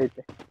ಟಾಪಲ್ಲಿ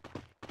ಐತೆ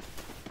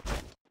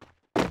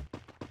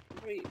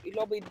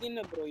ಇಲ್ಲೊಬ್ಬ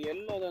ಇದ್ದಿನ ಬ್ರೋ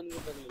ಎಲ್ಲೋದ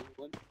ಅಂದ್ಬಿಟ್ಟು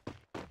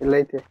ಇಲ್ಲ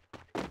ಐತೆ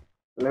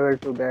ಲೆವೆಲ್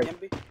 2 ಬ್ಯಾಗ್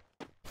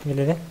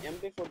ಎಲ್ಲಿದೆ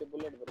MP40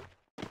 ಬುಲೆಟ್ ಬ್ರೋ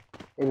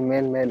ಇಲ್ಲಿ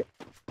ಮೇಲೆ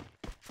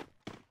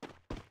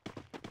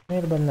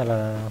ಬಂದಲ್ಲ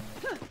ನಾನು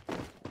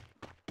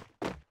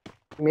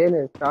ಮೇಲೆ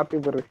ಟಾಪಿ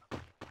ಬರ್ರಿ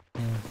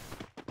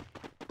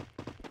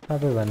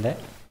ಟಾಪಿ ಬಂದೆ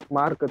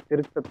ಮಾರ್ಕ್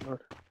ತಿರುಗ್ತತ್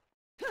ನೋಡ್ರಿ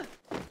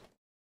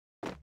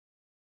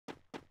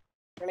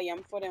ಕೆಳಗೆ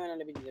M4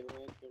 ಏನಲ್ಲಿ ಬಿದ್ದಿದೆ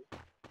ಬ್ರೋ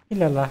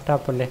ಇಲ್ಲಲ್ಲ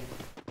ಟಾಪಲ್ಲಿ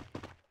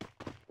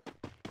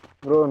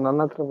ಬ್ರೋ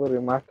ನನ್ನ ಹತ್ರ ಬರ್ರಿ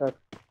ಮಾಸ್ಟರ್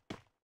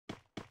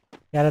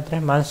ಯಾರ ಹತ್ರ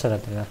ಮಾನ್ಸ್ಟರ್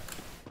ಹತ್ರ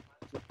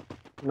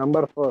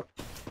ನಂಬರ್ 4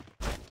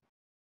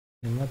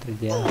 ನಿಮ್ಮ ಹತ್ರ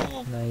ಇದೆಯಾ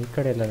ನಾ ಈ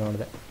ಕಡೆ ಎಲ್ಲ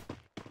ನೋಡಿದೆ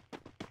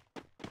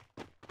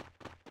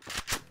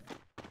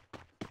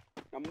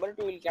ನಂಬರ್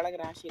 2 ಇಲ್ಲಿ ಕೆಳಗೆ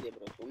ರಾಶಿ ಇದೆ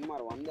ಬ್ರೋ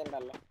ಸುಮಾರು ಒಂದೆರಡು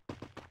ಅಲ್ಲ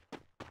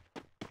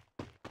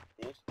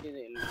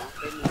ಎಷ್ಟಿದೆ ಇಲ್ಲ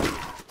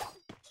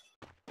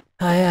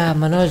ಹಾಯ್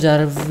ಮನೋಜ್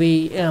ಅರ್ವಿ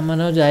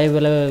Manoj I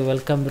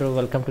welcome bro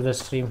welcome to the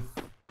stream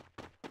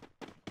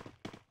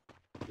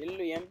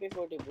ಇಲ್ಲೂ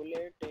MP40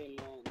 ಬುಲೆಟ್ ಇಲ್ಲ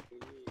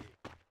ಅಂತೀನಿ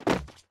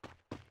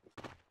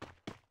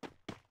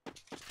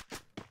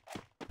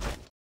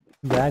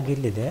ಬ್ಯಾಗ್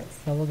ಇಲ್ಲಿದೆ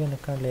ಅವಾಗೇನು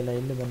ಕಾಣಲಿಲ್ಲ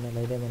ಇಲ್ಲಿ ಬಂದಲ್ಲ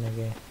ಇದೇ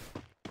ಮನೆಗೆ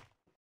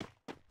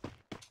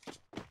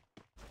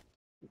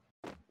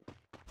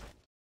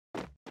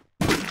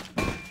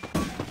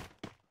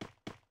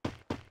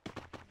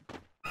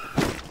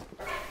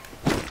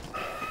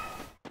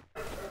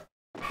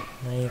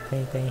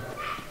ಕೈ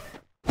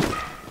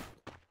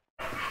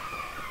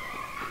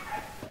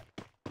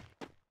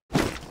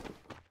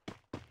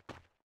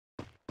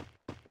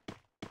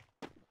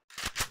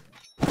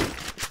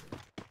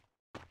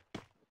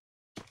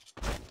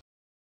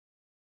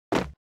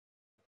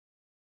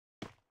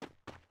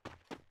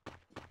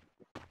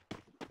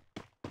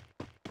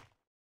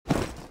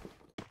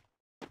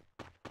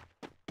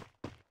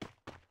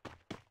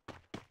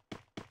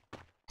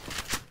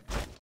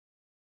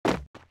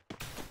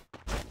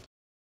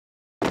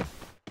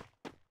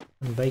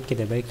ಬೈಕ್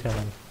ಇದೆ ಬೈಕ್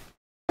ತಗೊಂಡು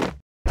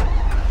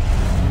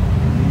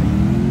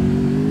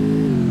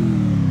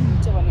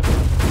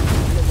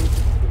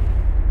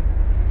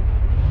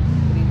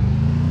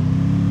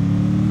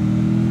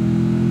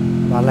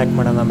ವಾಲ್ ಹಾಕಿ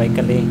ಮಾಡೋಣ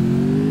ಬೈಕಲ್ಲಿ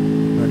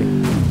ನೋಡಿ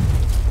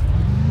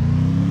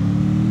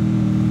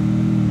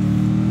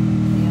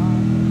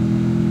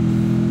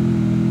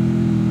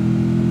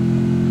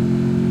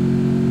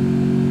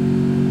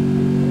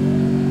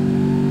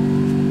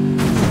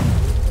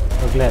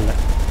ಹೋಗ್ಲೇ ಇಲ್ಲ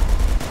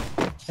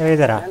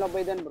ಇದ್ದಾರಾ? ಮೇಲೆ ಒಬ್ಬ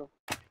ಇದ್ದಾನೆ ಬ್ರೋ.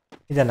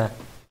 ಇದಾನ?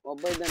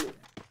 ಒಬ್ಬ ಇದ್ದಾನೆ,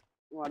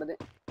 ಹೊಡೆದೆ.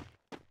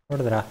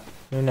 ನೋಡಿದ್ರಾ?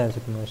 ನೀವೇ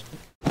ಅನ್ಸುತ್ತೆ ಮೋಸ್ಟ್ಲಿ.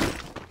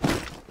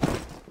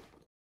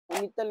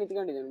 ನಿತ್ತಲ್ಲಿ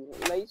ನಿಂತ್ಕೊಂಡಿದ್ದಾನೆ ಬ್ರೋ.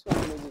 ಲೈಸ್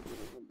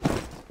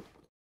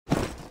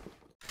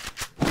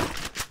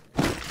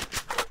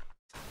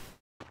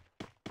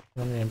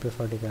ನಾನು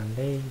MP40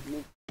 ತಗೊಂಡೆ.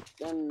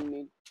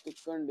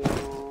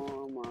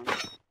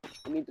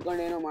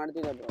 ನಿಂತ್ಕೊಂಡೇನೋ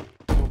ಮಾಡ್ತಿದ್ದ ಬ್ರೋ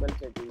ಮೊಬೈಲ್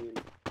ಸೆಟ್ಟಿಂಗ್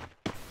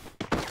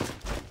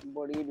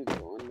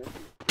ಬಡಿಬೇಕು ಅಂದ್ರೆ.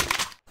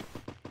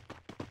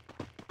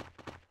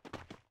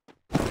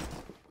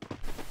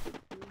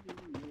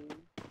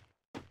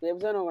 ಸೇಫ್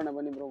ಝೋನ್ ಹೋಗೋಣ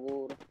ಬನ್ನಿ ಬ್ರೋ.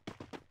 ಊರು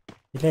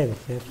ಇಲ್ಲೇ ಇದೆ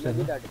ಸೇಫ್ ಝೋನ್.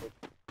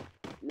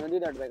 ನದಿ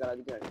ದಾಟ್ಬೇಕಲ್ಲ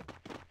ಅದಕ್ಕೆ ಹೇಳಿ.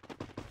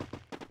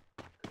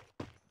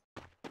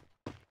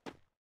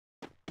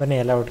 ಬನ್ನಿ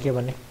ಎಲ್ಲ ಒಟ್ಟಿಗೆ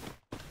ಬನ್ನಿ.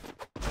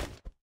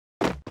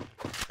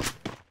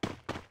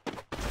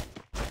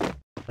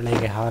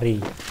 ಹೊಳೆಗೆ ಹಾರಿ.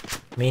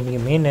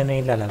 ಮೀನೇನೂ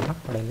ಇಲ್ಲಲ್ಲ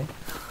ಹೊಳೆಯಲ್ಲಿ?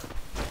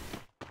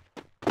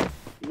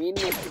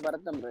 ಮೀನು ಎಷ್ಟು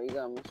ಬರುತ್ತಂಬ್ರ ಈಗ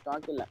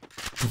ಸ್ಟಾಕ್ ಇಲ್ಲ.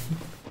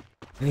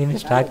 ಮೀನು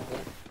ಸ್ಟಾಕ್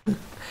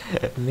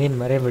ಮೀನು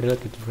ಮರೆ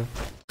ಬಿಡ್ಬೇಕಿತ್ತು ಬ್ರೋ.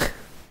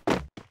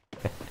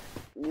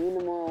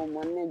 ಮೀನು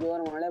ಮೊನ್ನೆ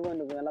ಜೋರು ಮಳೆ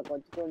ಬಂದು ಎಲ್ಲ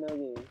ಕೊಚ್ಕೊಂಡು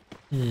ಹೋಗಿ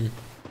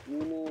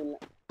ಮೀನೇ ಇಲ್ಲ.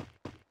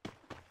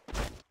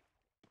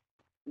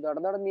 ದೊಡ್ಡ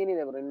ದೊಡ್ಡ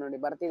ಮೀನಿದೆ ಬ್ರೋ. ಇಲ್ಲಿ ನೋಡಿ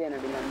ಬರ್ತಿದೆ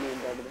ನೋಡಿ ನನ್ನ ಮೀನು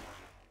ದೊಡ್ಡದು.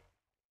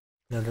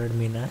 ದೊಡ್ಡ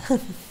ಮೀನಾ?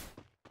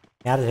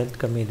 ಯಾರು ಹೆಲ್ತ್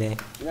ಕಮ್ಮಿ ಇದೆ?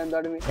 ಇದೊಂದು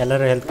ದೊಡ್ಡ ಮೀನು.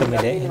 ಎಲ್ಲರೂ ಹೆಲ್ತ್ ಕಮ್ಮಿ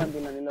ಇದೆ.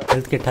 ಬಂದಿಲ್ಲ ನಿಲ್ಲೋ.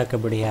 ಹೆಲ್ತ್ ಕಿಟ್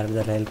ಹಾಕಬಿಡಿ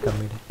ಯಾರ್ದೆಲ್ಲ ಹೆಲ್ತ್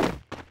ಕಮ್ಮಿ ಇದೆ.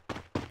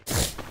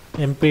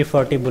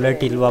 MP40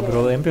 ಬುಲೆಟ್ ಇಲ್ವಾ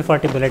ಬ್ರೋ?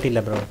 MP40 ಬುಲೆಟ್ ಇಲ್ಲ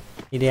ಬ್ರೋ.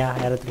 ಇದೆಯಾ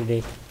ಯಾರ ಹತ್ರ ಇದೆ?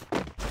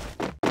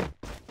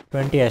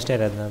 20 ಅಷ್ಟೇ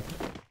ಇರೋದು ನಾನು.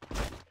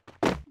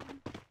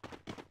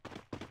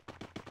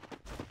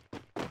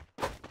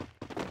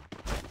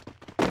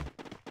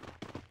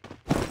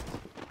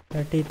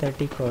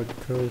 ತರ್ಟಿ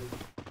ಕೊಟ್ಟರು.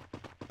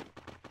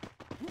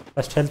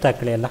 ಫಸ್ಟ್ ಹೆಲ್ತ್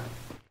ಹಾಕೊಳ್ಳಿ ಅಲ್ಲ.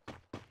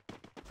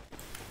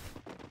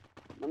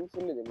 ನಮ್ಗೆ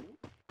ಫುಲ್ ಇದೆ ಬ್ರೋ.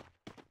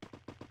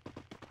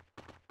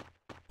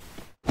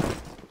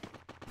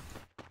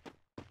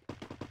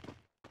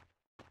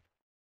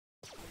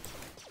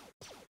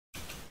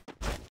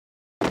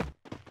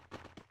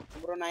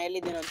 ಬ್ರೋ ನಾ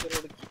ಎಲ್ಲಿದ್ದೇನೆ ಅಂತ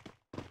ಹುಡುಕಿ.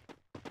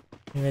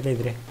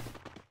 ನೀವೆಲ್ಲಿದ್ರಿ?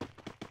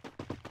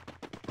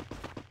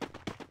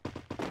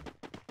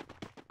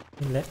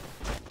 ಇಲ್ಲೇ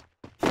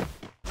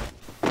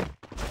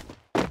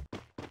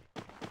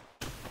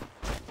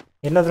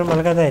ಎಲ್ಲಾದ್ರೂ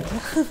ಮಲಗೋದಾಯ್ತು.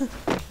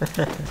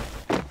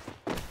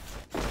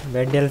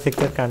 ಬೆಡ್ ಎಲ್ಲಿ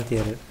ಸಿಕ್ತದೆ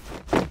ಕಾಣ್ತೀರಿ.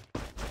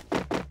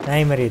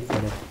 ನಾಯಿ ಮರಿ ಇತ್ತು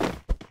ನೋಡಿ.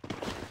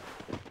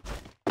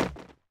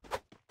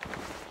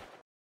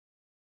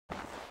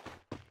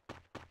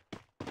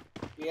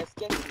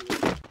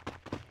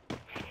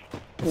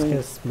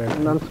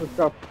 ನಾನು ಸ್ವಿಚ್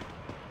ಆಫ್.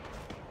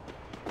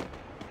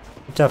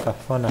 ಸ್ವಿಚ್ ಆಫ್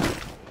ಫೋನ.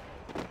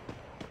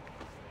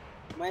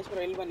 ಮಹೇಶ್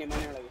ಬ್ರೋ ಇಲ್ಲಿ ಬನ್ನಿ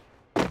ಮನೆ ಒಳಗೆ.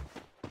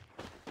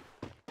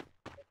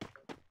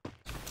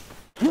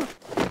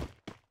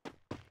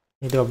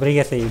 ಇದು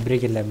ಒಬ್ಬರಿಗೆ ಸಹ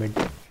ಇಬ್ಬರಿಗಿಲ್ಲ ಬೆಡ್.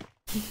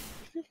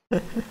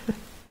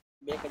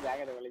 ಬೇಕಾ ಜಾಗ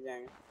ತಗೊಳ್ಳಿ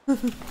ಜಾಗ.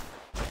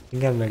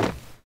 Single bed.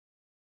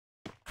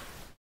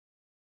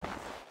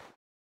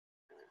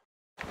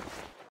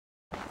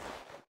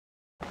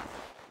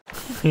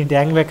 ಇದು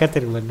ಹೆಂಗ್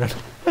ಬೇಕಾತಿರ್ಬೋದು ನೋಡು.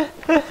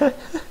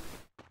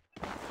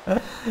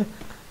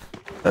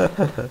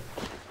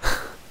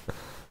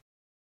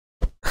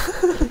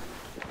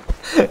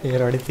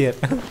 ಇವ್ರು ಹೊಡಿತೀಯ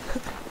ಬ್ರೋ.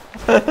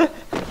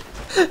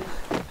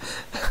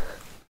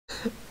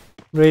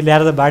 ಇಲ್ಲಿ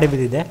ಯಾರ್ದು ಬಾಡಿ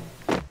ಬಿದ್ದಿದೆ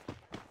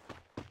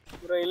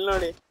ಬ್ರೋ. ಇಲ್ಲಿ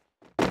ನೋಡಿ.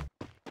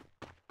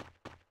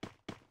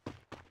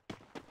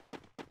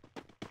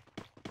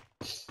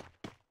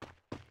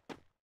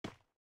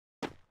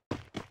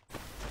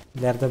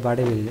 ಇಲ್ಲಿ ಯಾರ್ದು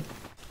ಬಾಡಿ ಬಿದ್ದಿದೆ.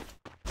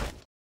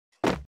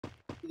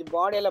 ಇದು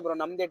ಬಾಡಿ ಎಲ್ಲ ಬ್ರೋ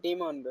ನಮ್ದೇ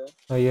ಟೀಮ್ ಒಂದು.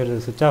 ಇವರು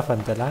ಸ್ವಿಚ್ ಆಫ್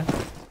ಅಂತಲ್ಲ.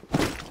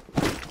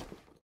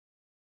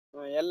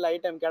 ಎಲ್ಲ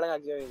ಐಟಮ್ ಕೆಳಗೆ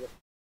ಹಾಕಿವೆ ಈಗ.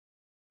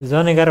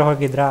 ಝೋನಿಗಾರು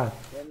ಹೋಗಿದ್ರಾ?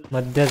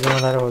 ಮಧ್ಯ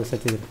ಝೋನಾರು ಹೋಗಿ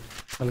ಸತ್ತಿದ್ರು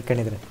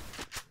ಮಲ್ಕೊಂಡಿದ್ರೆ.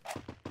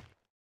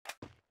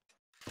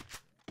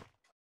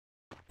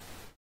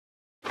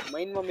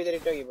 ಮೈನ್ ಮಮ್ಮಿ ಇದ್ರೆ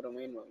ಇಟ್ಟೋಗಿ ಬ್ರೋ.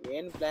 ಮೈನ್ ಮಮ್ಮಿ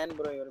ಏನ್ ಪ್ಲಾನ್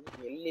ಬ್ರೋ ಇವರು?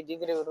 ಎಲ್ಲಿ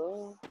ಇದ್ದಿದ್ರಿ ಇವರು?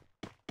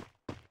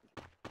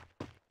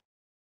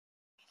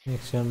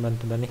 ನೆಕ್ಸ್ಟ್ ಒನ್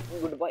ಬಂತು ಬನ್ನಿ.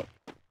 ಗುಡ್ ಬಾಯ್.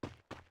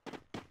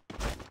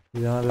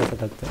 ಇದನ್ನೆಲ್ಲ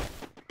ಸತ್ತತ್ತೆ.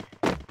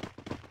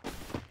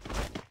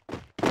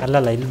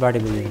 ಅಲ್ಲಲ್ಲ ಇಲ್ಲಿ ಬಾಡಿ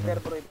ಬಿದ್ದಿದೆ.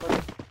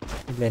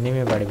 ಇಲ್ಲ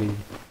ನಿಮೇ ಬಾಡಿ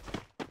ಬಿದ್ದಿದೆ.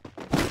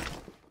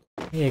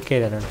 ಏಕೆ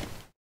ಇದೆ ನೋಡಿ.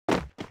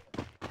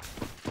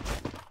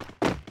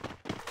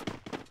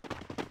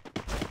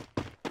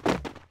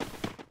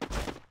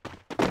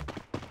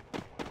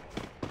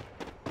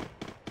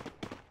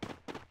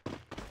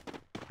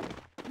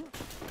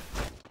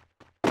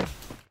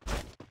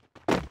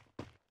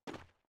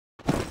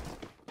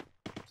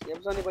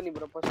 ಬನ್ನಿ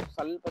ಬ್ರೋ ಫಸ್ಟ್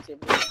ಸ್ವಲ್ಪ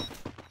ಸೇಫ್.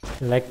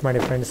 ಲೈಕ್ ಮಾಡಿ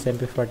ಫ್ರೆಂಡ್ಸ್.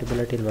 MP40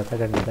 ಬುಲೆಟ್ ಇಲ್ವಾ?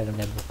 ತಗೊಂಡೆ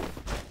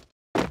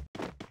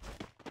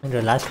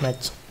ಅಂದರೆ ಲಾಸ್ಟ್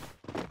ಮ್ಯಾಚ್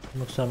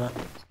ಮುಗಿಸೋಣ.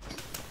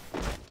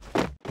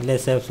 ಇಲ್ಲೇ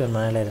ಸೇಫ್ ಝೋನ್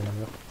ಮನೇಲೇ ಇದೆ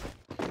ನಮ್ಮದು.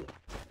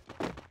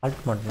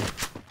 ಆಲ್ಟ್ ಮಾಡ್ತೀನಿ.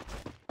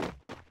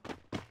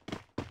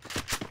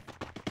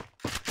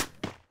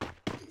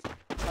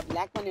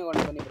 ಬ್ಲ್ಯಾಕ್ ಮನಿ ಹೋಗೋಣ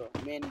ಬನ್ನಿ ಬ್ರೋ.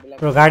 ಮೇನ್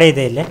ಬ್ಲ್ಯಾಕ್ ಬ್ರೋ ಗಾಡಿ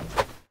ಇದೆ ಇಲ್ಲಿ.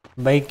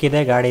 ಬೈಕ್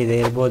ಇದೆ, ಗಾಡಿ ಇದೆ.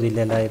 ಇರ್ಬೋದು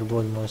ಇಲ್ಲೆಲ್ಲ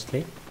ಇರ್ಬೋದು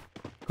ಮೋಸ್ಟ್ಲಿ.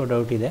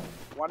 ಡೌಟ್ ಇದೆ.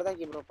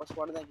 ಹೊಡೆದಾಕಿ ಬ್ರೋ. ಫಸ್ಟ್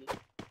ಹೊಡೆದಾಕಿ.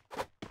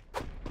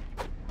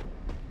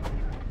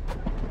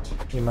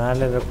 ಈ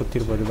ಮಾಲೆಲ್ಲ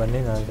ಕೂತಿರ್ಬೋದು, ಬನ್ನಿ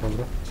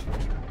ನಾಲ್ಕರೊಬ್ರು.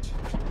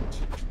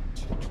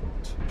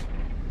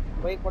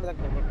 ಬೈಕ್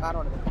ಹೊಡೆದಾಕ್ತಾರೆ, ಕಾರ್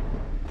ಹೊಡೆದ.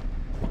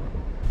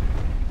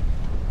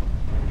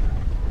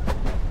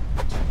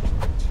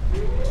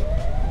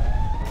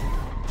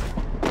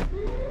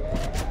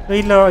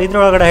 ಇಲ್ಲ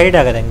ಇದ್ರೊಳಗಡೆ ಹೈಡ್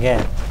ಆಗದೆ ಹಂಗೆ.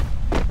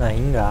 ಹಾಂ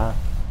ಹಿಂಗ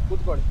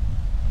ಕೂತ್ಕೊಳ್ಳಿ,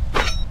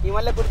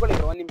 ನೀವಲ್ಲೇ ಕೂತ್ಕೊಳ್ಳಿ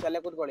ಬ್ರೋ, 1 ನಿಮಿಷ ಅಲ್ಲೇ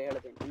ಕೂತ್ಕೊಳ್ಳಿ,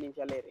 ಹೇಳ್ತೀನಿ. 1 ನಿಮಿಷ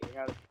ಅಲ್ಲೇ ಇರಿ,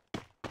 ಹೇಳ್ತೀನಿ.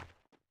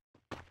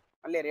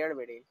 ಅಲ್ಲೇ ರೀ,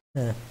 ಹೇಳ್ಬೇಡಿ.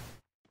 ಹಾಂ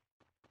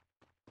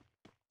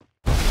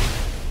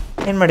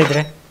ಏನು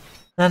ಮಾಡಿದ್ರೆ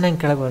ನಾನು ಹೆಂಗೆ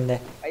ಕೆಳಗೆ ಬಂದೆ?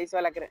 ಐಸ್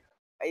ವಾಲಕ್ರೆ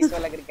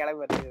ಕೆಳಗೆ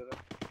ಬರ್ತೀವಿ ಇವರು.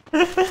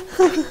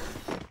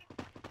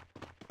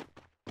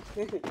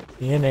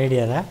 ಏನು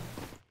ಐಡಿಯಾ ಅಲ್ಲ?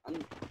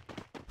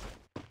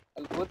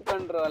 ಅಲ್ಲಿ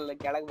ಕೂತ್ಕೊಂಡ್ರು ಅಲ್ಲಿ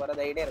ಕೆಳಗೆ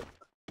ಬರೋದು ಐಡಿಯಾ ಇರುತ್ತೆ.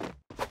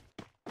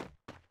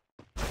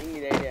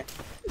 ಹಿಂಗಿದೆ ಐಡಿಯಾ,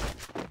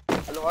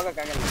 ಅಲ್ಲಿ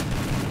ಹೋಗಕ್ಕಾಗಲ್ಲ.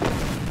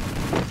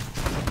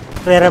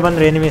 ಬೇರೆ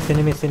ಬಂದ್ರು ಎನಿಮೀಸ್.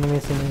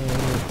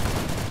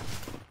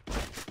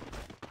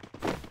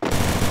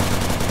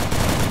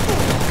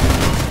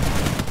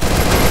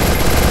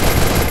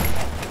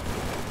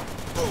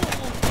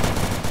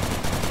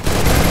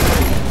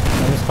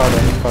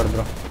 Squad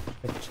bro.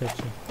 ಹೆಚ್ಚು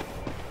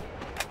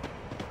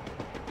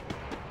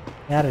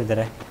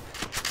ಯಾರಿದ್ದಾರೆ?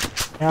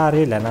 ಯಾರು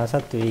ಇಲ್ಲ, ನಾವು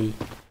ಸತ್ವಿ.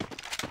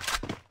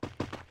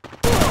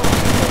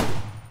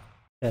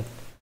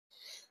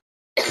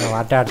 ನಾವು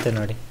ಆಟ ಆಡ್ತೇವೆ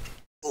ನೋಡಿ,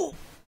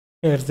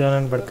 ಎಷ್ಟು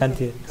ಜನ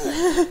ಬಡ್ಕಂತೀವಿ.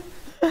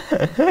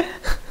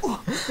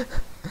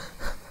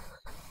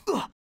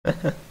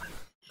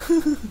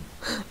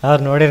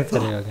 ಅವ್ರು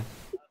ನೋಡಿರ್ತಾರೆ ಇವಾಗ.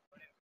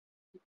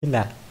 ಇಲ್ಲ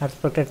ಅಷ್ಟು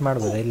ಪ್ರೊಟೆಕ್ಟ್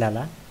ಮಾಡ್ಬೋದಾ? ಇಲ್ಲ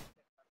ಅಲ್ಲ,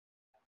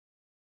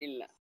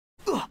 ಇಲ್ಲ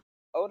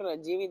ಅವ್ರ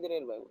ಜೀವ ಇದ್ರೆ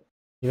ಇರ್ಬೇಕು.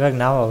 ಇವಾಗ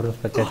ನಾವು ಅವರು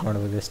ಪ್ರೊಟೆಕ್ಟ್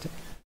ಮಾಡ್ಬೋದು ಅಷ್ಟೇ.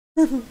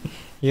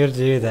 ಇವ್ರು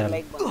ಜೀವ ಇದಾರಲ್ಲ.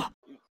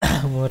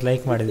 3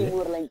 ಲೈಕ್ ಮಾಡಿದ್ವಿ,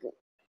 3 ಲೈಕ್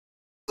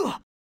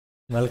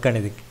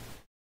ಮಲ್ಕೊಂಡಿದ್ದಕ್ಕೆ.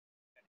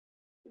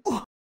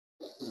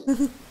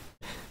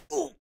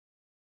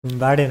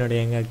 ಬಾಡಿ ನೋಡಿ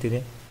ಹೆಂಗಾಗ್ತಿದೆ.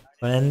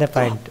 ಒಂದೇ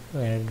ಪಾಯಿಂಟ್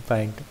 2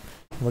 ಪಾಯಿಂಟ್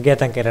ಮುಗಿಯೋ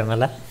ತನಕ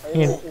ಇರೋಣಲ್ಲ,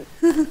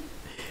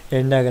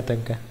 ಎಂಡ್ ಆಗೋ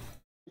ತನಕ.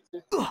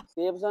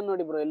 ಸೇಫ್ ಝೋನ್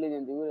ನೋಡಿ ಬ್ರೋ, ಎಲ್ಲಿದೆ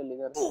ಅಂತ. ಇವ್ರು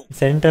ಎಲ್ಲಿದ್ದಾರೆ?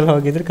 ಸೆಂಟ್ರಲ್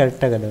ಹೋಗಿದ್ರು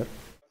ಕರೆಕ್ಟ್ ಆಗೋದು.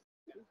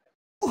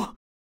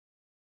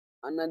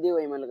 ನದಿ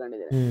ವೈ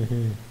ಮಲ್ಕೊಂಡಿದ್ದಾರೆ.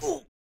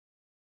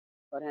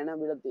 ಅವ್ರ ಹೆಣ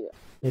ಬೀಳುತ್ತೀಗ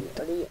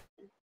ಅಡಿಗೆ.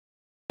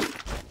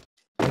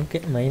 ಓಕೆ,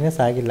 ಮೈನಸ್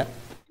ಆಗಿಲ್ಲ.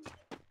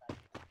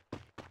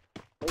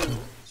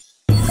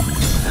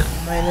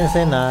 ಮೈನಸ್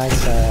ಏನಾಗ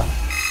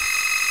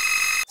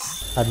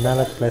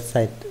 14+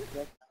 ಆಯ್ತು.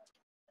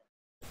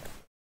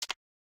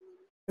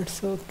 It's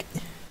okay.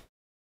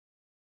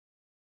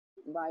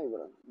 Bye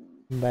bro.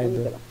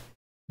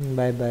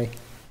 ಬಾಯ್.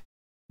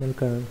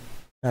 ಮಲ್ಕೊಂಡು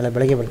ನಾಳೆ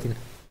ಬೆಳಗ್ಗೆ ಬರ್ತೀನಿ.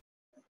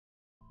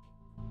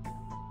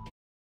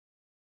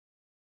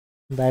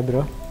 Bye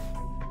bro.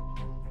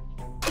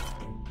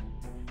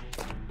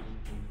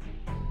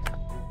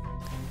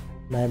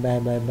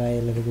 ಬಾಯ್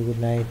ಎಲ್ಲರಿಗೂ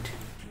ಗುಡ್ ನೈಟ್.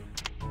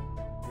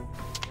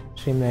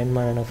 ಸ್ಟ್ರೀಮ್ ಎಂಡ್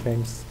ಮಾಡೋಣ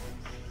friends.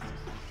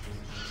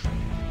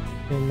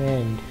 Stream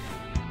end.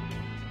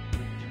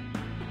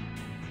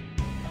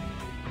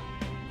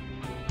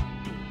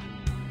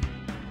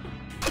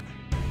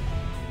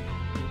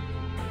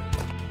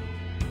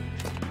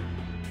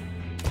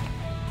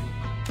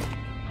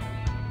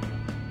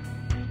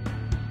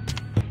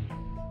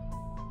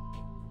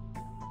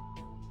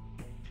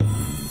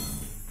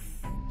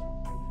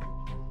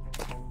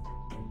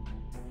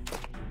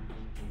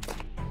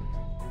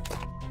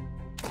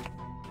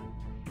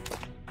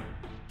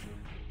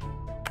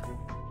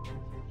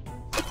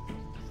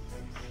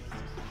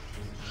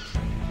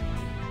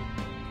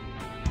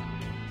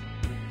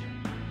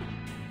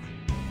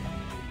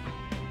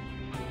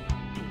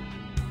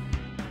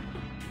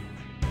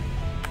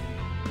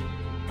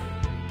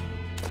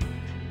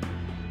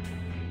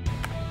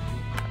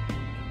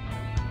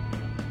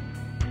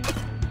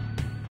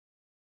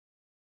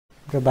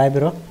 Bye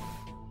bro.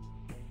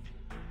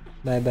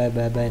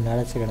 ಬಾಯ್.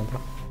 ನಾಳೆ ಸಿಗೋಣ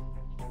bro.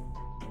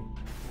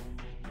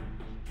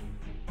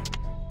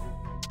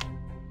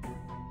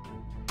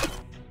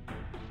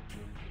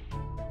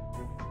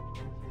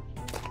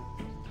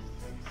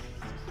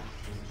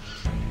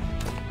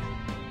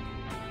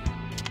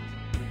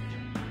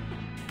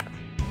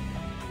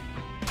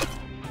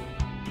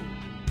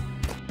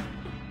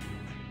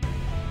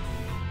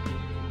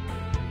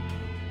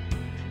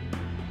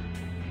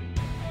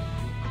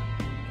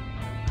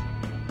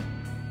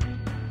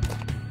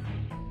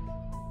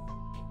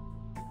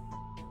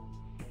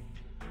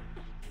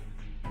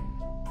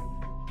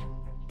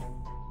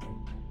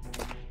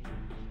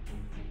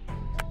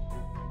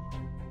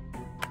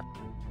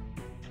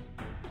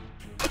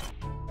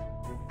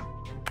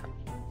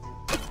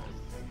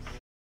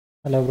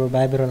 Hello bro,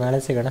 bye bro, ನಾಳೆ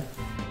ಸಿಗೋಣ.